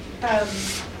I?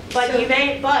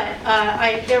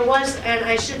 There was, and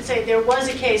I should say, there was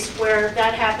a case where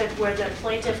that happened where the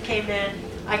plaintiff came in.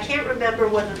 I can't remember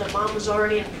whether the mom was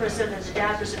already in prison and the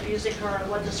dad was abusing her or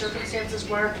what the circumstances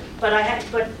were, but I had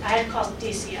called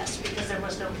DCS because there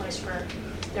was no place for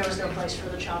the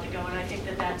child to go, and I think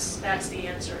that's the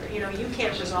answer. You know, you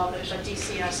can't resolve it, but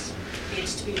DCS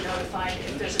needs to be notified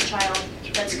if there's a child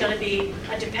that's going to be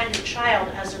a dependent child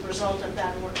as a result of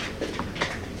that order.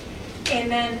 And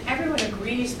then everyone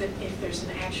agrees that if there's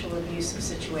an actual abusive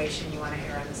situation, you want to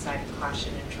err on the side of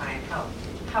caution and try and help.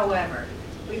 However,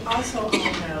 we also all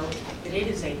know that it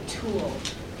is a tool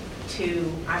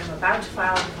to, I'm about to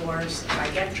file a divorce, if I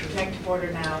get the protective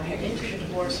order now, head into the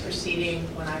divorce proceeding,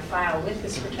 when I file with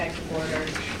this protective order,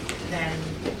 then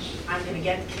I'm gonna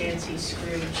get the kids, he's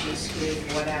screwed, she's screwed,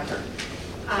 whatever.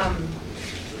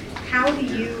 How do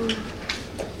you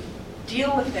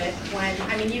deal with it when,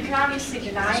 I mean, you can obviously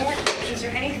deny it. Is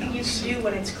there anything you can do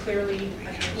when it's clearly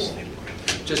a tool?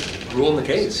 Just rule in the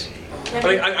case.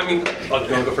 I mean, you want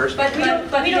to go first? But we don't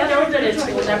know that it's,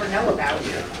 we'll never know about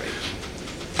it.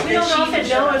 We don't often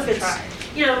know if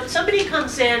it's, you know, somebody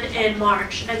comes in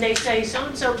March and they say,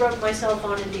 so-and-so broke my cell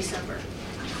phone in December,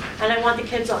 and I want the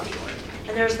kids on the order.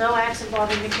 And there's no acts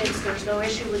involving the kids, there's no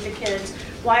issue with the kids.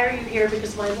 Why are you here?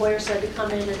 Because my lawyer said to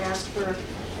come in and ask for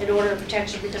an order of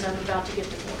protection because I'm about to get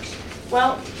divorced.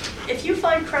 Well, if you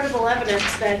find credible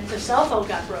evidence that the cell phone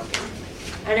got broken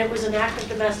and it was an act of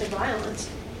domestic violence,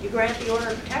 you grant the order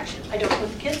of protection. I don't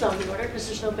put the kids on the order because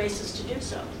there's no basis to do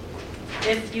so.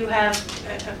 If you have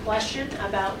a question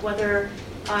about whether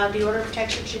the order of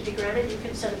protection should be granted, you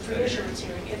can set a pre-issuance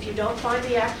hearing. If you don't find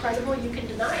the act credible, you can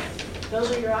deny it.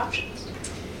 Those are your options.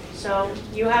 So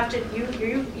you have to,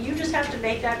 you just have to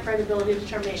make that credibility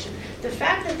determination. The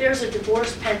fact that there's a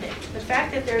divorce pending, the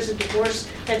fact that there's a divorce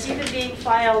that's even being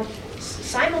filed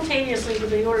simultaneously with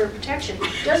the order of protection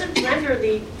doesn't render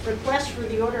the request for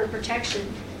the order of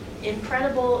protection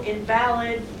incredible,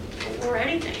 invalid, or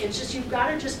anything. It's just you've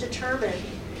got to just determine,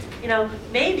 you know,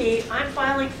 maybe I'm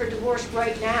filing for divorce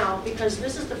right now because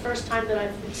this is the first time that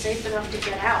I've been safe enough to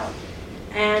get out.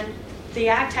 And the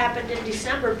act happened in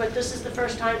December, but this is the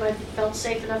first time I've felt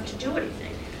safe enough to do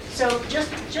anything. So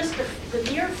just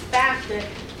the mere fact that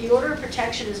the order of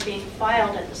protection is being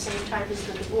filed at the same time as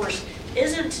the divorce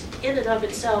isn't in and of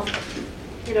itself,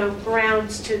 you know,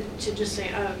 grounds to just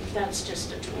say, oh, that's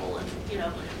just a tool, and you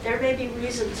know, there may be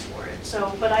reasons for it.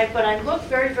 So, but I look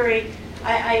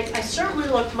I certainly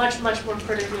look much more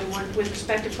critically with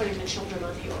respect to putting the children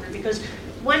on the order, because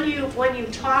when you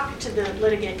talk to the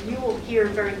litigant, you will hear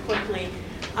very quickly,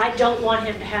 I don't want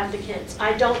him to have the kids.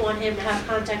 I don't want him to have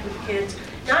contact with the kids.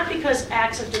 Not because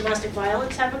acts of domestic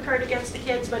violence have occurred against the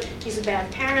kids, but he's a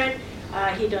bad parent,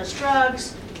 he does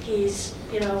drugs, he's,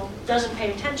 you know, doesn't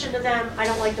pay attention to them, I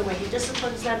don't like the way he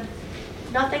disciplines them.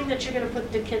 Nothing that you're going to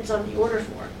put the kids on the order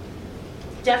for.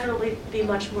 Definitely be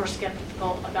much more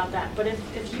skeptical about that. But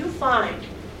if you find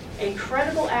a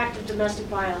credible act of domestic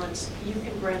violence, you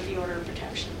can grant the order of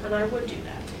protection, and I would do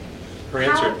that. Her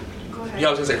answer? Go ahead. Yeah,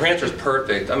 I was going to say, her answer is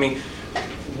perfect. I mean,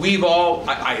 we've all,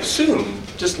 I assume,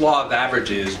 just law of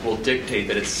averages will dictate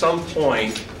that at some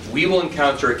point we will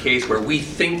encounter a case where we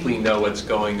think we know what's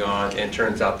going on and it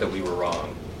turns out that we were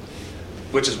wrong.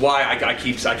 Which is why I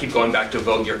keep going back to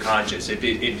vote your conscience. And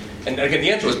again,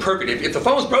 the answer was perfect. If the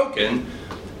phone was broken,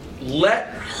 let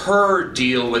her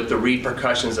deal with the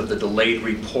repercussions of the delayed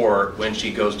report when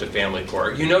she goes to family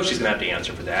court. You know she's going to have to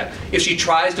answer for that. If she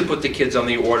tries to put the kids on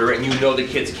the order and you know the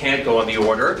kids can't go on the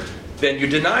order, then you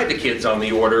deny the kids on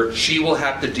the order. She will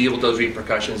have to deal with those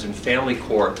repercussions in family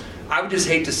court. I would just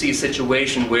hate to see a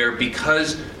situation where,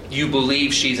 because you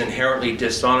believe she's inherently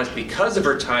dishonest because of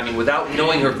her timing without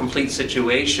knowing her complete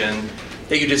situation,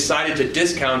 that you decided to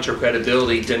discount her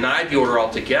credibility, denied the order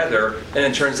altogether, and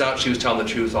then turns out she was telling the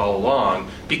truth all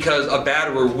along. Because a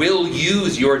batterer will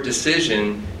use your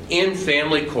decision in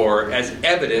family court as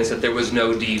evidence that there was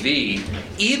no DV,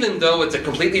 even though it's a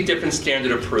completely different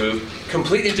standard of proof,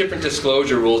 completely different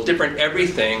disclosure rules, different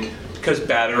everything, because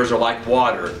batterers are like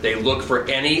water. They look for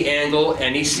any angle,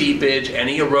 any seepage,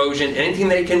 any erosion, anything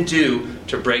they can do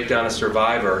to break down a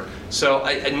survivor. So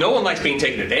no one likes being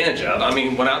taken advantage of. I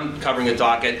mean, when I'm covering a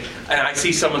docket and I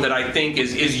see someone that I think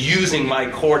is using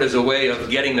my court as a way of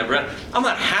getting them around, I'm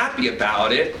not happy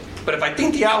about it. But if I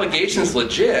think the allegation's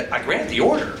legit, I grant the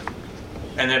order.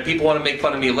 And then if people want to make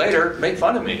fun of me later, make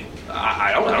fun of me.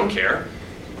 I don't care.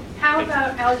 How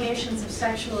about allegations of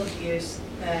sexual abuse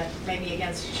that maybe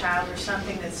against a child or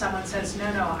something that someone says,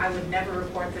 no, I would never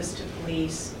report this to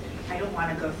police. I don't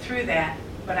want to go through that,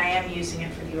 but I am using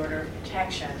it for the order of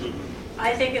protection.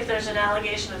 I think if there's an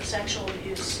allegation of sexual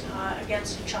abuse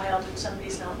against a child and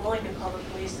somebody's not willing to call the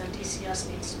police, then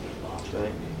DCS needs to be involved.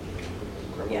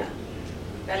 Right. Yeah,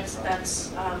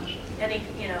 that's any,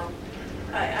 you know,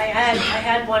 I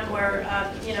had one where,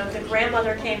 you know, the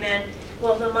grandmother came in.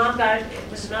 Well, the mom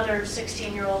it was another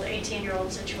 16-year-old,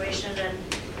 18-year-old situation,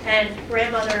 and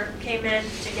grandmother came in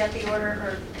to get the order,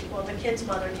 or, well, the kid's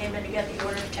mother came in to get the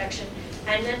order of protection,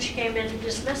 and then she came in to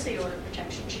dismiss the order of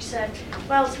protection. She said,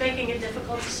 well, it's making it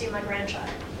difficult to see my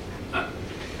grandchild. I'm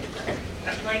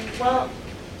like, well,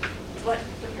 what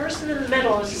the person in the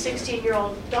middle is a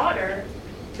 16-year-old daughter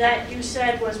that you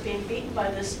said was being beaten by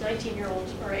this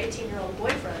 19-year-old or 18-year-old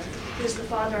boyfriend, who's the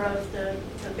father of the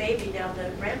baby, now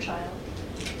the grandchild.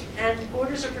 And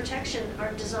orders of protection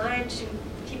are designed to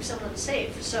keep someone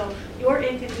safe. So your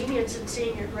inconvenience in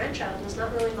seeing your grandchild is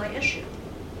not really my issue.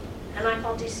 And I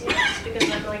call DCS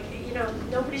because I'm like, you know,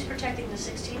 nobody's protecting the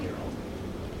 16-year-old.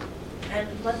 And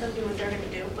let them do what they're going to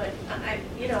do. But I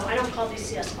don't call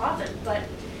DCS often, but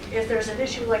if there's an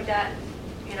issue like that,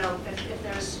 you know, if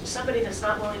there's somebody that's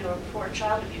not willing to report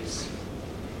child abuse,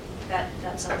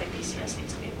 that's something DCS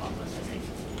needs to be involved with, I think.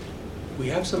 We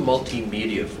have some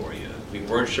multimedia for you. We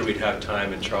weren't sure we'd have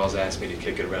time, and Charles asked me to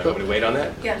kick it around. Want to wait on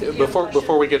that? Yeah.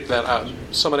 Before we get to that,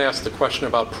 someone asked the question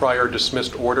about prior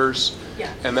dismissed orders.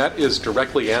 Yeah. And that is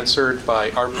directly answered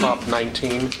by RPOP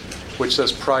 19, which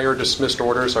says prior dismissed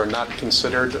orders are not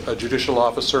considered. A judicial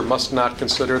officer must not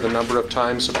consider the number of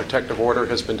times a protective order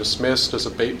has been dismissed as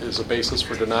a basis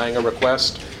for denying a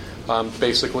request.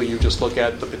 Basically, you just look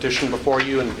at the petition before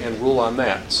you and rule on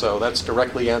that. So that's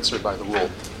directly answered by the rule.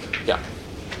 Yeah.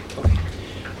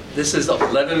 This is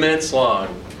 11 minutes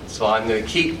long, so I'm going to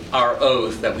keep our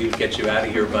oath that we would get you out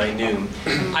of here by noon.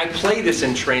 I play this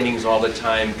in trainings all the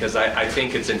time because I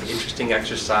think it's an interesting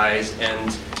exercise, and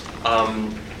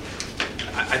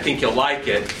I think you'll like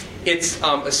it. It's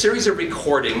a series of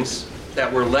recordings that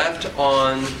were left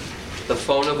on the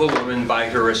phone of a woman by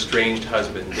her estranged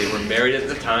husband. They were married at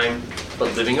the time,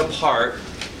 but living apart.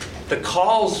 The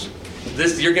calls,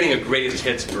 you're getting a greatest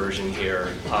hits version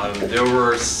here. There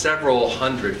were several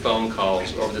hundred phone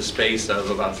calls over the space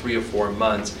of about 3 or 4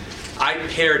 months. I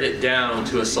pared it down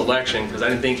to a selection because I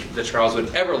didn't think that Charles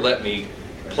would ever let me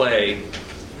play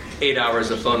 8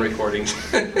 hours of phone recordings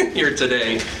here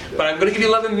today. But I'm going to give you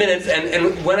 11 minutes,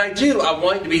 and when I do, I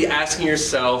want you to be asking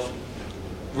yourself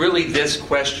really this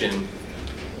question.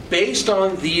 Based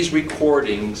on these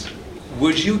recordings,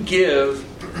 would you give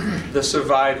the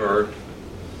survivor,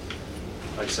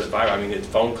 like survivor, I mean it's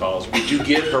phone calls, would you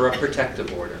give her a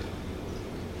protective order?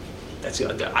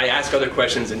 I ask other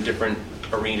questions in different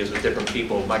arenas with different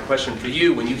people. My question for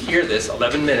you, when you hear this,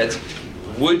 11 minutes,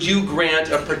 would you grant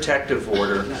a protective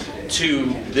order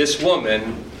to this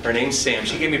woman? Her name's Sam.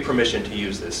 She gave me permission to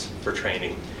use this for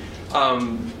training.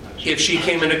 If she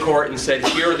came into court and said,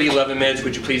 here are the 11 minutes,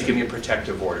 would you please give me a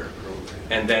protective order?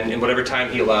 And then in whatever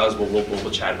time he allows, we'll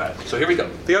chat about it. So here we go.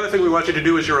 The other thing we want you to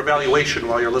do is your evaluation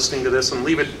while you're listening to this, and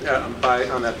leave it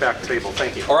on that back table.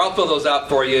 Thank you. Or I'll fill those out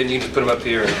for you, and you can just put them up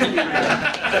here.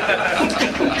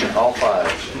 All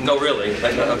 5. No, really?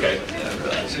 Okay.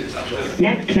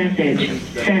 Next message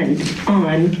sent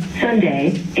on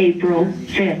Sunday, April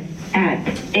 5th at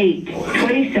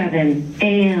 8:27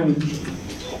 a.m.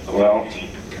 Well,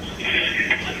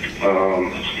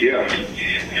 yeah.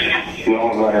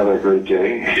 Well, I'm not having a great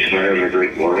day. I'm not having a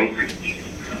great morning.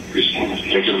 Just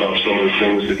thinking about some of the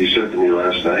things that you said to me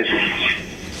last night.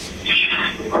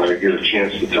 I get a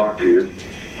chance to talk to you.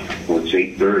 Well, it's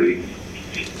 8:30.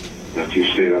 If you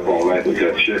stayed up all night with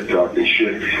that chick talking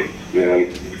shit,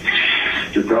 then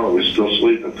you're probably still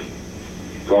sleeping.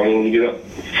 Call me when you get up.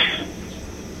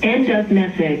 End of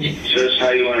message. So this is how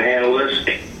you want to handle this?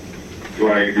 You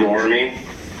want to ignore me?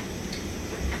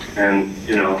 And,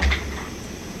 you know,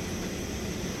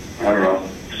 I don't know,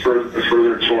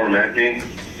 further torment me?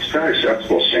 It's not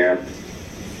acceptable, Sam.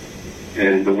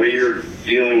 And the way you're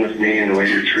dealing with me and the way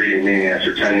you're treating me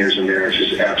after 10 years of marriage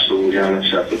is absolutely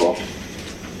unacceptable.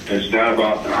 And it's not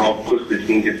about how quickly you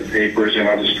can get the papers and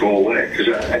I'll just go away, because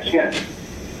I can't.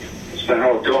 It's not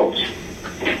how it goes.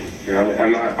 You know,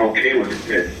 I'm not okay with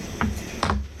it.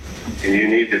 And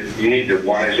you need to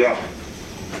wise up.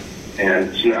 And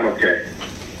it's not okay.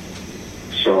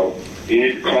 So you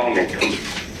need to call me.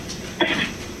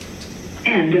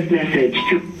 End of message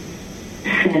to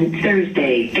sent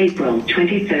Thursday, April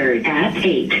 23rd at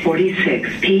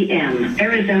 8:46 p.m.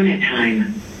 Arizona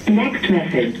time. Next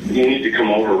message. You need to come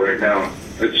over right now.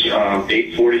 It's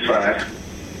 8:45.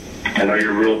 I know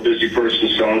you're a real busy person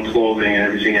selling clothing and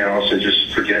everything else and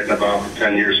just forgetting about the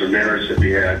 10 years of marriage that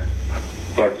we had.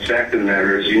 But the fact of the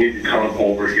matter is you need to come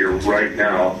over here right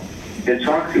now and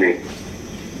talk to me.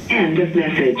 End of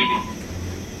message.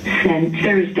 Sent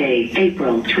Thursday,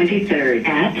 April 23rd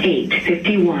at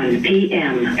 8:51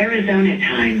 p.m. Arizona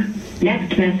time.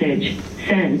 Next message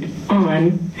sent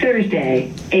on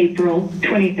Thursday, April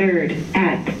 23rd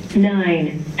at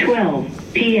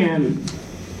 9:12 p.m.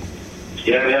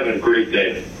 Yeah, I'm having a great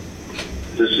day.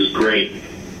 This is great.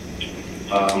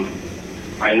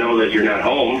 I know that you're not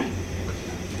home.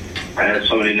 I had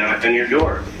somebody knock on your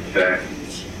door, in fact.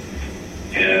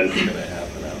 And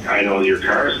I know your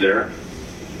car's there.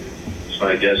 So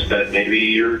I guess that maybe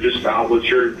you're just out with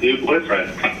your new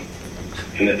boyfriend.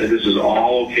 And that this is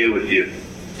all okay with you.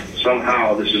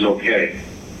 Somehow this is okay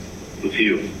with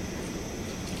you.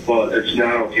 Well, it's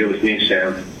not okay with me,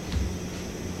 Sam.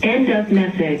 End of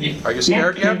message. Are you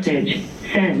scared Next yet? message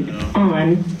sent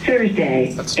on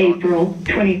Thursday, April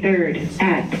 23rd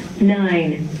at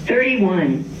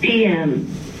 9:31 p.m.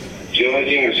 The only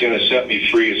thing that's going to set me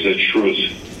free is the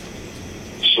truth.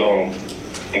 So,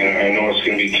 and I know it's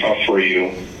going to be tough for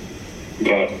you,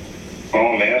 but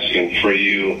all I'm asking for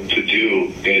you to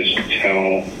do is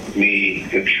tell me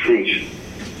the truth.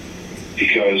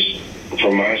 Because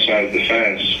from my side of the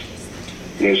fence,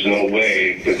 there's no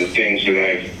way that the things that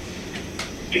I've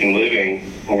been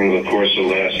living over the course of the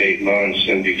last 8 months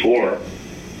and before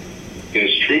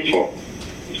is truthful.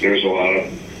 There's a lot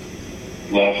of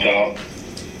left out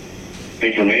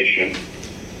information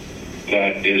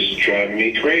that is driving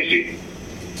me crazy.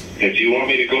 If you want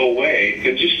me to go away,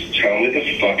 then just tell me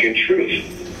the fucking truth.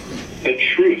 The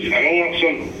truth. I don't want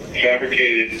some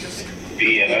fabricated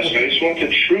BS. I just want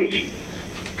the truth.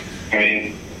 I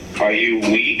mean, are you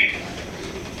weak?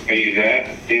 Are you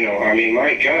that? You know, I mean,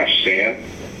 my gosh, Sam.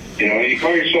 You know, you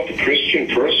call yourself a Christian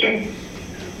person?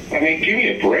 I mean, give me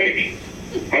a break.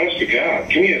 Honest to God,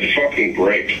 give me a fucking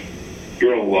break.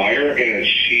 You're a liar and a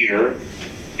cheater,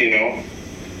 you know,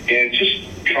 and just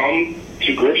come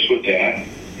to grips with that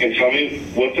and tell me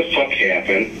what the fuck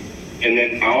happened, and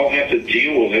then I'll have to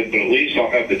deal with it, but at least I'll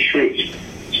have the truth.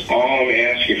 That's all I'm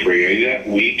asking for you. Are you that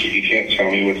weak you can't tell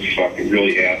me what the fuck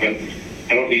really happened?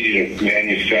 I don't need you to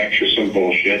manufacture some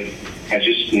bullshit. I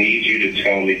just need you to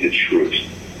tell me the truth.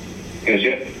 Is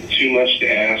that too much to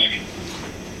ask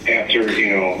after, you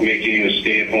know, making you a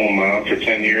stay-at-home mom for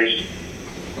 10 years?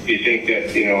 You think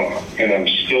that, you know, and I'm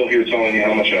still here telling you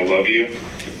how much I love you?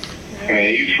 I mean, are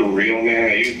you for real,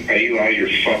 man? Are you out of your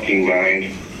fucking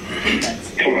mind?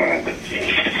 Come on.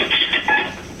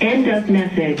 End of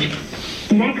message.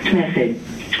 Next message.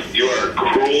 You are a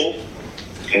cruel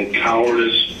and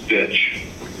cowardice bitch.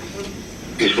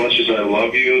 As much as I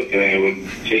love you, and I would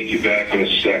take you back in a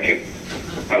second,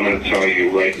 I'm going to tell you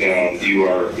right now, you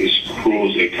are as cruel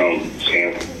as they come,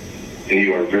 Sam. And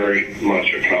you are very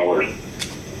much a coward.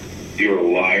 You're a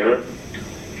liar.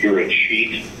 You're a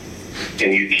cheat.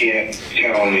 And you can't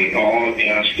tell me. All I'm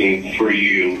asking for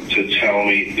you to tell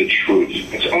me the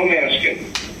truth. That's all I'm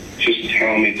asking. Just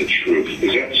tell me the truth.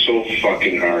 Is that so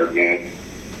fucking hard, man?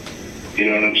 You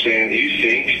know what I'm saying? Do you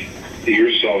think that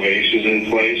your salvation's in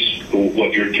place,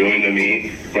 what you're doing to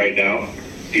me right now?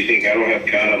 Do you think I don't have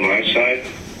God on my side?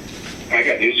 I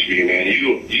got news for you, man.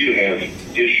 You have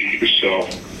issued yourself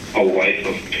a life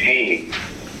of pain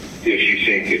if you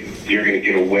think that you're going to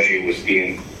get away with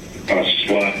being a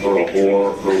slut or a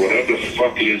whore or whatever the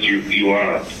fuck it is you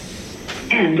are.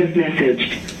 End of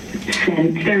message.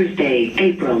 Sent Thursday,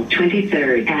 April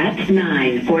 23rd at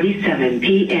 9:47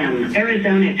 p.m.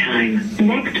 Arizona time.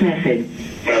 Next message.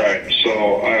 All right,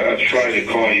 so I've tried to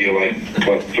call you like,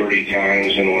 what, 30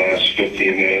 times in the last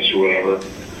 15 minutes or whatever.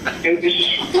 And this is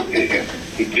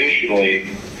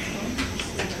additionally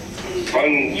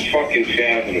unfucking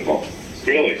fathomable.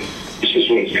 Really. This is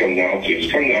what it's come down to. It's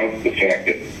come down to the fact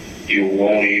that you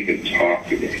won't even talk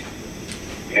to me.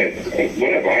 And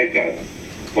what have I done?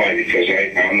 Why? Because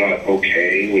I'm not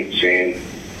okay with saying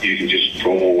you can just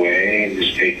go away and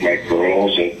just take my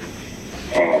girls and,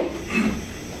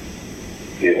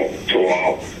 you know, go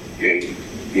out and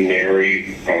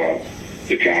marry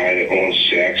the guy that owns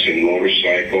sex and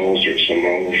motorcycles or some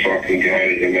other fucking guy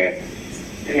that you met.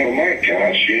 You know, my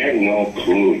gosh, you have no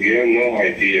clue. You have no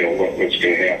idea what's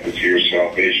going to happen to your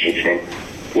salvation from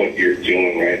what you're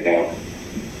doing right now.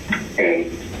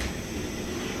 And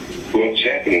what's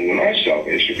happening with my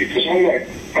salvation, because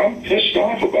I'm pissed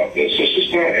off about this. This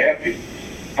is not happy.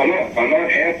 I'm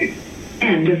not happy.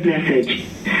 End of message.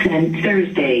 Sent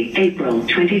Thursday, April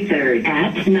 23rd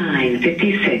at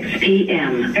 9:56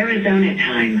 p.m. Arizona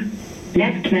time.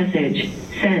 Next message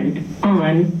sent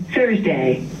on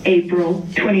Thursday, April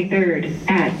 23rd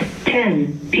at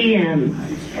 10 p.m.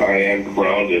 I am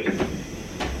grounded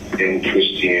in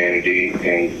Christianity,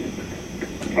 and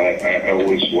I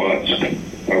always was.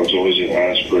 I was always an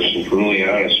honest person, brutally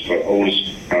honest, but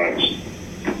always honest.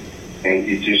 And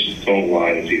you just don't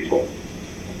lie to people.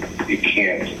 You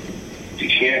can't. You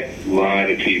can't lie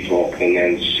to people and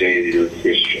then say that you're a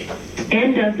Christian.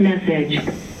 End of message.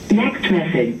 Next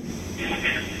message.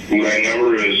 My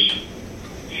number is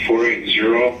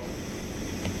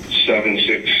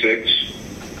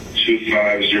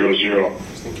 480-766-2500.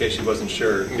 Just in case you wasn't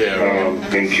sure.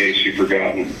 In case you've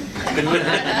forgotten.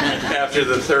 After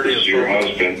the 30th. It's your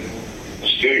husband.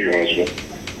 Still your husband.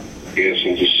 I guess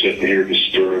I'm just sitting here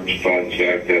disturbed by the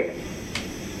fact that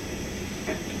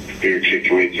you're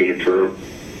kicking me to the curb.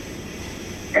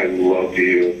 I love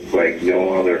you like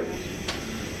no other.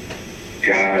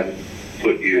 God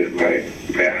put you in my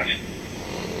path.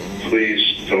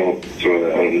 please don't throw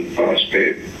that under the bus,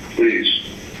 babe. Please.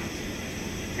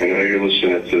 I know you're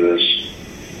listening to this,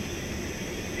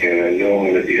 and I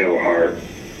know that you have a heart.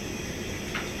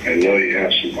 I know you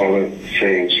have some other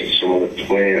things and some other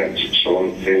plans and some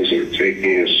other things that are taking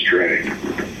you astray.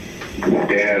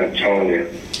 Dad, I'm telling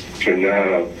you, you're not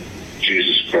of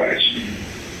Jesus Christ.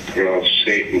 You're of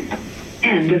Satan.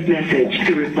 End of message.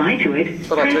 To reply to it,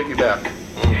 But I'll take you back.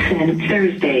 sent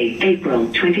Thursday, April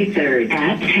 23rd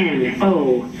at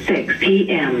 10:06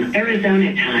 p.m.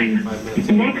 Arizona time.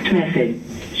 Next message.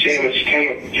 Sam, it's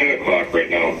 10 o'clock right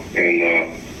now,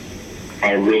 and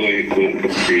I really would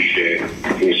appreciate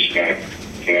the respect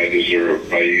that I deserve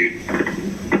by you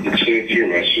listening to your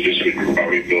messages, what you're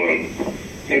probably doing,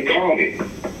 and call me.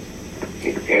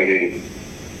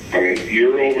 I mean,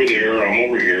 you're over there, I'm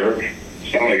over here.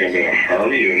 It's not like I'm going to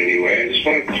harm you in any way. I just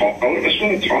want to talk. I just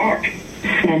want to talk.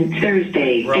 Sent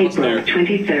Thursday, April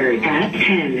 23rd at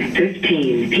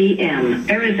 10:15 p.m.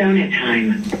 Arizona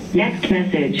time. Next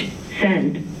message.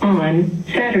 Sent on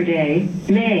Saturday,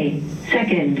 May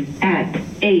 2nd at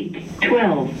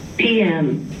 8:12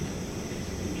 p.m.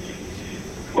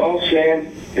 Well, Sam,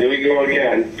 here we go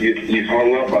again. You've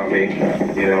hung up on me.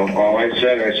 You know, all I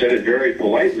said it very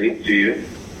politely to you,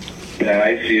 that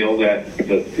I feel that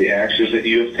the actions that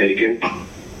you have taken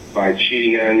by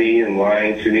cheating on me and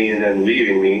lying to me and then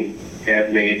leaving me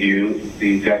have made you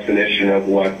the definition of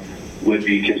what would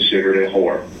be considered a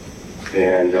whore.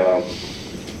 And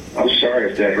I'm sorry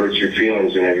if that hurts your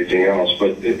feelings and everything else,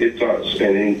 but it does.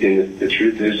 And the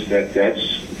truth is that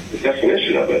that's the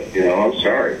definition of it. You know, I'm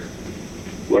sorry.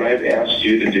 What I've asked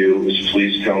you to do is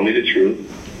please tell me the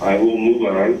truth. I will move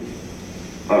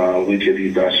on. We can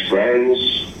be best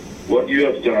friends. What you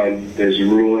have done is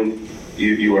ruined.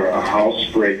 You are a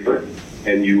housebreaker,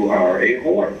 and you are a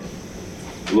whore.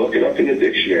 Look it up in the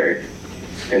dictionary.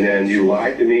 And then you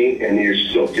lied to me, and you're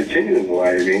still continuing to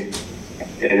lie to me.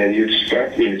 And then you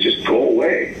expect me to just go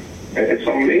away. And it's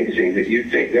amazing that you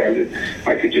think that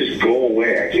I could just go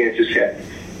away. I can't just have...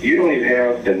 You don't even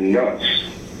have the nuts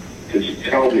to just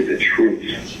tell me the truth.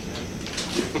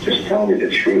 Just tell me the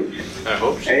truth. I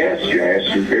hope so. I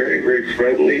asked you very, very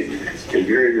friendly and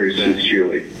very, very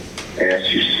sincerely. I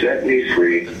asked you, set me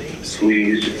free.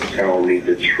 Please tell me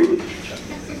the truth.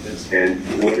 And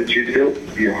what did you do?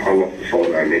 You hung up the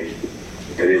phone on me.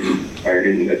 I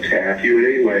didn't attack you in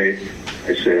any way.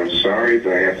 I said, I'm sorry,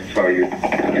 but I have to tell you,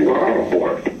 you are a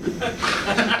whore.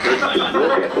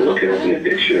 Just look it up in the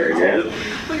dictionary, man.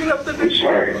 I'm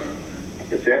sorry.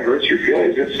 If that hurts your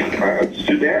feelings, it's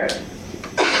too bad.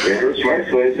 It hurts my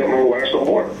feelings that my wife's a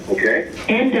whore, okay?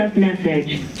 End of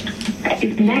message.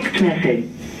 Next message.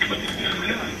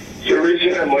 The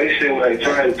reason I'm wasting my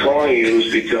time calling you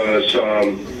is because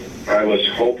I was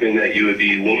hoping that you would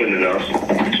be woman enough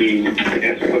to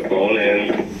answer the phone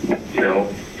and, you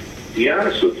know, be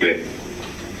honest with me.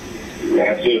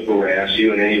 Not to harass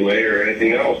you in any way or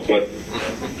anything else, but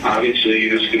obviously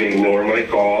you're just going to ignore my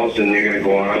calls and you're going to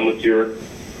go on with your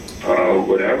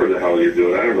whatever the hell you're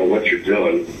doing. I don't know what you're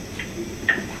doing.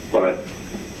 But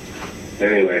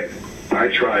anyway,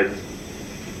 I've tried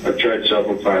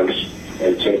several times.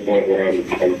 I'm to the point where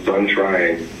I'm done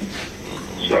trying.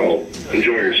 So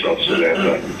enjoy yourself,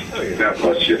 Samantha. God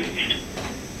bless you.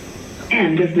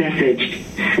 End of message.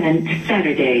 Sent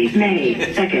Saturday, May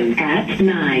 2nd at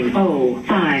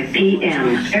 9:05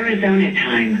 p.m. Arizona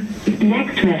time.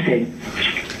 Next message.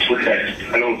 Okay,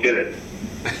 I don't get it.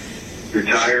 You're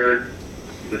tired,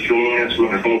 but you won't answer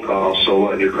my phone calls, so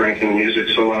what? You're cranking the music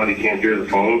so loud you can't hear the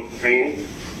phone ringing?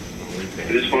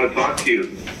 I just want to talk to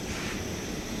you.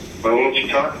 Why won't you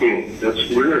talk to me? That's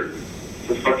weird. What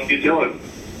the fuck are you doing?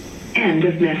 End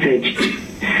of message.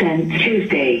 Sent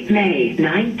Tuesday, May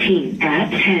 19th at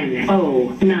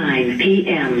 10:09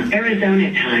 p.m.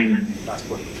 Arizona time.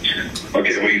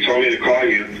 Okay, well, you told me to call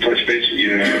you, touch base with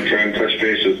you, and I'm trying to touch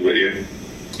bases with you.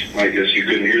 I guess you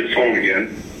couldn't hear the phone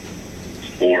again.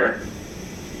 Or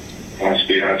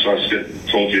possibly I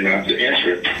told you not to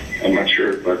answer it. I'm not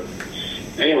sure, but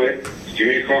anyway, give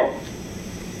me a call.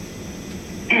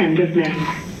 End of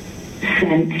message.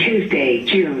 Sent Tuesday,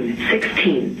 June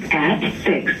 16th at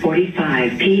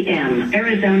 6:45 p.m.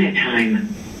 Arizona time.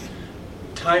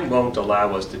 Time won't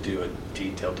allow us to do a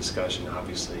detailed discussion,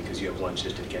 obviously, because you have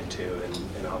lunches to get to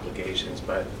and obligations,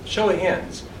 but show of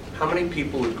hands, how many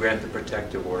people would grant the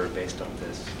protective order based on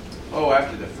this? Oh,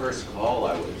 after the first call,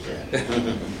 I would say.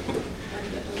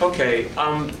 Okay,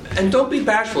 and don't be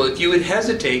bashful. If you would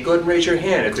hesitate, go ahead and raise your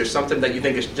hand if there's something that you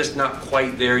think is just not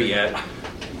quite there yet.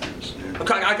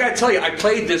 Okay, I gotta tell you, I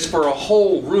played this for a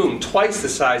whole room, twice the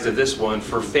size of this one,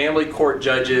 for family court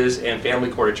judges and family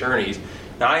court attorneys.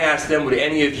 Now, I asked them, would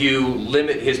any of you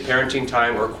limit his parenting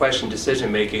time or question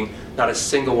decision-making? Not a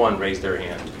single one raised their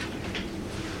hand.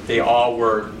 They all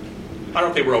were, I don't know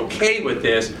if they were okay with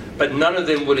this, but none of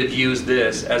them would have used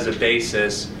this as a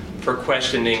basis for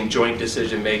questioning joint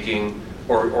decision-making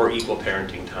or equal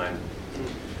parenting time.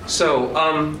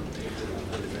 So,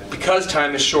 because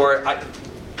time is short,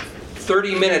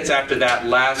 30 minutes after that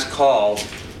last call,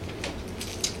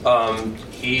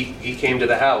 he came to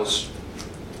the house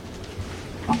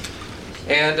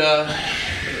and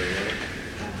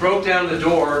broke down the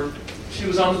door. She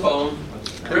was on the phone,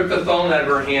 ripped the phone out of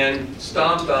her hand,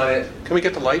 stomped on it. Can we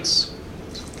get the lights?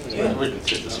 Yeah. We can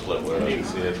see the split window. You can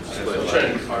see it.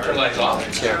 Turn the lights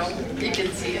off. Yeah. You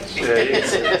can see it. Yeah, you can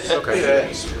see it. Okay.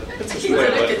 It's a He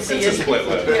said I could see It's a it. split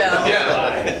lip.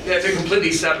 Yeah, it's a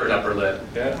completely separate upper lip.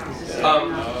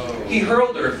 He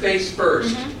hurled her face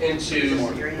first into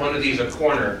one of these, a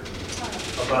corner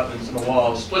of buttons in the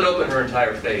wall, split open her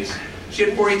entire face. She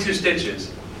had 42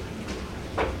 stitches.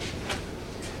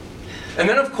 And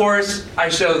then, of course, I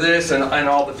show this, and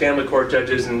all the family court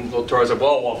judges and little Torah's like,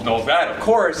 well, no, that, of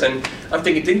course. And I'm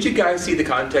thinking, didn't you guys see the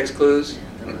context clues?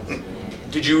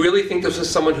 Did you really think this was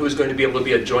someone who was going to be able to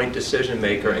be a joint decision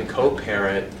maker and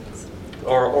co-parent?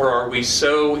 Or are we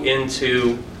so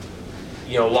into,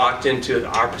 locked into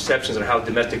our perceptions on how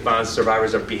domestic violence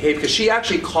survivors are behaved? Because she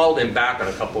actually called him back on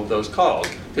a couple of those calls,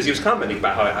 because he was commenting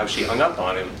about how she hung up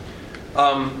on him.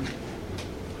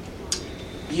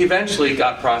 He eventually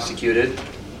got prosecuted.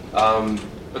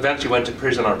 Eventually went to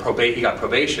prison on probation. He got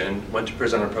probation. Went to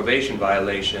prison on a probation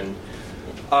violation.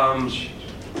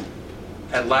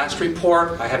 At last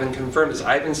report, I haven't confirmed this.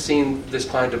 I haven't seen this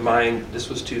client of mine. This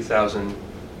was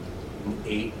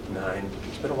 2008, 9.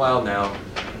 It's been a while now.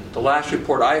 The last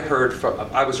report I heard from,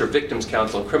 I was her victim's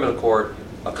counsel in criminal court.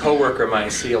 A coworker of mine,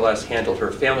 CLS, handled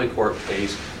her family court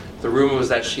case. The rumor was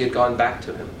that she had gone back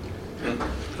to him.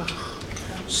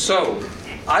 So,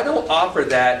 I don't offer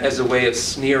that as a way of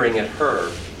sneering at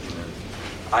her.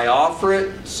 I offer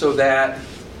it so that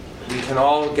we can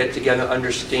all get together and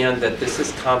understand that this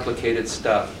is complicated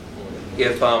stuff.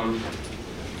 If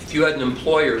you had an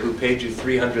employer who paid you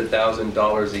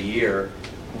 $300,000 a year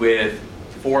with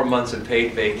 4 months of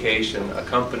paid vacation, a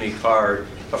company card,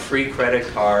 a free credit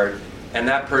card, and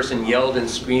that person yelled and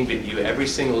screamed at you every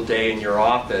single day in your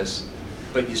office,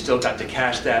 but you still got to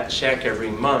cash that check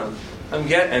every month,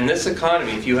 in this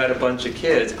economy, if you had a bunch of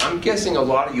kids, I'm guessing a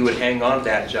lot of you would hang on to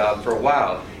that job for a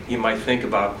while. You might think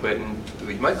about quitting.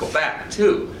 You might go back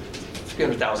too.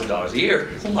 $300,000 a year,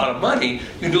 it's a lot of money.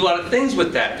 You can do a lot of things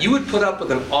with that. You would put up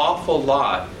with an awful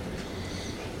lot.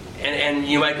 And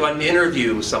you might go out and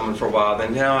interview with someone for a while.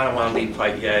 Then, no, I don't want to leave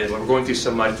quite yet. We're going through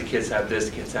so much. The kids have this,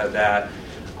 the kids have that.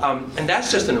 And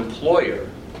that's just an employer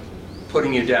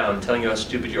putting you down, telling you how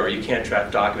stupid you are. You can't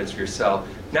track documents for yourself.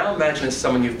 Now imagine it's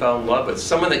someone you fell in love with,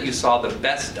 someone that you saw the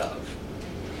best of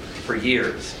for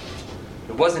years.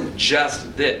 It wasn't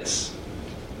just this.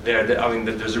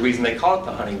 There's a reason they call it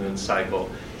the honeymoon cycle.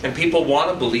 And people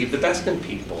want to believe the best in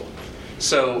people.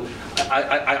 So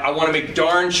I want to make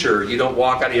darn sure you don't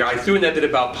walk out of here. I threw in that bit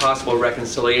about possible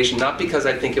reconciliation, not because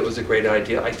I think it was a great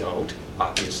idea. I don't,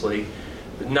 obviously.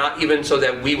 Not even so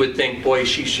that we would think, boy,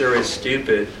 she sure is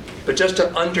stupid. But just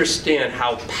to understand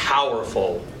how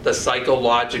powerful the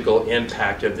psychological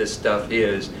impact of this stuff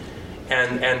is,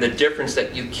 and the difference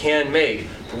that you can make.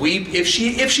 If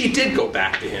she did go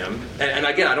back to him, and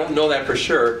again, I don't know that for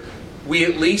sure, we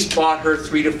at least bought her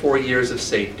 3 to 4 years of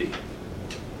safety.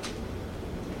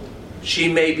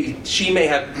 She may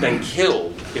have been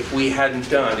killed if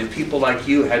people like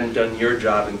you hadn't done your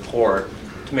job in court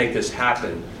to make this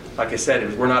happen. Like I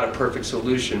said, we're not a perfect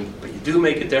solution, but you do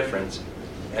make a difference.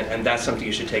 And that's something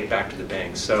you should take back to the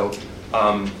bank. So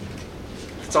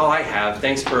that's all I have.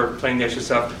 Thanks for playing the extra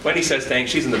stuff. Wendy says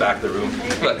thanks. She's in the back of the room.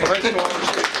 But, and then let's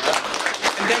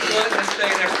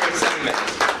stay in there for 7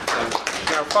 minutes.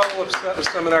 In our follow-up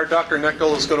seminar, Dr.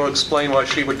 Neckel is going to explain why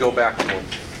she would go back to him.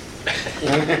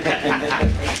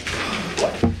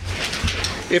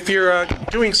 If you're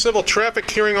doing civil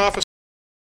traffic hearing officer